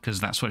sheep, because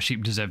that's what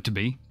sheep deserve to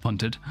be,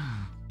 punted.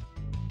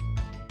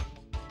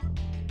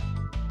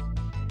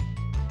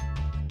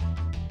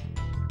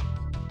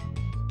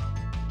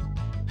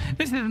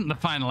 This isn't the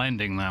final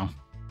ending, though.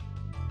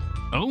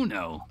 Oh,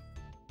 no.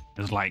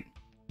 There's like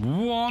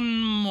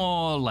one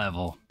more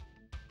level.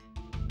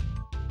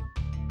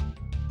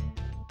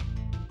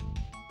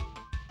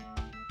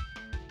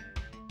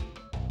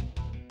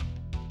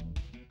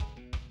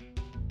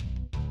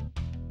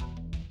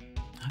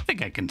 I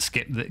think I can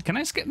skip this. Can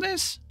I skip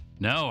this?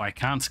 No, I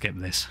can't skip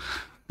this.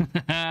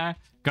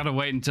 Gotta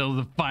wait until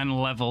the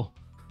final level.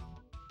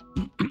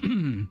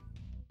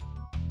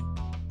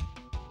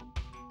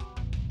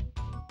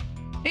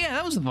 Yeah,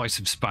 that was the voice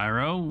of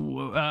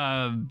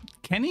Spyro.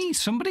 Kenny,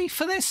 somebody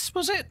for this,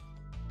 was it?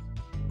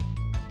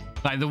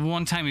 Like, the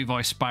one time he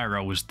voiced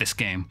Spyro was this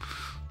game.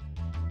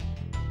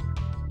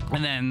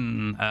 And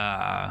then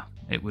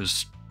it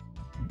was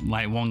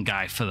like one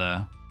guy for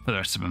the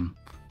rest of them.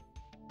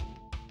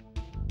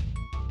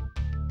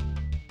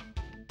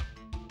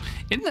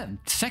 In the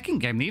second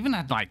game, they even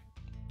had like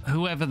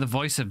whoever the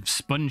voice of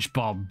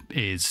SpongeBob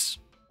is.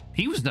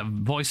 He was the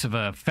voice of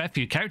a fair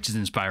few characters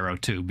in Spyro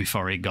 2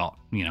 before he got,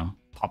 you know,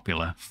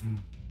 popular.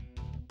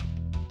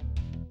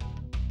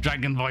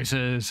 Dragon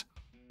voices.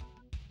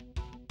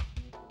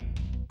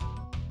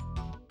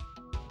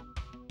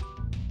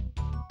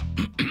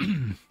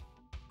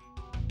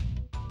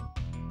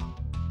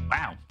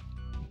 Wow.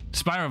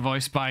 Spyro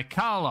voiced by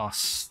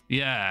Carlos.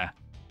 Yeah.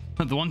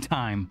 The one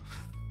time.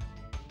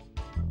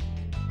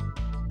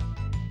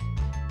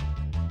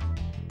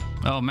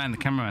 Oh man, the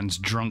cameraman's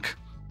drunk.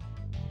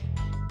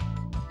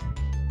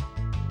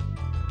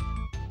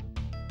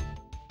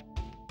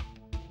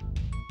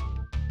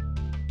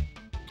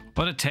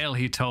 What a tale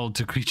he told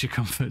to Creature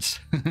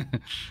Comforts.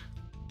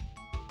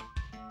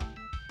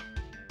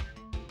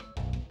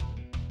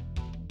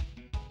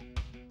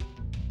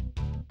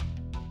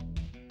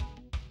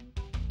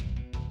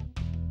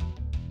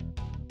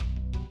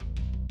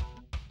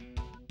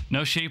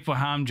 No sheep were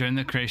harmed during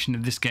the creation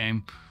of this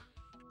game.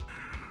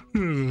 A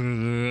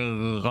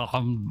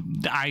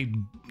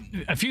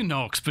few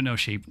Gnorcs, but no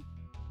sheep.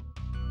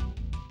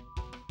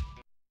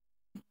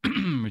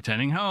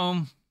 Returning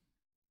home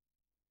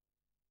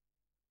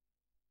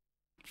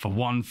for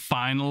one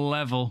final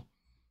level.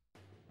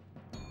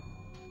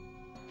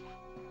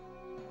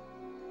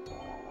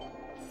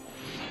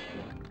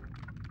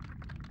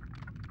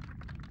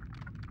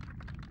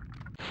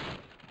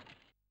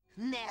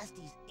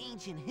 Gnasty's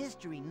ancient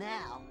history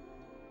now.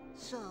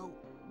 So,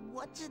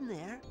 what's in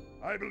there?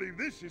 I believe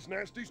this is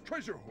Gnasty's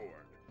treasure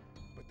hoard.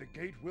 But the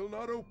gate will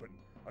not open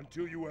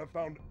until you have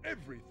found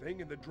everything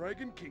in the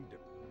Dragon Kingdom.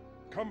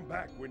 Come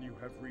back when you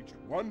have reached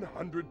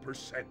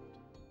 100%.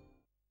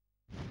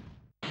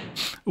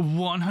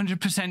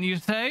 100% you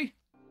say?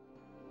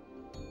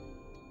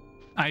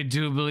 I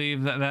do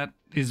believe that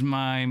is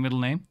my middle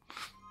name.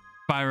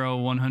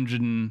 Spyro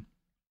 100 and...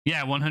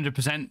 Yeah,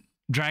 100%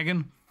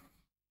 dragon.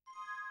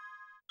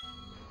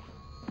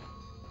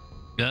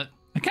 Good.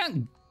 I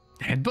can't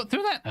headbutt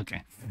through that?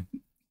 Okay.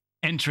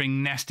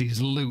 Entering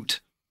Gnasty's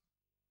loot.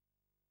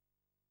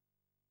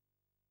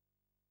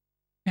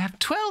 You have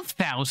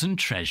 12,000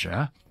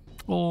 treasure,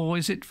 or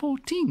is it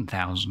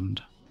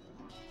 14,000?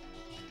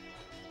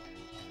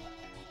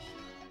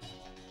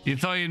 You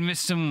thought you'd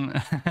missed some...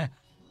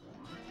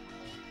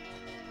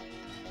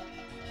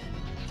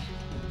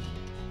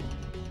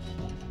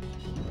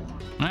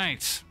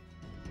 Right.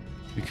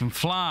 You can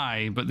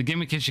fly, but the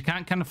gimmick is you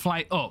can't kind of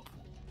fly up.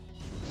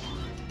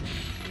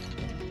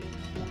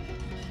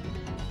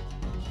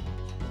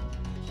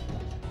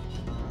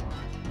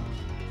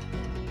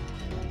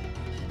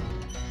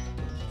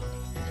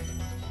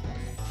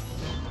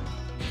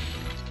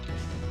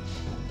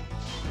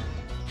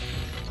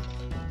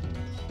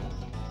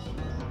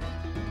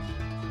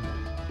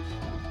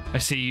 I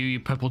see you, you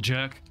purple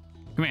jerk.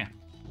 Come here.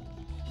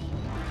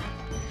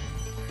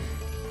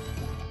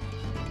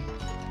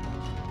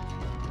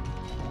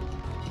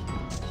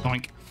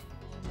 Boink.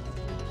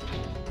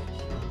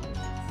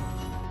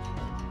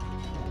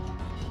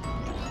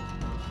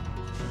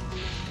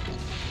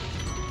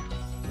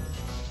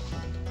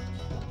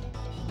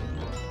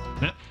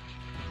 Yep.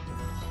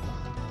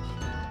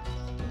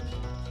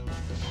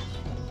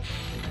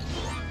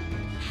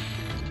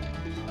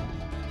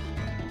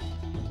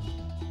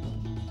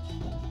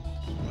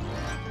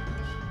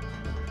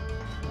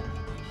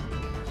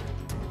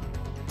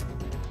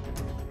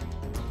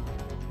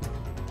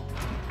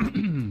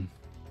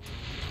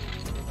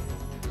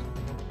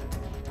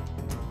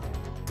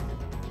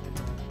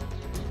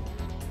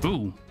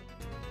 Ooh.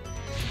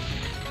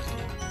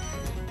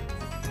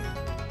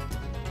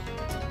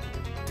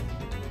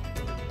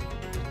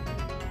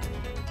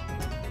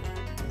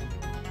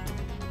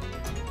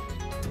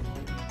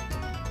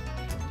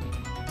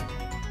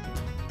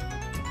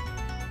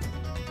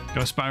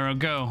 Go, Spyro,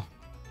 go.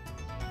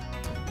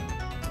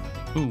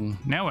 Ooh,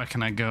 now where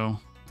can I go?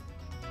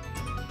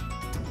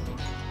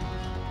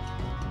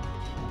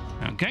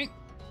 Okay.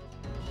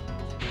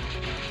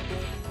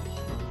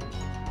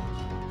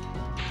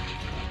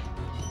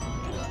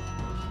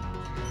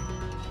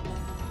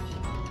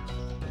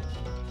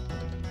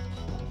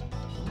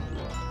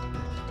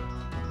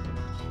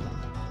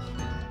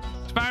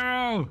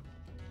 Spyro!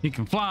 He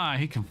can fly,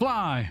 he can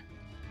fly.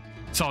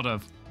 Sort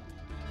of.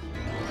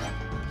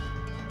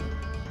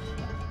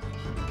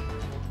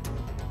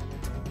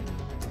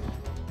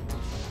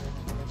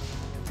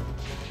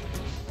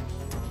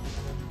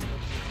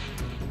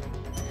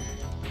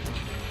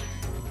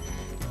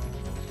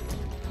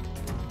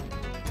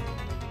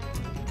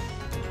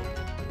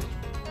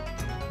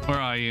 Where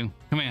are you?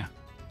 Come here.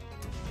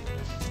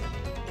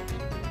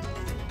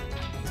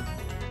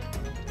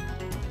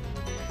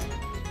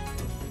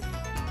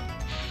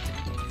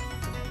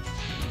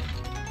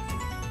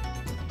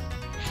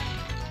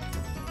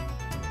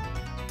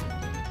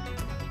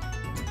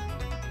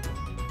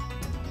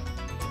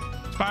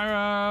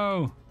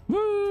 Spyro!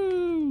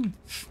 Woo!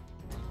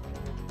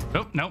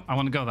 Oh, no, I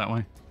want to go that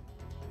way.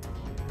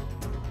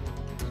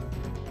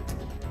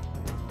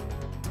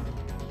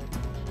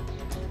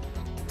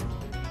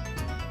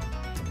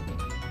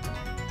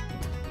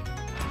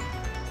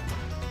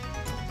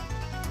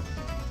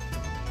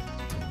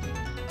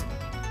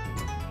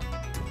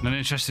 Not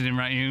interested in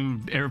right, you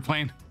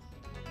airplane.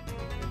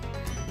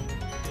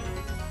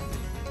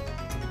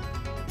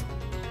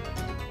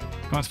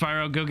 Come on,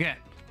 Spyro, go get.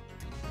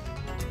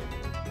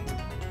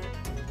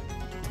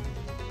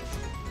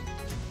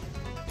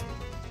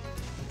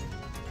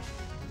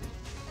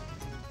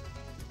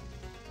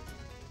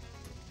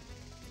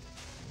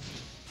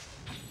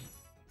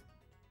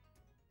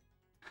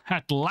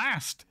 At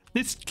last,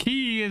 this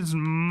key is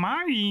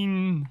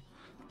mine.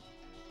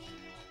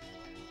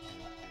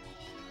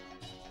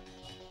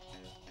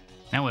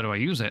 Now where do I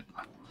use it?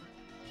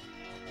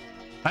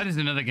 That is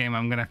another game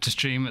I'm gonna have to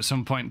stream at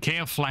some point.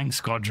 KO Flying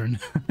Squadron.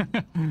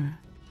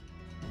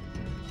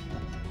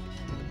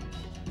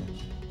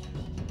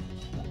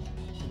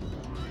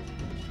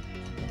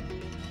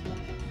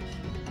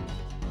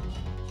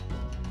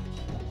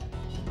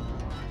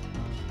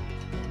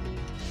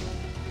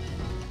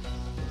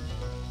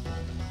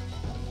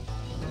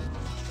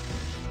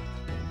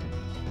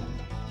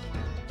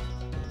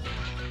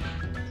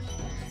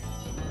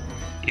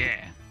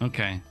 Yeah,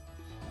 okay.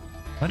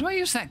 Where do I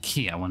use that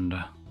key, I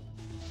wonder?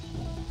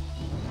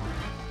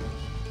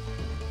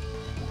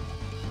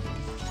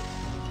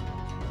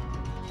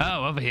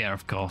 Oh, over here,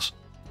 of course.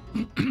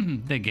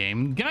 The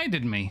game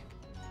guided me.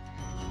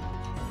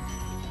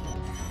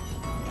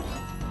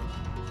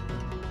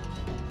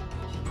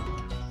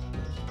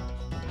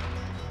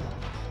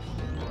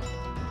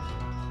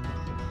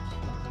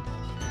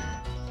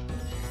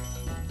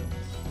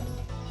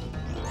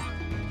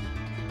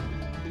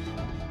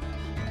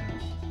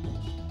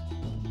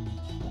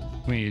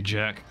 Come here, you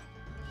jerk.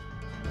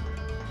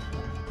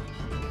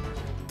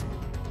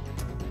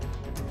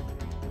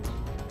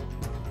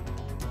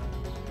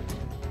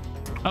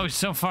 Oh, it's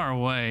so far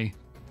away.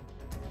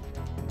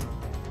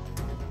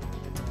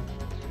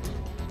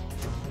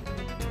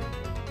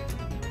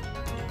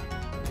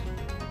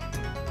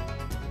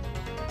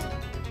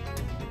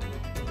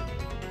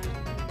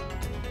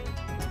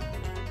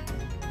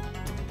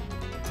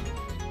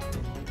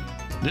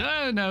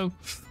 Oh, no.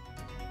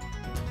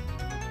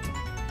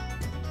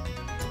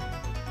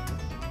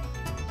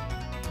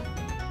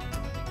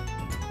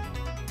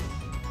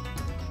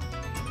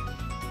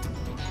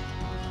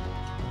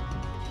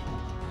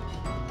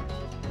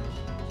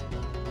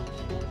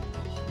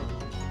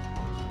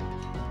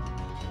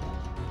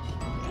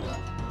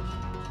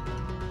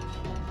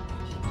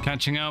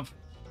 Catching up,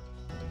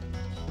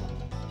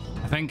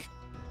 I think.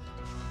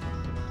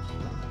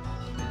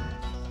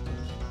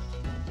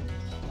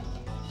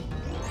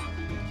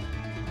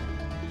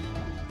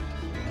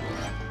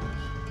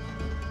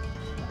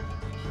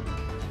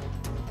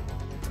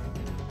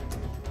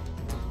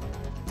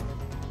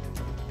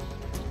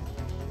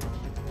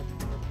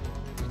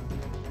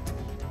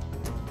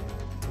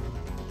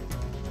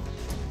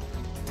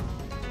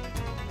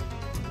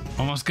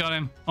 Almost got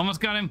him.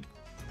 Almost got him.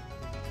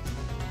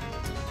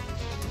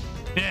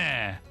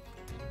 Yeah.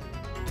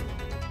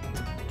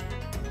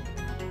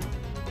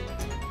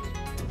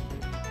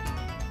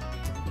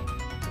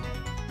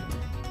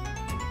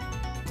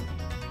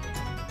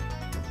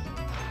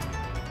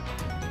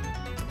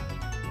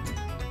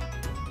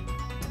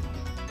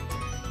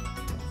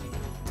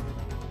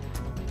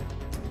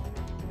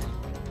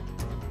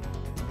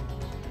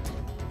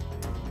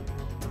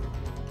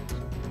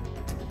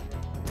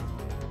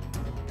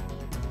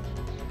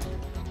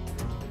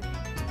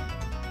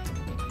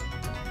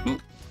 Ooh,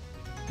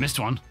 missed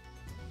one.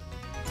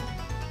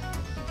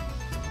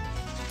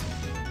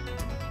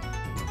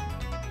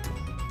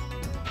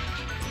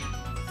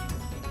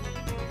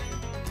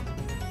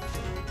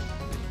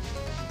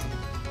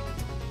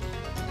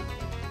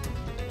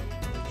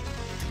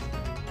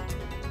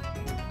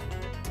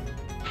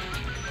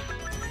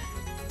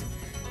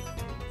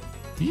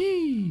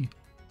 Yee!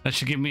 That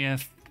should give me a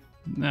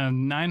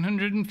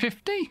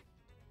 950.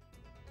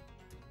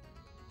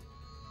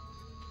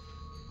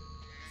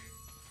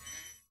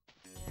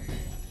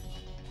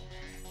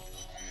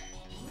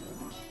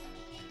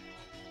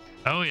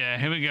 Oh yeah,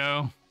 here we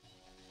go.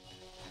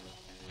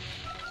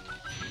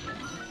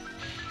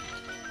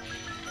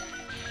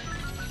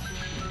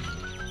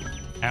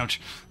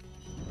 Ouch.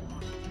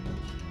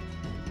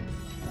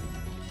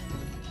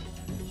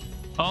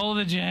 All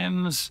the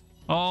gems.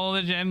 All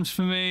the gems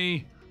for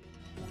me.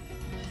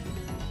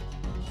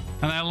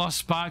 And I lost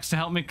Sparks to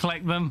help me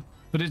collect them,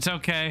 but it's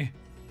okay.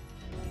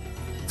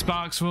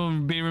 Sparks will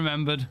be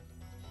remembered.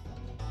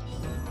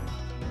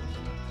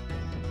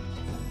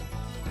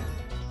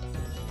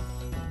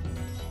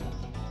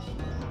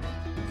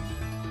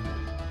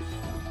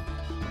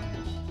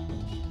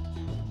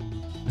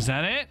 Is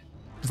that it?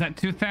 Is that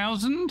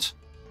 2,000?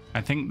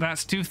 I think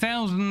that's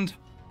 2,000.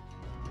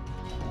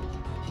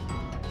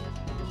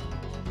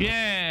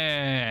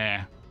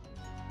 Yeah.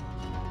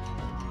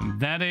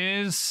 That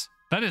is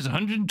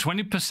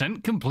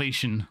 120%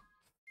 completion.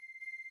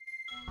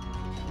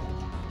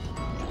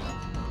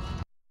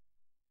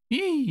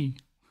 Yee.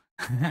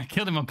 I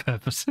killed him on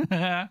purpose.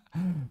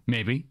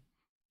 Maybe.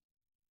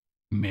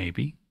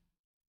 Maybe.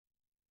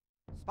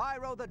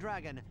 Spyro the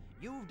Dragon,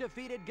 you've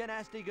defeated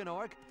Gnasty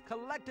Gnorc,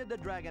 collected the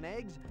dragon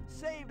eggs,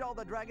 saved all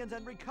the dragons,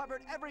 and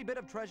recovered every bit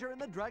of treasure in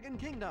the Dragon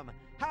Kingdom.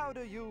 How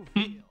do you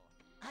feel?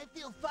 I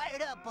feel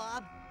fired up,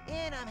 Bob.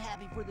 And I'm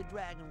happy for the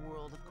dragon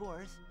world, of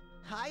course.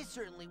 I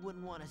certainly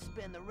wouldn't want to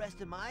spend the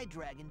rest of my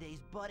dragon days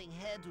butting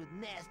heads with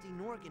Gnasty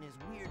Gnorc and his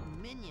weird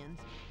minions.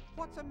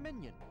 What's a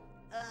minion?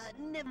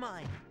 Never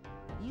mind.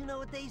 You know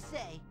what they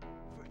say.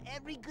 For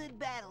every good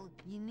battle,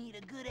 you need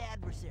a good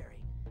adversary.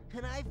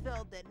 And I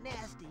felt that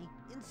Gnasty,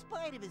 in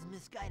spite of his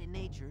misguided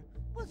nature,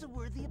 was a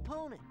worthy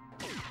opponent.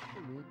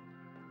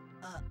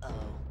 Uh-oh.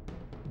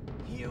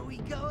 Here we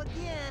go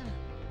again.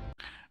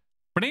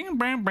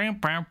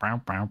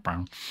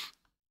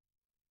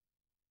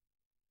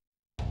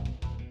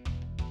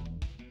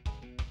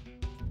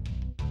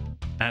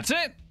 That's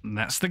it.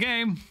 That's the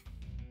game.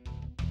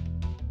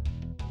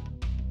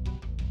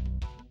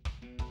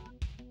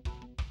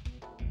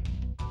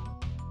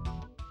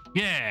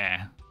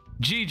 Yeah.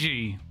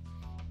 GG.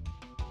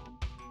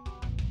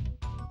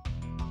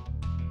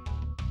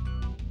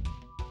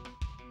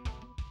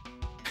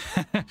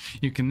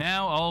 You can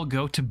now all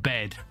go to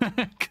bed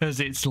because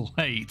it's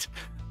late.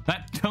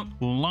 That took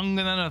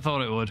longer than I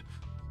thought it would.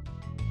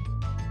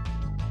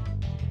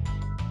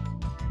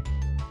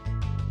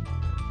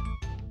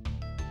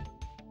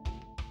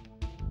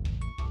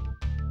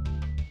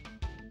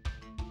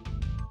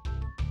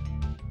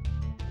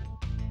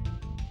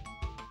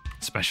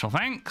 Special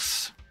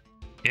thanks.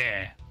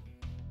 Yeah.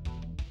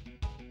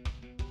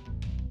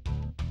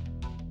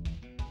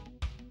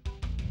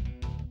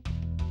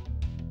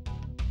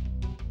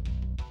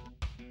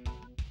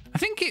 I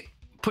think it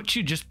puts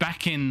you just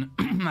back in...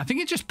 I think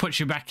it just puts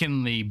you back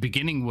in the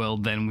beginning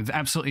world then with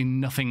absolutely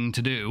nothing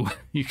to do.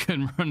 You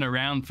can run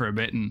around for a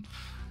bit and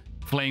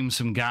flame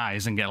some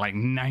guys and get like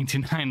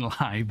 99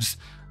 lives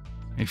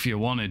if you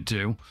wanted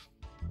to.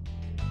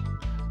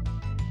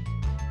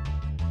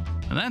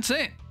 And that's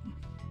it.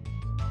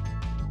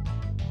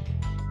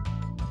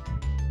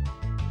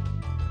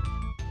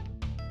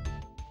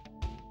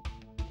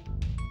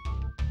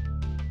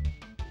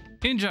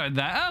 Enjoyed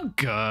that. Oh,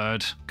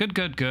 good. Good,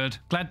 good, good.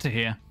 Glad to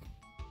hear.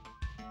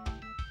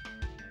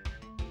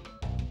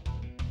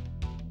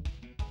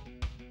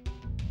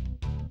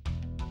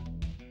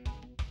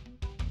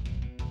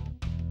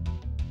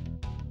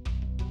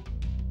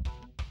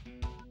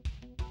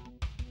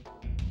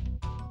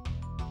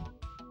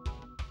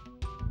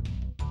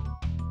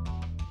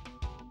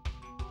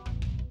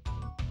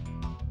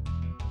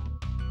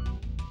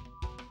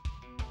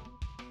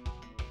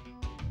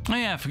 Oh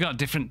yeah, I forgot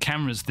different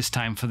cameras this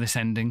time for this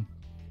ending.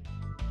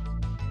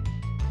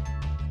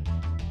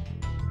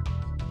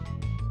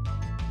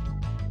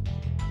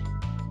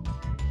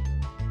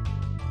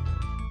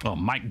 Oh,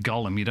 Mike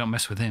Gollum, you don't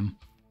mess with him.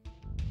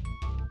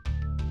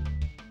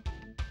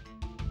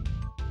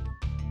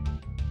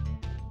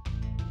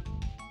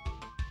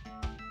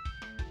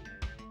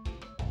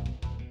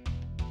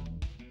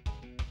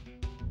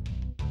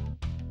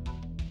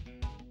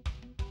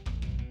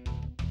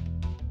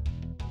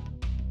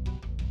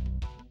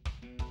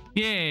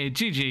 Yay,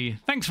 GG.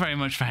 Thanks very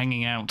much for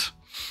hanging out.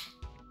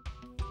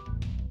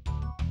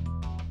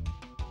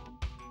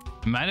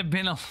 It might have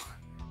been it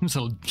was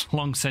a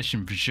long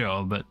session for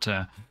sure, but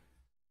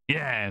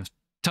yeah, it's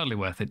totally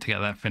worth it to get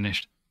that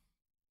finished.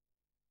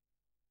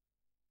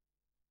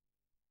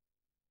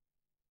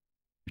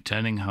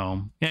 Returning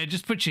home. Yeah, it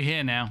just puts you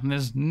here now, and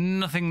there's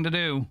nothing to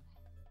do.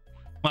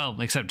 Well,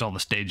 except all the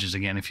stages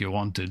again if you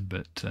wanted,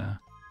 but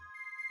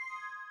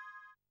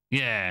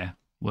yeah,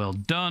 well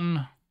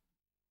done.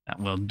 That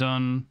well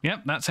done.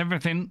 Yep, that's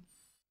everything.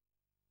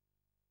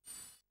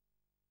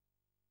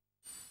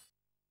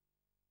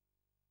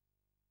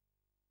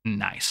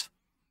 Nice.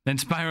 Then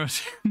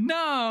Spyro...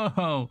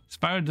 No!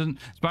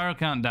 Spyro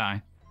can't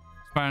die.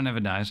 Spyro never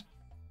dies.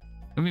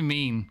 Don't be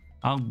mean.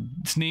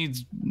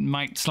 Sneeze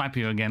might slap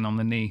you again on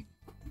the knee.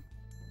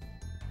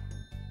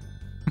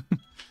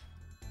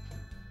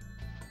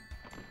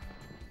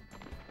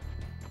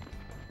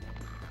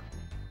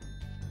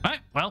 Right,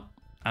 well,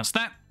 that's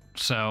that.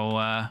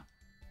 So,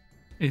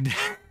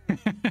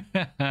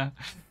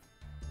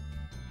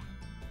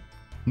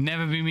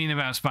 never be mean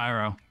about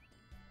Spyro.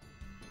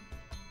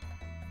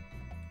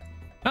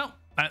 Well,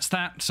 that's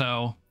that.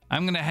 So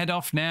I'm going to head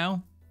off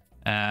now.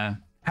 Have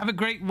a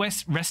great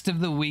rest of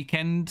the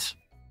weekend.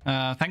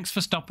 Thanks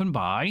for stopping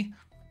by.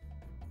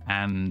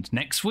 And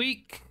next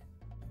week,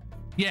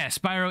 yeah,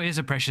 Spyro is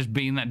a precious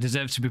being that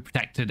deserves to be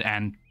protected.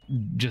 And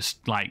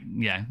just like,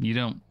 yeah, you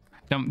don't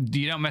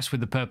mess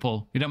with the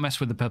purple. You don't mess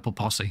with the purple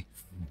posse.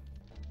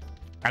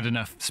 I don't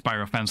know if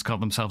Spyro fans call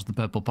themselves the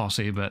Purple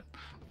Posse, but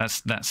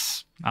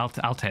I'll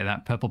take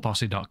that.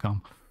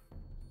 purpleposse.com.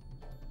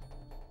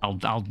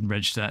 I'll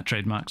register that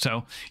trademark.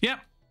 So, yeah.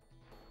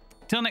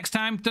 Till next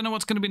time. Don't know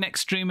what's going to be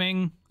next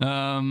streaming.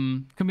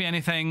 Can be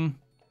anything.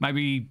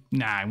 Maybe,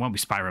 nah, it won't be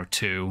Spyro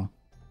 2.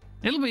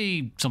 It'll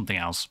be something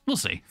else. We'll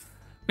see.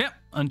 Yep.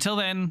 Until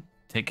then,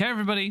 take care,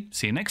 everybody.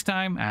 See you next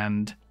time,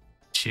 and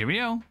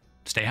cheerio.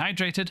 Stay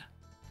hydrated.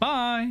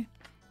 Bye.